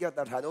ดนี่มันเกี่ยวต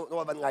าร์ทานโอโน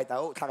บันไงตา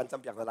โอทากันจ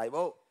ำเปียกอะไรโม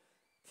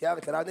เที่ยง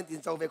เท่านั้นติน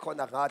เจ้าเวคอ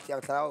นักหาเที่ยง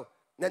เท่า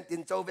นั่นติ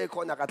นเจ้าเวคอ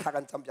นักทา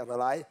กันจำเปียกอะ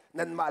ไร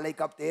นั่นมาเลย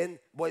กับเต็น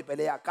บอยไปเ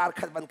ลยการ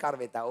ขัดบันการ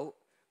เวตาโอ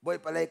บอย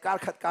ไปเลยการ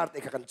ขัดการเตะ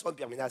กันจนเ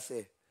ปียกมินาเซ่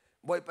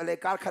บอยไปเลย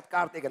การขัดก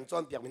ารเตะกันจ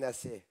นเปียกมินา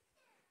เซ่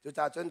จุด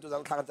จ่าจนจุดสั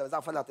งทากันจำจา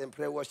กฟันหลักเต็มเพ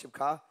ลย์วอร์ชิป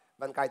ค่ะ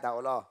บันไกตาโอ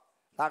ล้อ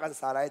ทากัน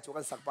สาไรจุ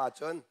กันสักปาจ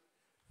น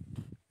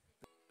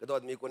กระโด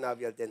ดมีกุณา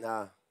วิลเตนา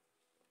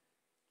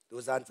ดู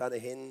ซานซาน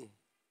เห็น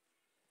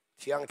เ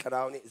ชียงคร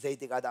าวนี่ใจ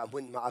ติกาดามุ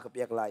นมาอักเ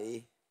ปียกไหล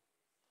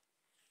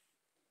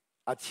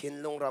อาชิน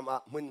ลงรำ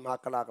มุนมา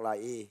กลากไหล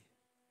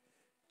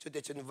จุดเด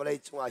ชนวลัย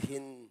จงอาหิ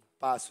น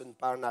ปาสุน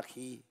ปานัก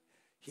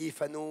ฮีฟ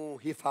นู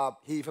ฮี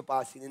ฟปา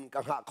สินินกั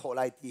งหักโคไ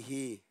ลตี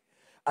ฮี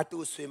อาตุ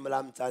สวิมลา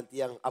มจันเตี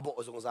ยงอโบ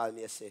อซงซาล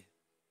มีเส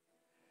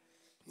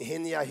นี่เห็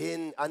นยาหิ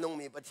นอันง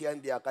มีปะเทียน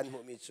เบียกันหุ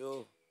มิจู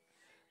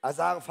อาจ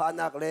างฟ้า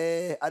นักเล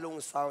อลุง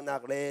สาวนั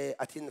กเล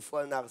อาทินฟัว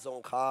นักสง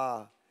ขา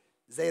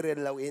ใจเรียน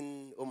เราอิน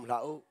เหลา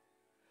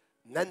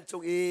นั่นจุ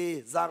กี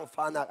จาง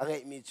ฟ้านักอังเอ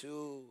มิจู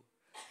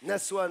นั่น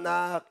ส่วนนั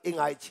กอิง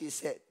ไอชีเส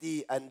ตี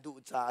อันดู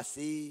จ่า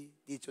สี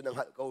ที่จุนัง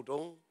หัดเกาด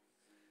ง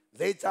ใ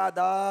จจ่าด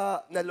า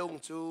นั่นลง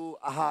จู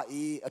อาหา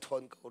อีอัท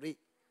นเกาหลี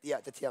ที่อา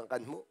จจะเที่ยงกั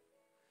นมุ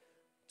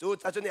จู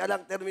จ่าจุนี่อลั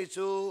งเตอร์มิ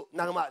จูน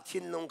างมาชิ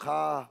นลงขา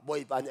บอ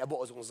ยปานอโบ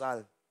สงสาร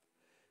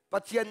ปั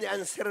จเจียนนี่อั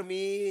นเซอร์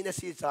มีนั่น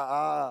สิจ่า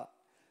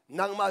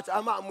นางมาจะอ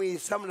ามามี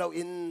ซ้ำเรา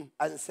อิน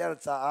อันเซอร์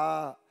จ้า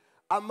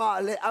อามา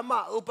เลยอามา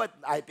อุปัต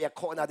ไอเปียกโ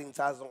คนาดิง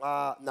จ้าสง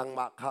นางม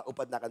าข้าอุ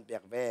ปัตนักอันเปีย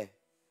กเบ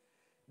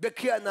เบ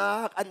คียนั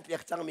กอันเปีย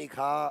กจังมี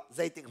ข้าใจ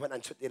ติกมันอั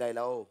นชุดอะไรเ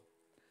รา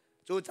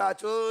จูจ่า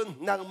จุน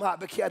นางมาเ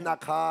บคียนัก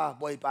ข้า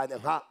บอยปานยั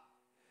งฮะ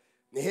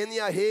นี่เห็น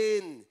ยาหิ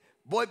น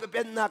บอยไปเ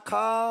ป็นนัก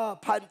ข้า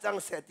พันจัง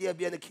เสียเตียเ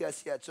บียนเคียเ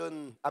สียจุน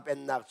อาเป็น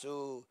นักจู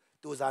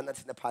ตูจานั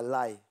สินพันไล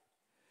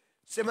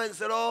เซมัน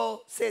สโล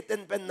เซตั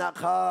นเป็นนัก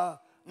ข้า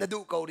นาดู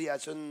เกาหลี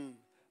จน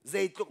ใจ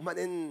ตุกมัน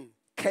อิน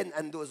เข็น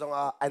อันดูจง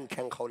อันแ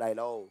ข่งเขาไล่เ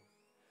รา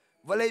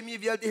วันเลยมี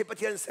เวลที่ประเ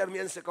ทศเซอร์เมี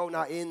ยนสกาวน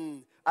าอิน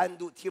อัน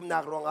ดูทีมนั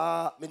กร้อง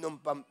มิ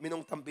นุ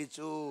งตัมปิ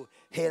จู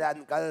เฮลัน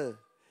กัล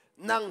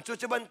นั่งจุ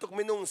ดบันตุก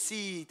มินุง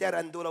ซีแต่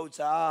อันดูเรา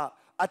จ้า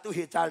อตุเฮ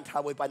จันทา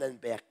บอยปานัน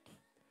เปียก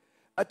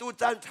อตุ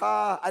จันทา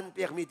อันเ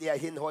ปียกมีเดีย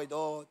หินหอยโด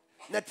ด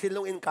นัดทิล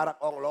งอินการัก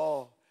องโล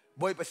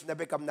บอยไปสินาเ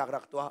บกำนักรั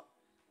กตัว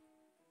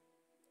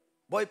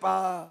บอยปา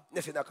เน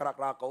สินาครัก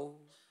รักเขา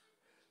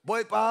บอ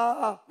ยป้า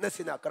นั่น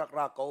สินะกรัก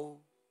รักเขา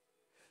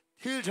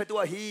ฮิลชัตั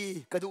วฮี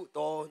กระดูต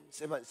อนเส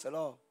มันสโล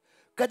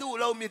กระดู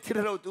เรามีที่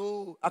เราดู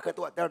อากา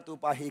ตัวเตอร์ตัว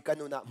ป้าฮีกั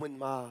นุนักมัน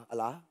มาอะ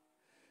ไร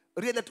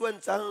เรียนตัว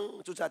จัง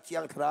จุดจัดเชีย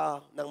งทรา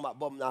นังมา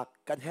บอมนัก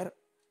กันเฮร์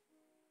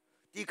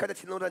ที่ขัด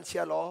ทิ้งรันเชี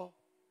ยร์ล้อ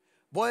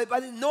บอยป้า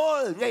นี่โน่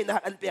ไงนัก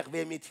อันเปียกเว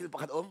มีที่ประ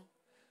คัด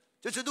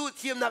จะดู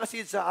ทีมนักศิ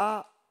ษ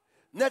ย์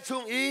นัดช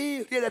งอี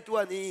เรียนตัว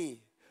นี้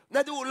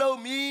นัดดูเรา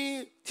มี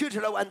ที่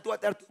เราอันตัว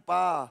เตอร์ตัวป้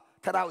า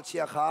ถ้าเราเชี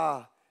ยร์ข้า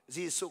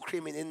จีสุครี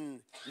มินิน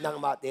นาง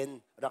มาเต็น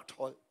รักท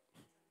อล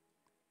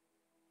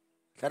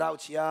คาราว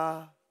เชีย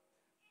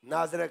นา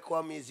ซาเรควา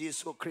มมีจี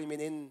สุครีมิ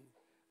นิน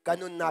กั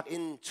นุนนักอิ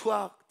นชัว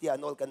เตีย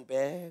นอลกันเป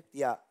เ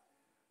ตีย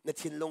น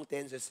ชินลงเต็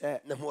นเส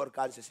นมัว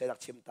กันเสรัก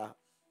ชิมตา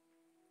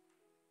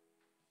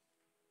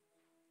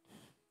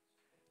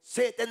เซ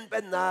เต็นเป็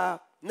นนั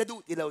กดู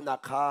ที่เรานัก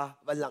ขา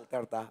วันหลังเตอ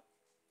ร์ตา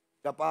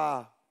กระป้า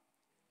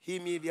ฮี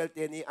มีเวลเต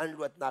นีอันร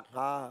วดนักห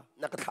า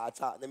นักขา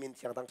จ่านมินเ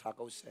ชียงตั้งชาเ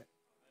ขาเส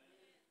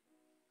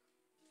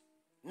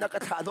นัก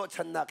ข่าวโดน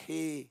ฉันนัก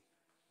ฮี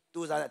ตู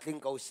จานทิ้ง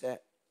เขาเส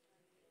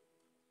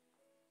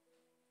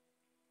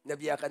น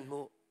บียกัน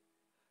มู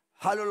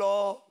ฮัลโหล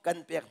กัน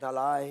เปียกนา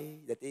ลาย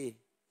เด็ดที่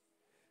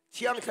เ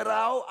ชียงคร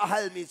าวอาฮั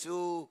ลมิจู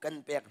กัน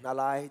เปียกนา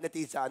ลายนา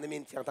ทีจานมิ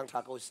นเชียงตั้งชา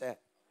เขาเส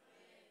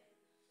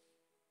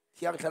เ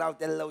ชียงคราวเ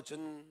ตลเราจ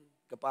น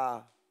กป้า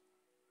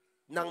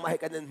นั่งมาให้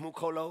กันนึงมูเ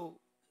ขาเรา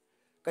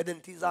กันนึง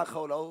ที่ซาเข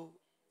าเรา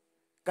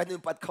กันนึง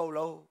ปัดเขาเร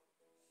า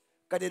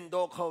กันนึงโด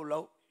เขาเรา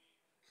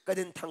กัน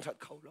นึงทางชัด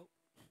เขาเรา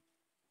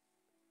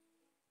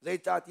ใจ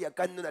จ่าที่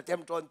กันนู่นเต็ม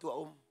จนตัว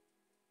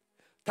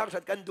ทั้งสั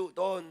ตว์กันดู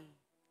ต้น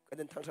กันเ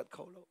ดินทั้งสัตว์เข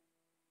าแล้ว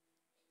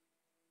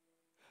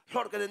ท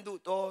อดกันเดินดู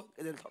ต้นกั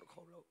นเดินทอดเข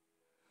าแล้ว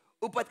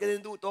อุปัตกันเดิ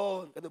นดูโต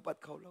กันอุปัต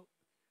เขาเรา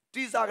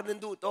ที่ซากันเดิน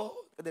ดูโต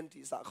กันเดิน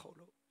ที่ซาเขาเ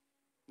รา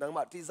นังม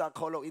าที่ซาเข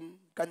าเราอิน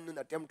กันนุน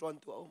เต็มตอน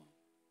ตัว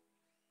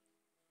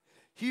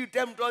ฮีเ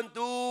ต็มตอน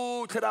ตัว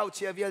ชาวเ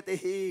ชียร์เวลเต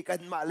ฮีกั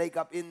นมาเลย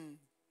กับอิน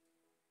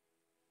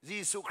ยิ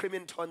สุคริมิ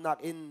นทอนนัก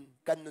อิน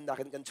กันนุนนัก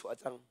กันชัว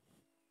จัง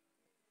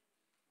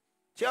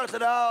เชียงช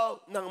าว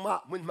นังมา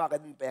มุนมากั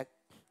นแปก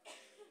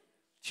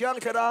เชียง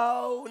ชา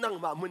วนัง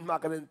มามุนมา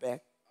กันแปก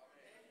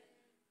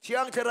เชีย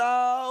งชา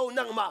ว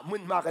นังมามุ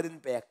นมากัน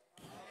แปก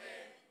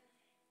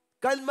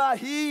กันมา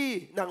ฮี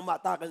นังมา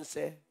ตากันเส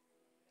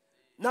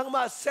นังม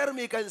าเซอร์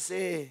มีกันเส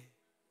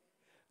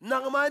นั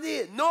งมานี่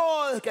โน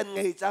กันไง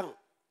จัง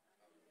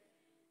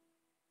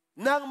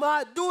นังมา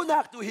ดูนั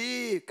กตุฮี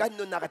กัน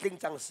นุนนักทิ้ง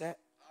จังเส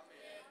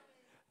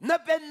นับ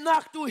เป็นนั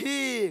กตุฮี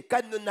กั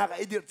นนุนนัก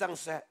อิดิรจัง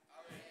เส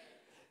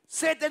เซ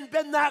ตันเ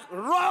ป็นนัก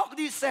รอก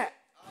ดิเส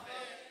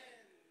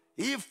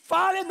อีฟ้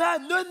าเลนะ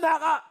นุนนั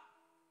ก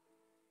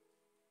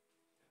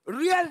เ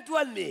รียนตัว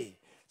นี้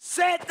เซ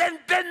ตัน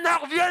เป็นนั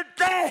กเวียนเ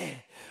ต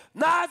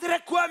นาดเร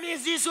ความมี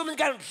ยิสุมัน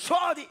กันช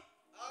อดี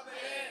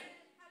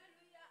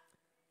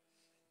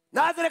น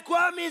าดเรคว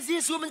ามมียิ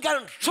สุมันกัน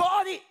ชอ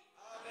ดี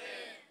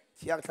เ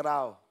สียงเท้า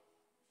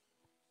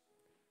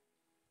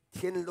เ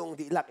ทียนลง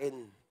ที่หลักเอ็น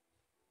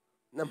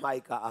น้ำไม่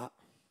กะ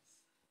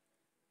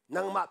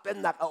นังมาเป็น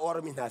นักออ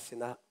ร์มินาสิ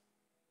นะ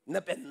นั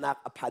บเป็นนัก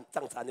อภัน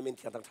จังสารนิมิตเ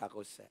ทียนตั้งชาโก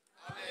เส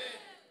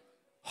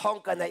ห้อง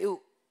กันในอุ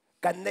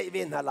กันในเว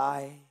นหลา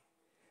ย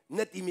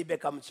นัดที่มีเบ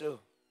กัมจู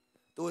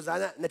ตัวจา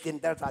นะนัดที่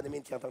เดินทางนิมิ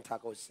ตเทียนตั้งชา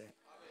โกเส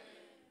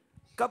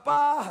กป้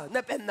านั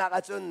บเป็นนักอ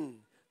าจุน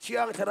เชี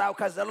ยงทราว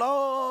คาสลอ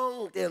ง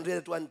เตียนเรียน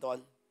ตัวตอน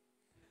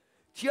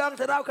เชียง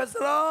ทราวคาส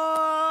ลอ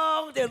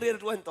งเตียนเรียน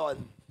ตัวตอน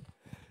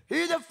ฮี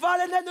จะฟ้าเ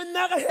ลนนุน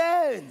นักเห็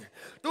น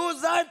ตัว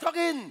จานท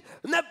กิน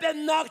นับเป็น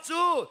นัก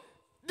จู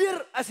ดิร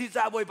อาศิจ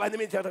าบอยปานิ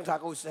มิตเทียนตั้งชา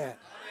โกเส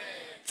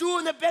จู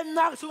นับเป็น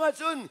นักจูอา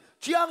จุน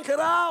เชียงท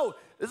ราว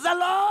ส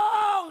ลอ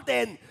งเตี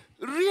ยน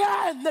เรีย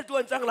นนัดตัว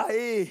จังไร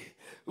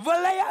วะ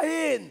เลย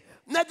หิน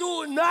นัดดู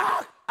นั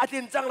กอาทิ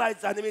ตย์จังไร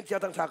จานิมิตเทียน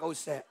ตั้งชาโก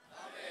เส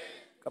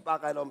กับปาก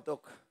ไก่ลมตุก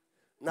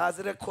นาซ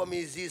เรคอมิ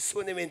ซิสุ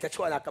นิมินจะ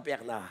ช่วยนักกับเปีย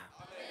กนา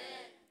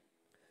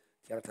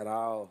เชียงทร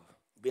าว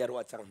เบียรัว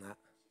จังนะ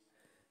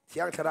เชี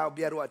ยงทราวเ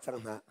บียรัวจัง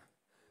นะ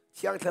เ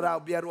ชียงทราว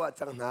เบียรัว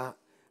จังนะ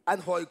อัน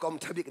หอยกอม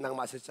ทบิกนาง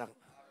มาสิจัง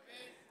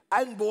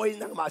อันบอย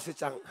นางมาสิ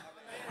จัง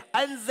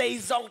อันใจ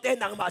ซองเต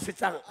นางมาสิ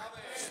จัง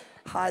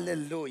ฮาเล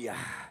ลูยา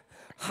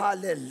ฮา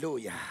เลลู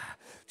ยา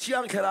เชีย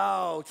งทรา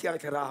วเชียง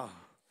ทราว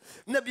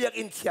นับเบียก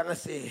อินเชียง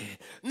เส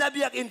นับเ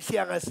บียกอินเชี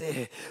ยงเส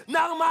น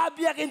างมาเ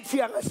บียกอินเชี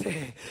ยงเส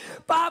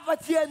ป้าปัจ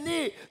เจียน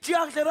นี่เชีย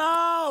งเทรา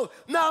ว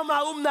นางมา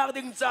นัก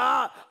ดิ่งจ้า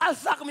อา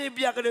ศักมีเ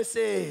บียกันเส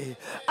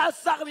อา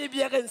ศักมีเ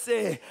บียกันเส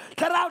เ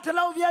ทรา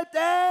เบียเต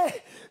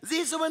จิ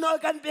สุมันอ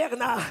กันเบียก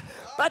นะ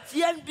ปัจเ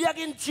จียนเบียก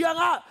อินเชียง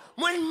อ่ะ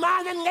มันมา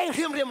นั่นไง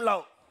ริมเรา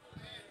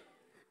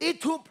อี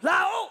ทุบเร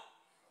า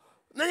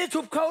นั่นอี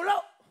ทุบเขาเรา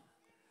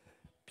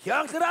เชีย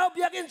งเทราเ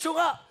บียกอินชง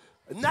อ่ะ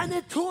นั่นอี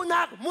ทุ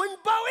นักมุน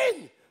เบาอิน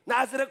นา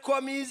ซเรควา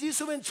มมีจิ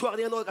สุมันช่วย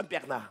ดิ้งโนกันเปีย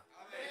กนะ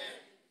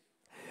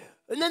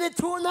นั่น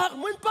ทูนัก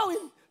มันเป้าอิ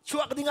นช่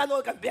วยดิ้งโน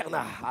กันเปียกน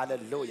ะฮาเล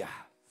ลูยา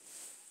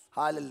ฮ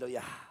าเลลูย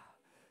า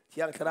เ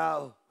ที่ยงคราว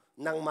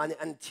นั่งมาใน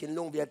อันชิน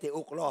ลุงเบียเต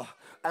อุกลอ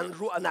อัน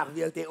รู้อนักเ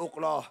บียเตอุก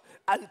ลอ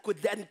อันกุด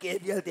เดนเก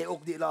เบียเตอุ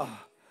กดีลอ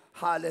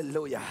ฮาเล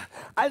ลูยา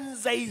อัน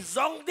ใจซ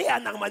องเดีย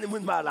นั่งมาในมุ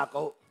นมาลาโก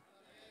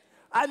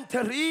อันท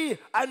รี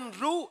อัน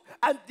รู้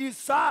อันดิ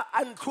สา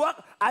อันควัก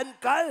อัน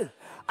กัล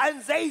อัน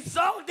ใจซ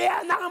องเดีย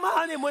นังมา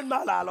ในมุนมา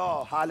ลาโล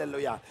ฮาเล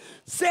ลูยา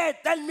เซ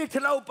ตันมิท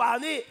ลาวปา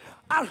นี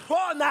อาโร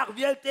นักเว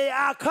ลเต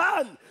อาคั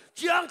นเ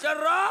จียงจะ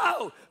เรา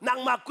นัง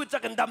มากุจ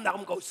กันดำนัก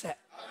มกเส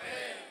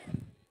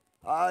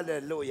ฮาเล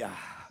ลูยา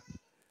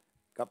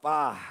กป้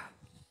า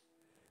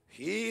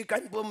ฮีกั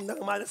นปุ่มนัง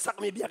มาสัก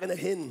มีเบียกัน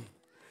หิน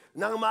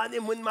นังมาใน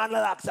มุนมา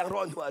ลากสังร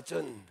อนหัวจ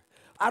น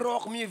อารอ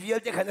กมีเวล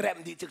เตกันแรม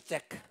ดีจึกเจ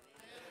ก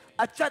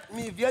อาจัด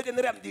มีเวลเตน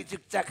แรมดีจึ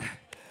กเจก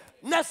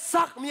นัก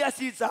สักมีอา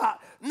ศิษา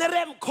นเร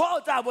มโค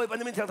จ้าบอยป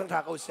นิมิตเทียงทั้งทา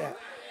งเขาเส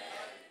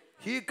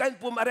ฮีกัน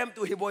ปุ่มอารม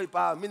ตุฮิบอยป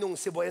ามินุง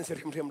สิบอยอันสิ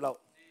ริมริมเรา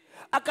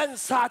อากัน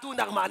สาธุ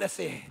นักมาเนเส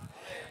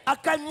อา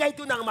กันไง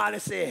ตุนักมาเน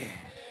เส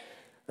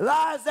ล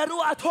าซารู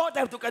อาโทแ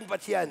ต่ตุกันปัจ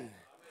เจียน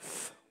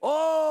โอ้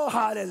ฮ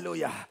าเลลู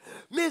ยา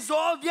มิโซ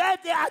เวีย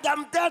ตอาดัม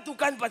แต่ตุ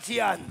กันปัจเจี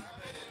ยน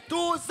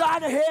ตูซา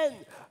นเห็น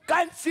กั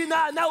นสิน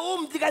านา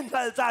ที่กันฟั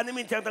ลจานิ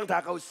มิตเทียงทั้งทา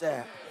งเขาเส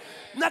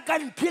นักกั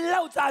นพิลเล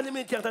าจานิ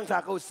มิตเทียงทั้งทา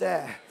งเขาเส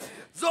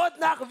จด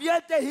นักเวีย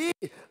เตฮี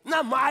น้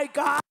าไม้ก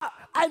า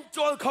อันโจ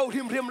ลเขา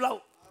ริมเรา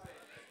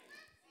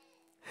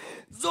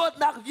จด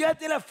นักเวียเ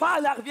ตละฟ้า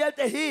นักเวียเ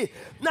ตฮี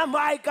น้าไ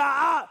ม้กา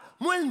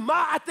มุนมา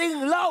ติง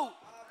เรา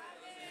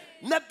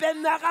นับเป็น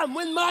นัก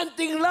มุนมา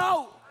ติงเรา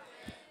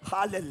ฮ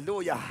าเลลู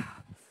ยา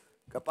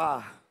กป้า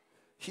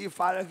ฮี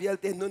ฟ้าเวีย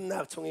เตนุนนั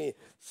กชงอี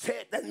เซ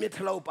ตันมิท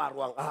เราปาร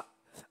วัง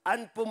อัน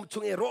ปุ่มช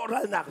งอีโร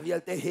รัลนักเวีย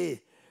เตฮี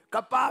ก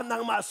ป้านั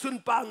งมาสุน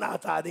ปางนา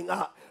ตาดิง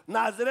น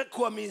าซเรคค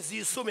วามมีจิ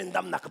สุมินด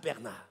ำนักเปียก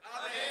นะ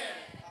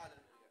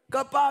ก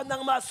ป้านั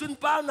งมาสุน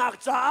ปางนัก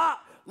จ้า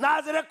นา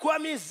ซเรคความ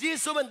มีจิ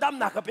สุมินด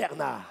ำนักเปียก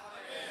นะ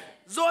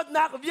zot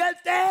nak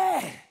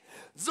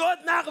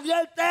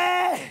vialte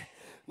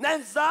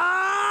nan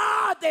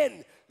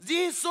zaten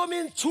Jisu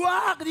min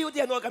chuak diu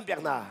dia no kan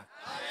piak na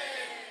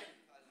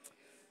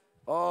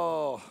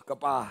oh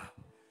kapa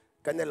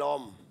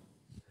kanelom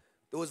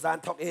tu zan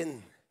thok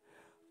in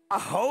a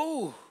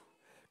ho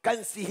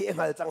kan si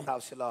ngal chang hau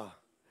sila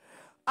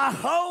a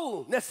ho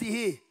na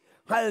si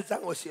ngal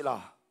chang o sila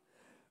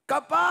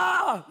kapa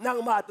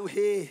nang ma tu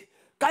he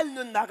kan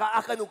nun naka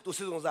akanuk tu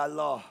silong zal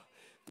lo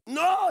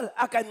nol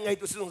akan ngai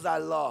tu silong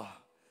zal lo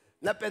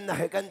na pen na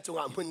kan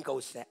chunga mun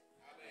kau se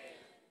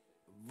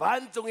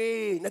van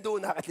chungi na du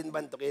na katin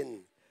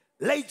bantukin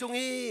lay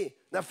chungi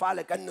na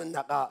fala kan nun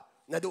naka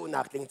na du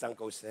nak ting chang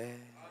kau se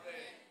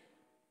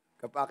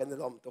kapa kan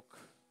lom tuk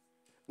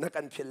na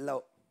kan philau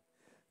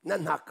na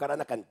nakara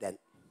na kan ten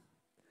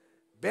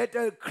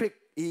better creek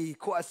I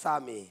ko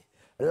asami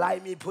lai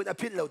mi phun a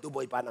philau tu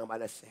boy panang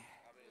malase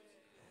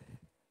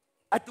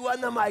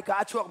atuan na mai ka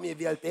achuak mi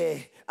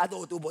vialte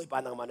ado tu boy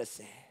panang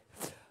manase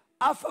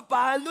afa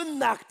palun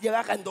nak dia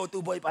kan do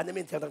tu boy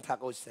panamin tang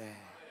thako se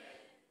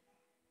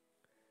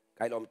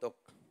kai lom tok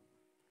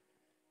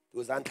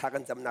tu zan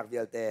thakan jam nak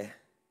vialte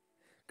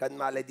kan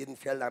ma le din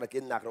fel nak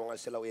kin nak rong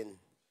aselawin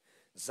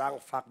zang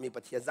fak mi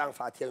pathian zang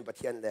fa thian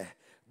pathian le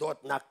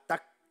dot nak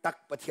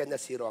tak pathian na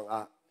sirong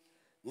a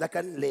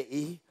nakan le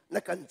I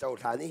nakan chau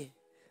thani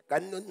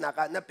kan nun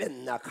naka na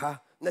pen nakha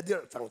na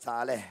dir chang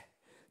cha le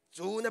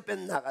จูนั่นเป็น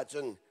นักอาจ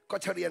ารย์ก็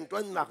เฉลียนตัว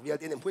นักเวีย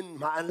ดนี่มุ่ง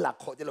มาอันหลัก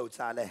โคที่เรา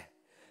จ่าเลย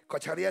ก็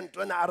เฉลียนตั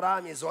วนักอารา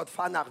มีจอด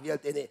ฟ้านักเวีย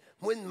ดนี่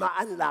มุ่งมา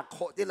อันหลักโค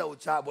ที่เรา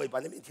จ่าบ่อยปาน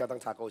นี้มีเที่ยวตั้ง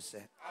ชาโกเ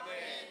ซ่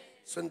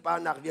ส่วนปา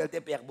นักเวียด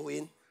เปียกบุ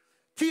ญ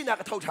ที่นัก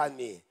เท่าทัน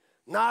มี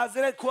นาซา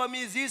เรตคว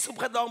มีจีสุ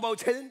ขดองเบา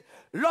เช่น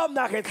ล้อม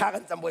นักเหตุการ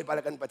ณ์จำบ่อยปาน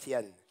กันปะเทีย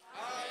น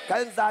กั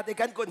นซาติ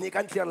กันคนนี้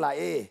กันเทียนไหล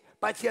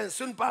ปะเทียน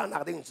ส่วนปานั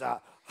กดิ้งจ่า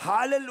ฮา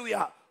เลลูย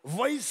าไ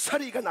ว้ส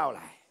รีกันเอาไหล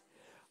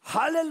ฮ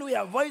าเลลูย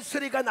าไว้ส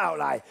รีกันเอา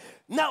ไหล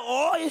น่าโ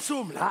อ้ย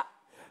ซุ่มละ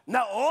น่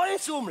าโอ้ย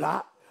ซุ่มละ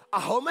อา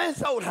หอม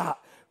เศร้าละ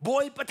บอ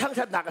ยประทัง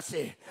ชัดหนักเ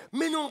สียไ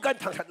ม่นุ่งกัน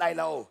ทางชัดไหน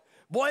เรา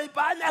บอย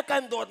ป้านอากา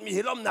รโดดมี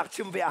ลมหนัก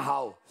ชิมเวียหา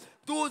ว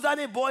ตูจา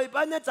นี่บอยป้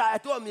านจ่าย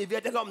ตัวมีเวีย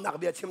จะลมหนัก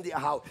เวียชิมดี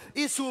หาว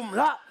อีซุ่ม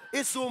ละ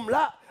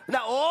น่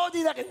าโอ้ดี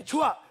นักกัน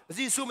ชั่ว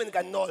จีซุ่มเป็น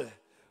กันน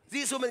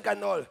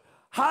อล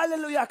ฮาเล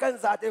ลูยากัน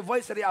ซาเตไว้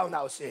สรีเอาหน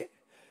าวเสีย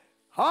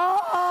ฮา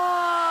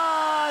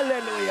เล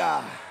ลูยา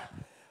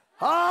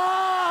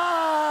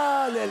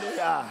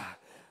Hallelujah.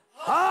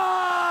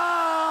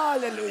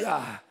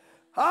 Hallelujah.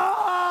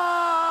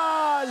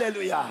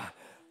 Hallelujah.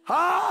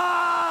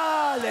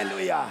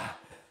 Hallelujah.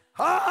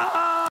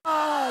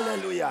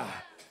 Hallelujah.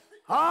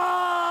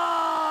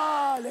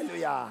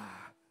 Hallelujah.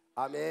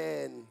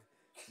 Amen.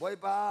 Boy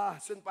pa,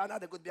 sun pa na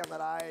de good biang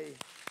nalay.